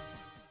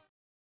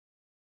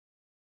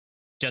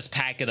 Just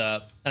pack it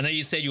up. I know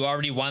you said you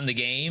already won the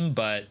game,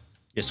 but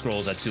your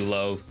scrolls are too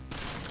low.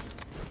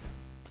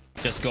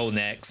 Just go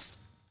next.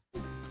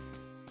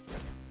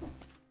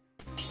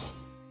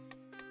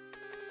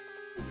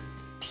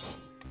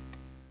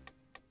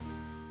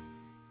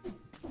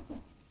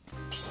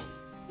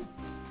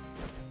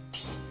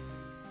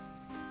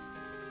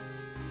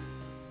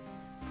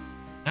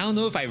 I don't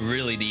know if I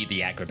really need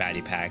the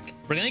acrobatic pack.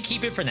 We're gonna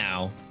keep it for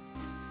now.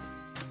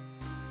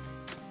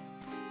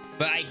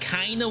 But I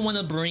kind of want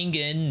to bring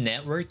in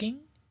networking.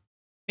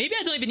 Maybe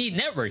I don't even need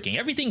networking.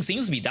 Everything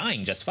seems to be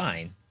dying just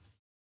fine.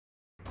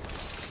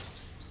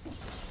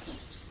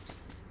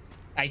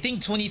 I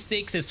think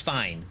 26 is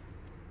fine.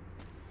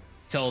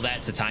 Tell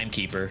that to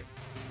Timekeeper.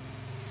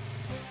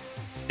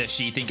 Does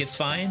she think it's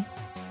fine?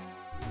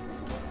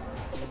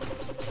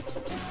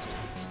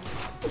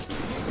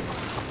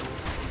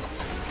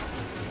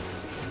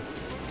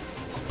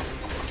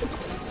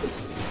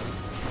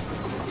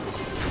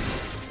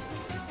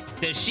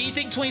 Does she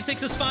think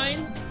 26 is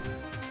fine?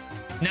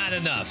 Not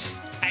enough.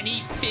 I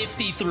need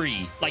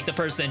 53, like the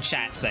person in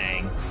chat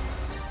saying.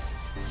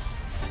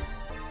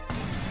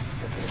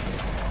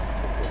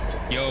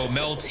 Yo,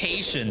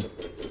 meltation.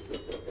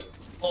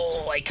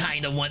 Oh, I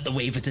kind of want the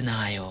wave of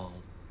denial.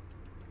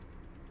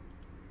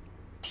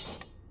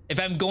 If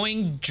I'm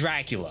going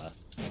Dracula,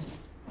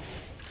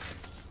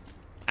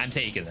 I'm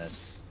taking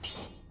this.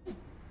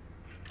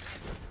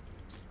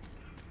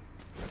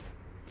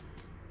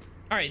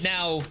 All right,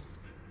 now,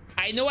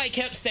 I know I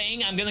kept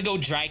saying I'm gonna go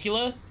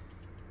Dracula.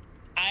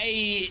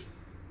 I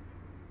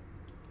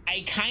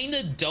kind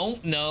of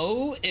don't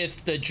know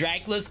if the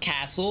Dracula's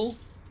castle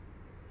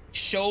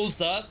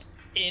shows up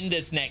in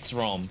this next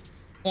room.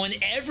 On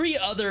every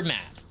other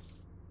map,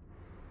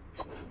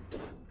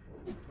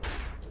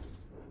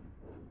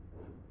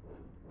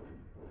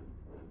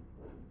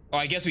 oh,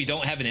 I guess we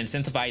don't have an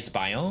incentivized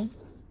biome.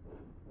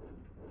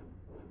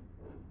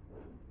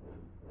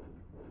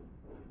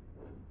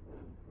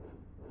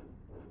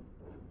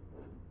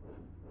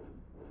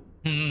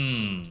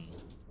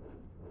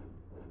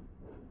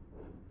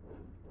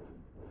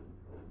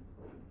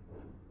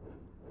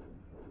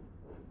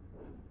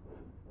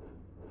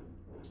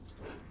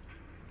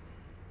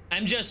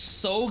 I'm just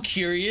so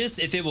curious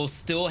if it will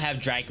still have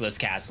Dracula's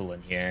castle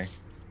in here.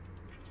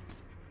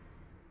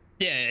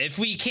 Yeah, if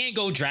we can't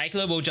go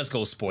Dracula, we'll just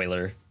go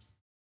spoiler.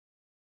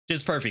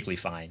 Just perfectly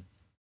fine.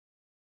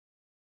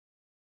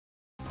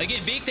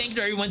 Again, big thank you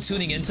to everyone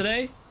tuning in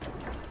today.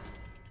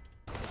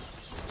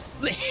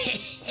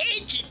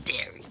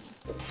 Legendary.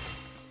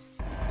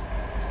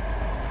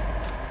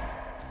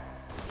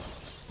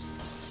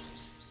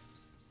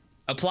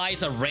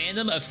 Applies a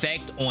random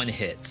effect on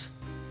hit.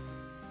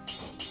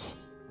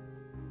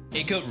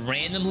 It could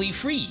randomly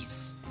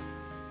freeze.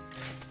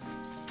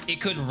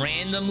 It could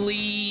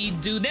randomly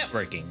do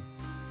networking.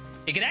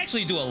 It could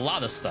actually do a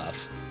lot of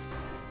stuff.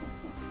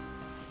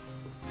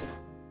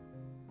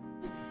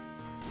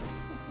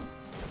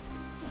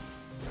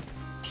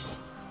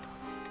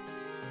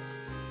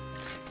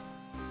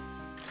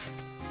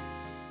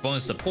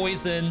 Bonus to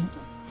poison.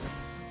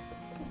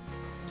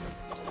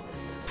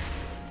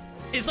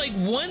 It's like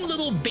one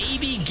little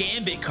baby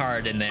Gambit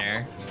card in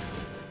there.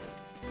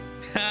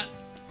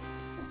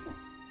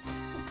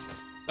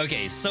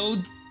 Okay, so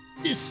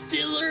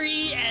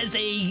distillery as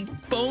a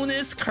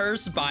bonus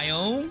curse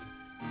biome.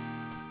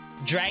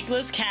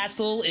 Dracula's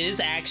castle is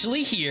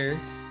actually here.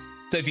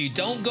 So if you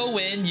don't go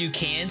in, you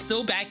can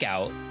still back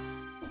out.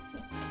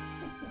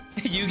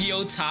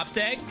 Yu-Gi-Oh! Top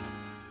deck?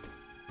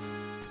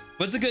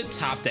 What's a good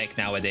top deck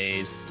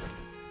nowadays?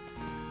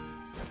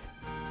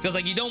 Because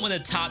like you don't want to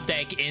top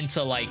deck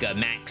into like a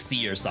Max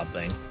C or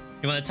something.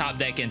 You want to top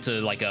deck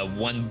into like a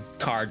one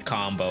card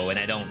combo, and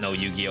I don't know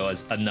Yu-Gi-Oh!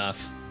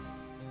 Enough.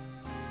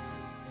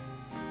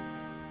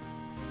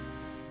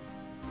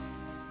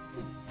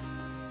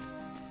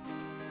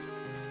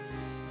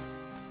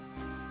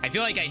 I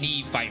feel like I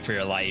need Fight for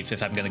Your Life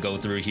if I'm gonna go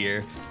through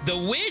here. The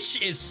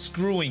Wish is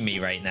screwing me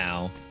right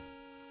now.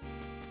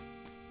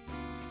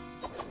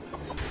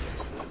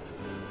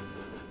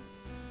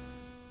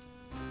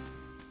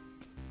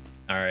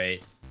 All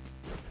right.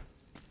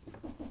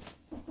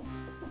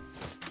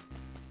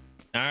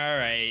 All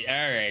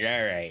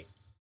right.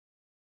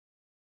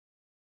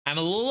 I'm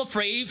a little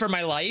afraid for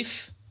my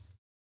life.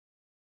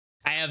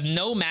 I have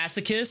no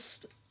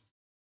Masochist.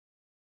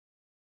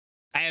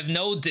 I have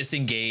no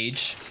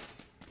Disengage.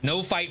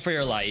 No Fight for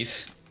Your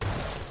Life.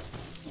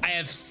 I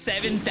have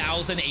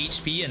 7,000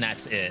 HP and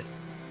that's it.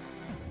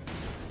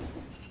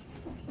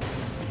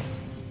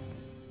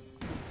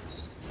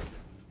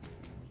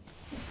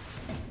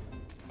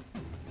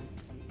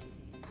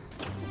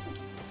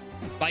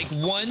 Like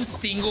one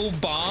single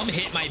bomb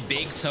hit my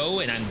big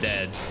toe and I'm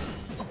dead.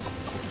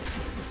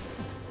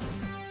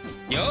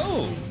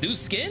 Yo, new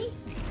skin?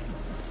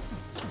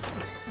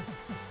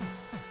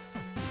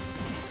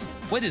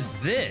 What is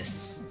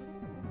this?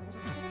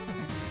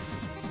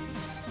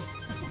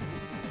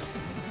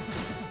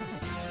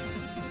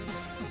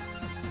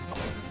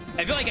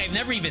 I feel like I've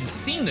never even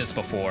seen this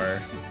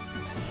before.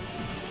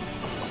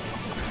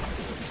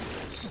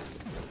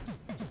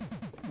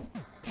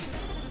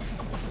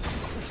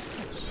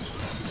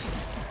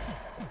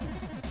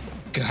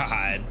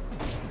 God.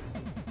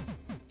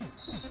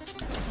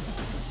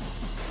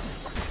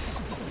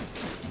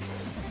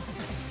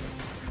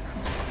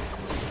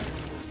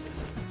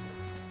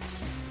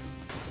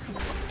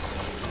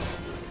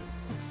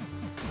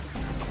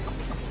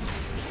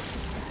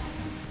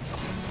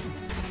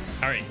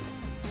 All right.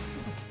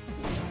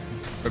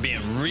 We're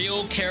being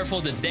real careful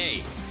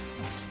today.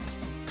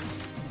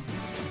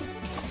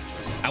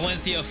 I want to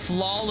see a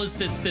flawless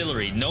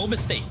distillery, no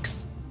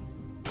mistakes.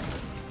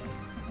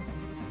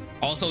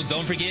 Also,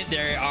 don't forget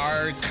there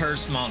are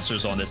cursed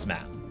monsters on this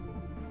map.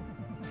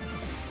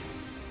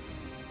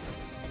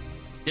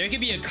 There could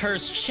be a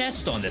cursed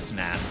chest on this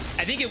map.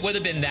 I think it would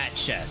have been that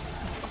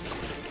chest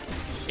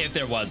if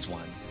there was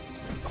one.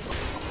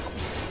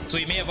 So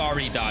we may have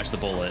already dodged the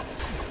bullet.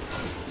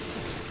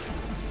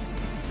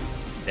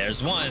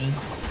 There's one.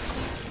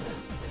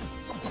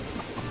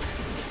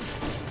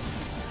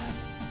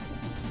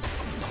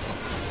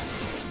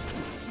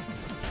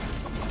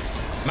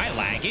 Am I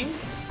lagging?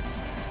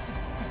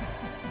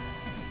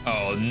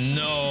 Oh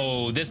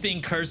no, this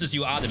thing curses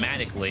you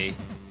automatically.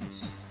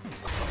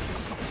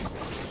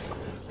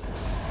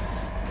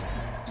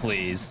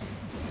 Please.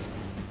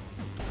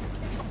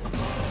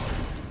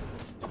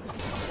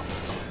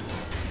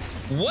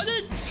 What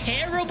a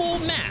terrible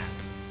map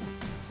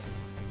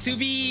to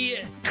be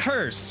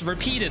cursed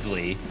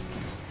repeatedly.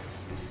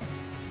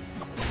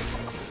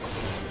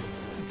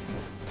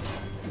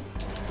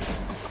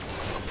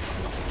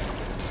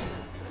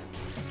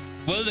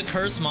 What are the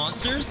cursed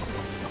monsters?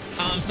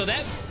 So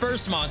that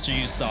first monster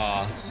you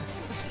saw,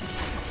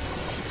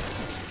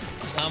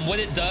 what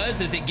it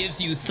does is it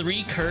gives you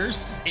 3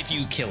 curse if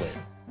you kill it.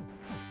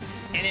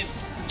 And it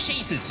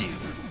chases you.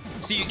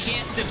 So you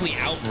can't simply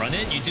outrun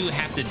it. You do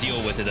have to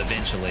deal with it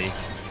eventually.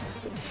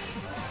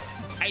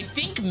 I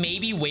think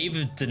maybe Wave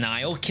of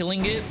Denial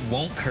killing it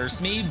won't curse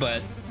me,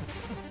 but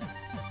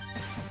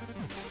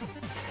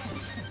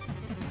it's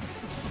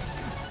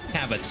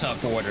kind of a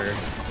tough order.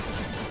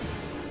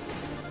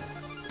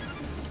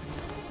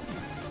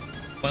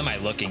 What am I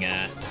looking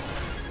at?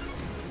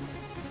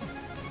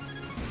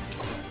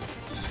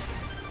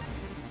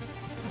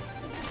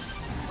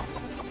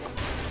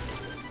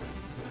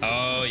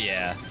 Oh,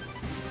 yeah.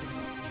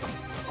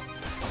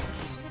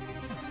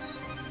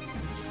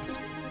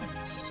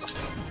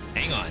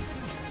 Hang on.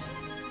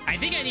 I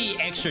think I need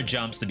extra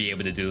jumps to be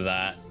able to do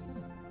that.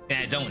 And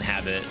I don't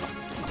have it.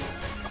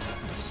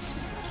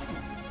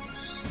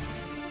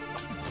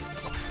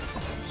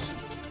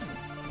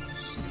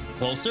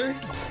 Closer?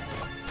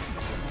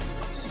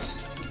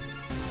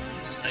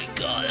 My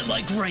God, I'm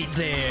like right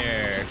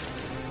there.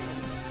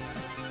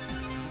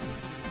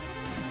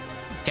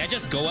 Can I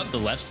just go up the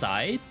left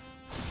side?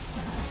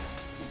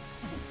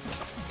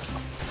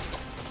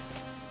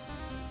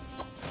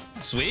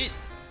 Sweet.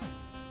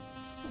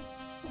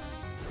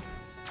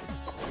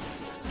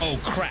 Oh,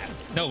 crap.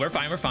 No, we're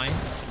fine. We're fine.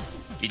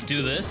 You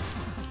do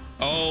this.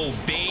 Oh,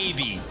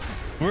 baby.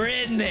 We're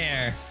in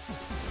there.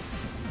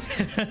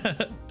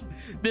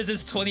 This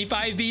is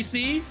 25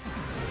 BC?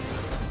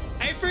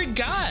 I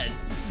forgot.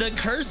 The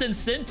curse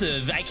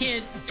incentive, I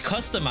can't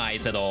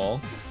customize at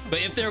all. But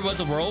if there was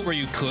a world where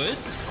you could,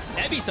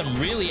 that'd be some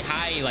really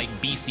high, like,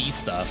 BC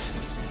stuff.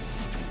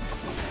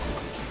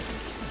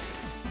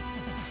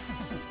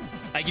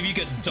 Like, if you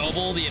could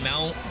double the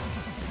amount.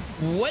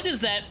 What is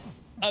that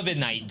Oven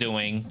Knight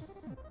doing?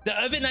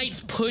 The Oven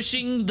Knight's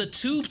pushing the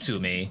tube to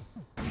me.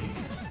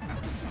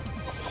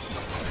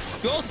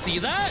 You all see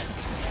that?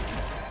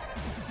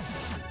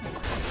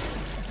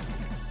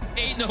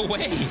 Ain't no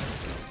way.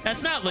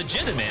 That's not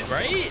legitimate,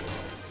 right?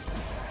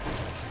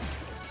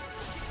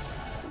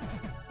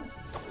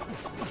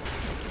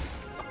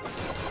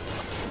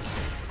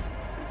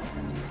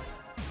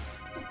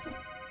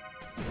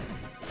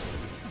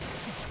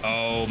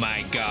 Oh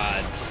my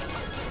God.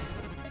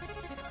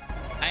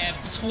 I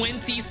have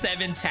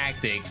 27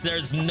 tactics.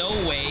 There's no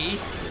way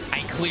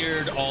I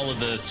cleared all of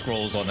the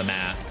scrolls on the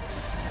map.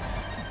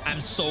 I'm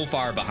so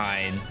far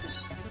behind.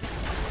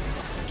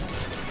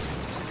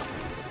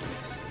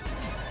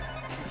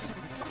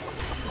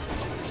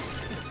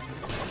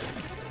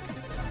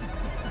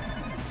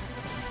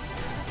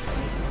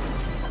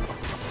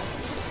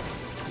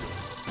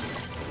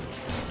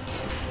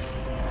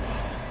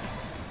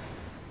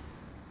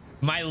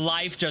 My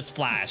life just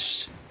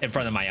flashed in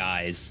front of my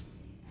eyes.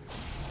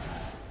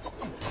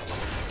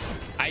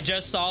 I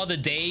just saw the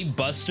day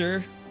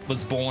Buster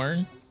was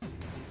born.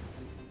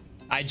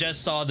 I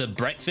just saw the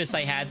breakfast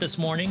I had this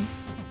morning.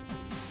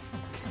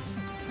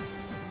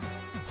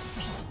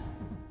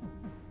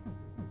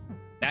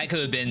 That could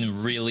have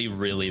been really,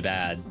 really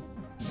bad.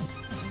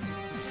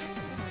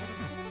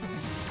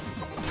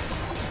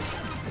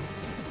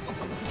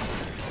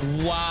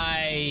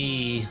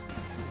 Why?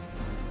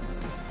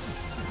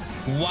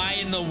 Why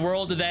in the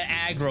world did that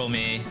aggro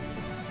me?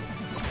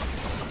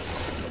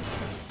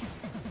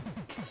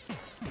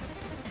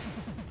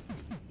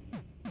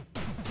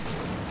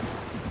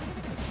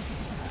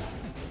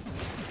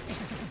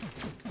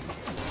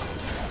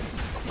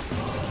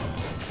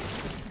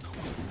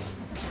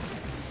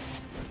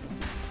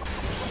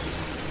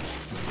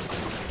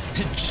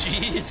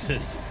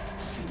 Jesus.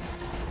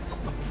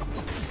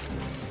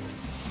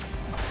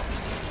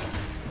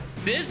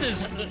 This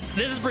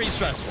is pretty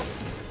stressful,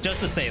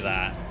 just to say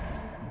that.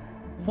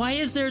 Why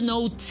is there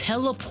no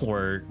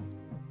teleport?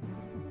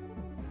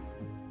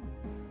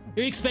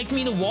 You're expecting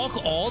me to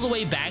walk all the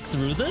way back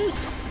through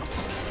this?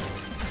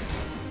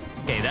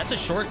 Okay, that's a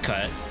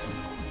shortcut.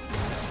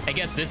 I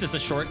guess this is a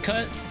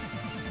shortcut.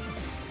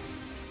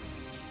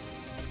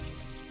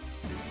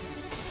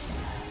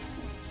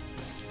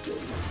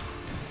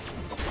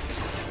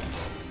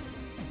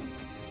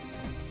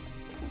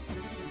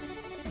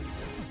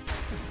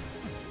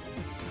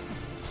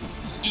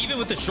 Even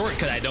with the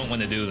shortcut, I don't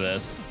want to do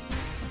this.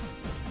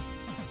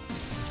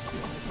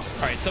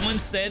 All right, someone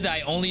said that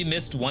I only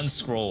missed one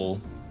scroll.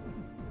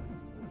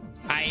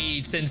 I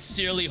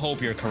sincerely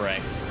hope you're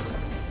correct.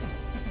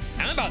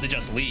 I'm about to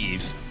just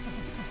leave.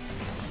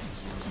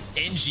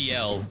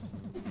 NGL.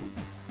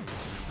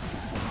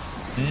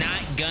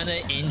 Not gonna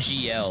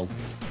NGL.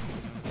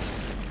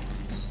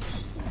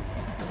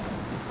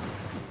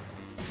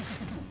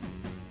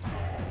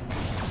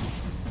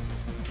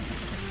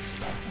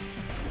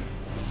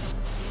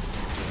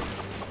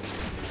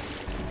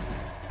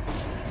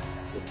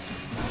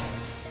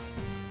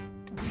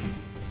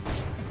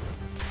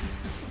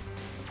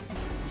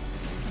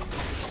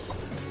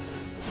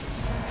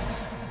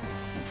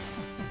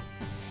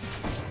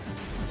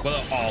 What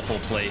an awful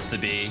place to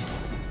be.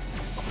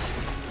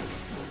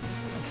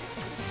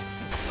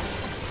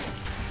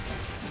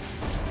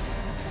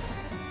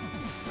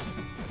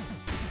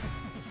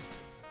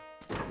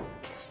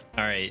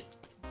 All right,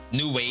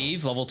 new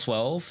wave, level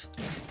 12.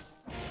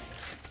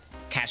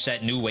 Catch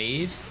that new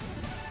wave.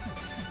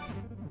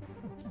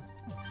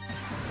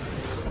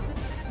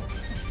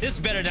 This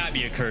better not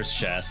be a cursed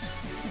chest.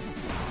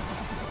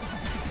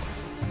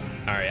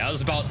 All right, I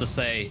was about to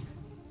say.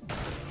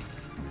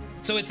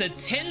 So it's a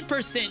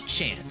 10%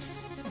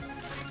 chance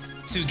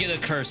to get a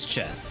cursed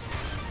chest.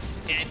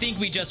 And I think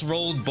we just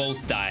rolled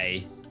both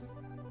die.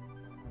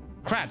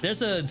 Crap,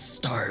 there's a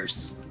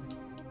stars.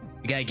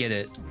 We gotta get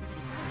it.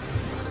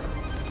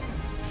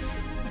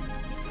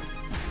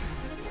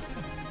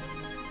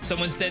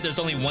 Someone said there's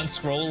only one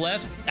scroll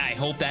left. I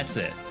hope that's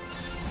it.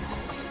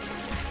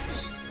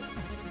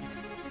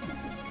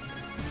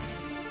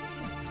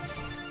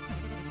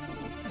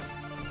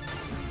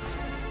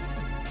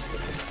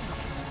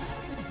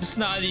 It's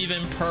not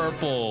even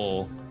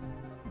purple.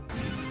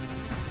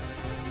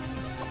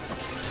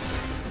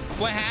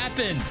 What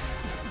happened?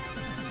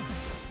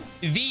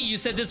 V, you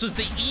said this was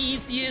the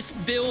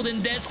easiest build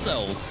in Dead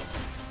Cells.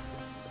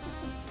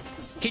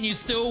 Can you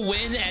still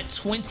win at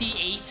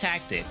 28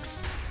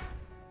 tactics?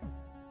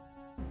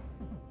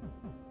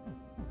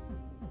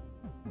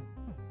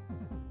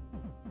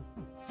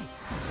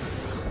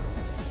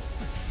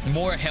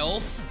 More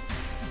health?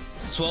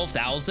 It's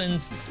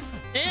 12,000.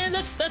 And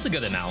that's a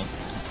good amount.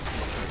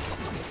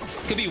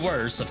 Could be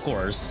worse, of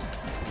course.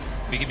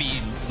 We could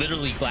be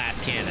literally glass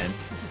cannon.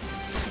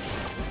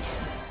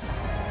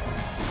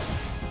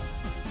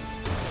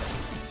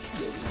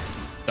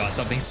 Thought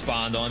something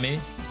spawned on me.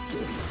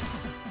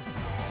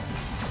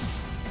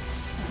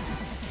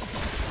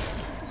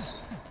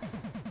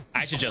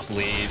 I should just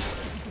leave.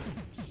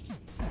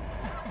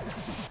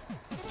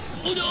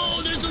 Oh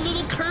no, there's a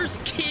little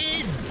cursed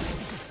kid.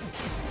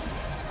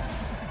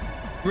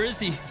 Where is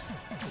he?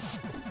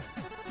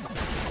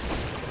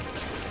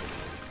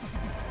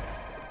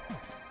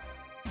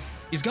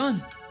 He's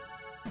gone.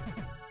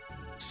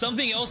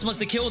 Something else must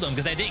have killed him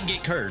because I didn't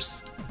get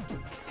cursed.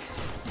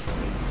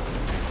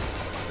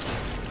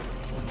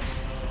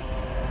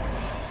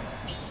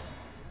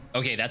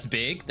 Okay, that's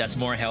big. That's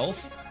more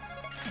health.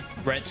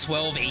 We're at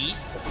 12-8.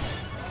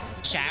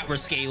 Chat, we're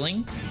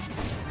scaling.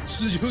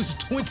 It was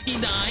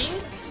 29.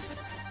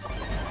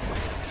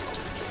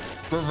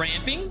 We're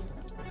ramping.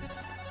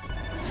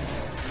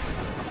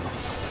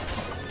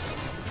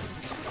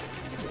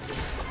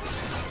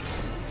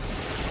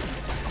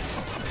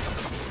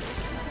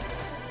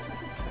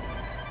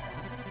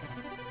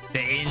 The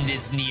end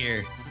is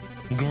near.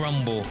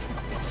 Grumble.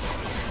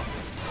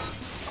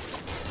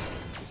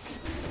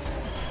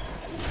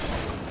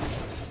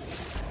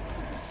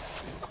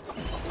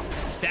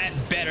 That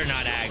better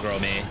not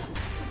aggro me.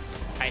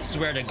 I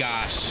swear to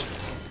gosh.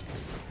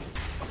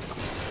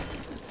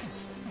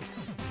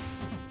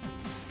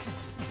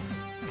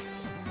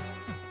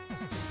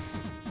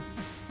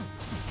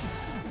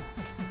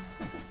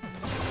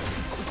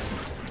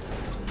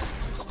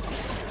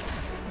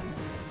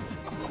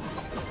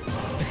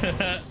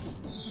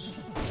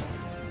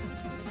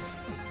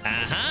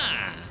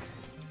 Aha.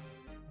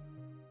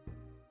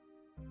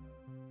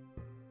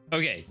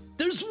 Okay,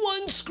 there's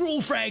one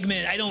scroll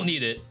fragment. I don't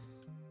need it.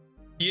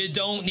 You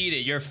don't need it.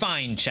 You're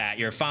fine, chat.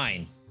 You're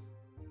fine.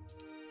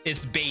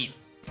 It's bait.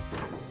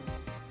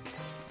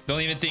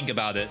 Don't even think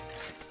about it.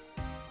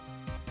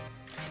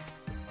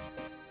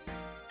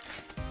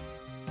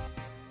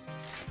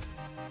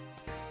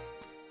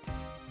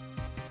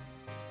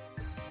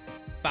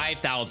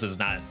 $5,000 is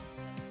not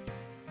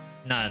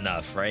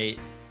enough, right?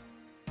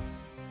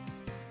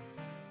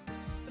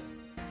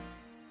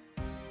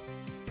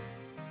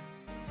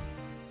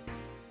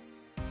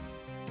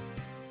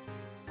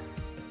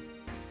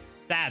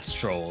 That's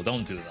troll.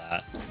 Don't do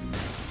that.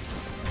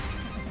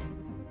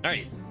 All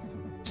right.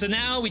 So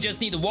now we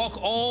just need to walk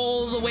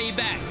all the way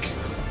back.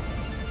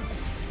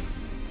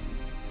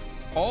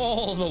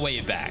 All the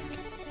way back.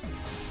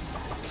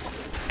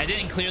 I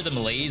didn't clear the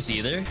malaise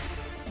either.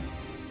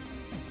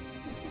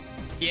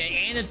 Yeah,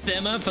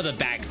 anathema for the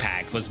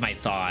backpack was my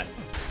thought.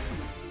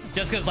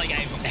 Just because, like,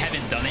 I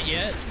haven't done it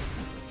yet.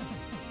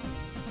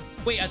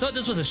 Wait, I thought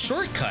this was a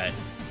shortcut.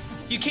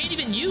 You can't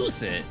even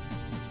use it.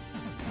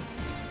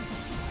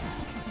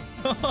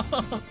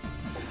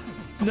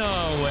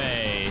 No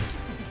way.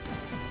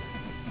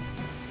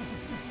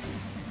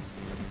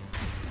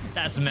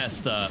 That's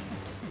messed up.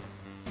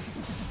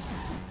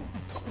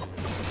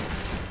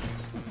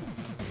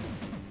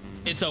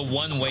 It's a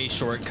one-way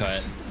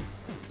shortcut.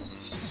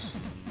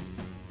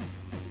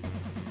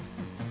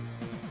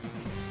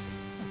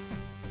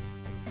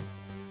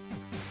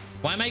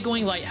 Why am I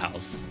going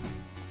lighthouse?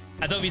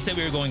 I thought we said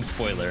we were going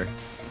spoiler.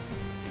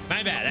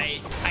 My bad.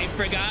 I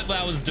forgot what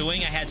I was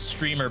doing. I had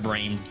streamer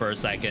brain for a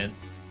second.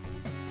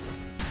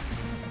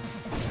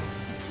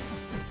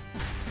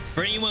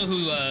 For anyone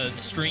who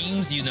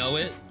streams, you know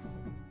it.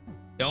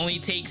 It only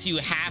takes you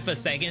half a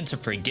second to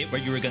forget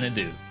what you were gonna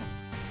do.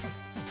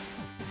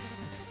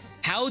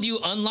 how do you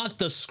unlock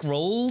the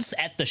scrolls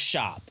at the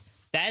shop?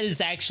 That is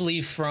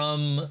actually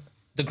from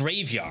the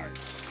graveyard.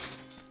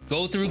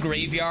 Go through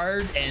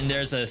graveyard and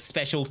there's a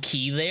special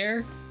key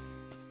there.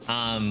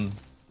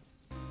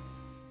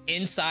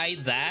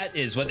 Inside that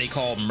is what they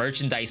call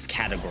merchandise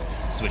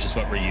categories, which is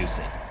what we're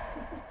using.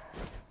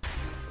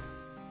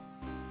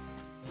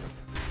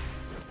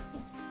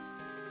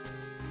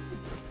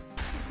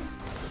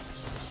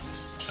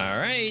 All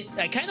right,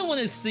 I kind of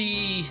want to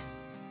see.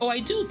 Oh, I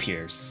do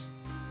pierce.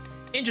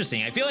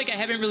 Interesting. I feel like I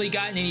haven't really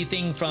gotten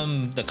anything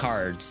from the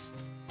cards.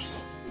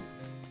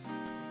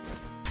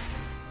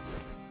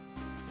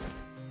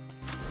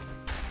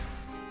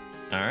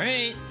 All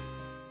right.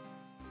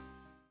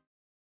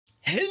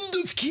 Hand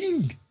of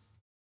King.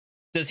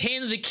 Does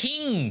Hand of the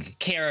King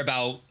care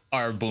about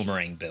our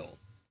boomerang build?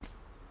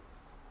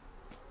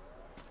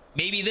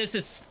 Maybe this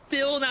is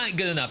still not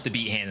good enough to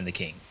beat Hand of the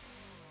King.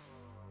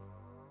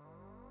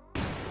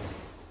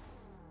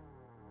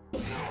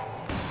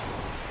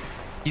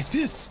 He's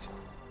pissed.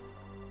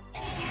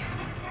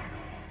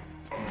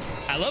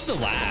 I love the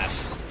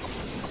laugh.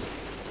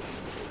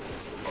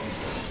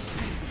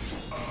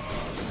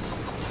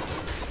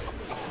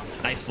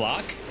 Nice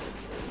block.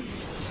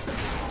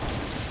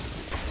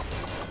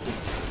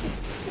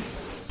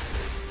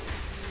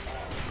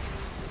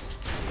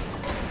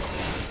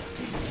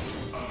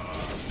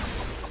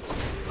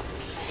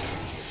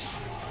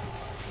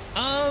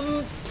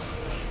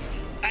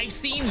 I've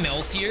seen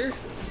Melt here.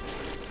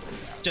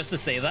 Just to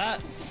say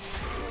that.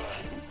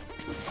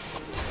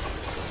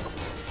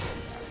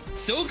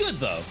 Still good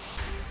though.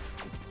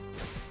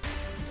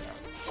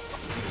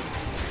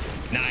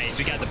 Nice,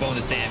 we got the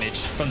bonus damage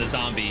from the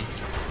zombie.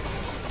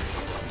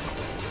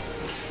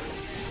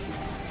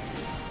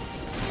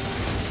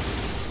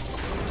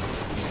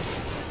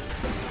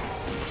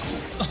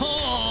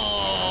 Oh!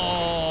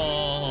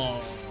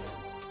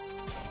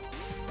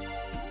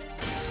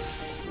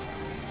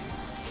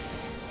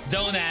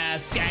 Don't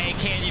ask, I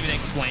can't even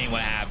explain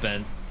what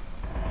happened.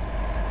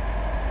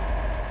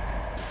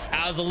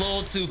 I was a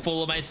little too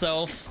full of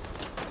myself.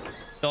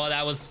 Thought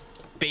I was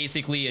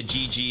basically a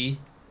GG.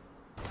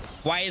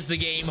 Why is the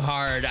game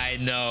hard? I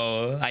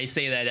know. I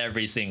say that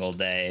every single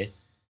day.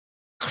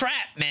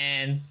 Crap,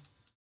 man.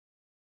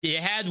 You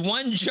had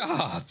one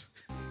job.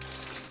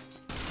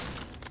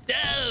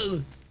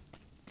 No.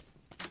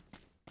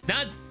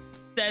 Not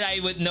that I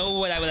would know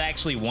what I would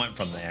actually want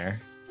from there.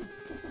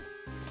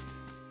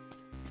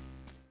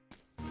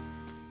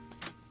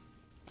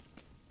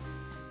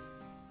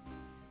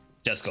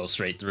 Just go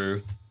straight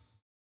through.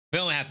 We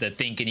don't have to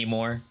think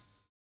anymore.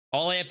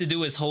 All I have to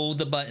do is hold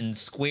the button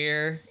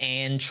square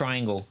and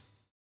triangle.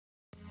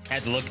 I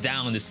had to look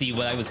down to see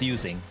what I was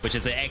using, which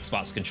is an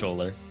Xbox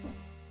controller.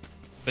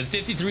 With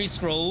 53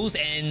 scrolls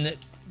and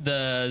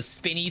the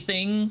spinny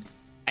thing,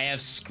 I have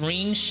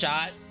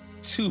screenshot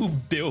 2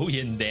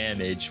 billion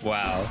damage.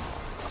 Wow.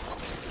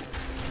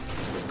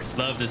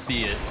 Love to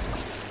see it.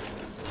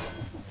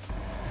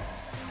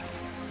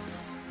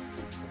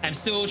 I'm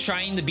still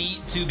trying to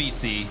beat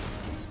 2BC.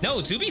 No,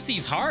 2BC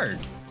is hard.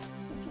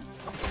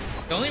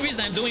 The only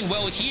reason I'm doing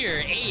well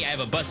here, A, I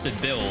have a busted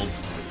build.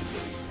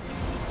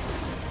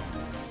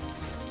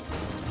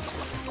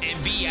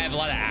 And B, I have a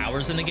lot of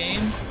hours in the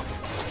game.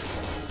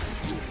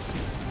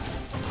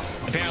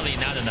 Apparently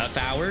not enough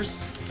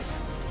hours.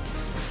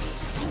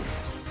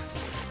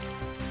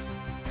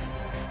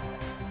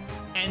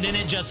 And then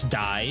it just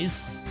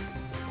dies.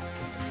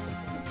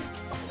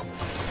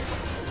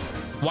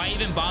 Why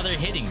even bother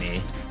hitting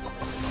me?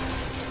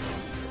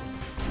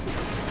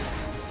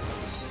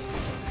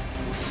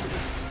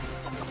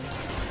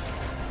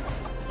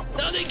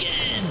 Not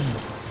again!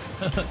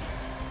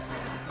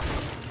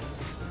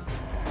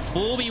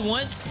 Fool me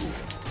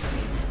once,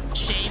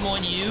 shame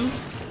on you.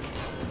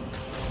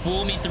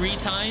 Fool me 3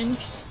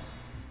 times,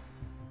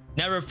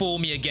 never fool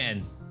me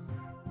again.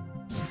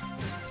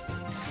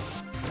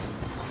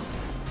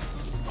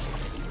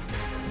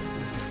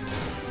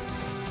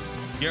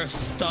 You're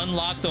stun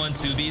locked on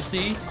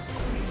 2BC.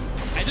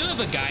 I do have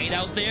a guide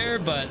out there,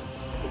 but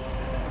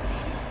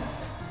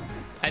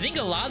I think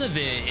a lot of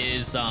it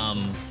is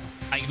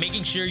like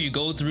making sure you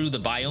go through the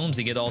biomes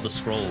and get all the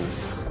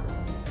scrolls.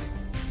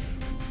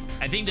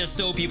 I think there's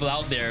still people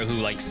out there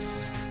who like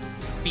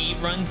speed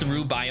run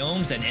through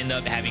biomes and end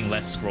up having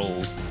less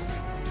scrolls.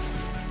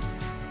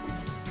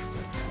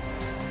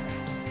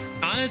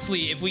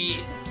 Honestly, if we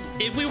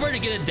were to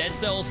get a Dead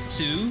Cells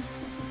 2,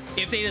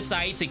 if they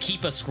decide to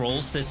keep a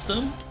scroll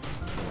system,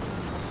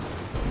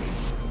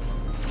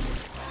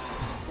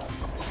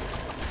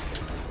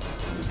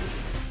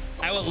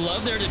 I would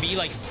love there to be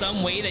like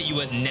some way that you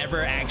would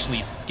never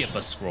actually skip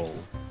a scroll.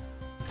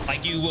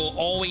 Like you will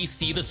always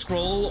see the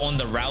scroll on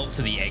the route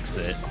to the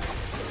exit.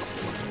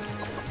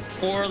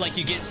 Or like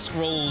you get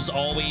scrolls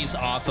always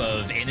off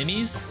of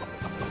enemies.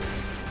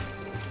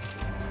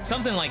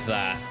 Something like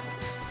that.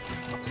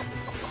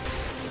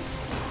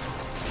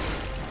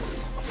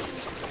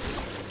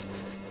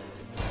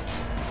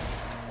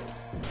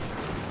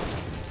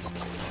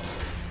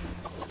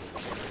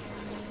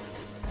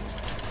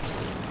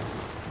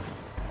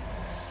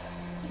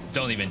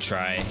 Don't even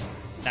try.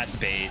 That's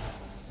bait.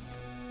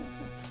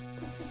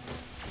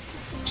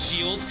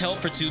 Shields help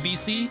for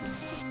 2BC?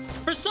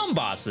 For some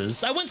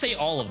bosses. I wouldn't say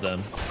all of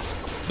them.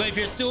 But if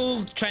you're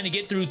still trying to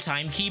get through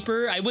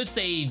Timekeeper, I would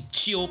say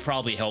shield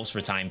probably helps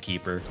for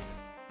Timekeeper.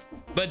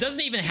 But it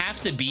doesn't even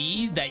have to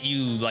be that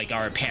you like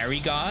are a parry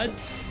god.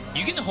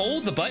 You can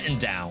hold the button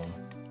down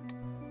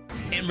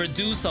and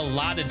reduce a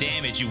lot of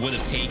damage you would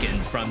have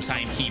taken from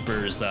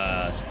Timekeeper's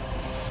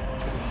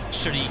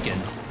Shuriken.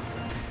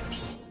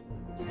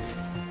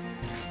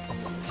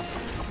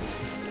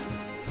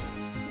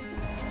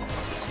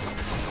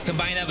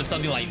 Combine that with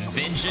something like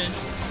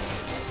Vengeance.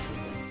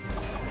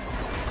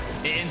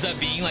 It ends up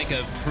being like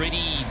a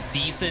pretty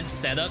decent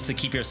setup to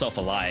keep yourself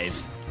alive.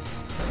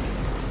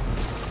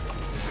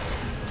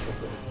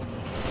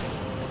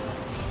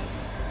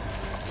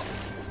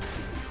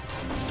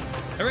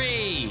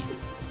 Hooray!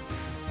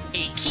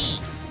 A key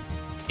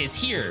is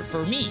here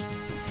for me.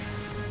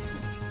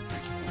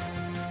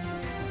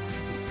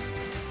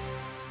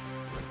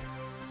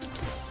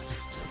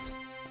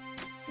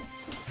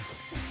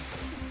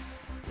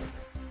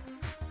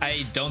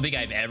 I don't think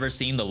I've ever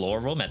seen the lore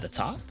room at the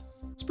top.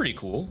 It's pretty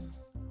cool.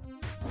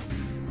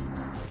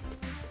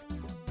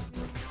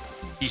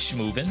 He's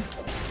schmoovin'.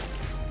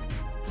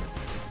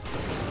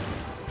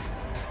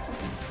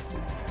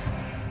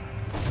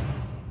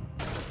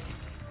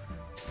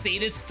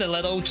 Sadist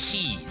Stiletto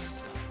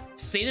Cheese.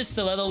 Sadist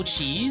Stiletto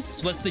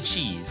Cheese? What's the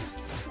cheese?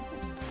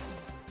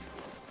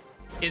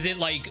 Is it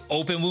like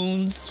open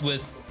wounds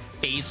with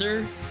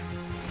phaser?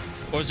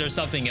 Or is there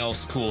something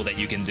else cool that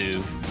you can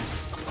do?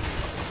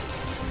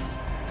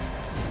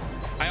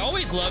 I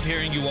always love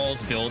hearing you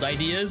all's build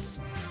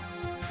ideas,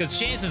 because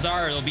chances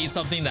are it'll be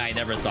something that I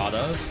never thought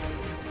of.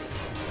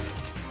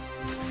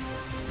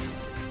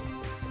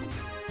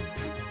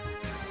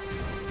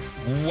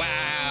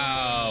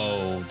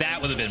 Wow,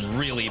 that would have been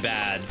really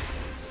bad.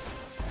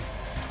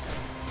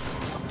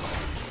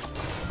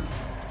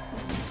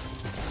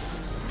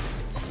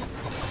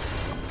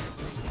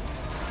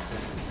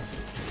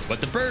 What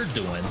the bird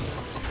doing?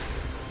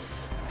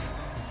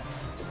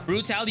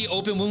 Brutality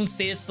open wound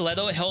status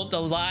stiletto helped a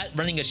lot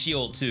running a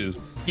shield too.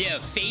 Yeah,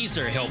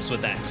 phaser helps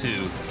with that too.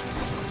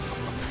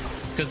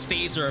 Because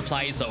phaser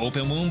applies the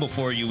open wound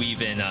before you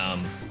even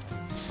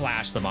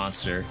slash the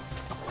monster.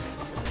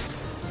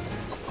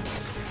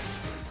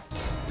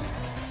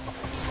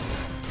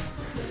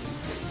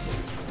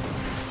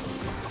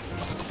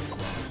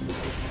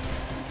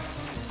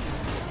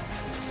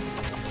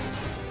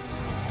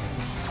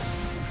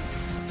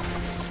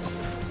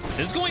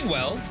 This is going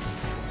well,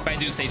 if I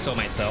do say so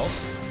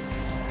myself.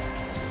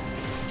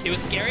 It was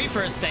scary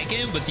for a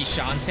second with the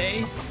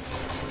Shantae.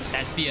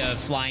 That's the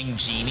flying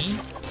genie.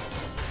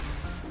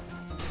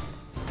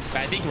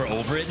 But I think we're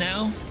over it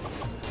now.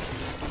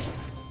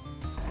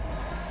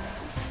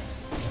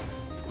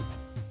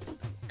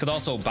 Could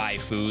also buy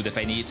food if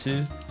I need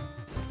to.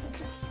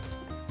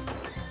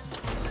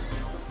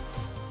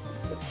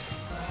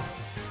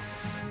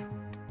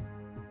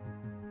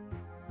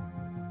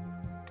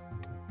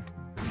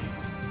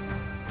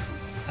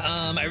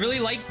 I really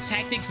like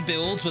tactics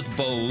builds with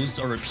bows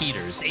or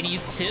repeaters. Any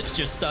tips?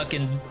 You're stuck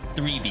in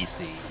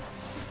 3BC.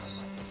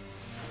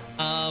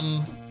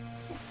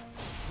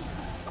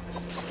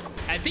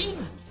 I think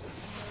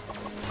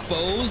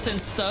bows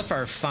and stuff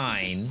are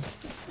fine.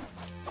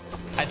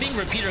 I think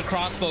repeater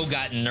crossbow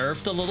got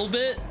nerfed a little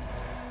bit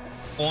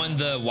on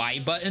the Y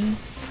button.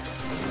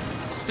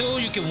 Still,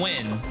 you can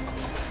win,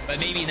 but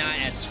maybe not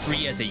as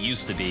free as it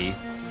used to be.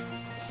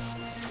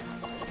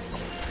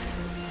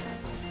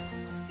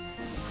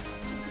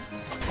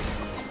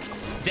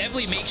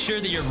 Definitely make sure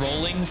that you're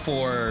rolling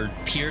for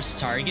pierce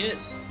target.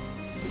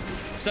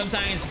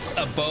 Sometimes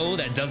a bow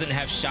that doesn't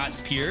have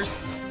shots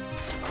pierce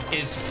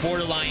is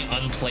borderline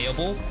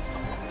unplayable.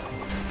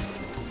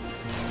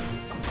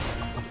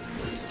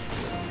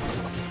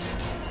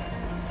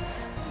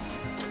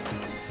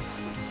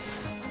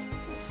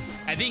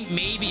 I think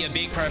maybe a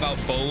big part about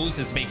bows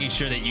is making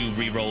sure that you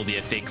re-roll the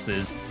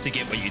affixes to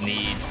get what you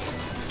need.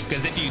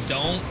 Because if you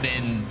don't,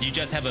 then you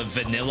just have a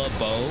vanilla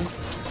bow.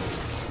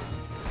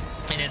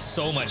 And it's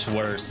so much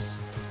worse.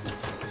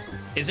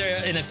 Is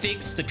there an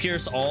affix to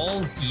pierce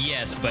all?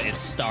 Yes, but it's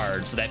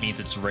starred, so that means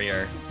it's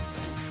rare.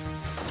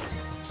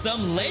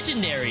 Some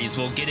legendaries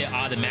will get it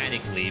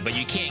automatically, but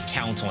you can't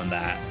count on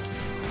that.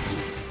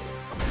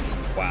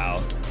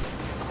 Wow.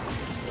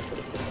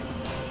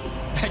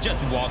 I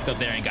just walked up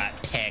there and got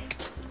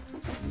pecked.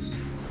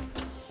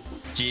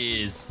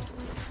 Jeez.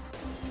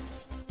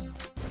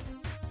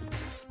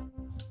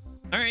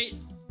 All right.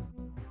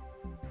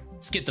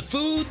 Let's get the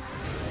food.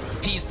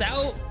 Peace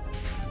out.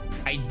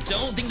 I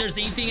don't think there's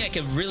anything I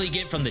could really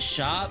get from the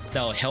shop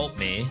that'll help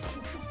me.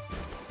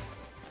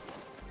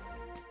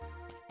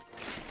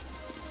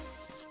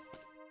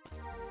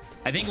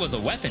 I think it was a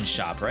weapon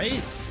shop,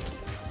 right?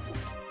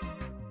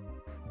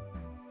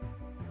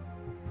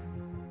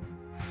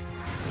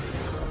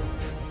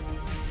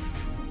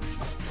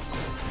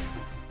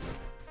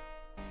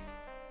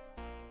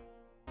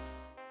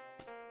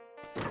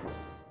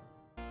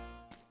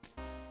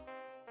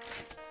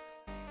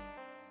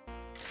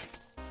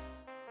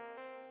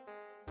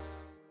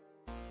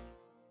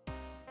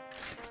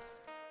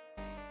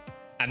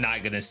 I'm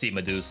not gonna see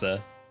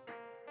Medusa.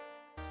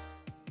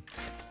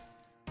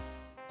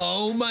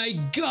 Oh my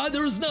god,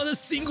 there was not a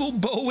single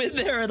bow in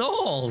there at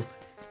all.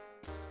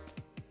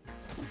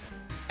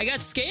 I got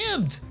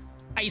scammed.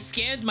 I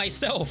scammed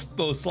myself,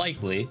 most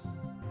likely.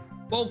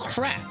 Well,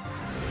 crap.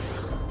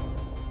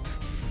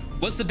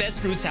 What's the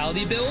best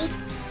brutality build?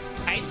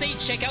 I'd say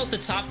check out the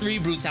top 3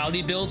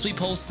 brutality builds we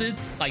posted,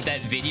 like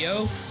that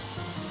video.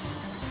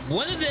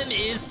 One of them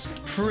is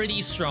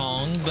pretty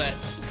strong, but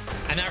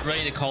I'm not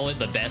ready to call it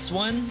the best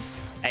one.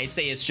 I'd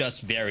say it's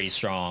just very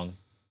strong.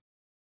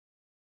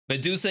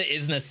 Medusa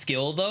isn't a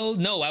skill though?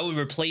 No, I would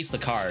replace the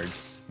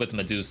cards with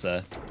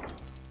Medusa.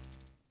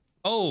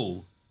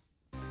 Oh.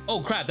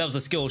 Oh crap, that was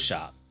a skill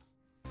shop.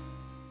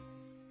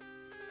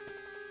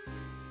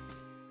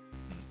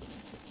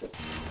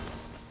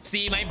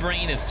 See, my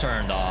brain is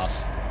turned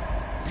off.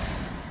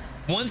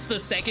 Once the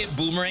second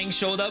boomerang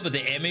showed up with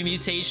the M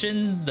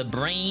mutation, the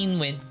brain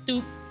went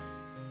doop.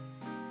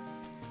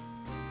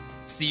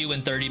 See you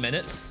in 30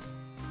 minutes.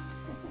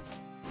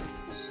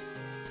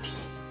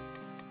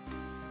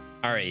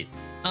 All right.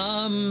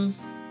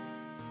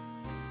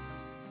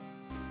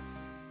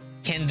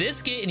 Can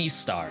this get any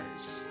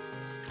stars?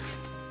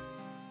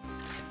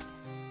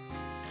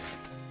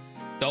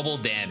 Double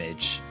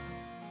damage.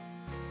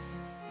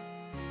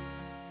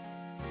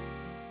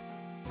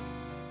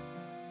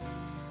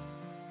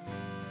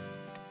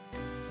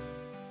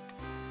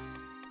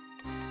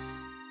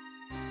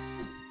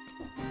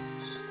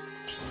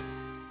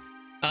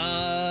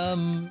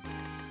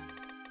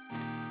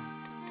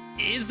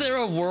 Is there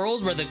a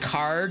world where the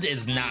card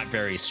is not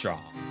very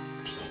strong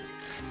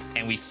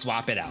and we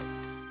swap it out?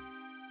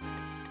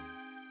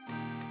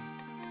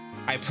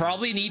 I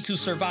probably need to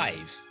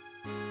survive.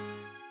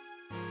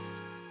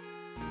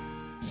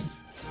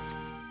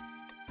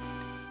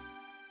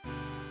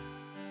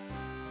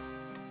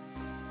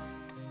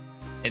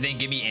 And then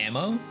give me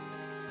ammo?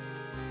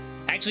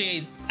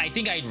 Actually, I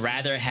think I'd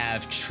rather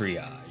have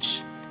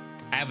triage.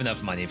 I have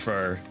enough money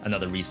for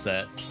another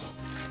reset.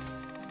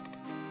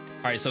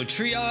 All right, so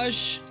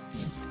triage,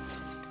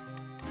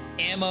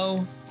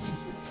 ammo.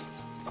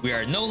 We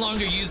are no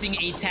longer using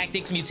a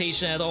tactics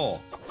mutation at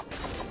all.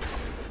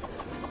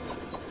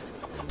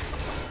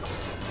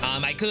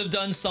 I could have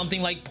done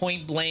something like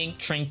point blank,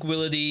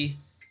 tranquility.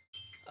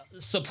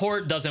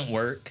 Support doesn't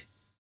work,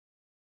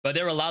 but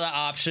there were a lot of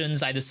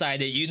options. I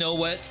decided, you know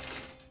what?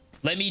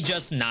 Let me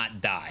just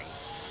not die.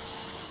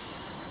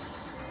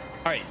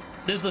 All right,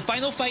 this is the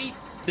final fight.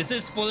 This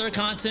is spoiler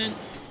content.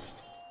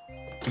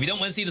 If you don't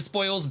want to see the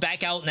spoils,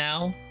 back out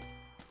now.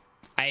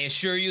 I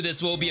assure you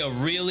this will be a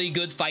really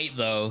good fight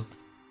though.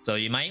 So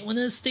you might want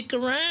to stick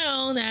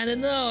around, I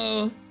don't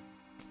know.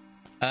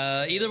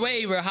 Either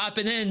way, we're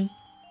hopping in.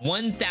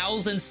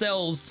 1,000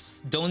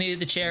 cells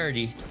donated to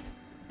charity.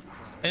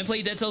 I haven't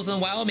played Dead Cells in a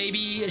while.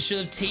 Maybe I should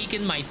have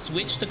taken my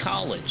Switch to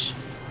college.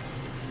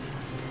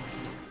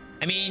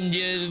 I mean,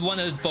 you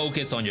want to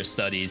focus on your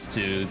studies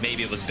too.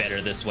 Maybe it was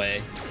better this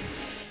way.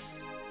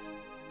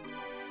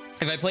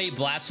 If I played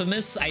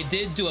Blasphemous, I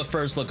did do a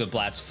first look of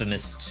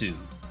Blasphemous 2,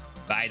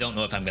 but I don't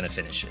know if I'm gonna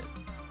finish it.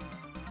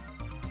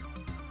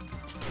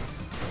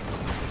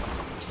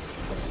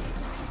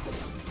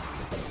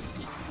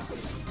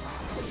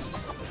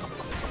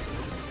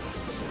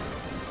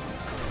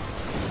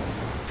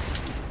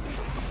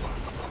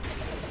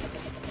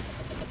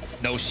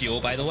 No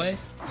shield, by the way.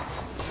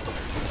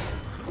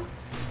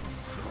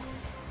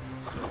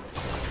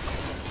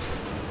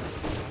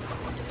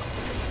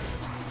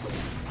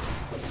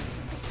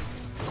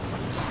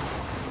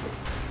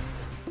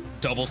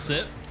 Double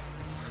sip.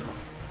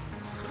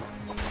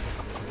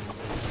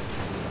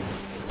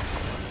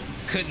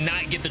 Could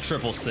not get the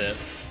triple sip.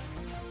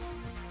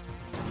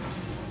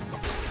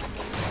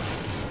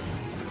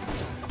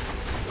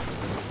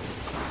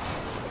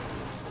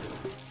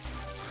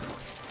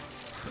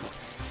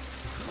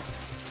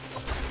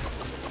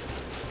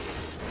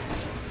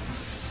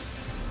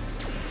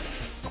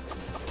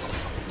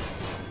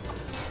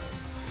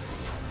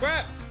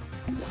 Crap.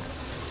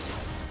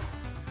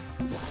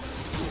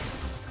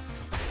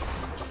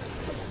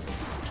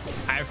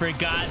 I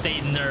forgot they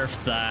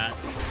nerfed that.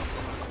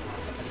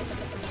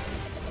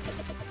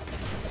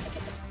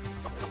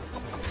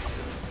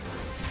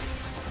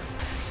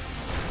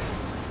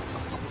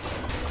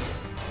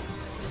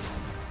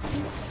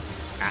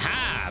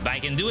 Aha! But I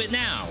can do it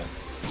now.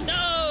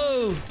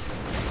 No!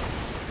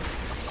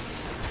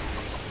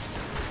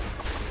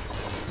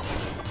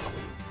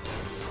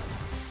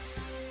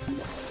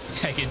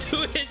 I can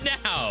do it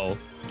now.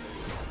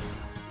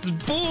 It's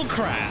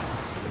bullcrap.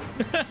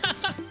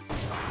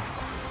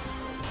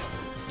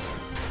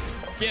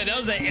 Yeah, that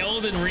was an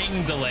Elden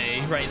Ring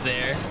delay right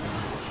there.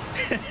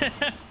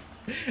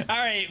 All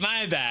right,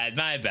 my bad,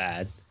 my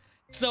bad.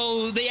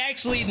 So they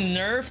actually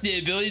nerfed the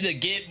ability to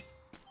get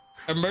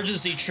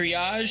emergency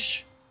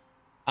triage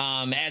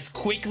as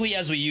quickly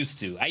as we used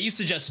to. I used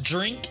to just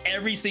drink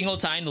every single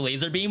time the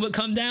laser beam would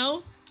come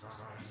down.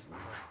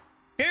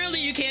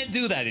 Apparently you can't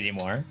do that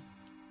anymore.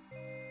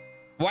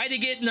 Why'd it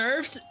get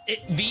nerfed?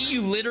 V,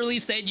 you literally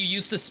said you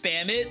used to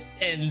spam it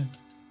and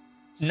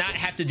not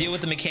have to deal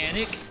with the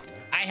mechanic,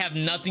 I have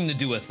nothing to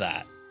do with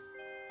that.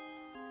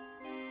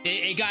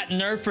 It got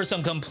nerfed for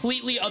some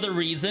completely other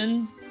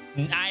reason.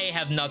 I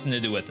have nothing to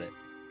do with it.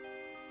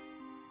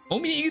 Oh,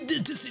 me, you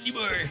did this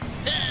anymore.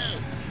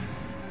 Oh,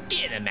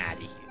 get him out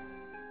of here.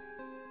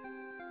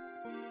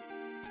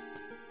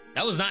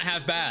 That was not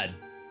half bad.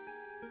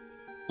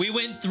 We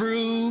went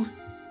through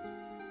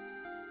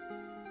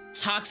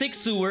toxic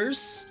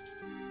sewers,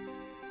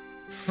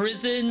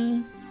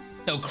 prison,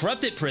 no,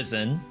 corrupted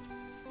prison.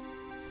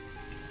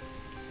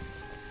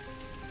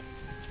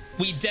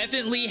 We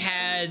definitely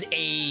had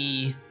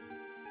a,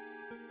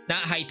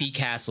 not Hype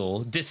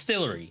Castle,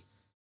 distillery.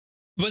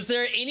 Was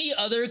there any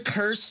other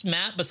cursed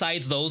map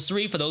besides those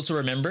three, for those who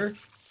remember?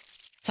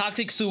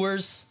 Toxic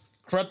sewers,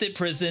 corrupted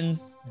prison,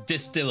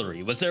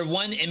 distillery. Was there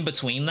one in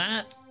between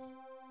that?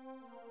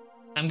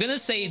 I'm gonna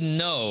say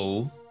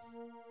no.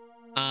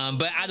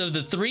 But out of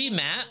the 3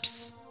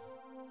 maps,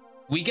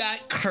 we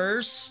got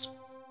cursed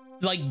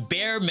like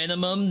bare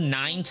minimum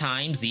 9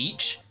 times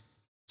each.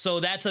 So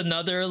that's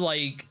another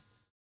like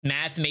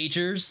math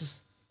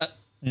majors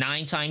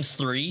 9 times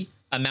 3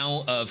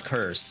 amount of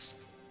curse.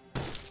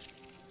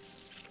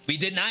 We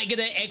did not get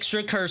an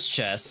extra curse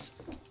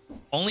chest,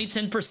 only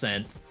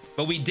 10%,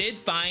 but we did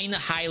find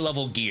high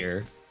level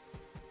gear.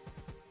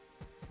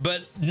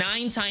 But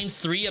 9 times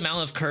 3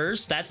 amount of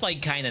curse, that's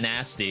like kind of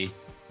nasty.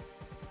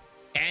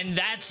 And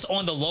that's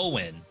on the low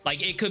end.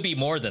 Like, it could be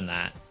more than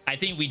that. I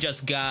think we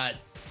just got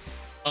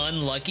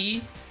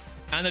unlucky.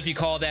 I don't know if you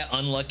call that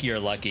unlucky or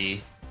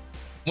lucky.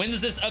 When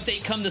does this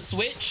update come to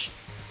Switch?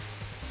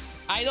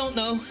 I don't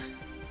know.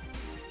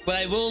 What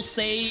I will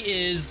say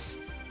is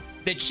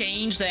the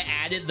change that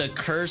added the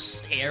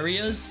cursed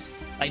areas,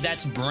 like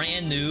that's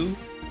brand new.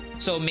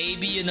 So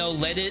maybe, you know,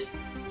 let it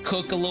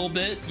cook a little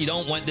bit. You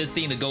don't want this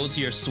thing to go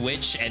to your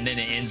Switch and then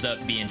it ends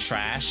up being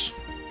trash.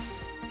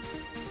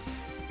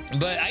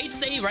 But I'd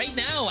say right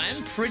now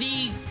I'm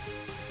pretty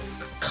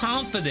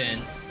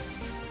confident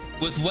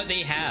with what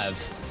they have.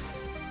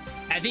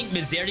 I think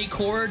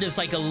Misericord is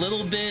like a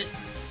little bit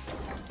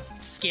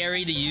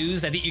scary to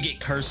use. I think you get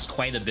cursed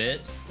quite a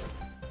bit.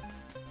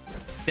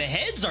 The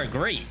heads are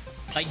great.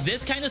 Like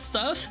this kind of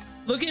stuff.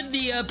 Look at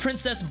the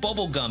Princess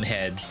Bubblegum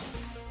head.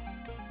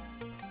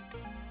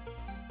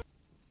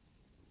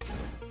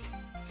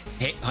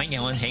 Hey,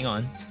 hang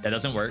on. That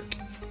doesn't work.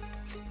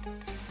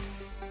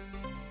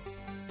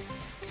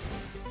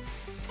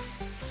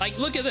 Like,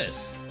 look at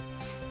this.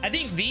 I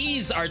think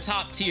these are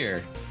top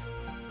tier.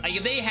 Like,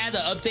 if they had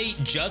an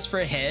update just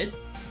for head,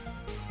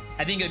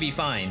 I think it'd be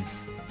fine.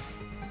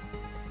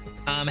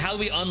 How do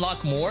we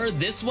unlock more?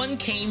 This one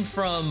came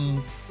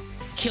from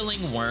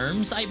killing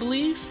worms, I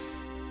believe.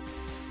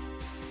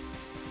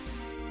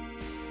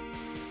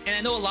 And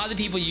I know a lot of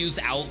people use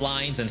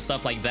outlines and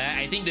stuff like that.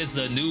 I think this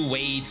is a new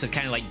way to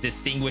kind of like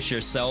distinguish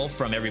yourself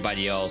from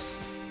everybody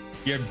else.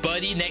 Your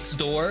buddy next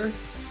door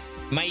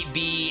might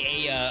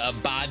be a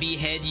Bobby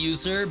head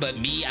user, but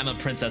me, I'm a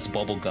Princess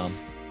Bubblegum.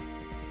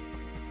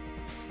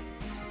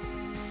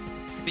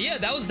 But yeah,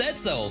 that was Dead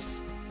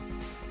Cells.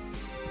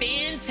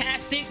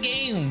 Fantastic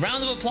game.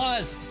 Round of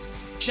applause.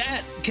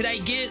 Chat, could I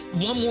get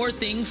one more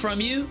thing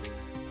from you?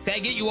 Could I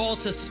get you all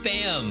to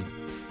spam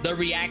the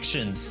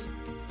reactions?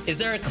 Is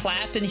there a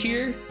clap in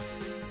here?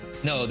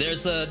 No,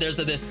 there's a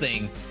this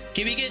thing.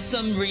 Can we get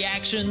some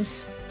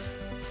reactions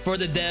for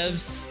the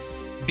devs?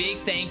 Big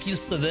thank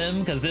yous to them,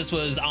 because this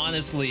was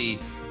honestly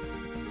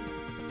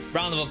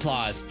round of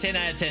applause. 10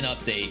 out of 10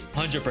 update,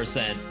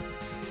 100%.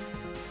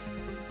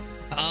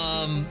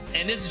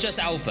 And this is just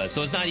alpha,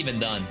 so it's not even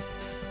done.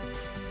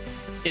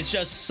 It's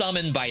just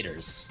summon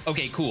biters.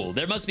 Okay, cool.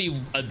 There must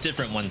be a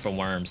different one for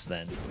worms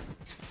then.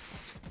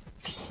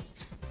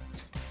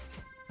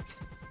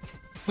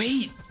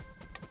 Wait,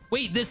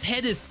 this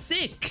head is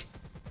sick.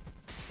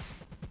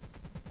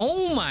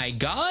 Oh my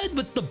god,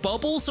 with the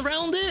bubbles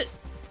around it.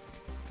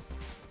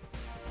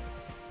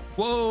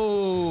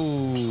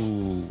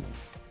 Whoa.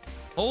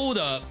 Hold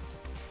up.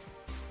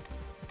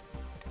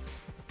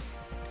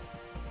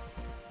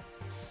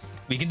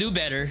 We can do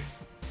better.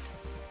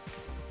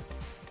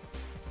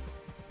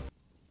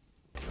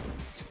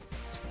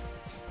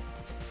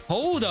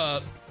 Hold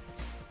up.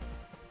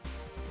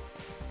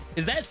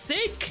 Is that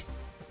sick?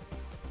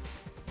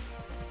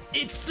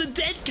 It's the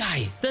dead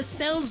guy, the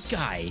cells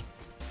guy.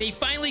 They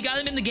finally got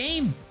him in the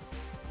game.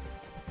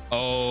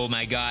 Oh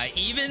my god,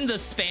 even the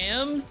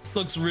spam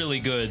looks really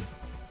good.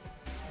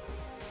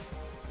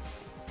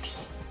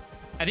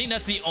 I think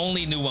that's the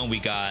only new one we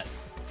got.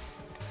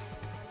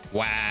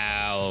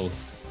 Wow.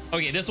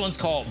 Okay, this one's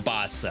called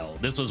Boss Cell.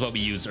 This was what we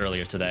used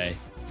earlier today.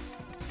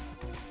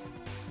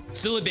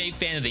 Still a big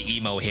fan of the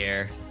emo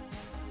hair.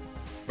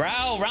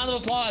 Wow, round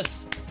of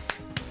applause.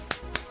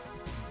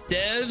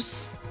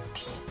 Devs,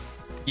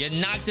 you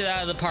knocked it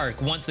out of the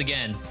park once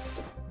again.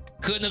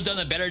 Couldn't have done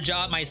a better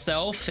job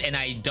myself, and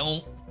I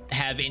don't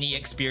have any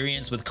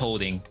experience with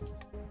coding.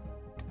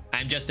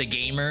 I'm just a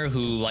gamer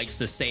who likes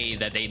to say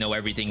that they know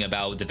everything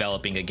about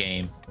developing a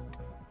game.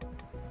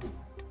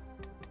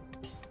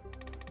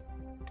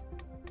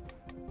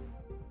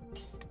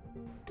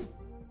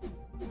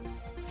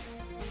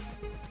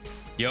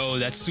 Yo,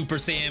 that's Super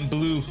Saiyan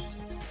Blue.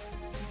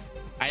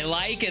 I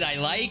like it. I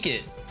like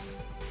it.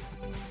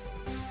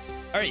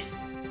 All right.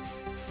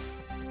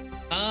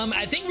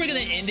 I think we're gonna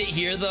end it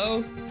here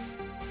though.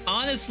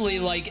 Honestly,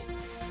 like,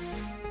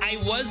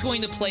 I was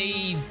going to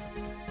play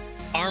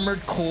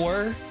Armored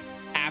Core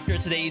after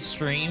today's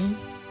stream.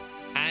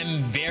 I'm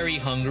very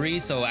hungry,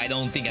 so I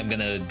don't think I'm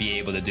gonna be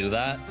able to do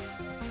that.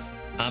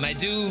 I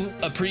do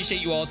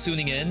appreciate you all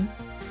tuning in.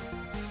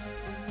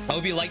 I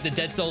hope you liked the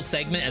Dead Cells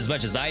segment as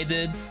much as I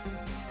did.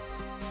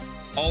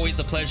 Always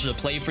a pleasure to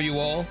play for you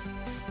all.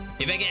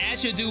 If I can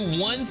ask you to do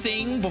one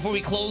thing before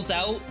we close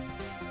out.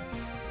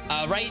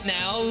 Right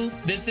now,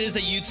 this is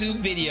a YouTube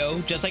video,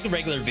 just like a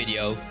regular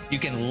video. You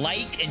can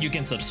like and you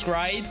can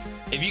subscribe.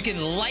 If you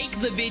can like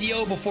the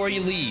video before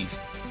you leave,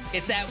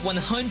 it's at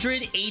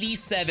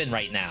 187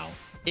 right now.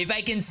 If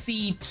I can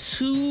see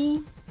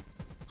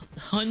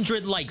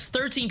 200 likes,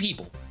 13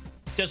 people,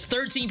 just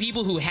 13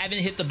 people who haven't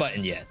hit the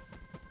button yet.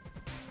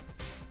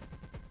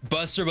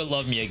 Buster would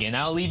love me again.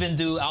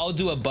 I'll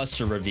do a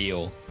Buster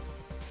reveal.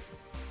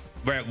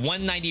 We're at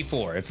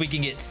 194. If we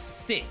can get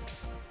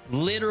 6,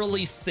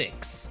 literally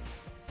 6.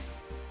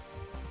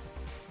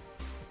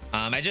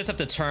 I just have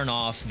to turn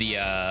off the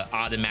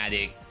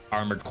automatic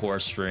Armored Core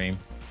stream.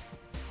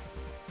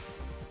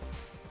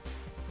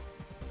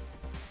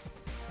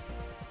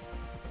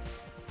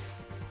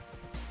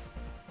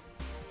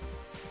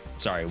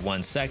 Sorry,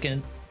 1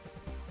 second.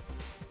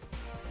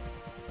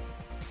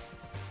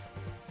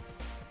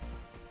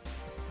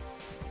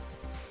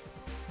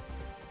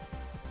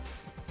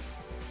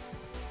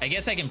 I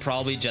guess I can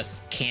probably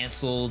just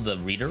cancel the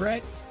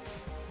redirect.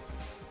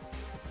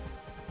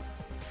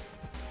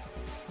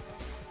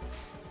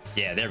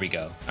 Yeah, there we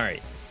go. All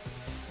right.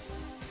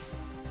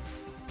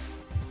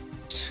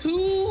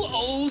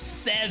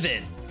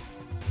 207.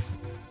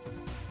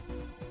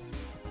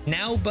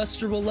 Now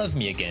Buster will love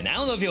me again. I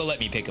don't know if he'll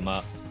let me pick him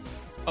up.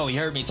 Oh, he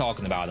heard me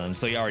talking about him,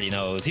 so he already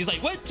knows. He's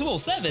like, what?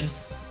 207?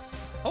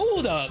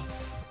 Hold up.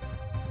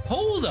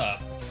 Hold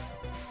up.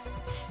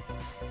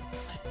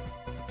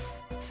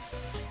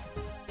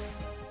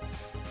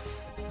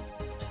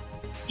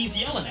 He's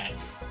yelling at me.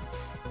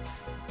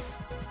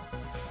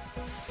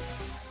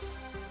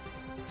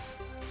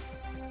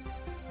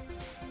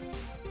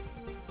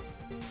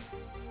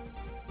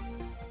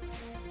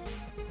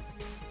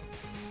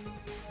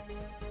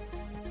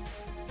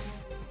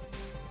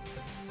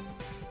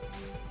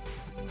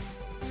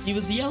 He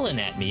was yelling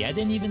at me. I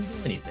didn't even do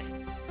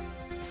anything.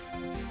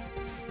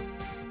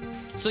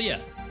 So yeah,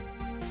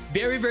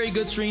 very, very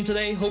good stream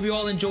today. Hope you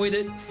all enjoyed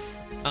it.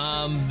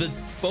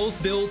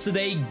 Both builds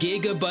today,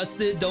 giga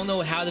busted. Don't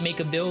know how to make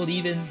a build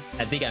even.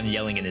 I think I'm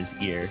yelling in his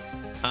ear.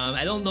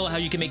 I don't know how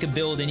you can make a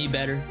build any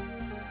better.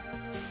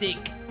 Sick.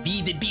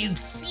 Be the build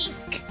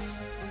sick.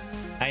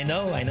 I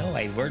know.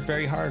 I worked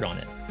very hard on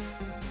it.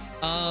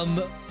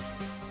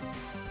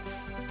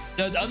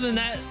 Other than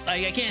that,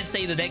 like, I can't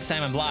say the next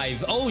time I'm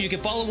live. Oh, you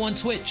can follow on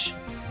Twitch.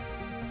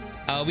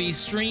 We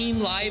stream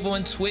live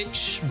on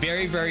Twitch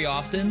very, very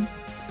often.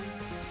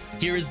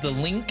 Here is the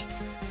link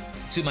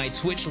to my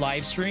Twitch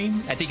live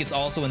stream. I think it's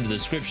also in the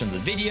description of the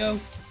video.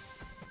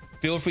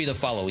 Feel free to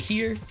follow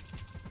here.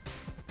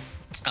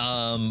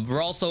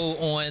 We're also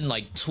on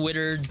like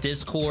Twitter,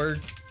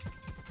 Discord,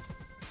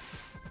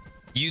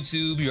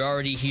 YouTube. You're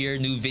already here.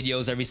 New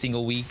videos every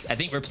single week. I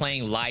think we're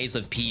playing Lies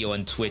of P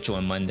on Twitch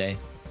on Monday.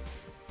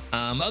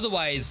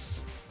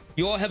 Otherwise,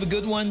 you all have a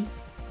good one.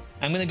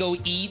 I'm gonna go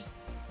eat,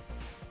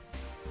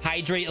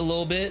 hydrate a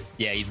little bit.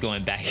 Yeah, he's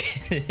going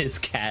back in his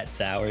cat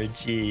tower.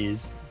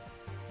 Jeez.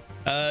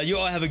 You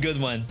all have a good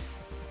one,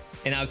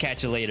 and I'll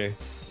catch you later.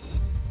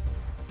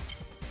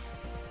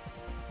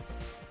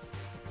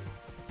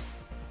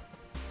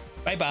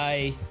 Bye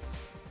bye.